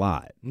doing a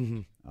lot.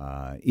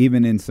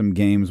 Even in some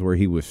games where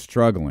he was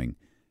struggling,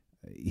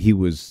 he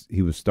was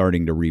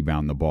starting to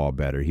rebound the ball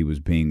better. He was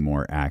being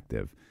more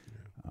active.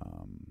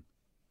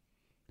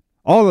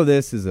 All of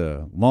this is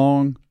a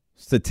long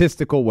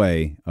statistical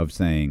way of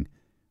saying,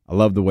 I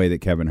love the way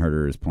that Kevin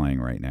Huerter is playing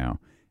right now.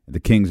 The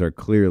Kings are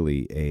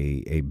clearly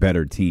a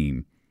better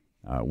team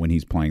when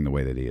he's playing the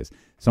way that he is.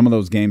 Some of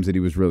those games that he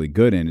was really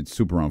good in, it's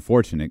super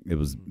unfortunate. It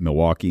was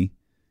Milwaukee,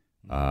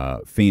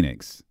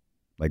 Phoenix.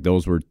 Like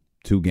those were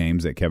two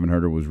games that Kevin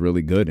Huerter was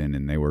really good in,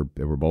 and they were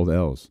both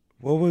L's.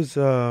 What was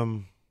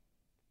the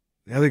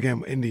other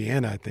game?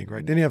 Indiana, I think,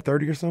 right? Didn't he have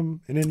 30 or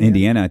something in Indiana?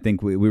 Indiana, I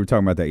think we were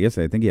talking about that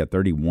yesterday. I think he had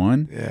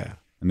 31. Yeah.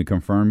 Let me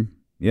confirm.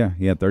 Yeah,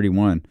 he had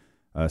 31.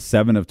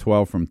 7 of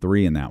 12 from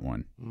 3 in that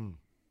one.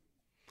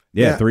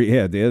 Yeah, 3.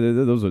 Yeah,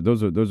 those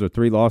are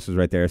 3 losses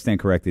right there. I stand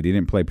corrected. He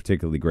didn't play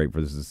particularly great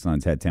versus the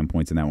Suns. Had 10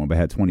 points in that one, but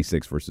had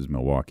 26 versus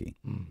Milwaukee.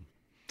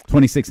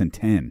 26 and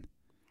 10.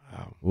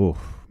 Wow. Oh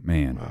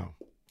man. Wow.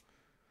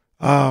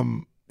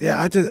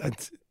 Yeah,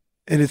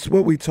 and it's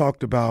what we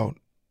talked about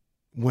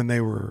when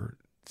they were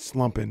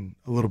slumping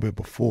a little bit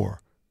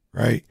before,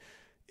 right?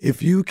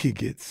 If you could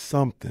get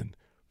something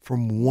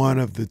from one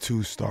of the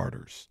 2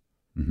 starters,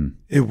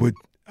 it would.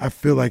 I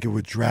feel like it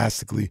would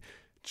drastically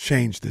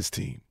change this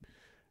team.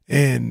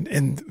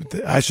 And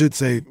I should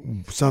say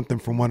something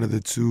from one of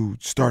the 2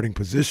 starting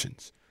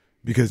positions,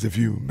 because if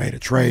you made a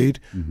trade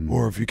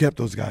or if you kept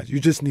those guys, you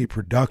just need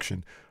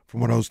production from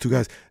one of those 2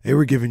 guys. They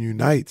were giving you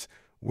nights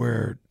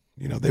where,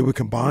 they would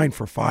combine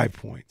for 5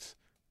 points.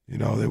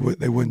 They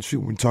wouldn't shoot.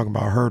 We're talking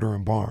about Huerter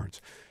and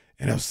Barnes.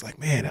 And I was like,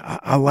 man,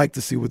 I like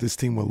to see what this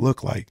team would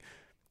look like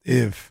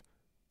if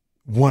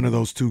one of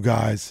those 2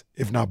 guys,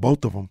 if not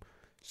both of them,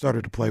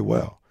 started to play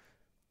well.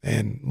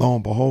 And lo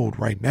and behold,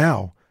 right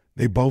now,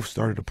 they both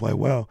started to play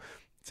well.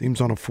 Team's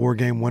on a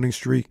 4-game winning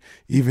streak.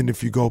 Even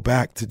if you go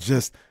back to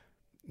just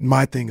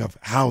my thing of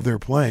how they're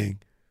playing,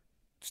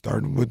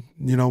 starting with,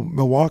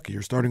 Milwaukee,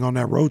 or starting on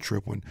that road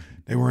trip when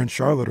they were in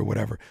Charlotte or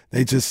whatever,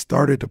 they just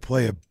started to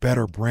play a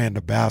better brand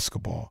of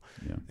basketball.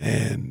 Yeah.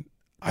 And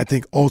I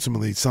think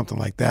ultimately something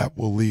like that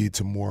will lead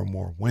to more and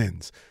more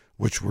wins,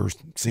 which we're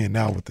seeing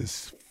now with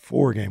this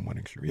 4-game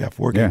winning streak. Yeah,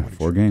 4-game winning streak.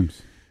 4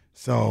 games.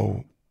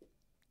 So,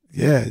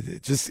 yeah,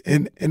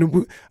 and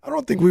I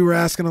don't think we were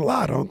asking a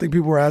lot. I don't think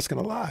people were asking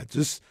a lot.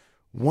 Just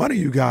one of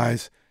you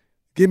guys,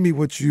 give me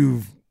what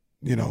you've,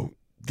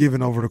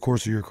 given over the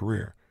course of your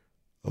career.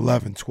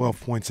 11,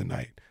 12 points a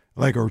night.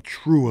 Like a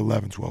true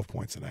 11, 12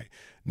 points a night.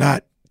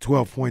 Not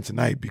 12 points a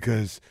night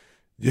because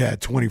you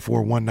had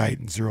 24 one night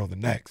and 0 the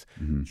next.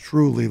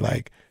 Truly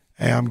like,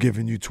 hey, I'm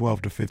giving you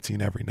 12 to 15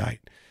 every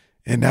night.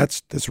 And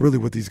that's really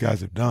what these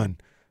guys have done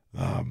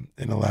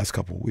in the last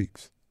couple of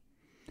weeks.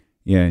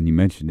 Yeah, and you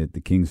mentioned it.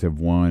 The Kings have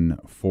won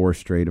 4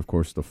 straight, of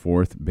course, the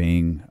 4th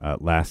being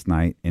last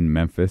night in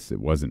Memphis. It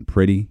wasn't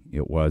pretty.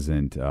 It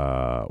wasn't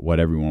what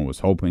everyone was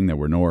hoping. There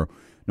were no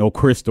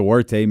Chris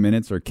Duarte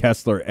minutes or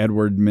Kessler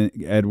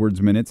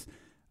Edwards minutes.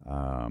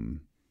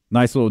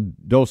 Nice little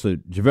dose of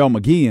JaVale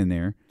McGee in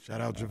there.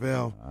 Shout out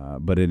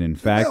JaVale. But in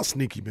fact, JaVale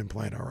Sneaky been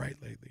playing all right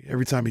lately.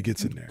 Every time he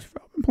gets in there.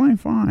 JaVale been playing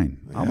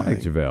fine. Yeah, I like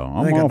JaVale.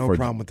 I ain't got no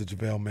problem with the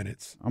JaVale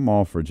minutes. I'm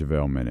all for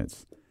JaVale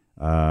minutes.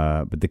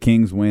 But the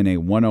Kings win a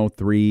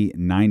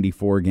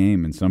 103-94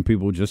 game, and some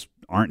people just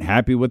aren't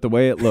happy with the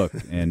way it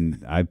looked.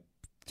 And I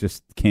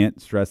just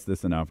can't stress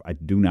this enough. I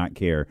do not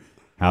care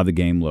how the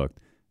game looked.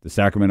 The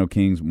Sacramento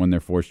Kings won their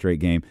 4th straight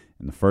game,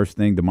 and the first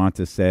thing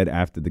DeMontis said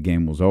after the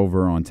game was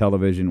over on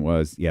television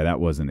was, yeah, that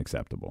wasn't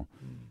acceptable.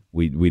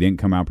 We didn't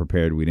come out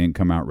prepared. We didn't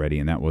come out ready,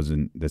 and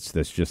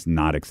that's just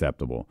not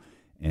acceptable.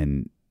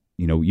 And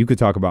you could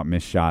talk about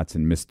missed shots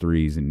and missed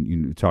threes, and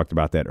you talked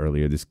about that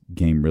earlier. This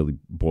game really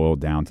boiled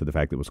down to the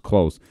fact that it was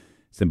close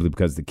simply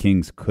because the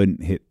Kings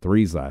couldn't hit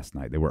threes last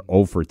night. They were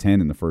 0 for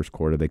 10 in the first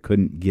quarter. They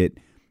couldn't get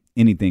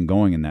anything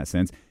going in that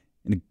sense.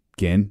 And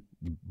again,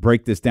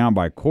 break this down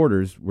by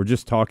quarters, we're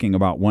just talking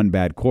about one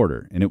bad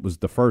quarter, and it was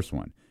the first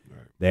one.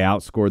 Right. They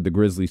outscored the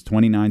Grizzlies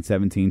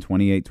 29-17,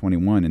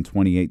 28-21, and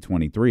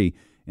 28-23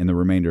 in the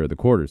remainder of the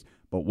quarters.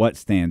 But what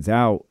stands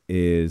out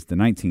is the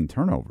 19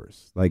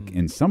 turnovers.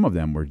 And some of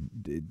them were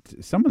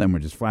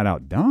just flat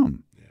out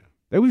dumb. Yeah.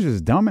 They was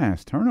just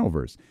dumbass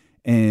turnovers.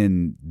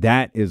 And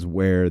that is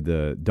where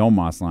the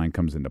Domas line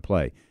comes into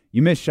play.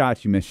 You miss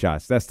shots, you miss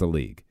shots. That's the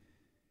league.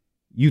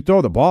 You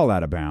throw the ball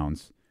out of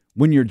bounds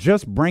when you're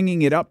just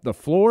bringing it up the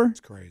floor. It's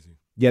crazy.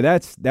 Yeah,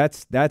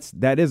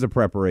 that is a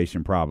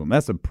preparation problem.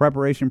 That's a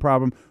preparation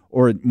problem,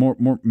 or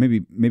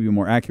maybe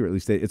more accurately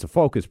stated, it's a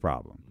focus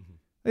problem. Mm-hmm.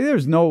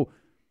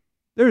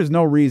 There is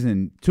no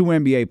reason 2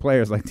 NBA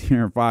players like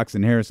De'Aaron Fox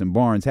and Harrison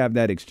Barnes have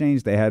that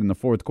exchange they had in the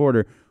fourth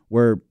quarter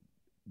where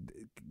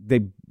they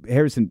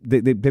basically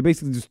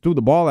just threw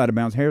the ball out of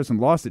bounds. Harrison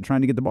lost it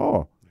trying to get the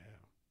ball. Yeah.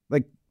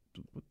 Like,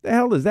 what the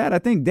hell is that? I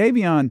think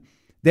Davion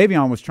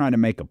was trying to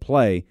make a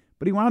play,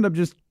 but he wound up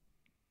just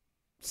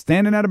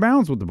standing out of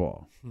bounds with the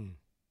ball.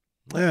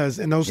 Yeah,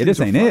 and those things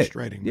are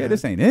frustrating. Yeah,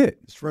 this ain't it.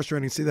 It's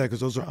frustrating to see that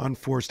because those are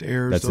unforced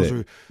errors.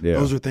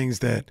 Those are things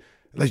that,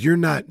 like, you're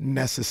not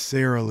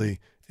necessarily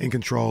in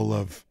control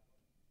of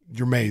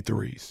your made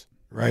threes,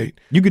 right?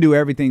 You could do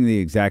everything the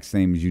exact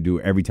same as you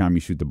do every time you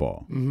shoot the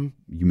ball. Mm-hmm.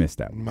 You missed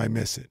that one. You might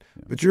miss it.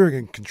 Yeah. But you're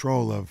in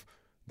control of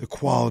the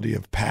quality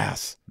of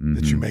pass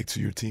that you make to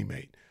your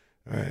teammate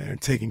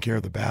and taking care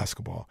of the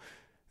basketball.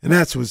 And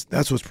that's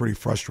what's pretty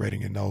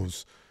frustrating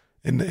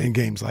in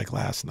games like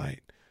last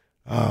night.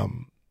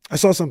 I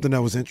saw something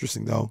that was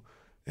interesting though,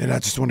 and I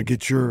just want to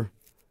get your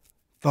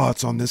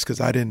thoughts on this because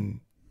I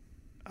didn't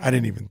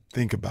even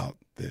think about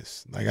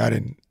this. Like I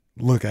didn't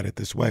look at it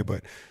this way,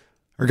 but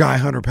our guy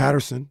Hunter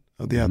Patterson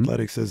of The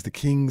Athletic says the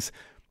Kings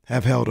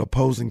have held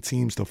opposing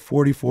teams to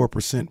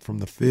 44% from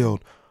the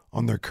field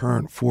on their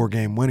current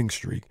 4-game winning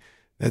streak.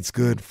 That's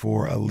good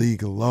for a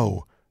league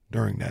low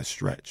during that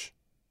stretch.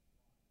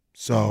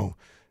 So,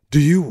 do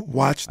you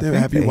watch them?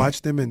 Have you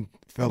watched them and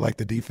felt like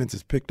the defense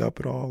has picked up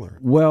at all? Or?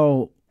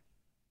 Well,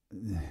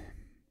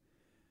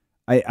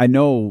 I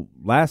know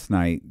last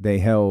night they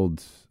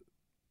held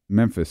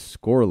Memphis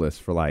scoreless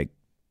for like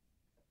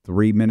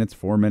 3 minutes,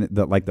 4 minutes,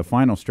 the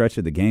final stretch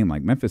of the game.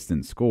 Like Memphis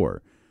didn't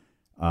score.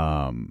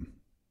 I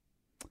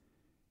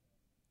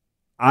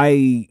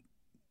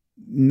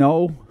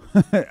know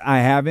I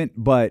haven't,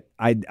 but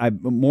I'm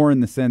more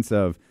in the sense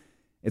of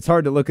it's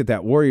hard to look at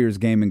that Warriors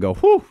game and go,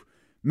 whew,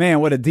 man,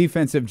 what a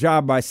defensive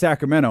job by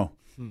Sacramento.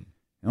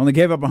 Only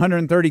gave up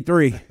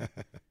 133.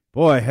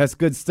 Boy, that's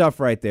good stuff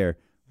right there.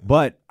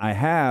 But I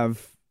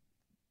have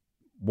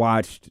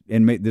watched,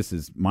 and this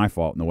is my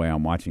fault in the way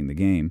I'm watching the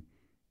game,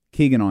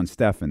 Keegan on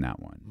Steph in that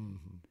one.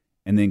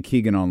 And then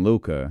Keegan on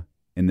Luka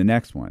in the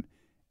next one.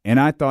 And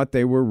I thought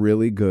they were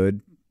really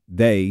good.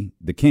 The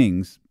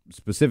Kings,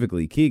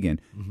 specifically Keegan,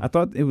 I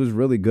thought it was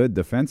really good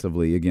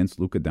defensively against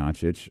Luka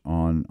Doncic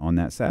on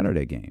that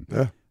Saturday game.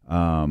 Yeah.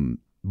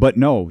 But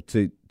no,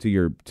 to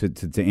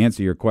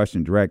answer your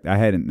question direct, I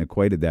hadn't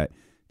equated that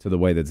to the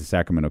way that the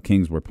Sacramento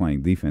Kings were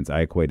playing defense.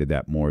 I equated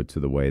that more to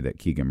the way that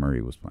Keegan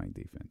Murray was playing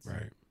defense.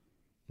 Right.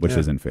 Which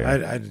isn't fair.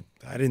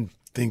 I didn't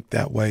think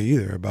that way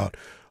either about,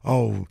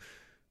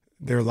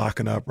 they're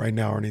locking up right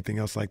now or anything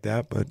else like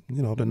that. But,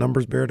 the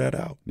numbers bear that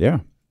out. Yeah.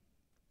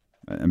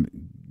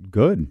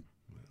 Good.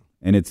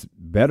 And it's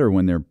better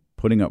when they're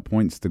putting up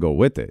points to go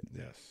with it.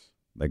 Yes.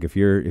 Like if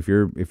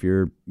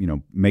you're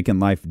making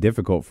life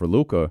difficult for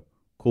Luka,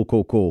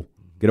 cool.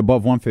 Get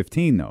above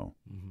 115 though.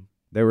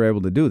 They were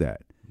able to do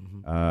that.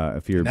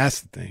 And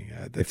that's the thing.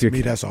 To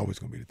me, that's always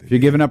going to be the thing. If you're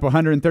giving up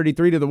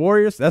 133 to the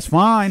Warriors, that's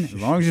fine as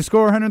long as you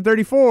score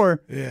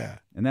 134. Yeah.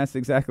 And that's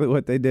exactly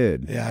what they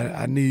did. Yeah,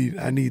 I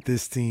need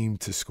this team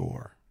to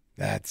score.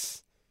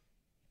 That's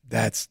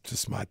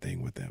just my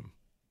thing with them.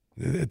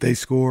 If they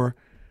score,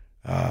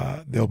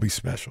 they'll be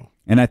special.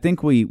 And I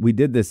think we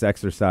did this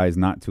exercise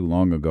not too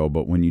long ago,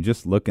 but when you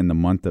just look in the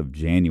month of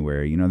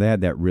January, they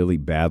had that really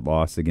bad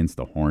loss against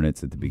the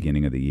Hornets at the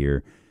beginning of the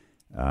year.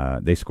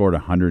 They scored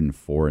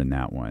 104 in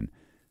that one.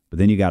 But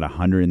then you got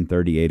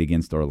 138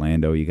 against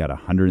Orlando. You got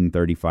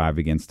 135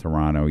 against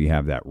Toronto. You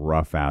have that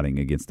rough outing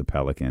against the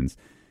Pelicans.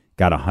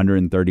 Got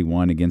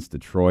 131 against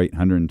Detroit,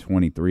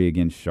 123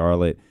 against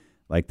Charlotte.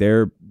 Like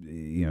they're,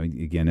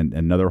 again,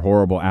 another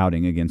horrible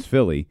outing against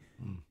Philly.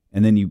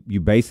 And then you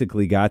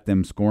basically got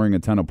them scoring a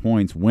ton of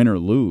points, win or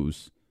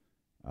lose,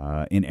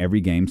 in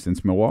every game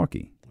since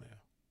Milwaukee.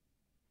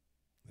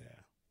 Yeah.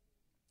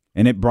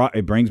 And it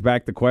brings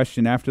back the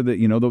question after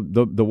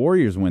the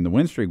Warriors win. The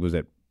win streak was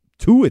at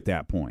 2 at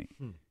that point.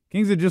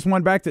 Kings had just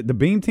won back to the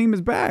Beam team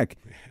is back.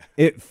 Yeah.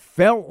 It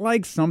felt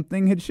like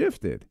something had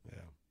shifted. Yeah.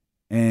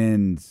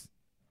 And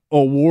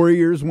a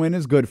Warriors win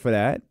is good for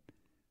that.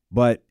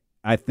 But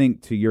I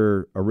think to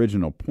your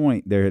original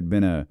point, there had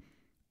been a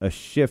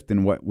shift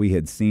in what we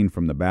had seen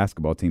from the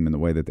basketball team and the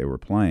way that they were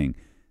playing.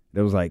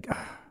 It was like,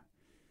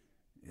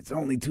 it's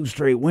only 2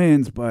 straight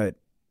wins, but,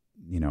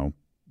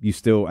 you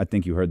still, I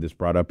think you heard this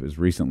brought up as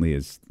recently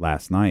as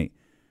last night.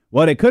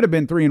 Well, they could have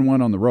been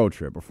 3-1 on the road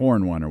trip or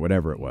 4-1 or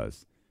whatever it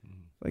was.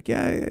 Like,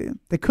 yeah,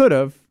 they could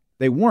have.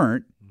 They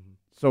weren't.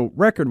 So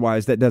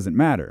record-wise, that doesn't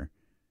matter.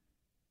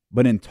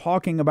 But in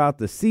talking about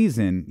the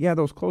season, yeah,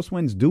 those close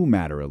wins do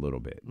matter a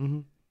little bit.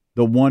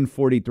 The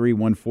 143,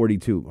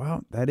 142,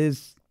 well,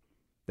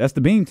 that's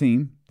the Beam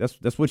team.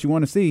 That's what you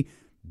want to see.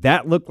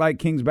 That looked like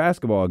Kings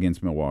basketball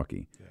against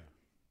Milwaukee. Yeah.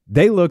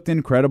 They looked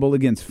incredible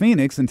against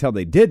Phoenix until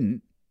they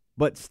didn't.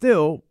 But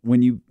still,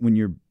 when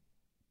you're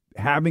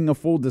having a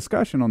full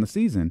discussion on the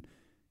season,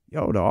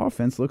 the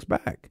offense looks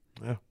back.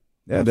 Yeah.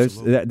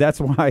 That's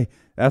why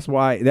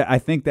I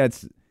think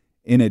that's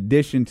in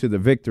addition to the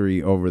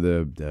victory over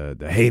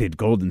the hated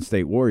Golden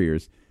State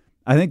Warriors.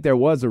 I think there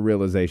was a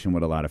realization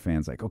with a lot of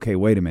fans like, okay,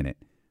 wait a minute.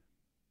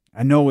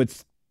 I know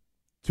it's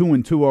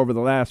 2-2 over the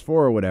last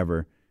 4 or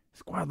whatever.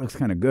 Squad looks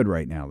kind of good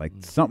right now. Like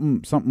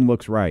something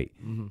looks right,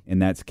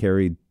 and that's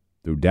carried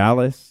through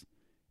Dallas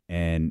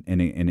and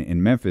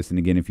in Memphis. And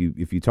again, if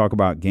you talk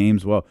about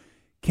games, well,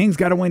 Kings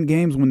got to win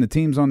games when the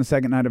team's on the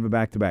second night of a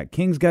back-to-back.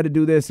 Kings got to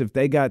do this if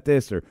they got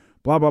this or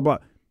blah blah blah.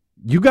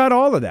 You got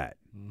all of that,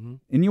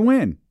 and you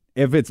win.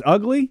 If it's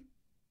ugly,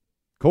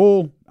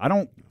 cool. I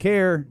don't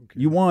care.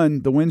 You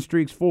won. The win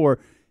streak's 4.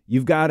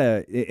 You've got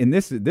to, and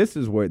this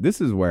is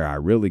where I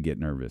really get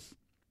nervous.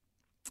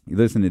 You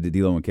listen to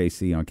D'Lo and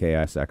KC on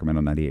KI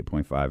Sacramento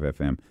 98.5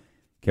 FM,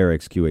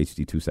 KRXQ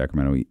HD2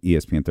 Sacramento,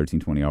 ESPN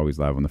 1320, always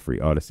live on the free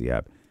Odyssey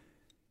app.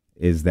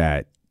 Is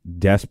that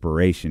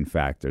desperation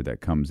factor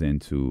that comes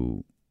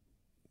into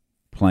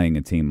playing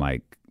a team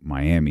like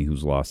Miami,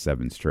 who's lost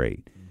 7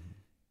 straight.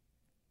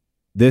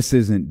 this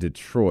isn't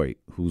Detroit,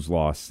 who's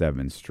lost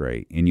 7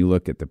 straight. And you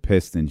look at the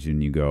Pistons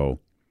and you go,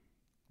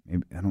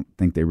 I don't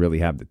think they really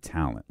have the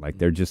talent. Like,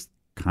 they're just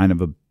kind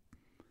of a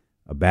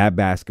bad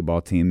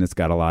basketball team that's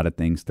got a lot of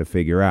things to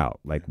figure out.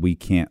 Like, we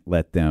can't be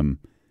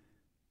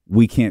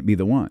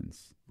the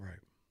ones. Right.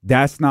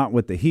 That's not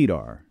what the Heat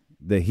are.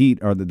 The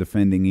Heat are the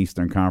defending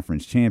Eastern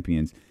Conference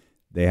champions.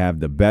 They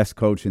have the best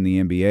coach in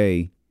the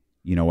NBA,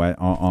 you know,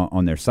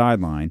 on their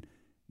sideline.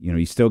 You know,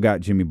 you still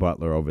got Jimmy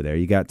Butler over there.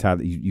 You got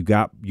Tyler. You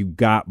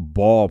got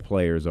ball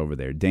players over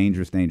there,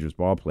 dangerous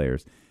ball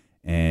players,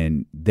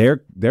 and they're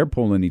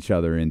pulling each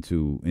other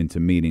into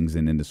meetings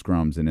and into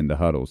scrums and into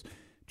huddles,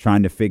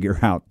 trying to figure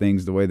out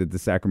things the way that the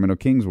Sacramento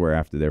Kings were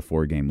after their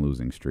 4-game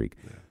losing streak.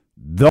 Yeah.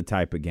 The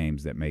type of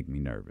games that make me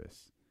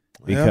nervous,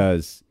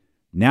 because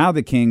now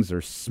the Kings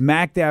are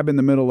smack dab in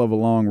the middle of a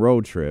long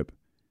road trip,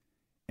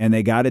 and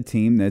they got a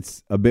team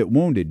that's a bit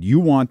wounded.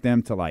 You want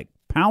them to, like,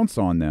 pounce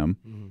on them.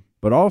 Mm-hmm.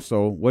 But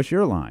also, what's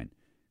your line?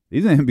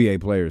 These are NBA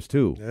players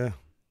too. Yeah,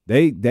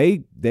 they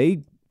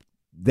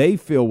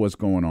feel what's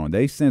going on.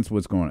 They sense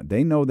what's going on.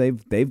 They know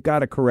they've got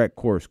to correct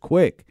course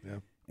quick. Yeah.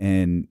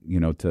 And,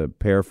 you know, to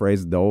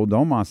paraphrase the old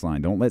Domas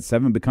line, don't let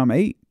 7 become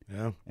 8.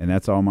 Yeah. And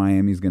that's all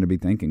Miami's going to be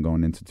thinking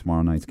going into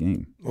tomorrow night's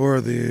game. Or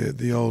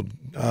the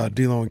old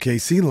D'Lo and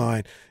KC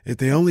line, if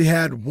they only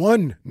had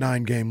one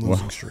 9-game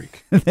losing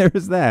streak.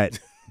 There's that.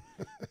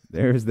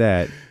 There's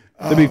that.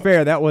 To be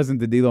fair, that wasn't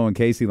the D'Lo and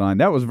Casey line.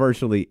 That was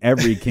virtually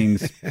every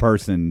Kings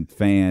person,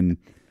 fan,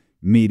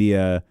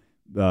 media,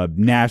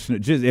 national.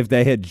 Just if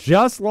they had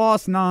just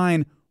lost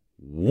 9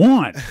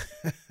 once,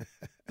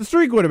 the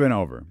streak would have been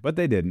over. But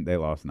they didn't. They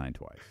lost 9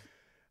 twice.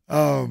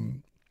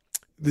 One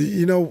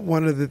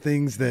of the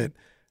things that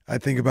I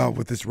think about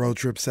with this road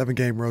trip,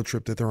 7-game road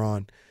trip that they're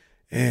on,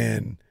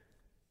 and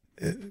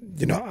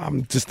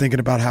I'm just thinking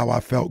about how I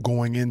felt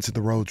going into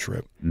the road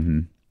trip,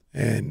 and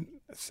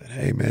I said,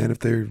 "Hey, man, if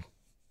they're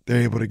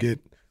able to get,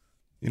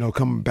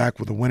 coming back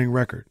with a winning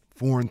record,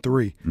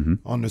 4-3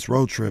 on this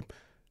road trip,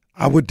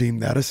 I would deem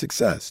that a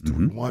success. Do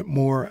we want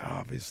more?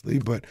 Obviously,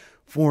 but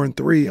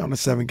 4-3 on a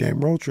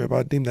 7-game road trip,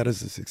 I deem that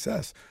as a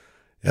success.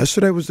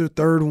 Yesterday was their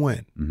 3rd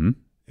win,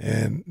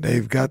 and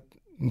they've got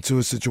into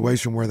a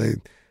situation where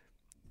they'd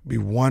be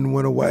 1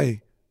 win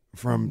away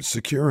from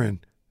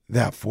securing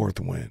that 4th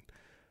win.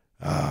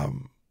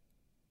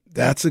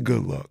 That's a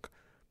good look.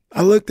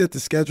 I looked at the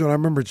schedule, and I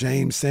remember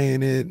James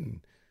saying it,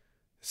 and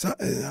so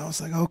I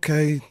was like,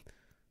 okay.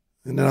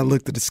 And then I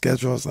looked at the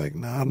schedule. I was like,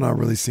 I'm not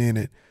really seeing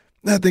it.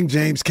 And I think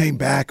James came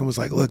back and was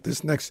like, look,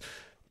 this next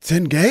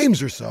 10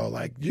 games or so,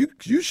 like,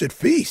 you should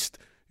feast.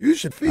 You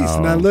should feast.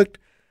 And I looked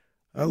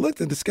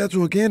at the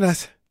schedule again. I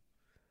said,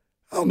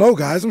 I don't know,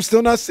 guys. I'm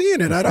still not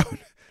seeing it.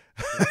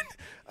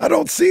 I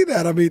don't see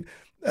that. I mean,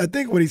 I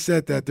think when he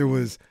said that, there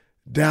was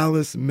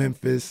Dallas,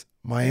 Memphis,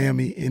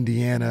 Miami,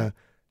 Indiana,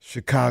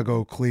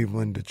 Chicago,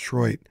 Cleveland,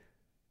 Detroit,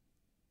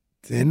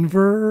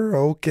 Denver,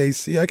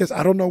 OKC. I guess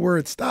I don't know where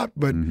it stopped,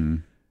 but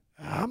I'm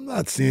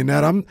not seeing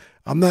that.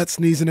 I'm not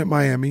sneezing at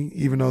Miami,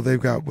 even though they've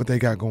got what they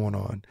got going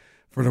on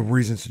for the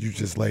reasons you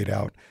just laid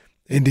out.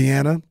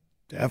 Indiana,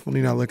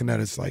 definitely not looking at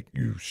it as like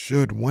you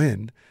should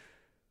win.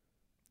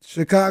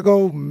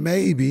 Chicago,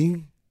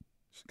 maybe.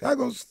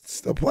 Chicago's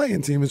still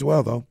playing team as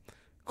well, though.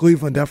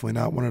 Cleveland, definitely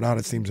not one of the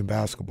hottest teams in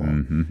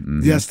basketball.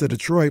 Yes to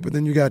Detroit, but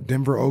then you got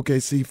Denver,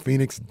 OKC,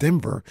 Phoenix,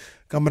 Denver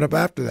coming up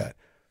after that.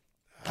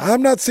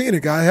 I'm not seeing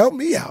it, guy. Help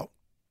me out.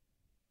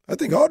 I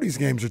think all these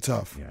games are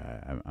tough.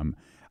 Yeah,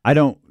 I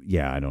don't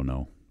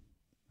know.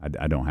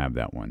 I don't have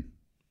that one.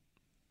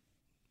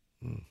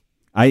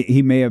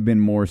 He may have been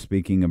more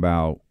speaking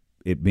about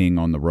it being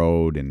on the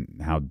road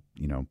and how,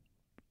 you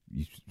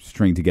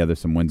string together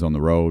some wins on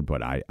the road,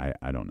 but I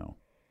don't know.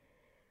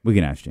 We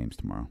can ask James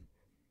tomorrow.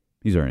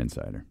 He's our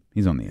insider.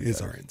 He's on the inside. He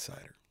is our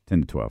insider.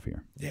 10 to 12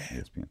 here. Yeah.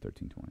 ESPN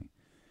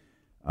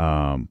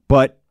 1320.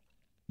 But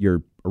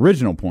your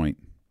original point,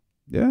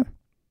 yeah,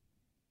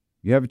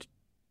 you have a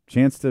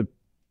chance to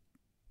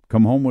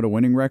come home with a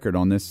winning record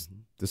on this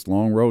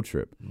long road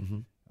trip.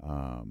 And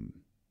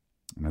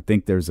I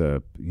think there's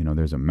a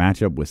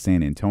matchup with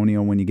San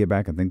Antonio when you get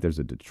back. I think there's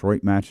a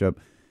Detroit matchup,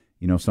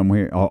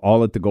 somewhere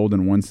all at the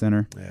Golden One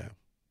Center. Yeah.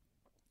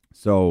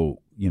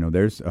 So,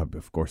 there's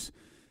of course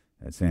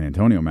that San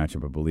Antonio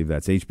matchup. I believe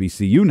that's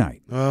HBCU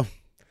night. Well,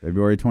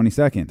 February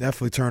 22nd.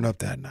 Definitely turn up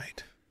that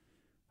night.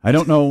 I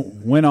don't know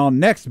when I'll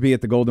next be at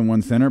the Golden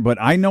One Center, but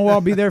I know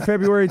I'll be there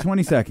February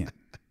 22nd.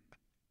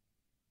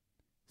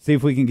 See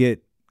if we can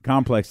get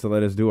Complex to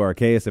let us do our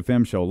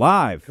KSFM show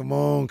live. Come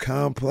on,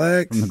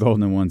 Complex. From the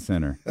Golden One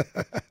Center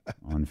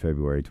on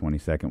February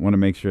 22nd. Want to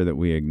make sure that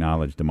we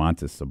acknowledge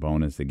Domantas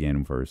Sabonis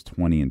again for his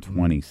 20 and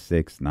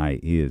 26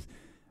 night. He is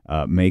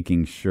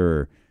making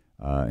sure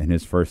in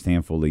his first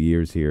handful of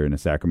years here in a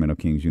Sacramento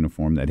Kings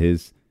uniform that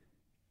his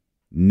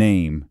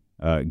name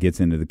gets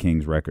into the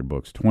Kings record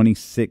books.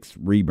 26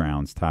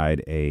 rebounds,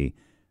 tied a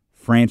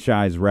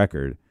franchise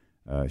record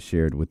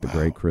shared with the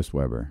great Chris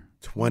Webber.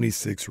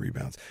 26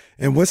 rebounds.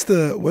 And what's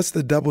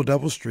the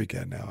double streak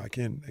at now? I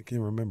can't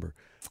remember.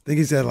 I think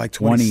he's at like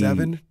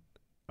 27.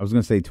 I was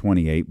going to say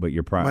 28, but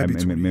you're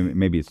probably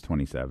maybe it's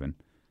 27.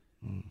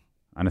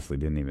 Honestly,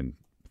 didn't even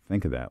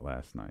think of that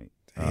last night.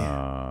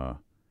 Let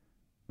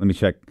me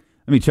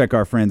check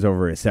our friends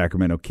over at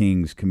Sacramento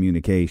Kings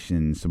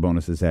Communications.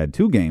 Sabonis has had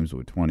 2 games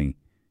with 20,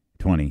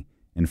 20,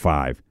 and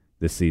 5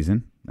 this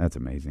season. That's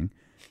amazing.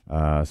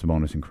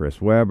 Sabonis and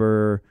Chris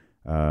Webber,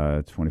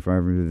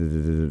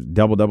 25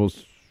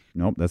 double-doubles.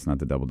 Nope, that's not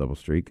the double-double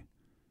streak.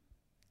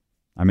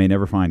 I may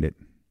never find it.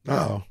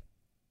 Uh-oh.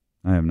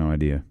 I have no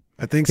idea.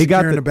 I think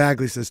Security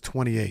Bagley says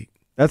 28.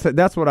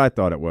 That's what I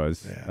thought it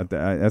was. Yeah.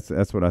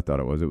 That's what I thought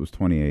it was. It was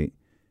 28.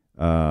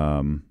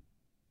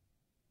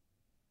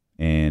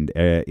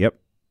 Yep,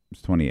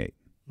 it's 28.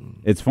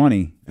 It's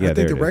funny. Yeah, I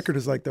think the record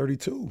is like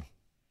 32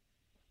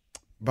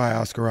 by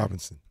Oscar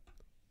Robinson.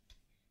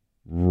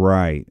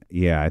 Right.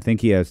 Yeah, I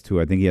think he has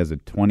 2. I think he has a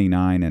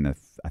 29 and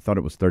I thought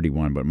it was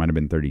 31, but it might have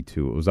been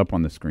 32. It was up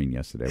on the screen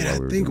yesterday.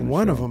 And I think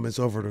one of them is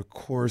over the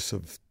course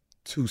of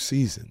 2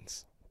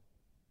 seasons.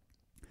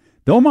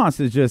 Domas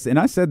is just, and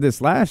I said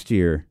this last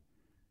year,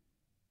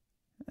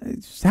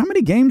 just how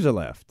many games are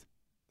left?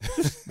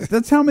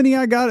 That's how many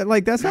I got it.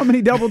 Like, that's how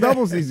many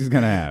double-doubles he's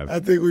going to have.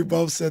 I think we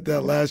both said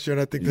that last year,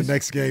 and I think the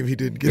next game he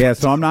didn't get it. Yeah,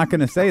 so I'm not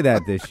going to say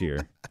that this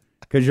year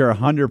because you're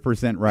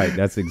 100% right.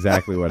 That's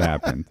exactly what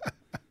happened.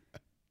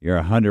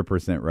 You're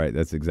 100% right.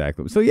 That's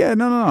exactly. So, yeah,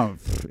 no.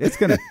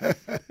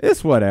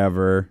 It's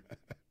whatever.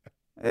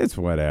 It's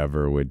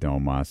whatever with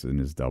Domas and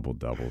his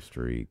double-double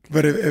streak.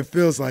 But it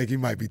feels like he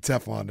might be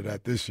Teflon to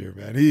that this year,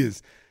 man. He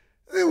is.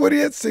 What, he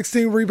had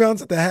 16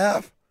 rebounds at the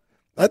half?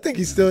 I think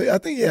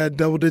he had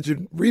double-digit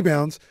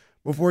rebounds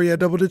before he had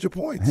double-digit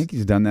points. I think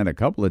he's done that a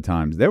couple of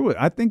times.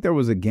 I think there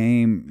was a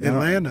game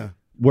Atlanta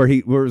where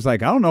it was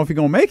like, I don't know if he's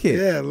gonna make it.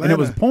 Yeah, Atlanta. And it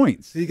was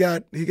points. He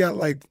got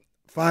like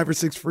 5 or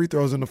 6 free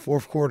throws in the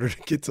fourth quarter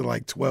to get to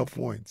like 12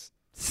 points.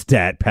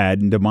 Stat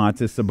pad and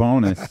Domantas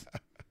Sabonis.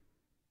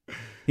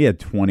 He had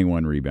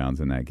 21 rebounds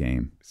in that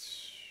game.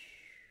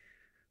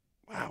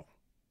 Wow.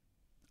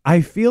 I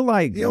feel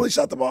like he only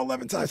shot the ball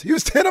 11 times. He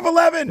was 10 of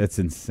 11. That's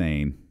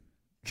insane.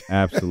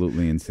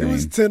 Absolutely insane. He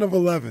was 10 of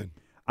 11.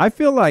 I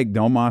feel like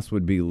Domas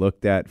would be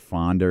looked at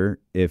fonder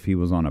if he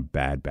was on a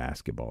bad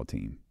basketball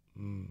team.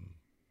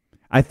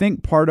 I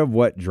think part of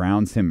what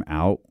drowns him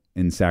out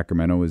in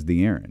Sacramento is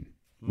De'Aaron.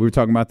 We were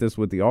talking about this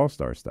with the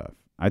All-Star stuff.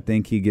 I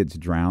think he gets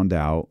drowned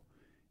out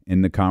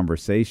in the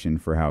conversation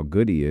for how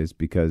good he is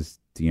because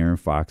De'Aaron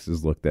Fox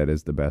is looked at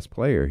as the best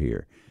player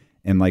here.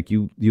 And like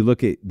you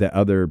look at the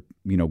other,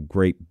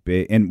 great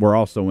big, and we're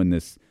also in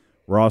this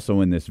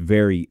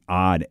very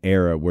odd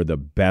era where the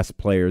best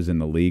players in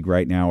the league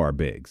right now are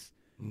bigs.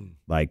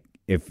 Like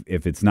if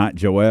it's not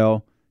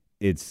Joel,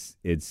 it's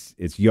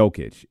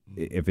Jokic.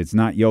 If it's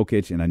not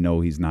Jokic, and I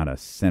know he's not a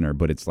center,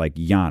 but it's like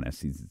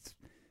Giannis. He's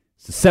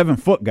a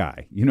 7-foot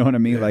guy. You know what I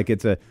mean? Yeah. Like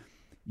it's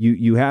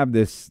you have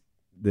this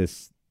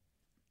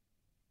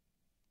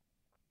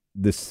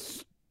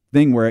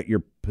thing where at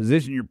your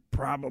position you're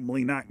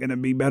probably not going to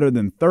be better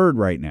than third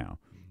right now.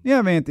 You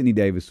have Anthony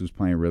Davis who's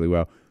playing really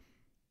well.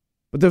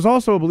 But there's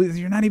also a belief that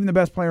you're not even the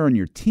best player on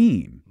your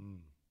team.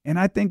 And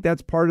I think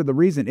that's part of the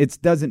reason.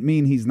 It doesn't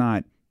mean he's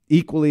not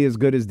equally as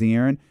good as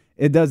De'Aaron.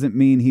 It doesn't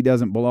mean he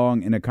doesn't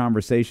belong in a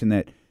conversation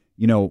that,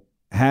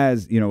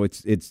 has,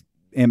 it's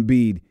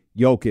Embiid,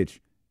 Jokic,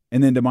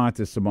 and then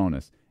Domantas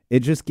Sabonis. It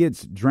just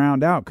gets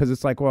drowned out because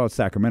it's like, well, it's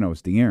Sacramento,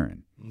 it's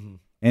De'Aaron.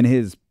 And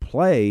his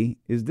play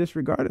is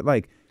disregarded.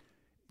 Like,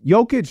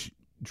 Jokic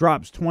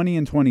drops 20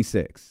 and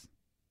 26.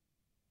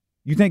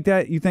 You think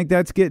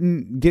that's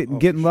getting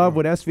love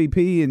with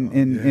SVP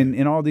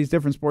and all these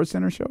different Sports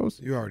Center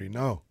shows? You already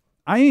know.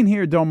 I ain't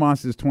hear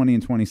Domas's 20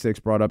 and 26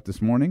 brought up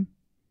this morning.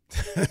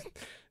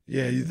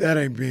 Yeah, that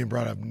ain't being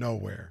brought up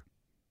nowhere.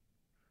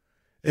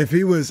 If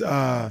he was,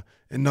 and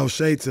no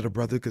shade to the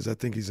brother because I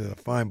think he's a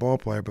fine ball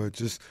player, but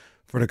just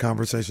for the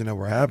conversation that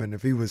we're having,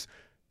 if he was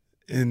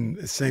in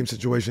the same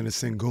situation as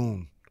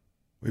Sengun,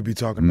 we'd be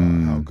talking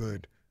about how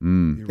good.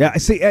 Yeah,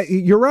 see,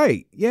 you're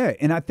right. Yeah,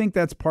 and I think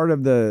that's part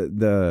of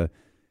the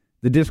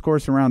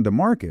discourse around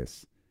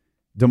DeMarcus.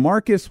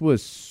 DeMarcus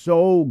was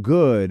so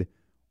good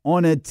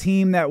on a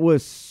team that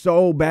was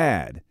so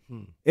bad.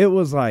 It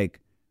was like,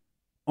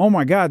 oh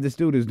my God, this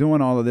dude is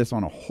doing all of this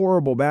on a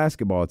horrible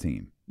basketball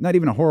team. Not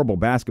even a horrible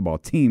basketball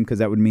team, because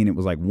that would mean it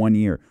was like 1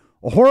 year.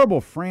 A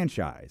horrible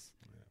franchise.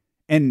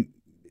 And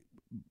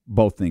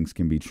both things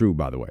can be true,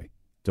 by the way.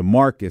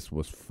 DeMarcus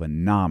was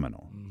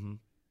phenomenal.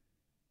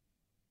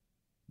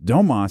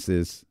 Domas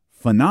is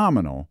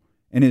phenomenal,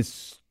 and as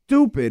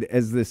stupid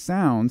as this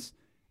sounds,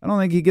 I don't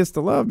think he gets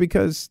the love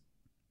because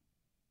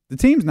the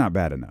team's not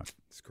bad enough.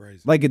 It's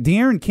crazy. Like,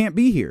 De'Aaron can't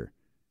be here.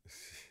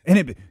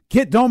 And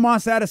get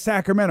Domas out of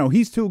Sacramento.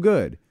 He's too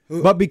good.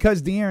 But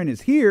because De'Aaron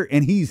is here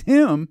and he's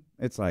him,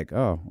 it's like,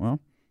 oh,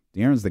 well,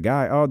 De'Aaron's the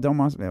guy. Oh,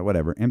 Domas,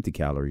 whatever, empty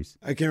calories.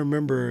 I can't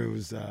remember. It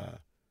was, I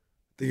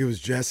think it was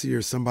Jesse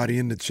or somebody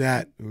in the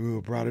chat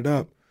who brought it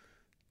up.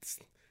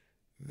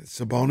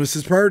 Sabonis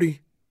is Purdy.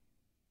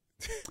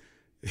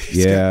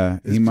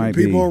 He might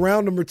be. People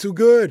around him are too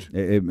good.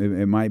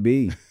 It might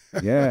be.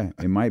 Yeah,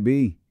 it might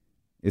be.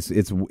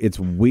 It's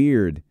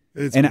weird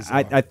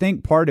I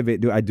think part of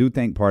it, I do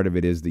think part of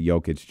it is the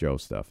Jokic Joe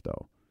stuff,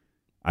 though.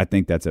 I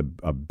think that's a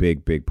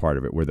big part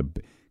of it.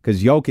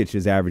 Because Jokic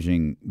is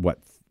averaging,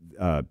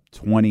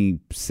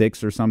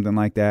 26 or something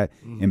like that.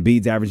 Mm-hmm. And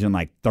Embiid's averaging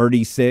like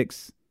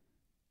 36.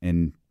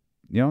 And,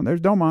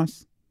 there's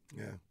Domas.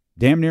 Yeah.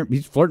 Damn near,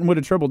 he's flirting with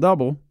a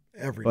triple-double.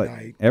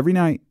 Every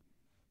night.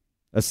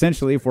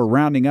 Essentially, if we're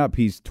rounding up,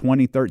 he's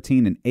 20,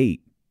 13, and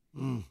 8.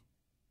 Mm.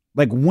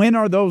 Like, when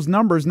are those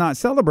numbers not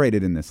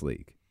celebrated in this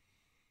league?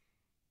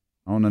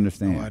 I don't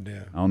understand. No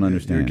idea. I don't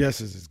understand. Your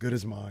guess is as good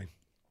as mine.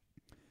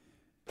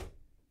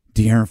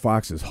 De'Aaron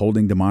Fox is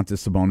holding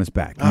Domantas Sabonis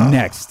back.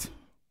 Next.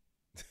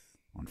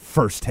 On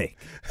First Take.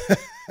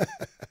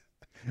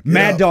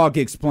 Mad Dog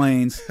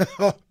explains.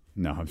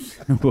 No,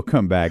 we'll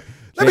come back.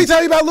 Let me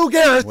tell you about Lou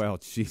Gehrig. Well,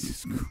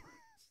 Jesus Christ.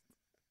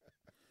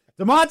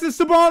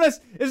 Domantas Sabonis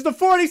is the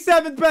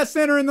 47th best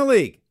center in the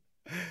league.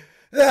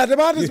 Yeah,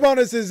 Domantas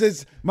Sabonis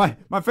is my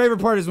favorite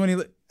part is when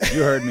you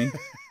heard me.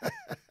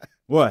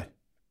 What?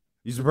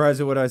 You surprised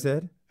at what I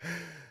said?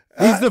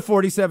 He's the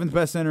 47th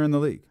best center in the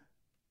league.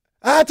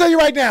 I'll tell you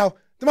right now,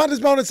 Domantas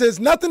Sabonis says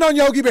nothing on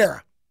Yogi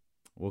Berra.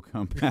 We'll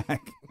come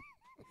back.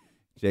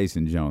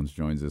 Jason Jones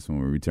joins us when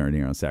we return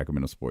here on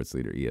Sacramento Sports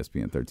Leader,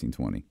 ESPN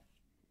 1320.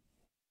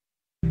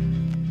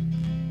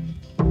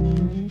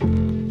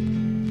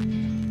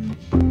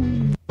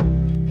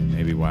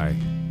 Maybe why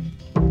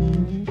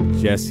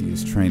Jesse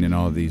is training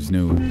all these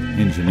new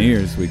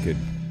engineers, we could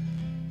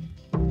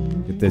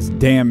get this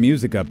damn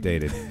music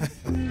updated.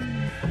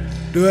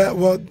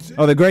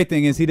 The great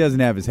thing is he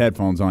doesn't have his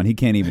headphones on. He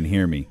can't even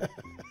hear me.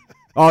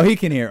 Oh, he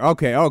can hear.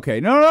 Okay.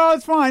 No,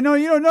 it's fine. No,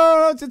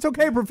 it's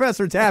okay,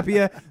 Professor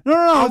Tapia.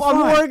 No, it's I'm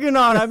fine. working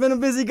on it. I've been a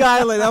busy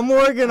guy lately. I'm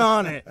working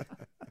on it.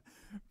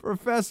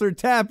 Professor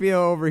Tapia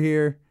over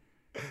here.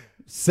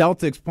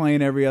 Celtics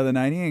playing every other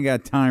night. He ain't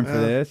got time for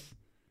this.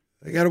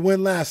 They got to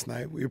win last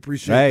night. We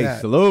appreciate that.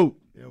 Hey, salute.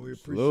 Yeah, we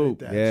appreciate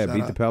that. Yeah,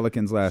 beat the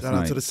Pelicans last night.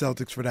 Shout out to the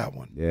Celtics for that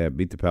one. Yeah,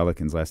 beat the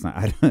Pelicans last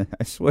night.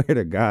 I swear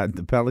to God,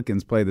 the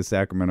Pelicans play the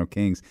Sacramento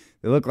Kings.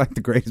 They look like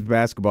the greatest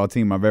basketball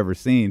team I've ever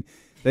seen.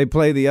 They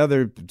play the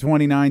other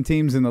 29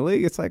 teams in the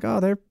league. It's like,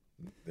 they're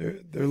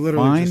literally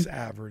fine. Just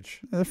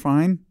average. They're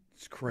fine.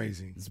 It's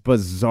crazy. It's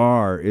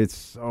bizarre. It's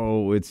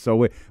so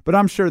weird. But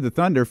I'm sure the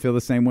Thunder feel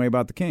the same way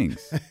about the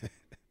Kings.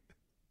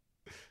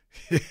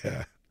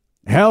 Yeah.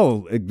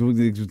 Hell,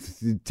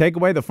 take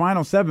away the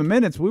final 7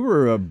 minutes, we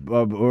were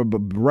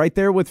right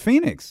there with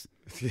Phoenix.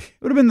 It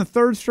would have been the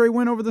third straight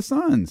win over the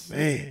Suns.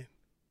 Man.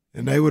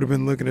 And they would have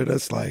been looking at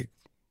us like,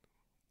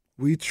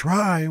 we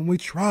try and we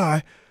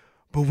try,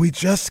 but we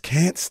just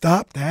can't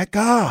stop that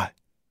guy.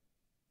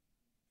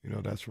 You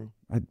know that's true?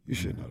 You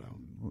should know that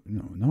one.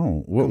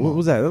 No. What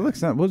was that? What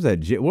was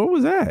that? What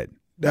was that?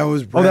 That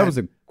was Brad. Oh, that was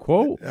a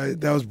quote?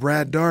 That was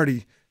Brad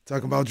Daugherty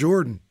talking about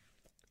Jordan.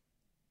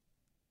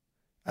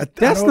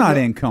 That's not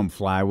in Come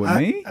Fly With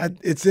Me. I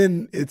think it's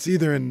in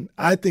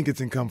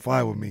Come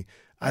Fly With Me.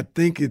 I don't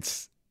think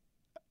it's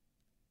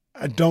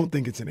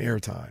in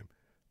Airtime,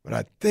 but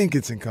I think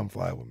it's in Come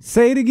Fly With Me.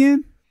 Say it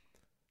again.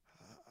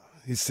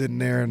 He's sitting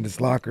there in his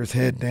locker, his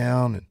head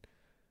down, and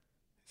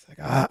he's like,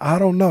 I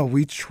don't know.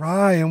 We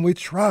try and we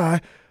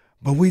try,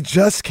 but we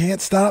just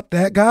can't stop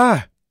that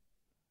guy.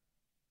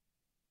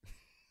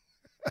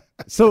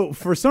 So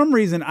for some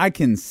reason, I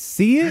can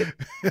see it.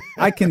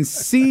 I can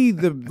see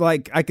the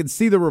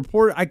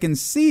report. I can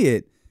see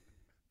it,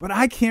 but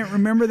I can't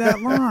remember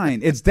that line.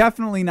 It's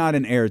definitely not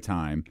in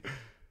Airtime.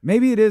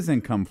 Maybe it is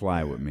in Come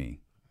Fly With Me.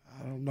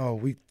 I don't know.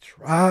 We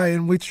try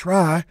and we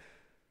try.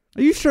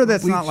 Are you sure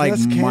that's not like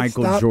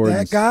Michael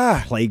Jordan's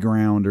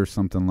Playground or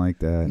something like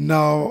that?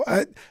 No,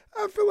 I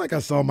feel like I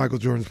saw Michael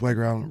Jordan's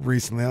Playground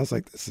recently. I was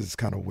like, this is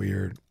kind of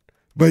weird.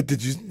 But do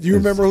you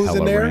remember who's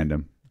in there?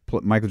 Random.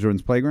 Michael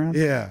Jordan's Playground?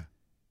 Yeah.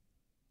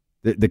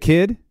 The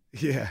kid?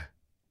 Yeah.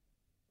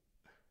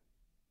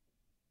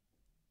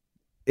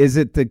 Is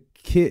it the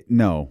kid?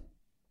 No.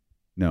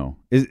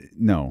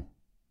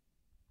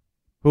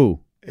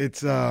 Who?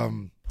 It's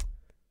Menace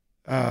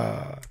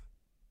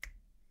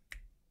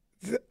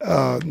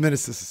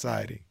to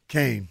Society.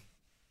 Kane.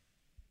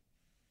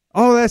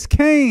 Oh, that's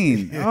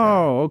Kane. Yeah.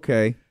 Oh,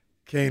 okay.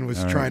 Kane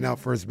was trying out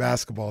for his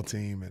basketball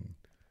team, and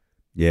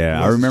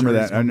I remember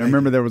that. I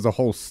remember there was a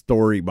whole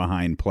story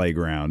behind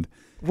Playground.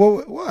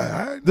 Well,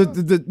 what?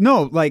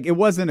 No, like it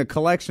wasn't a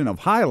collection of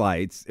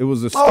highlights. It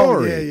was a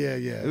story. Oh,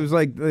 yeah. It was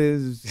like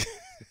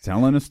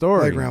telling a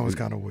story. Playground was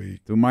kind of weak.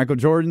 Through Michael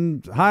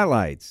Jordan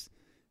highlights.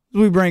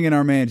 We bring in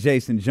our man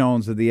Jason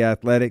Jones of The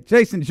Athletic.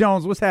 Jason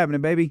Jones, what's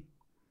happening, baby?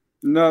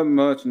 Nothing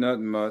much.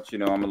 You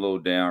know, I'm a little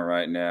down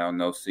right now.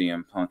 No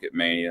CM Punk at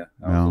Mania.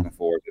 I was looking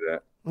forward to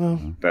that.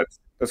 Well,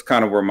 that's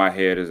kind of where my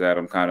head is at.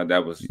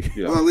 That was.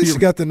 You know. Well, at least you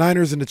got the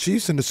Niners and the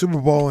Chiefs in the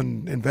Super Bowl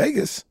in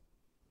Vegas,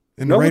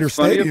 in the Raider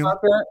Stadium.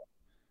 About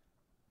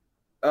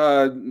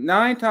that?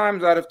 9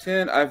 times out of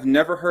 10, I've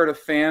never heard a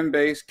fan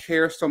base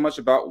care so much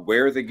about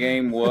where the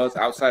game was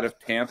outside of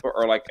Tampa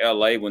or like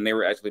LA when they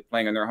were actually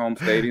playing in their home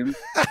stadium.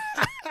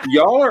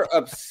 Y'all are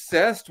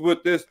obsessed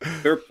with this.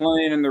 They're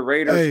playing in the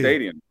Raider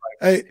Stadium.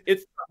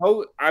 It's the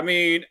whole. I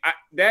mean,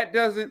 that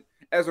doesn't.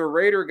 As a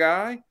Raider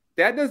guy,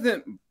 that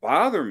doesn't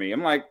bother me.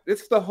 I'm like,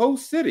 it's the whole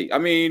city. I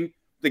mean,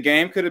 the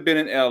game could have been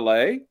in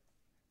L.A.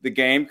 The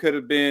game could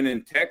have been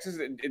in Texas.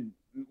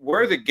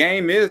 Where the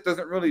game is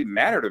doesn't really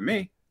matter to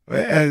me.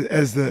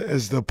 As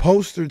the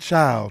poster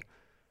child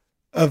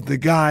of the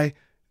guy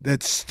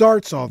that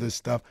starts all this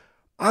stuff,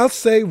 I'll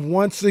say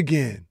once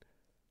again,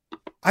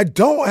 I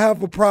don't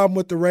have a problem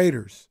with the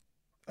Raiders.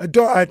 I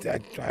don't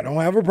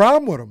have a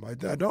problem with them.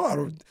 I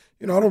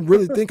don't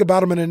really think about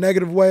them in a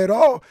negative way at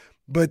all.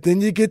 But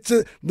then you get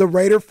to the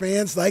Raider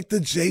fans like the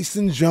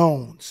Jason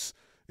Jones,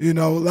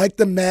 like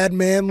the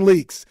Madman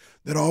Leaks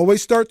that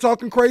always start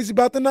talking crazy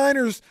about the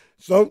Niners.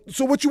 So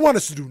what you want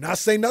us to do? Not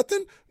say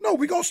nothing? No,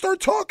 we gonna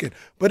start talking.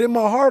 But in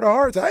my heart of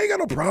hearts, I ain't got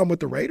no problem with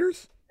the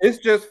Raiders. It's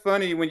just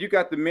funny when you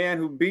got the man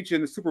who beat you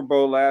in the Super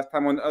Bowl last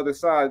time on the other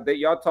side that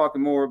y'all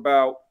talking more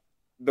about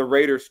the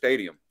Raiders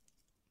stadium.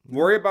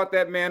 Worry about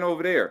that man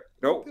over there.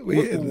 Nope.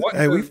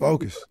 We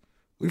focus.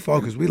 We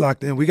focus. We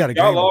locked in. We got a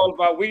y'all game. All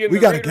about we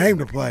got a game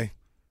to play.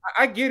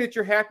 I get it.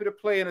 You're happy to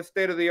play in a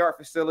state-of-the-art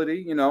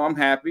facility. I'm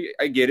happy.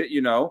 I get it.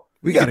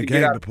 We got a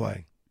game to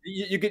play.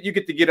 You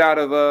get to get out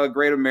of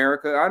Great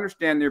America. I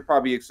understand they're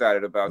probably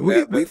excited about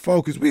that. We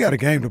focus. We got a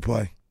game to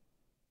play.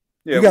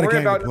 Yeah, we got a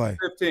game to play.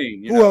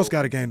 15, Who else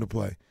got a game to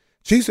play?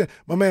 Chief said,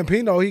 my man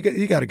Pino, he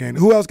got a game.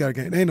 Who else got a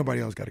game? Ain't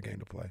nobody else got a game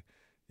to play.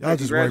 Y'all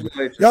just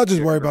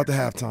worry about the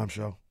halftime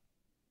show.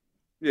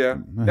 Yeah,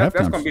 that's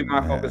going to be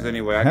my focus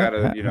anyway. I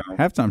gotta,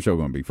 halftime show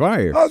going to be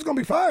fire. Oh, it's going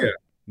to be fire. Yeah.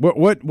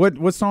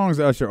 What songs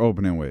Usher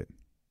opening with?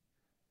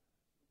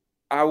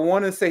 I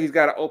want to say he's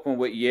got to open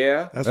with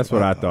 "Yeah." That's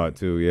what I thought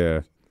too.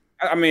 Yeah.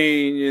 I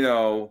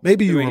mean,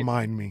 maybe you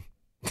remind me.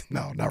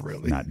 No, not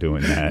really. Not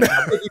doing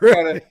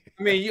that.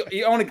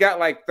 You only got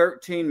like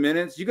 13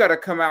 minutes. You got to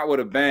come out with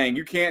a bang.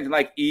 You can't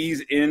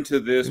ease into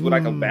this with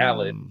like a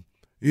ballad.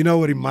 You know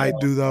what he might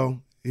do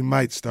though? He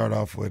might start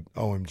off with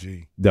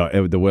OMG.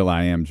 The Will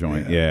I Am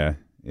joint. Yeah.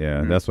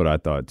 That's what I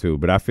thought too.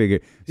 But I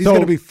figured he's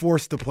going to be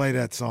forced to play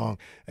that song,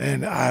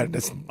 and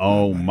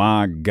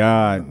my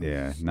God,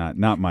 yeah,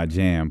 not my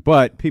jam.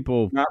 But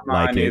people not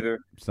like mine it. Either.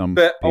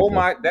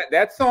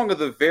 That song is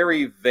a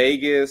very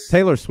Vegas.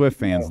 Taylor Swift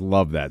fans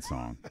love that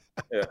song.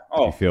 Yeah.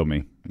 Oh, you feel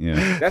me?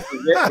 Yeah.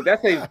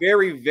 That's a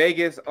very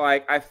Vegas.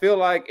 I feel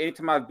like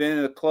anytime I've been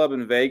in a club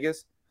in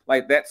Vegas,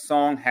 that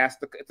song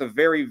it's a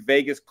very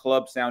Vegas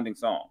club sounding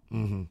song.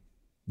 Mm-hmm.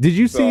 Did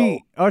you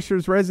see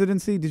Usher's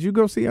residency? Did you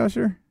go see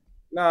Usher?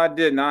 No, I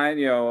didn't.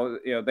 They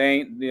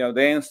ain't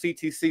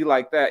CTC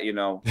like that.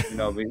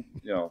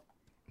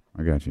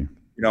 I got you.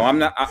 I'm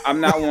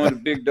not one of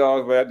the big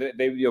dogs where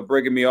they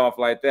breaking me off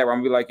like that. Where I'm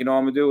gonna be like, what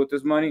I'm gonna do with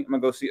this money? I'm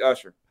gonna go see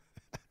Usher.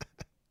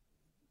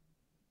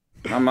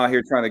 I'm out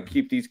here trying to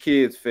keep these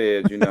kids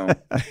fed.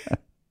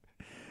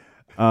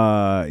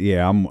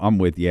 Yeah, I'm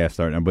with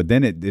starting. But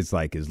then it's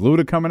like, is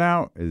Luda coming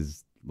out?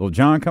 Is Lil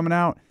Jon coming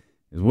out?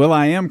 Is Will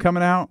I Am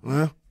coming out?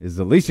 Is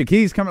Alicia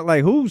Keys coming?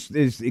 Who's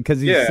is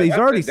because he's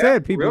already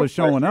said people are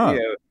showing up.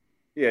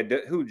 Yeah.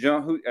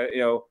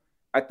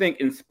 I think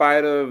in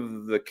spite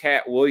of the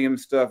Cat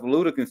Williams stuff,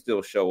 Luda can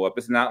still show up.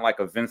 It's not like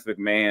a Vince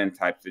McMahon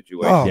type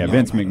situation.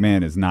 Vince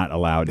McMahon is not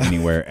allowed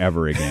anywhere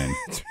ever again.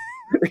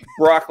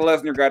 Brock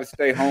Lesnar got to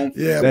stay home.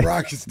 Yeah,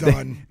 Brock is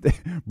done.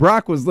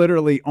 Brock was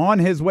literally on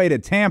his way to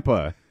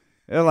Tampa.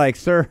 They're like,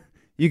 sir,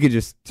 you could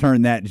just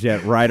turn that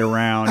jet right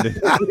around.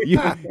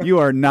 you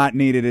are not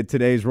needed at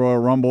today's Royal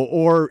Rumble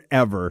or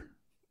ever.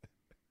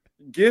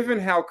 Given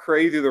how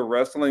crazy the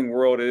wrestling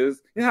world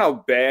is, you know how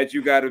bad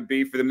you got to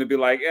be for them to be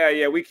like,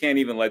 yeah, we can't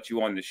even let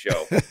you on the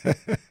show.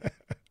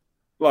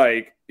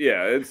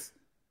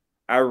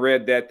 I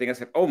read that thing. I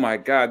said, oh my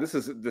God, this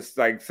is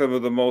some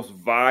of the most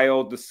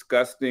vile,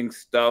 disgusting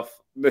stuff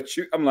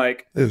I'm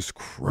like, it's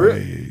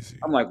crazy.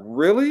 I'm like,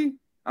 really?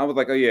 I was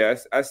like, oh yeah.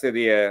 I said,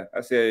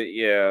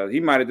 yeah. He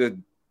might have just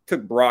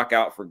took Brock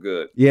out for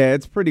good. Yeah,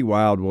 it's pretty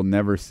wild. We'll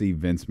never see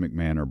Vince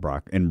McMahon or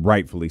Brock, and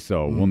rightfully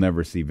so. We'll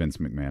never see Vince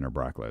McMahon or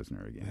Brock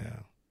Lesnar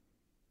again.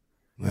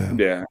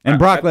 Yeah. And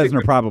Brock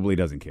Lesnar probably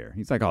doesn't care.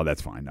 He's like, oh,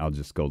 that's fine. I'll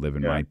just go live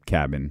in my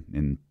cabin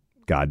in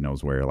God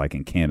knows where, like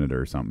in Canada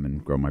or something,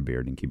 and grow my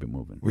beard and keep it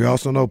moving. We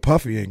also know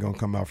Puffy ain't going to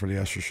come out for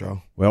the Usher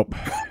show. Well,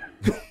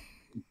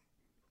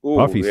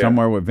 Puffy's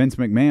somewhere with Vince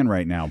McMahon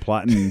right now,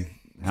 plotting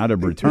how to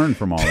return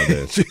from all of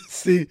this. Did you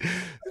see,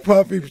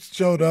 Puffy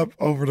showed up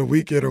over the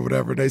weekend or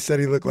whatever. They said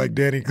he looked like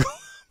Danny Glover.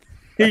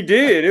 He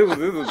did. It was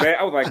bad.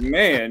 I was like,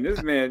 man,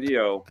 this man, he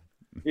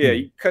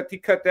cut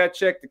that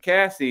check to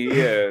Cassie,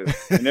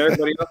 and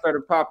everybody else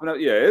started popping up.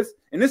 Yeah,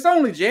 it's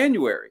only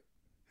January.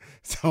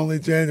 It's only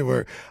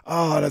January.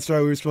 Oh, that's right.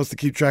 We were supposed to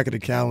keep track of the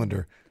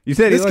calendar. You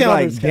said he looked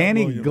like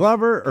Danny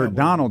Glover or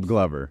Donald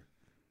Glover?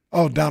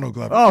 Oh, Donald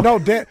Glover. Oh, no,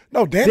 Danny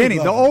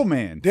Glover. The old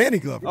man. Danny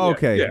Glover.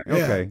 Okay,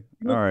 okay.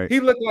 All right. He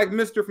looked like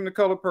Mr. from The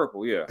Color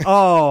Purple, yeah.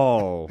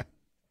 Oh,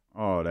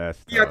 that's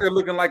He out there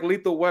looking like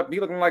Lethal Weapon. He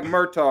looking like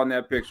Murtaugh in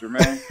that picture,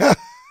 man.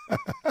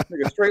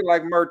 Nigga, straight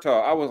like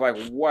Murtaugh. I was like,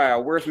 wow,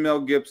 where's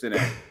Mel Gibson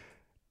at?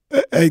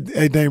 Hey,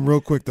 Dame,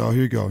 real quick, though.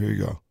 Here you go.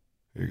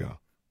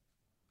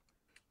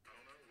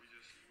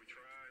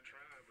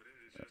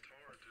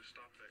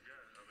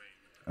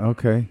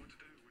 Okay.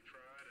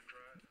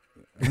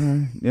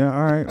 Yeah,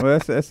 all right. Well,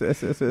 that's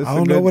I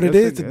don't know what it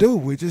is to do.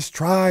 We just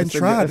try and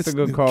try. That's a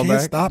good callback.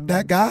 Can't stop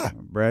that guy.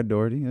 Brad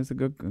Daugherty. That's a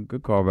good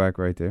callback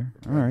right there.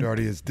 All right.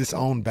 Daugherty has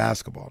disowned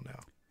basketball now.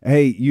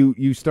 Hey,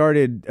 you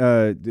started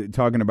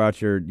talking about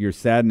your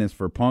sadness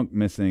for Punk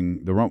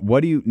missing the run.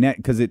 What do you net?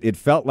 Because it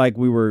felt like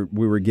we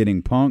were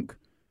getting Punk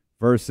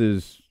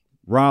versus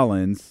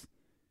Rollins,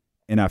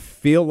 and I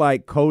feel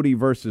like Cody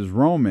versus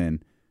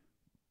Roman.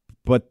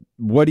 But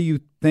what do you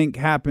think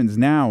happens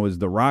now? Is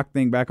the Rock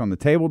thing back on the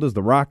table? Does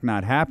the Rock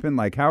not happen?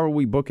 Like, how are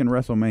we booking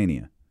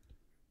WrestleMania?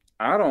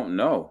 I don't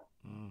know,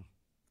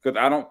 because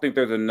I don't think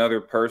there's another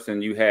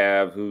person you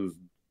have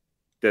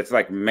that's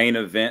like main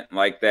event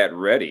like that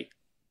ready.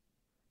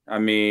 I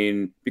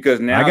mean, because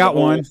now I got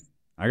one.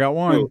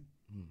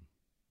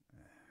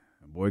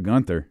 Boy,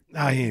 Gunther.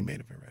 Nah, he ain't main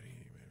event ready.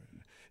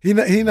 He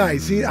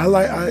nice.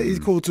 He's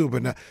cool too.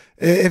 But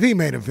if he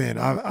main event,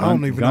 I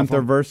don't even know.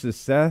 Gunther versus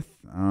Seth.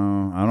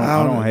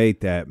 I don't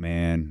hate that,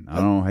 man. I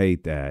don't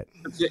hate that.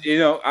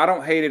 I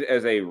don't hate it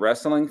as a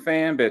wrestling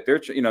fan, but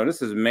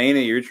this is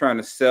Mania. You're trying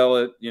to sell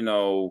it,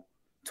 to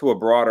a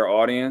broader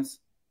audience.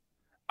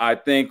 I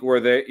think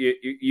where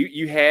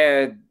you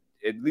had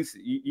at least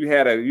you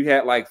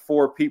had like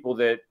four people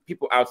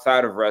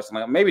outside of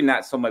wrestling, maybe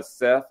not so much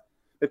Seth,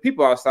 but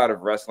people outside of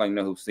wrestling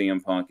know who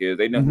CM Punk is.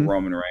 They know who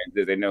Roman Reigns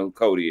is. They know who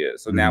Cody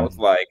is. So now it's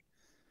like,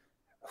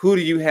 who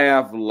do you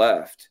have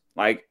left?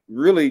 Like,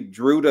 really,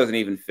 Drew doesn't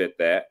even fit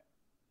that.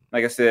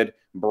 Like I said,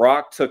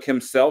 Brock took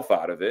himself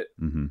out of it.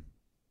 Mm-hmm.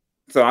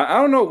 So I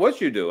don't know what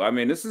you do. I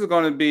mean, this is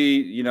going to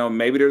be,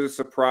 maybe there's a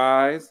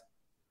surprise.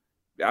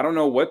 I don't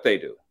know what they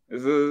do.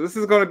 This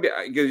is going to be,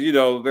 because,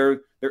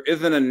 there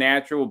isn't a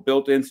natural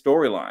built-in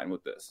storyline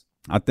with this.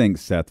 I think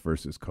Seth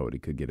versus Cody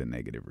could get a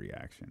negative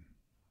reaction.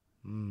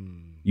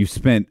 You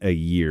spent a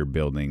year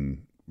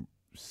building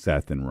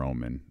Seth and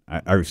Roman,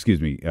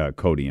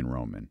 Cody and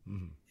Roman.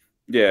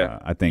 Yeah,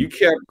 I think you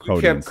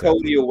kept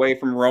Cody away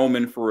from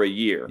Roman for a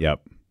year.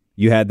 Yep,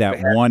 you had that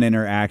one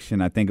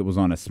interaction. I think it was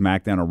on a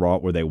SmackDown or Raw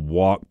where they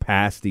walked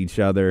past each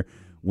other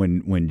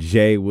when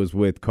Jay was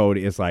with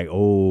Cody. It's like,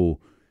 oh,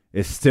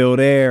 it's still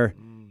there.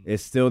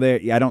 It's still there.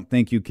 I don't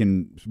think you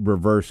can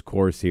reverse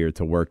course here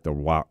to work the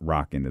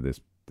Rock into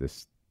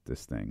this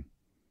thing.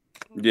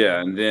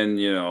 Yeah, and then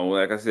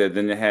like I said,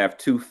 then you have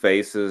two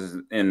faces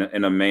in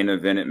a main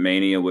event at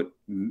Mania with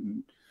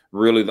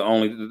really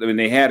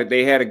they had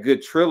a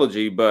good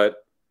trilogy,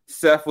 but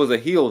Seth was a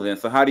heel then.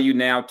 So how do you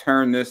now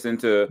turn this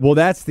into? Well,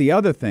 that's the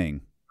other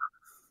thing.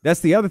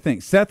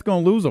 Seth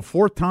gonna lose a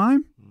fourth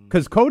time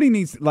because Cody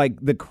needs, like,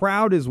 the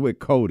crowd is with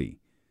Cody,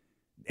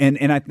 and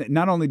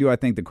not only do I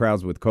think the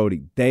crowd's with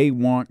Cody, they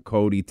want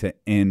Cody to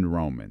end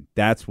Roman.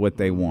 That's what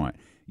they want.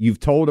 You've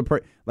told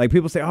like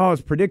people say, oh,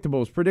 it's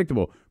predictable. It's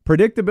predictable.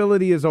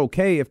 Predictability is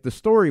okay if the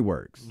story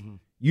works.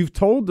 You've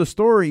told the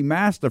story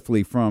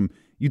masterfully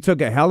you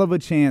took a hell of a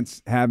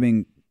chance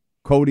having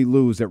Cody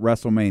lose at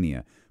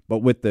WrestleMania. But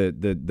with the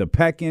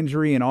pec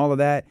injury and all of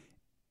that,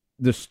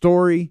 the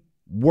story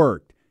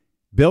worked.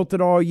 Built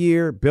it all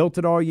year.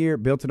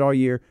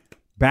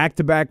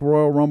 Back-to-back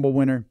Royal Rumble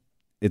winner.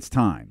 It's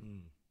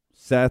time.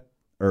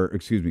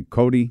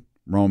 Cody,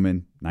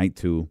 Roman, night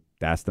 2.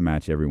 That's the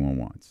match everyone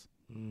wants.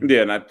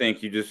 Yeah, and I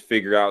think you just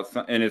figure out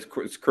something. And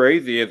it's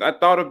crazy. I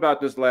thought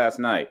about this last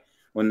night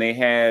when they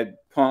had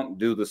Punk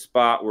do the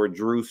spot where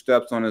Drew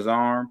steps on his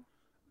arm.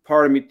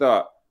 Part of me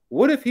thought,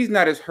 what if he's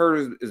not as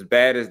hurt as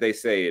bad as they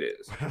say it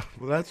is?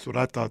 Well, that's what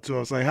I thought too. I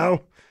was like,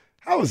 how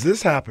is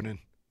this happening?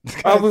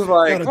 I was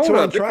like, hold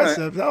on,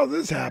 triceps. How is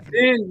this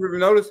happening? Then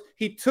notice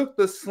he took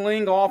the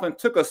sling off and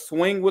took a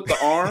swing with the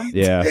arm.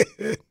 Yeah.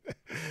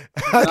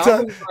 I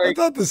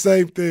thought the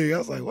same thing. I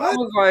was like, what? I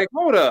was like,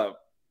 hold up.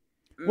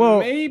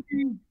 Well, maybe,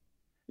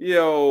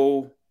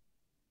 if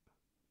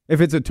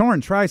it's a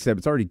torn tricep,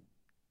 it's already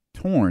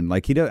torn.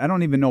 Like, I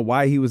don't even know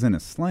why he was in a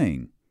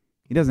sling.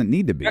 He doesn't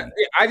need to be.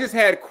 I just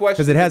had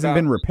questions because it hasn't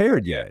been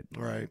repaired yet.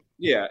 Right.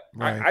 Yeah.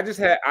 Right.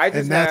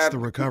 And that's the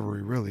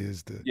recovery. Really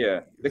is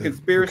the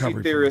conspiracy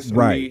theorists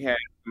me had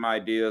some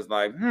ideas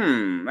like,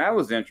 that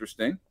was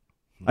interesting.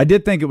 I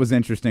did think it was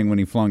interesting when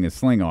he flung his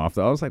sling off.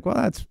 Though I was like, well,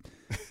 that's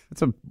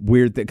a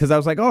weird thing, because I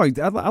was like, oh,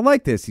 I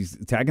like this. He's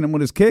attacking him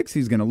with his kicks.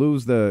 He's going to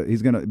lose but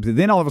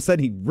then all of a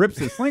sudden he rips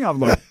his sling off.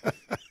 Like,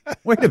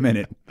 wait a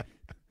minute.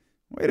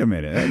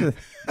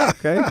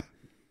 Okay.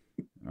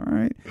 All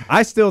right.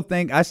 I still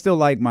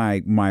like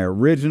my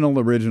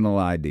original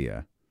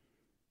idea.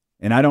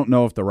 And I don't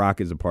know if The Rock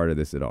is a part of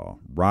this at all.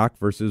 Rock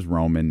versus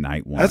Roman,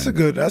 night 1. That's a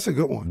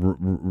good one.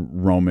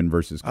 Roman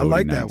versus Cody, I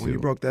like night that 2. when you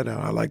broke that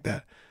down. I like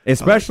that.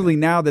 Especially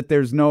now that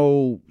there's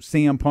no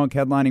CM Punk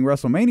headlining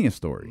WrestleMania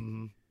story.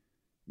 Mm-hmm.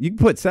 You can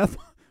put Seth,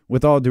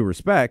 with all due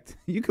respect,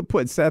 you could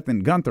put Seth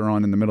and Gunther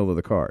on in the middle of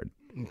the card.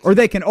 Or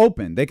they can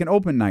open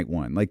night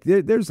 1. Like,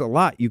 there's a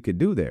lot you could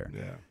do there.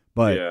 Yeah.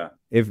 But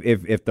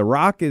if The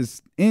Rock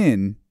is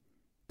in,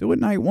 do it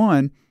night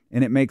 1,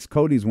 and it makes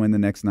Cody's win the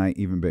next night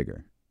even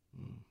bigger.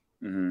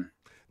 Mm-hmm.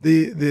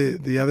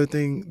 The other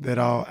thing that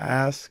I'll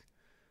ask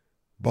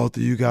both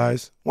of you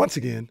guys, once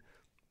again,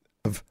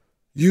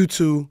 you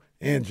two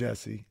and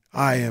Jesse,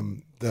 I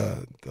am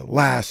the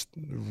last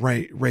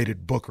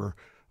rated booker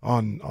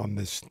on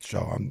this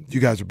show. You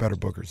guys are better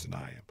bookers than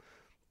I am.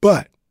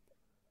 But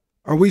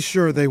are we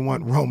sure they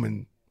want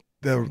Roman,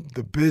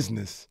 the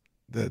business,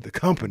 the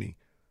company,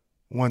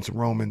 wants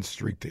Roman's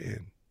streak to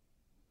end?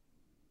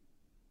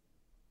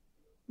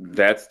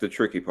 That's the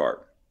tricky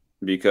part,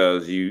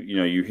 because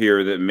you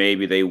hear that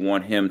maybe they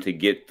want him to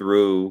get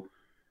through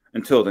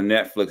until the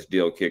Netflix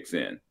deal kicks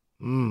in.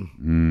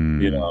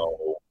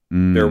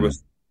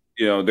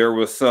 There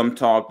was some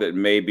talk that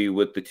maybe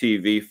with the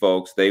TV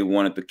folks, they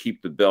wanted to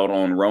keep the belt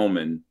on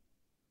Roman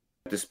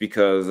just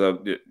because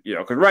of,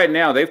 because right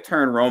now they've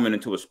turned Roman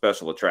into a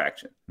special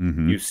attraction.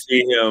 Mm-hmm. You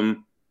see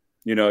him,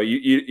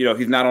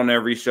 he's not on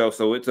every show.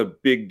 So it's a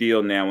big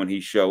deal now when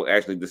he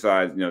actually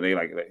decides,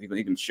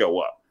 he can show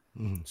up.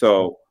 Mm-hmm.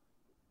 So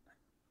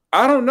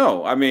I don't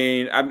know. I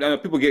mean, I know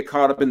people get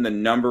caught up in the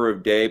number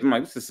of days. I'm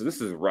like, this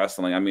is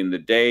wrestling. I mean, the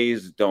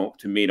days don't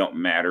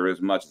matter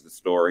as much as the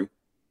story.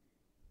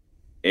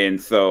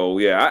 And so,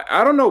 yeah,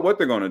 I don't know what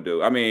they're going to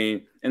do. I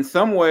mean, in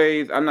some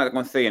ways, I'm not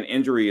going to say an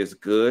injury is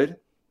good,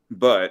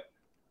 but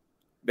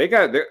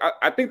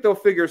I think they'll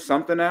figure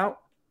something out.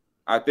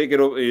 I think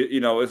it'll,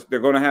 they're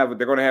going to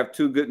have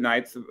 2 good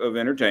nights of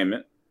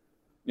entertainment.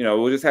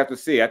 We'll just have to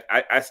see.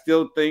 I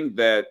still think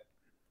that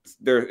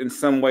there, in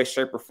some way,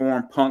 shape, or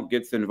form, Punk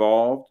gets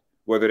involved.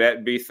 Whether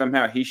that be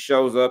somehow he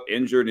shows up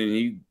injured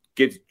and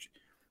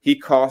he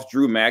costs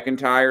Drew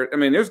McIntyre. I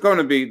mean, there's going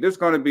to be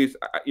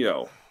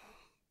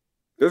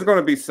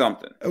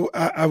something.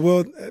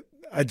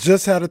 I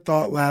just had a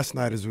thought last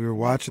night as we were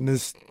watching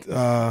this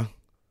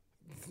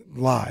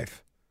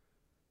live.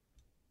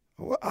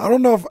 I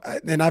don't know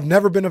and I've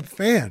never been a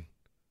fan.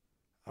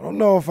 I don't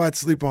know if I'd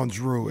sleep on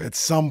Drew at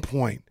some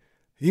point.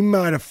 He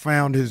might have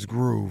found his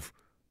groove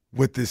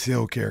with this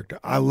heel character.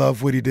 I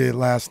love what he did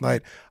last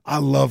night. I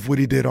love what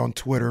he did on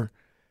Twitter.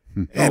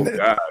 And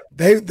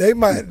they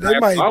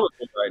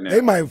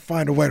might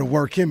find a way to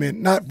work him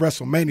in, not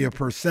WrestleMania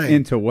per se.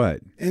 Into what?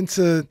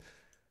 Into,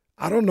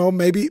 I don't know,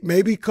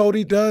 maybe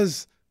Cody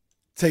does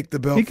take the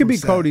belt. He could from be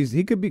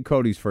Seth.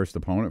 Cody's first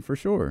opponent for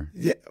sure.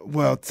 Yeah,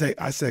 well,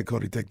 I said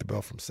Cody take the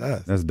belt from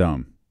Seth. That's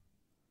dumb.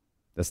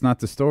 That's not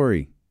the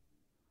story.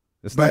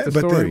 Not the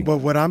story. But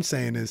what I'm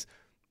saying is,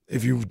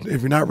 if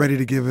you're not ready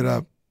to give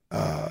up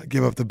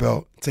the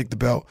belt, take the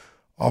belt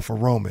off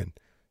of Roman,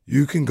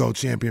 you can go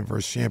champion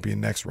versus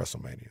champion next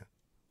WrestleMania.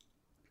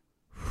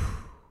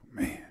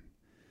 Man.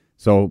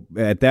 So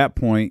at that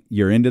point,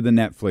 you're into the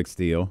Netflix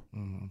deal.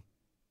 Mm-hmm.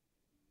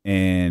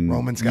 And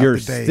Roman's got you're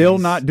the days. Still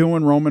not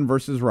doing Roman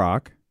versus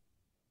Rock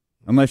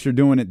unless you're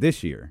doing it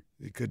this year.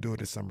 You could do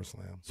it at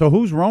SummerSlam. So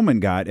who's Roman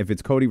got if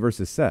it's Cody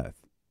versus Seth?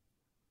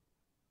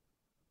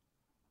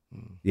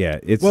 Yeah,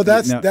 it's we're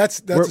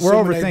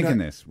overthinking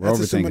this. That's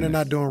assuming they're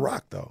not doing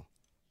Rock though.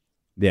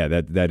 Yeah,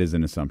 that is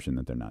an assumption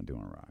that they're not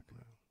doing Rock.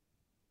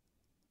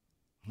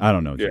 I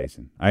don't know,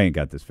 Jason. I ain't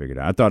got this figured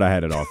out. I thought I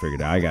had it all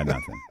figured out. I got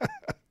nothing.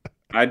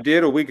 I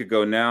did a week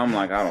ago. Now I'm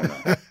like, I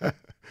don't know.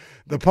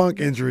 The Punk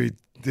injury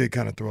did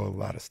kind of throw a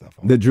lot of stuff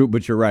on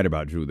but you're right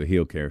about Drew. The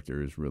heel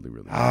character is really,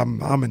 really.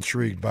 I'm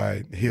intrigued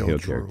by heel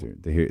Drew. Character.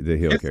 The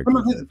heel character. Some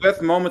of his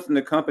best moments in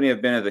the company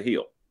have been as a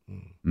heel.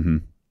 Mm-hmm.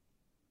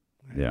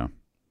 Yeah.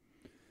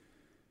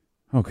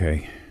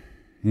 Okay.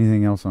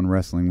 Anything else on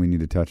wrestling we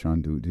need to touch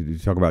on? Did you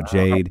talk about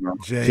Jade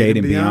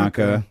and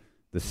Bianca?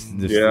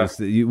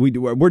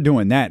 We're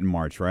doing that in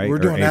March, right? We're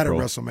doing that at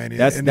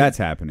WrestleMania. That's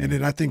happening. And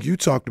then I think you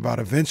talked about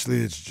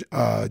eventually it's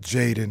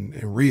Jade and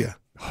Rhea.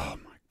 Oh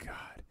my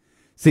God!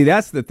 See,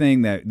 that's the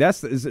thing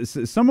that's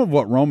some of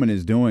what Roman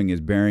is doing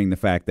is bearing the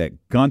fact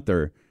that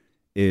Gunther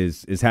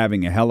is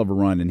having a hell of a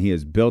run, and he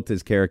has built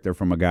his character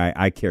from a guy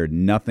I cared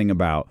nothing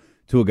about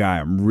to a guy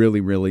I'm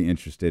really, really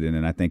interested in,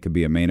 and I think could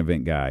be a main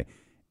event guy.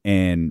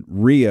 And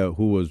Rhea,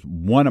 who was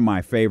one of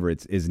my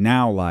favorites, is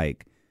now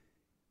like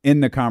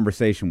in the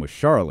conversation with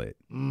Charlotte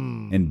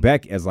and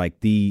Beck as like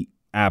the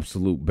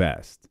absolute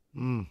best.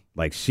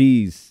 Like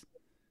she's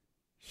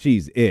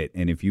it.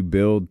 And if you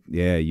build,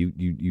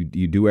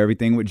 you do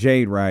everything with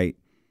Jade right.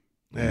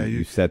 Yeah,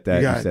 you set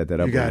that up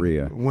with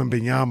Rhea.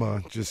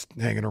 Wembanyama just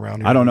hanging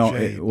around here. I don't know.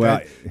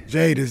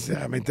 Jade is.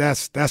 I mean,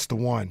 that's the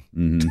one.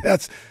 Mm-hmm.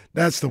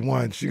 That's the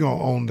one. She gonna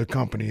own the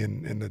company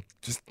and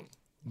just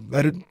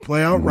let it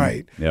play out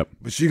right. Yep.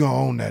 But she gonna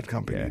own that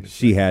company. Yeah,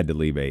 she had to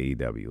leave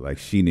AEW. Like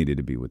she needed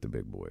to be with the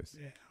big boys.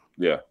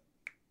 Yeah.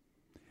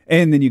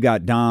 And then you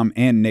got Dom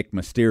and Nick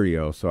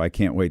Mysterio, so I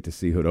can't wait to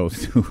see who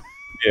those two.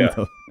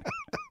 Yeah.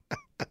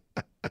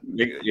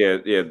 The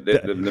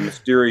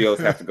Mysterios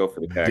have to go for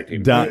the tag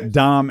team.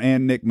 Dom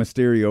and Nick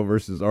Mysterio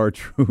versus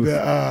R-Truth.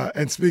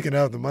 And speaking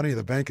of, the Money in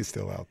the Bank is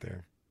still out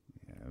there.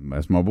 Yeah,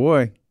 that's my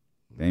boy,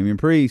 Damian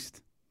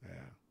Priest.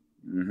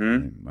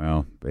 Mm-hmm.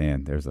 Well,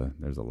 man, there's a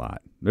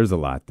lot. There's a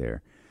lot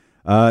there.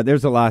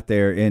 There's a lot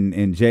there.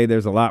 And Jay,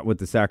 there's a lot with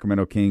the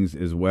Sacramento Kings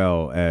as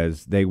well,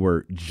 as they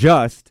were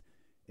just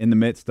in the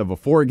midst of a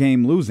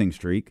 4-game losing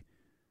streak.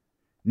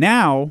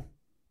 Now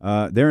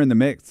they're in the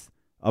midst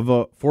of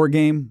a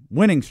 4-game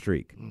winning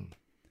streak.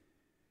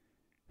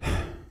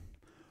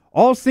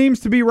 All seems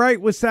to be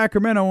right with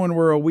Sacramento, and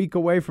we're a week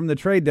away from the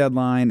trade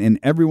deadline, and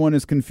everyone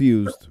is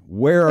confused.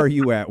 Where are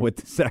you at with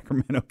the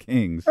Sacramento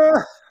Kings?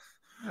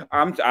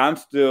 I'm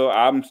still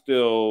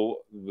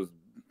was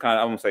kind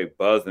of, I won't say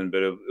buzzing,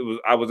 but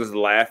I was just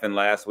laughing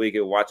last week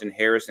at watching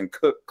Harrison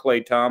cook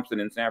Klay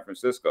Thompson in San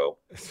Francisco.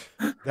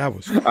 That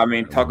was I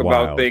mean, talk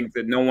wild. about things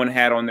that no one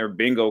had on their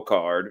bingo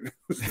card.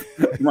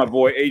 My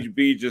boy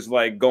HB just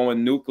like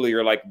going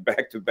nuclear like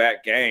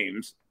back-to-back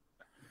games,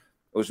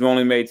 which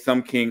only made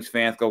some Kings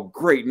fans go,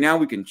 great, now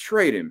we can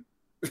trade him.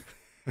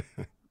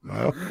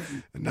 Well,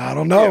 I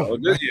don't know.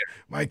 Yeah,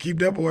 might keep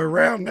that boy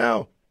around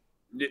now.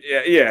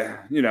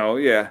 Yeah.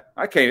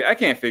 I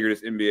can't figure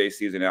this NBA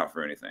season out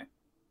for anything.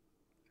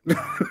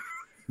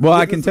 Well,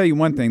 I can tell you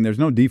one thing: there's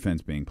no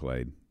defense being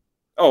played.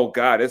 Oh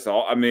God, it's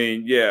all. I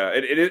mean, yeah,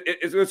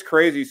 it's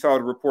crazy. You saw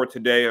the report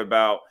today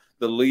about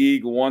the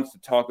league wants to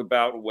talk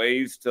about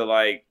ways to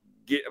like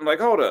get. I'm like,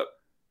 hold up,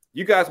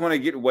 you guys want to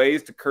get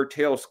ways to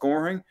curtail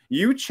scoring?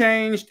 You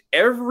changed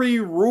every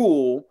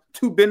rule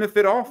to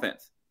benefit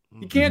offense.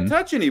 You can't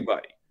touch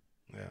anybody.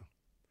 Yeah.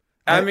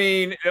 I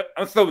mean,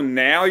 so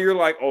now you're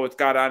like, oh, it's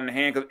got out in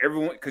hand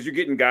because you're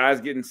getting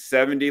guys getting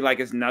 70 like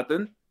it's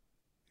nothing.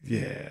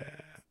 Yeah.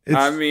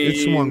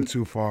 It swung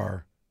too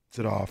far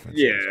to the offense.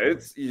 Yeah,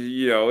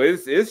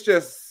 it's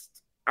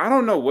just I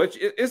don't know what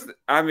it's.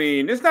 I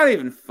mean, it's not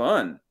even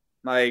fun.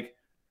 Like,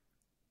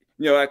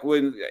 like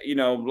when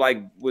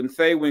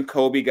when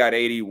Kobe got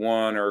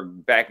 81, or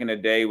back in the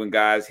day when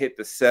guys hit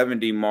the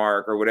 70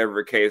 mark or whatever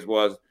the case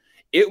was,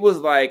 it was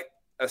like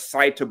a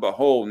sight to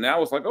behold.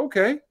 Now it's like,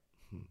 okay,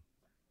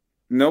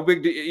 no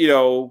big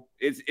deal.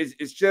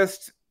 It's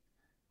just.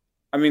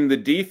 I mean, the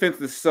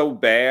defense is so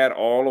bad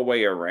all the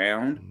way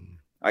around.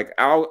 Like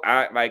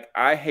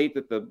I hate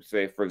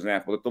that for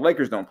example, that the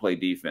Lakers don't play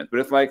defense,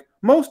 but it's like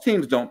most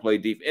teams don't play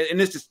defense,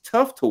 and it's just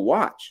tough to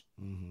watch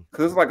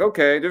because it's like,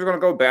 okay, they're going to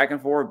go back and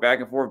forth,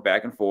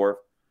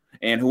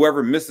 and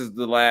whoever misses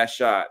the last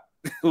shot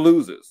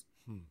loses.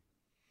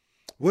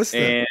 What's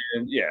that?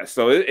 And yeah,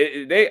 so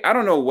I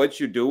don't know what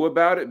you do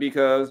about it,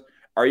 because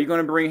are you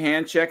going to bring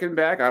hand checking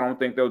back? I don't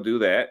think they'll do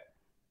that.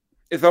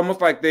 It's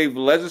almost like they've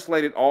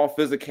legislated all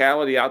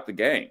physicality out the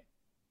game.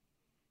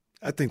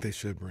 I think they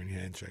should bring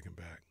hand checking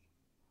back.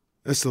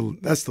 That's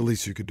the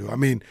least you could do. I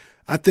mean,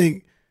 I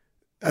think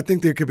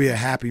there could be a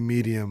happy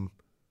medium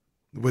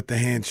with the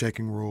hand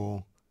checking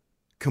rule,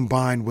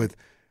 combined with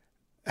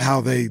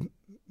how they,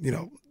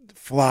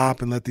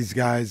 flop and let these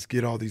guys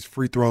get all these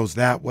free throws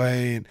that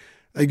way. And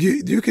like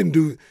you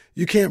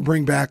can't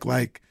bring back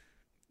like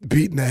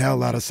beating the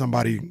hell out of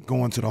somebody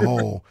going to the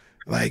hole.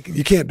 Like,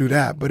 you can't do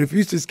that. But if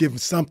you just give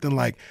something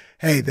like,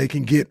 hey, they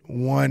can get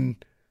one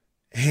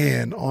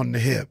hand on the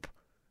hip,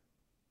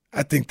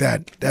 I think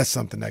that's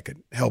something that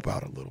could help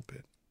out a little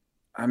bit.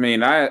 I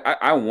mean,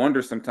 I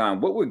wonder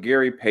sometimes, what would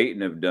Gary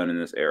Payton have done in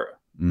this era?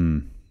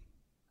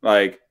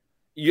 Like,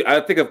 I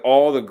think of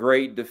all the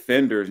great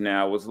defenders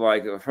now was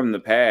like from the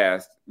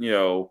past,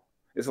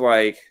 it's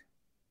like,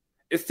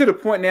 it's to the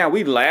point now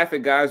we laugh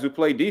at guys who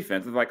play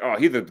defense. It's like, oh,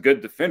 he's a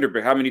good defender,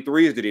 but how many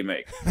threes did he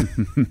make?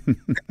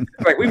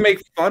 Like, we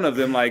make fun of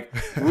them. Like,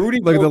 Rudy.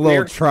 Look at the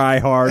little try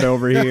hard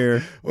over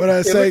here. What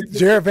I say,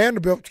 Jared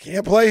Vanderbilt,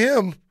 can't play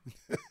him.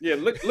 Yeah,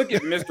 look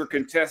at Mr.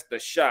 Contest the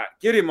shot.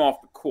 Get him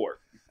off the court.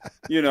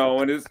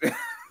 And it's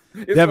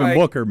Devin like,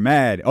 Booker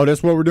mad. Oh,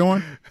 that's what we're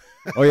doing?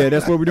 Oh yeah,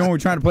 that's what we're doing. We're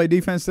trying to play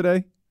defense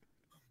today.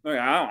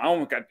 I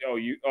don't got.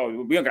 We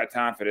don't got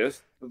time for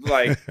this. It's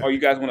like, you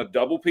guys want to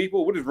double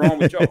people? What is wrong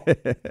with y'all?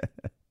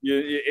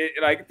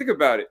 Like, think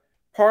about it.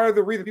 Part of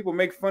the reason people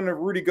make fun of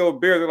Rudy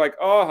Gobert, they're like,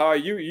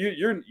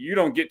 you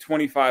don't get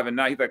 25 a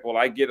night. He's like, well,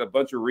 I get a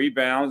bunch of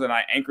rebounds and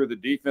I anchor the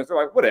defense. They're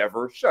like,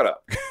 whatever, shut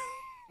up.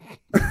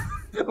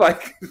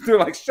 Like, they're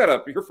like, shut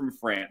up. You're from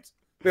France.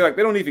 They're like,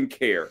 they don't even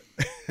care.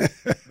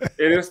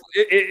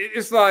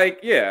 It's like,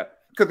 yeah.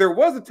 Because there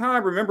was a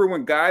time, remember,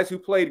 when guys who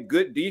played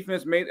good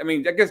defense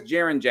I guess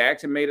Jaren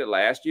Jackson made it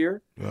last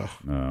year.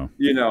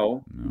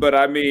 No. But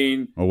I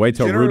mean. Well, wait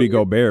till Rudy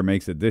Gobert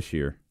makes it this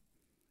year.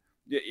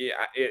 Yeah,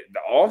 the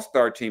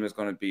All-Star team is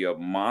going to be a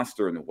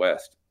monster in the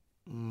West.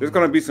 There's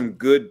going to be some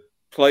good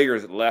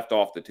players left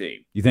off the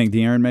team. You think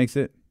De'Aaron makes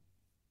it?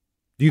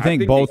 Do you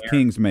think both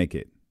Kings make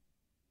it?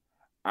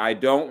 I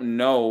don't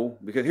know,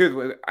 because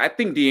I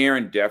think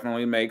De'Aaron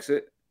definitely makes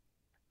it.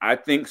 I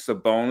think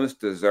Sabonis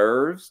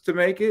deserves to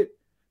make it.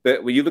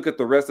 But when you look at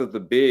the rest of the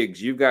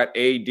bigs, you've got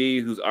AD,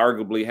 who's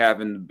arguably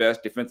having the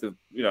best defensive,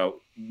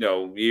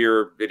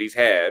 year that he's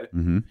had.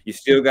 Mm-hmm. You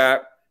still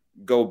got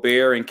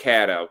Gobert and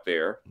Cat out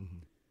there.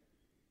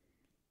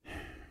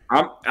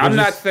 I'm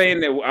not saying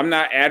that I'm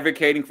not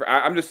advocating for.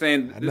 I'm just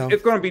saying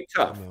it's going to be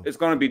tough. It's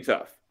going to be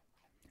tough.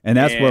 And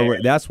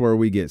that's where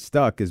we get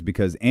stuck, is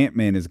because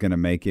Ant-Man is going to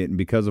make it, and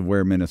because of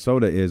where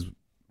Minnesota is,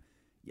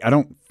 I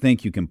don't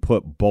think you can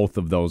put both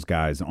of those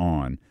guys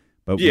on.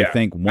 But we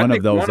think one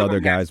of those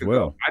other guys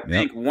will. I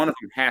think one of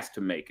them has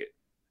to make it,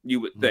 you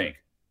would think.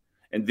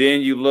 And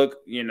then you look,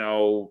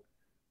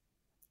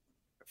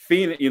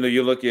 Phoenix,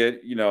 you look at,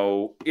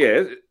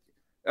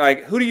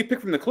 like, who do you pick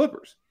from the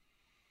Clippers?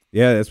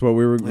 Yeah, that's what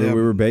we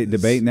were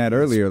debating that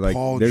earlier. Like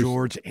Paul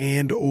George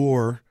and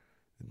or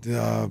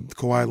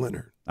Kawhi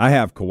Leonard. I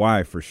have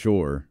Kawhi for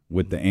sure,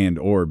 with the and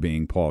or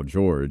being Paul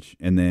George,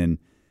 and then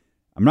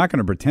I'm not going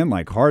to pretend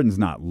like Harden's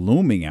not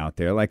looming out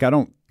there. Like I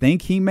don't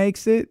think he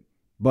makes it,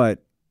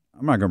 but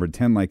I'm not going to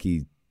pretend like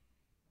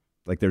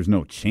there's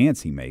no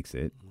chance he makes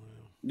it.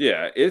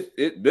 Yeah,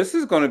 this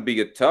is going to be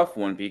a tough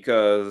one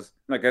because,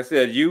 like I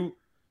said,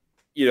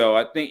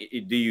 I think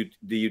do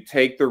you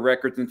take the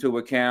records into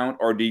account,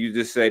 or do you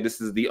just say this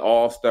is the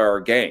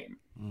All-Star game?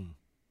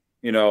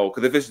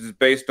 Because if it's just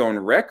based on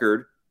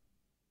record,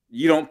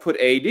 you don't put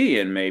AD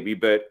in maybe,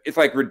 but it's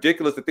like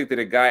ridiculous to think that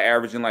a guy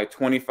averaging like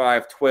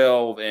 25,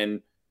 12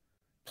 and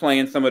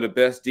playing some of the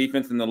best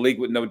defense in the league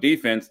with no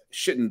defense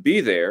shouldn't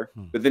be there.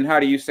 But then how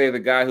do you say the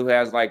guy who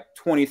has like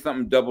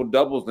 20-something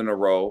double-doubles in a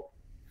row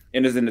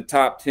and is in the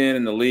top 10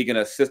 in the league and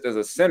assist as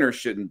a center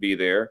shouldn't be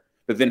there?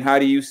 But then how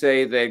do you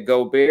say that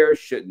Gobert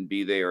shouldn't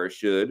be there or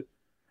should?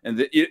 And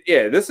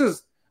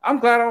I'm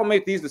glad I don't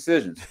make these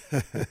decisions.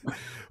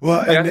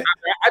 Well, I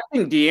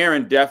think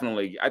De'Aaron's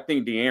definitely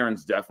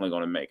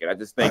going to make it. I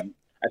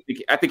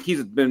think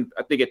he's been.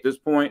 I think at this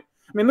point,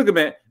 I mean, look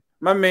at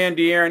my man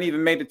De'Aaron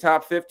even made the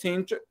top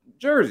 15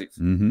 jerseys.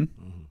 Mm-hmm.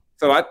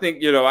 So I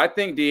think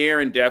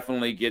De'Aaron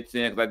definitely gets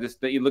in. Because I just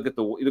think you look at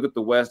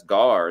the West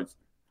guards.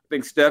 I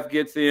think Steph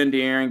gets in,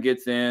 De'Aaron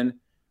gets in.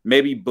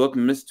 Maybe Book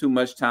missed too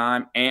much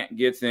time. Ant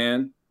gets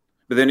in,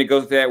 but then it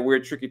goes to that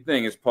weird, tricky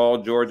thing: is Paul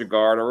George a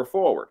guard or a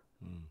forward?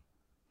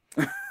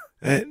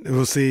 And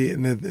we'll see.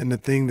 And the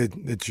thing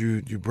that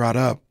you brought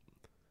up,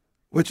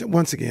 which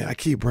once again I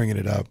keep bringing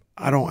it up.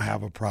 I don't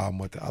have a problem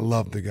with it. I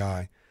love the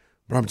guy,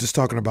 but I'm just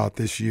talking about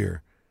this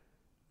year.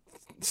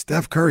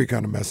 Steph Curry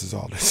kind of messes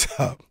all this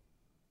up.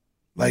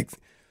 Like,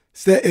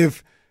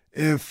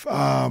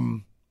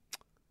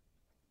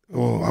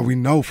 we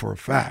know for a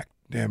fact,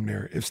 damn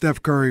near, if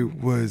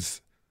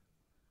De'Aaron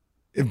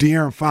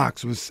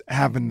Fox was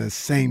having the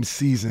same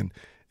season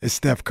as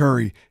Steph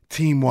Curry,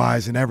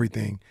 team-wise and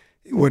everything,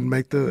 he wouldn't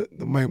make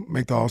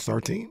the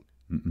All-Star team.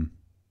 Mm-mm.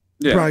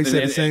 Yeah, probably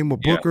said the same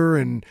with Booker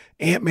and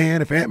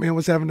Ant-Man. If Ant-Man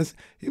was having this,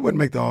 he wouldn't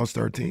make the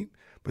All-Star team.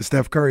 But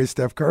Steph Curry is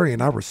Steph Curry,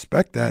 and I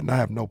respect that, and I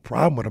have no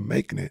problem with him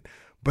making it.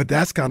 But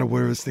that's kind of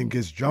where this thing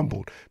gets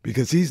jumbled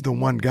because he's the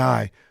one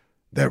guy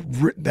that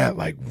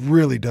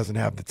really doesn't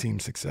have the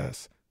team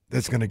success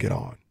that's going to get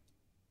on.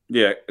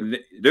 Yeah,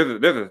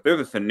 there's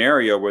a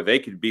scenario where they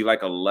could be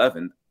like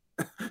 11th,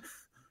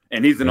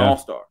 and he's an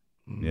All-Star.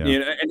 Yeah.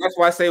 And that's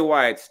why I say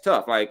why it's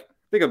tough. Like,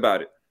 think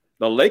about it.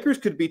 The Lakers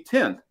could be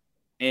 10th,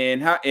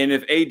 and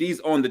if AD's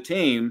on the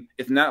team,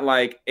 it's not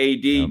like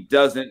AD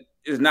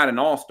is not an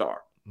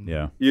All-Star.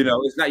 Yeah.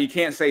 It's not. You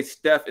can't say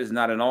Steph is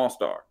not an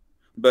All-Star,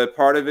 but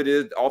part of it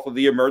is also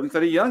the emergence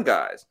of the young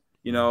guys.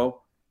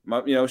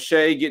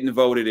 Shea getting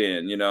voted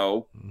in.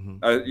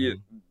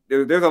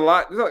 There's a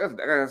lot.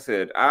 Like I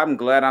said, I'm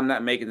glad I'm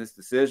not making this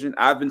decision.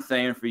 I've been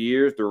saying for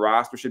years the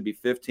roster should be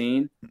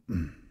 15.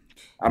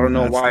 I don't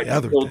know why it's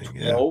still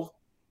 12.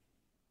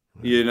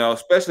 Yeah.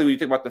 Especially when you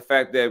think about the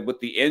fact that with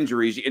the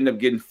injuries, you end up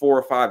getting 4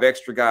 or 5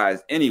 extra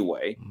guys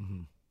anyway.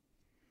 Mm-hmm.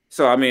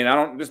 So, I mean, I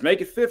don't just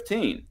make it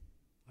 15.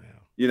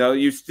 Yeah.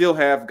 You still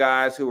have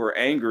guys who are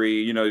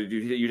angry.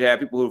 You'd have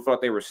people who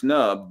thought they were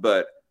snubbed,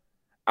 but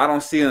I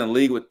don't see in a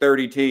league with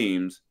 30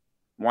 teams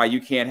why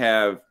you can't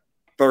have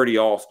 30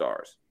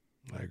 All-Stars.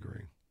 I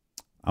agree.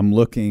 I'm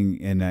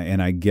looking, and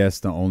I guess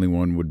the only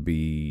one would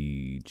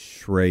be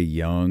Trae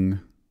Young,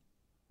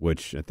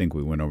 which I think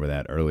we went over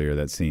that earlier.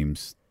 That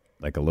seems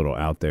like a little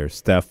out there.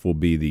 Steph will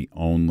be the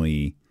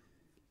only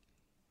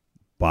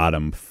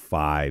bottom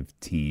 5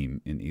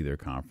 team in either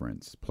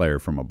conference, player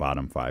from a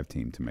bottom 5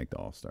 team to make the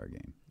All-Star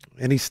game.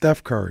 And he's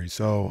Steph Curry,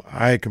 so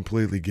I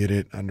completely get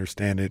it,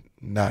 understand it,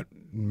 not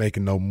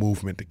making no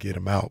movement to get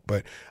him out.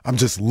 But I'm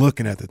just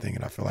looking at the thing,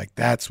 and I feel like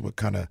that's what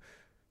kind of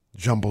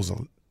jumbles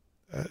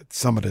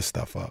some of this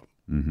stuff up.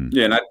 Mm-hmm.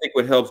 Yeah, and I think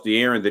what helps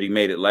De'Aaron that he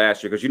made it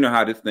last year, because you know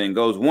how this thing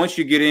goes. Once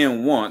you get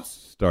in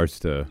starts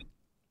to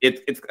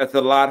it's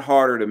a lot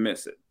harder to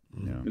miss it.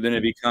 Yeah. Then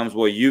it becomes,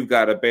 well, you've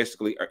got to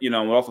basically,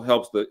 what also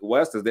helps the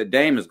West is that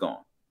Dame is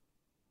gone.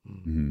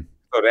 Mm-hmm.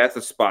 So that's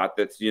a spot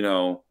that's,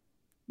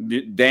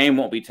 Dame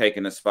won't be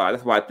taking a spot.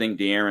 That's why I think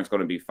De'Aaron's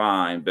going to be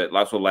fine. But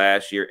also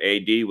last year,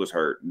 AD was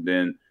hurt. And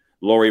then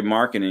Lauri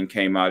Markkanen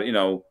came out,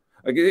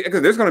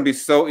 because there's going to be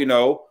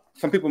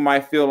some people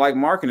might feel like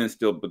Markkanen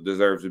still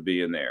deserves to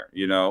be in there.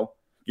 You're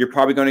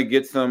probably going to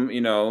get some,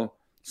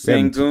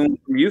 Sengun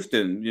from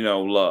Houston,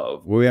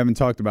 love. Well, we haven't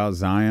talked about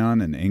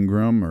Zion and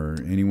Ingram or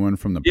anyone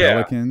from the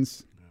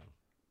Pelicans.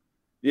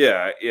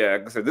 Yeah.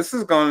 Like I said, this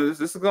is going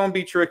to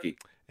be tricky.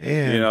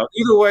 And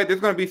either way,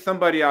 there's going to be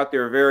somebody out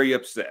there very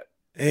upset.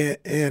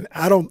 And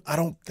I don't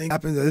think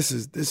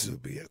this will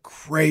be a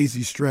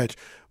crazy stretch,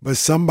 but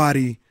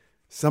somebody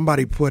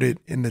put it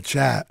in the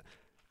chat,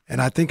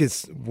 and I think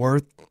it's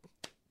worth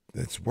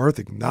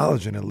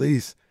acknowledging at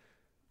least.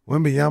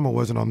 Wembanyama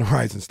wasn't on the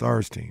Rising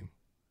Stars team.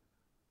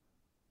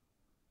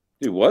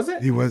 He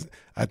wasn't? He was.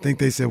 I think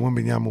they said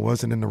Wembanyama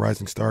wasn't in the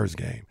Rising Stars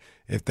game.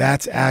 If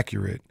that's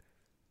accurate,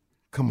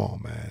 come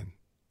on, man.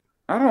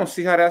 I don't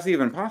see how that's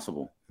even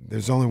possible.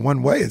 There's only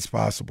one way it's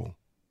possible.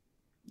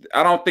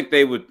 I don't think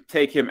they would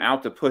take him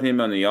out to put him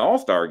on the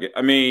All-Star game.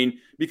 I mean,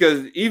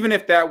 because even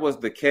if that was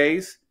the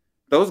case,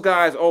 those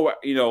guys,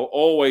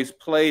 always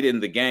played in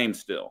the game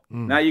still.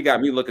 Now you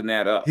got me looking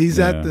that up. He's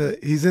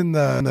in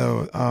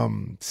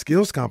the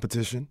skills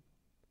competition.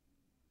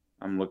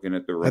 I'm looking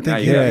at the I think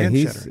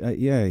he's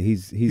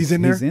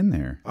in there. He's in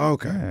there.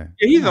 Okay.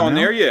 Yeah, he's on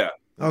there. Yeah.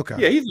 Okay.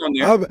 Yeah, he's on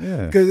there.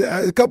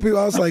 Because a couple people,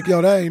 I was like,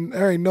 yo,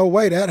 there ain't no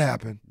way that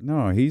happened.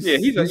 No, he's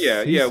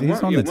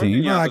on the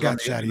team. I got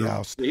Chatty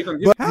House.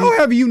 But how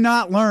have you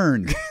not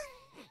learned?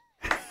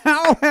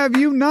 How have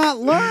you not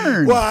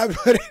learned? Well, I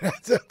put it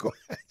as a question.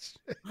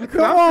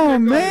 Come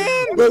on,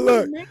 man. But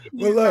look,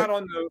 I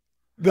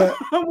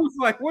was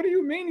like, what do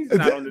you mean he's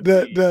not on the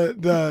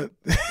team?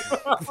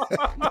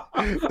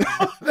 I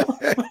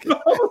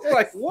was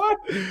like, what?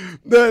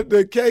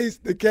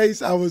 The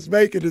case I was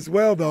making as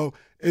well, though,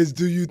 is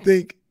do you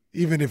think,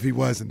 even if he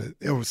wasn't,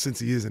 since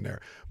he is in there,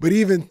 but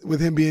even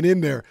with him being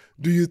in there,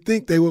 do you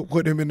think they would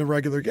put him in the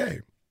regular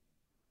game?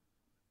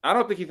 I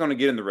don't think he's going to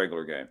get in the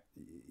regular game.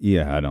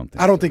 Yeah, I don't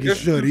think he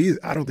should either.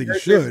 I don't think he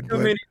should.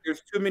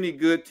 There's too many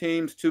good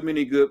teams, too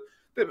many good.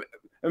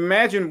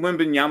 Imagine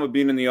Wembanyama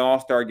being in the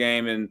All-Star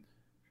game and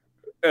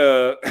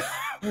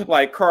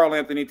like Karl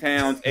Anthony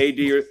Towns, AD.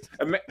 Imagine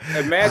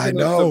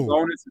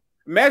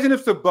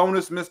if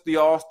Sabonis missed the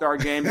All-Star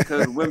game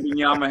because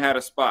Wembanyama had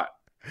a spot.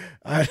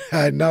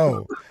 I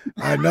know,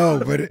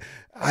 but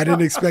I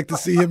didn't expect to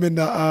see him in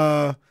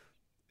the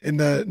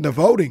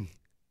voting.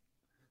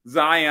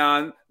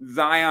 Zion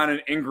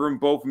and Ingram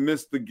both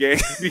missed the game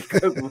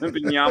because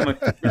Wembanyama.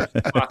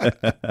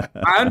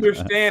 I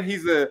understand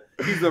he's a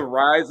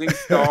rising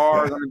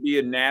star, going to be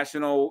a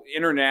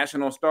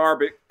international star,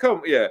 but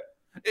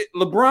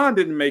LeBron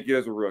didn't make it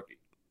as a rookie.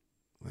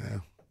 Yeah,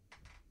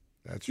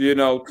 that's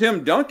true.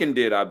 Tim Duncan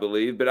did, I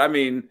believe, but I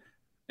mean,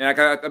 and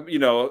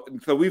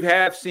so we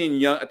have seen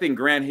young. I think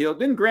Grant Hill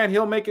didn't Grant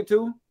Hill make it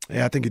too?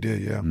 Yeah, I think he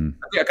did. Yeah,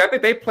 I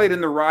think they played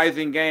in the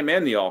rising game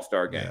and the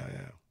All-Star game.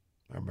 Yeah.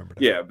 I remember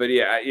that. Yeah, but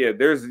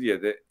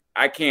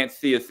I can't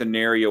see a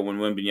scenario when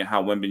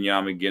how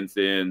Wembanyama gets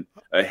in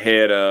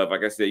ahead of,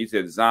 like I said, you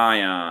said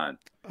Zion,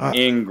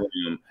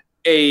 Ingram,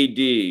 AD,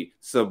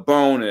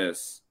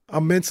 Sabonis.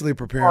 I'm mentally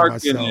preparing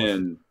myself.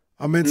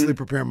 I'm mentally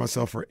preparing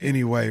myself for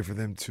any way for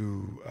them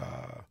to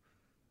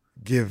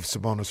give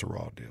Sabonis a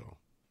raw deal.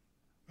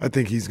 I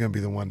think he's going to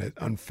be the one that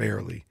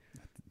unfairly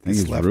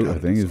is left out. I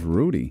think it's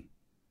Rudy.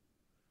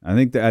 I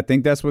think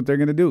that's what they're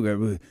going to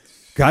do.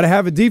 Got to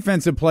have a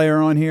defensive player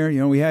on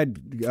here. We had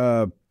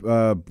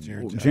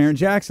Jaren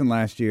Jackson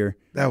last year.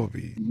 That would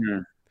be.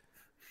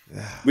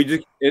 We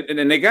just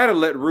and they got to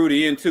let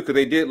Rudy in too, because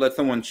they did let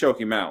someone choke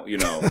him out.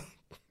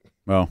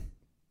 Well,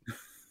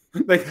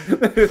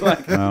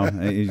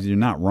 you're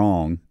not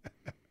wrong.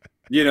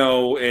 And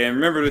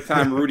remember the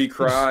time Rudy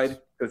cried?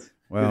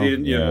 Well,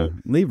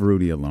 leave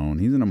Rudy alone.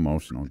 He's an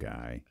emotional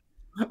guy.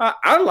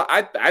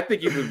 I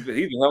think he's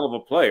a hell of a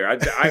player.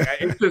 It's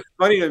just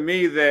funny to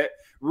me that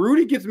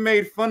Rudy gets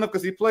made fun of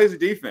because he plays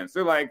defense.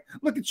 They're like,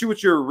 look at you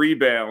with your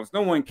rebounds.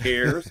 No one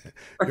cares.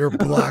 Your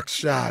block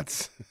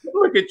shots.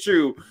 Look at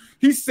you.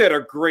 He set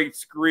a great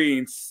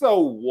screen. So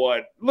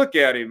what? Look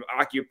at him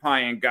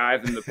occupying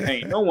guys in the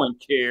paint. No one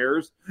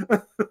cares.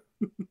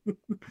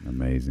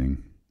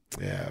 Amazing.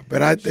 Yeah,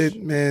 but if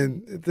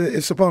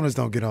Sabonis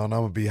don't get on,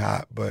 I'm gonna be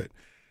hot. But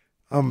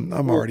I'm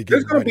already getting.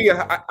 There's gonna be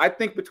I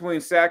think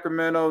between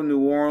Sacramento, New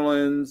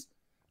Orleans,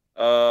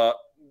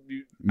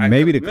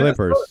 maybe the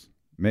Clippers.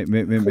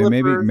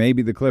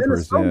 Maybe the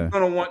Clippers. Minnesota's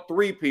going to want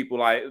three people.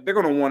 Like they're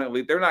going to want at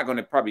least. They're not going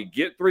to probably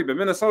get three, but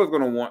Minnesota's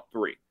going to want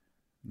three.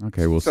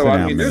 Okay, well, sit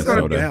down,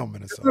 Minnesota.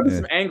 There's going to be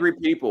some angry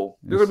people.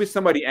 There's going to be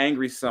somebody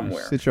angry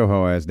somewhere. Sit your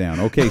hoe ass down.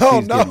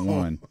 OKC's getting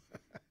one.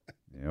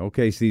 Yeah,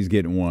 OKC's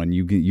getting one.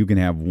 You can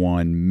have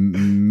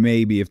one.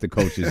 Maybe if the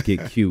coaches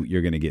get cute,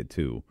 you're going to get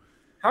two.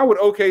 How would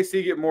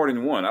OKC get more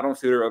than one? I don't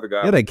see their other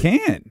guys. Yeah, they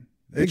can.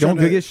 They don't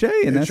get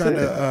Shea, and that's trying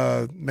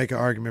to make an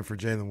argument for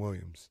Jalen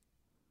Williams.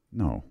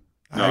 No.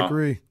 I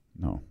agree.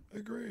 No. I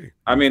agree.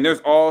 I mean, there's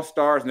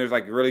all-stars and there's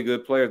like really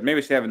good players. Maybe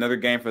we should have another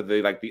game for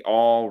the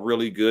all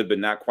really good but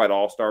not quite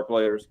all-star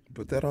players.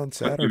 Put that on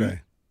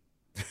Saturday.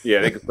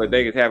 Yeah, they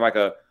could have like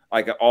an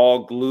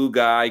all glue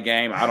guy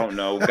game. I don't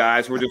know,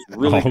 guys who are just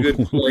really good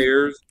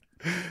players,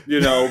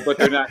 but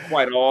they're not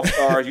quite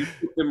all-stars. You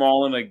put them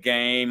all in a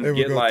game,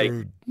 get like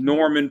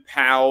Norman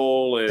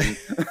Powell and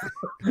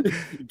you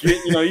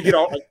get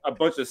a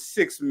bunch of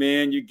 6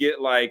 men. You get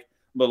like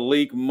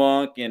Malik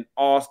Monk and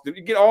Austin.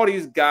 You get all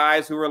these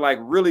guys who are like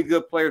really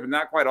good players but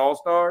not quite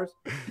all-stars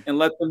and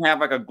let them have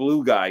like a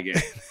glue guy game.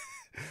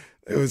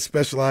 It was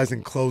specialized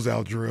in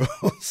closeout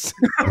drills.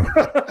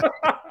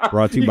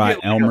 Brought to you by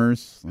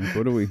Elmer's. Like,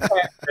 what do we?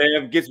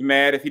 Ev gets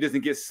mad if he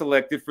doesn't get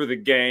selected for the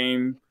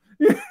game.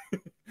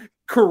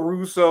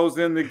 Caruso's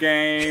in the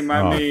game.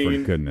 I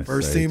mean, for goodness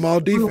first sakes. Team all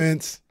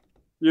defense.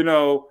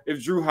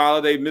 If Drew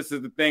Holiday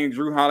misses the thing,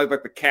 Drew Holiday's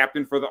like the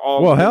captain for the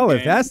all. Well, hell, game.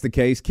 if that's the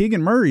case,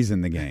 Keegan Murray's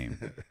in the game.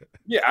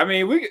 Yeah, I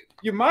mean,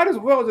 you might as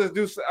well just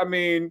do. I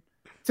mean,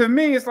 to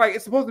me, it's like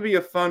it's supposed to be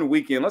a fun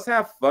weekend. Let's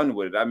have fun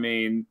with it. I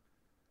mean,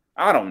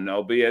 I don't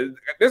know, but yeah,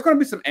 there's going to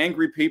be some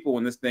angry people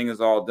when this thing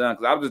is all done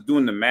because I was just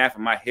doing the math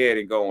in my head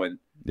and going,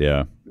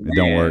 yeah, it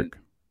don't work.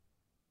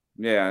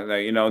 Yeah,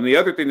 like, and the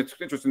other thing that's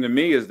interesting to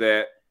me is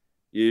that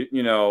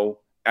you know,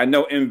 I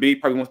know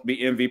MB probably wants to be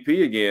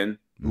MVP again.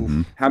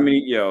 Mm-hmm. How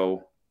many,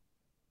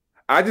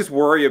 I just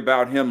worry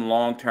about him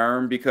long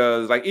term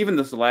because, like, even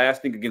this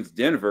last thing against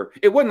Denver,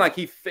 it wasn't like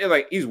he felt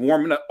like he's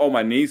warming up. Oh,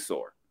 my knee's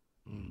sore.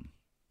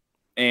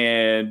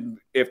 And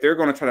if they're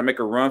going to try to make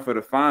a run for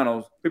the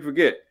finals, people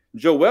forget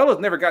Joel has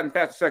never gotten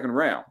past the second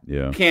round.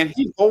 Yeah, can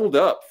he hold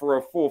up for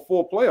a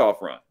full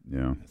playoff run?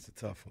 Yeah, that's a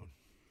tough one.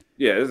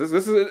 Yeah,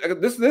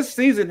 this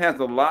season has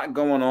a lot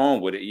going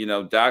on with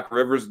it. Doc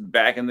Rivers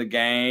back in the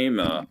game.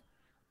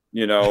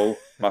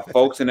 My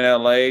folks in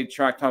LA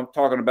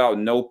talking about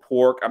no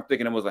pork. I'm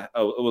thinking it was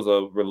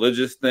a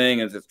religious thing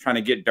and just trying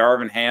to get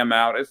Darvin Ham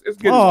out. It's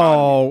good.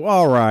 Oh,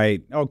 all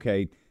right,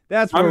 okay.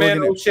 That's my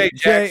man O'Shea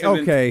Jackson.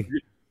 Okay,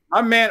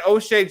 my man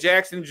O'Shea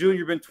Jackson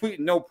Jr. been tweeting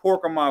no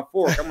pork on my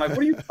fork. I'm like, what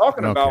are you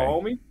talking about,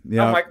 homie?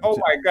 Yeah. I'm like, oh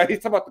my God, he's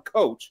talking about the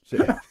coach. He's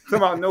talking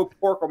about no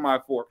pork on my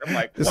fork. I'm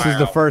like, this is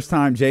the first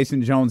time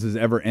Jason Jones has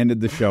ever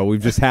ended the show. We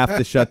just have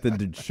to shut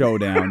the show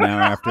down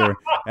now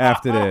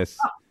after this.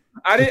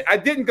 I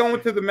didn't go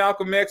into the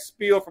Malcolm X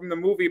spiel from the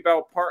movie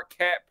about part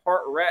cat,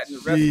 part rat,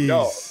 and the rest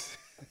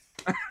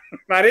dog.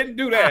 I didn't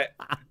do that.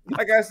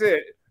 Like I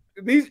said,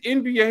 these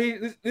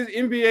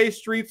NBA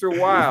streets are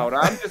wild.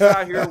 I'm just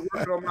out here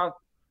working on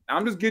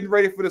I'm just getting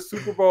ready for the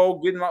Super Bowl,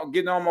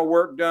 getting all my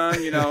work done,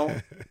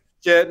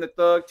 shedding the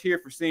thug tear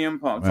for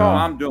CM Punk. That's all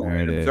I'm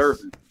doing,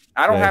 observing.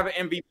 I don't have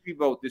an MVP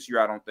vote this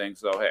year, I don't think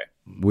so. Hey.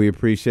 We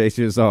appreciate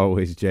you as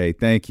always, Jay.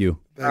 Thank you.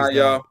 All right,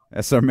 y'all.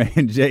 That's our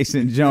man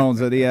Jason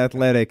Jones of The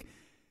Athletic.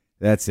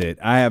 That's it.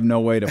 I have no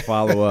way to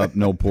follow up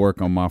no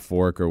pork on my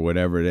fork or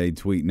whatever they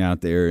tweeting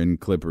out there in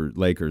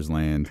Lakers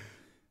land.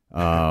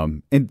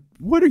 And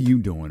what are you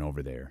doing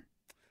over there?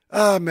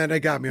 Oh, man, they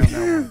got me on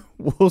that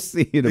one. We'll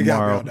see you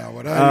tomorrow. They got me on that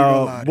one. I ain't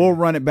gonna lie to we'll you.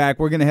 run it back.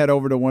 We're going to head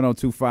over to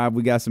 102.5.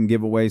 We got some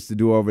giveaways to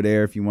do over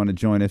there. If you want to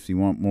join us, you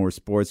want more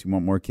sports, you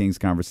want more Kings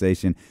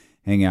conversation,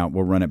 hang out.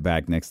 We'll run it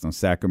back next on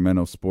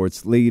Sacramento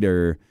Sports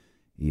Leader,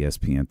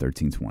 ESPN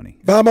 1320.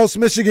 Vamos,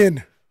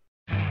 Michigan.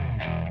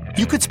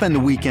 You could spend the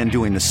weekend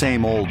doing the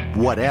same old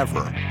whatever,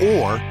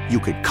 or you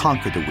could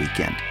conquer the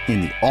weekend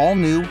in the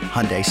all-new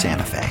Hyundai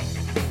Santa Fe.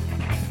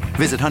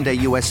 Visit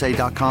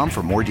HyundaiUSA.com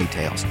for more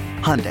details.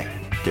 Hyundai,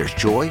 there's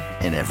joy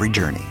in every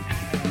journey.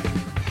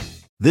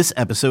 This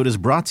episode is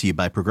brought to you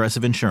by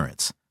Progressive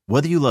Insurance.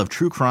 Whether you love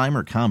true crime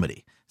or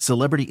comedy,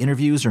 celebrity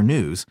interviews or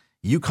news,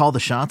 you call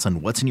the shots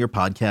on what's in your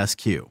podcast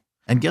queue.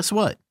 And guess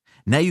what?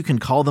 Now you can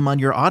call them on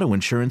your auto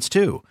insurance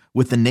too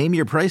with the Name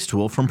Your Price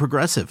tool from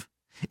Progressive.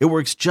 It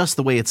works just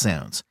the way it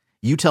sounds.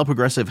 You tell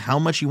Progressive how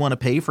much you want to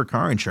pay for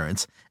car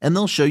insurance, and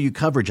they'll show you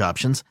coverage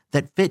options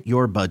that fit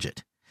your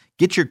budget.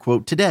 Get your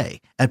quote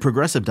today at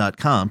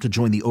Progressive.com to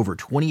join the over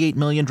 28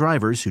 million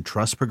drivers who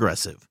trust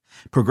Progressive.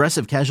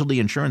 Progressive Casualty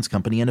Insurance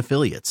Company and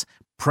Affiliates.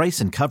 Price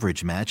and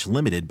coverage match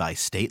limited by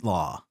state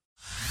law.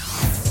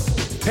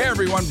 Hey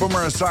everyone, Boomer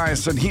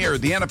Esiason here.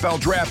 The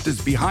NFL draft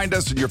is behind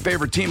us and your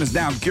favorite team is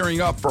now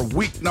gearing up for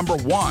week number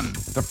 1.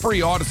 The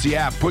free Odyssey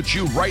app puts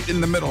you right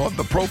in the middle of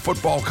the pro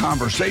football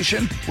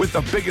conversation with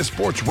the biggest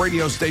sports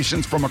radio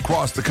stations from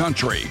across the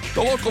country.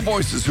 The local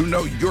voices who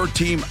know your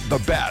team the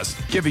best,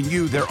 giving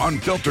you their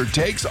unfiltered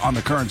takes on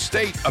the current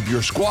state of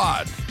your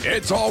squad.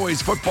 It's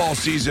always football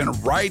season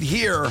right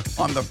here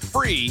on the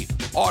free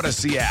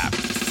Odyssey app.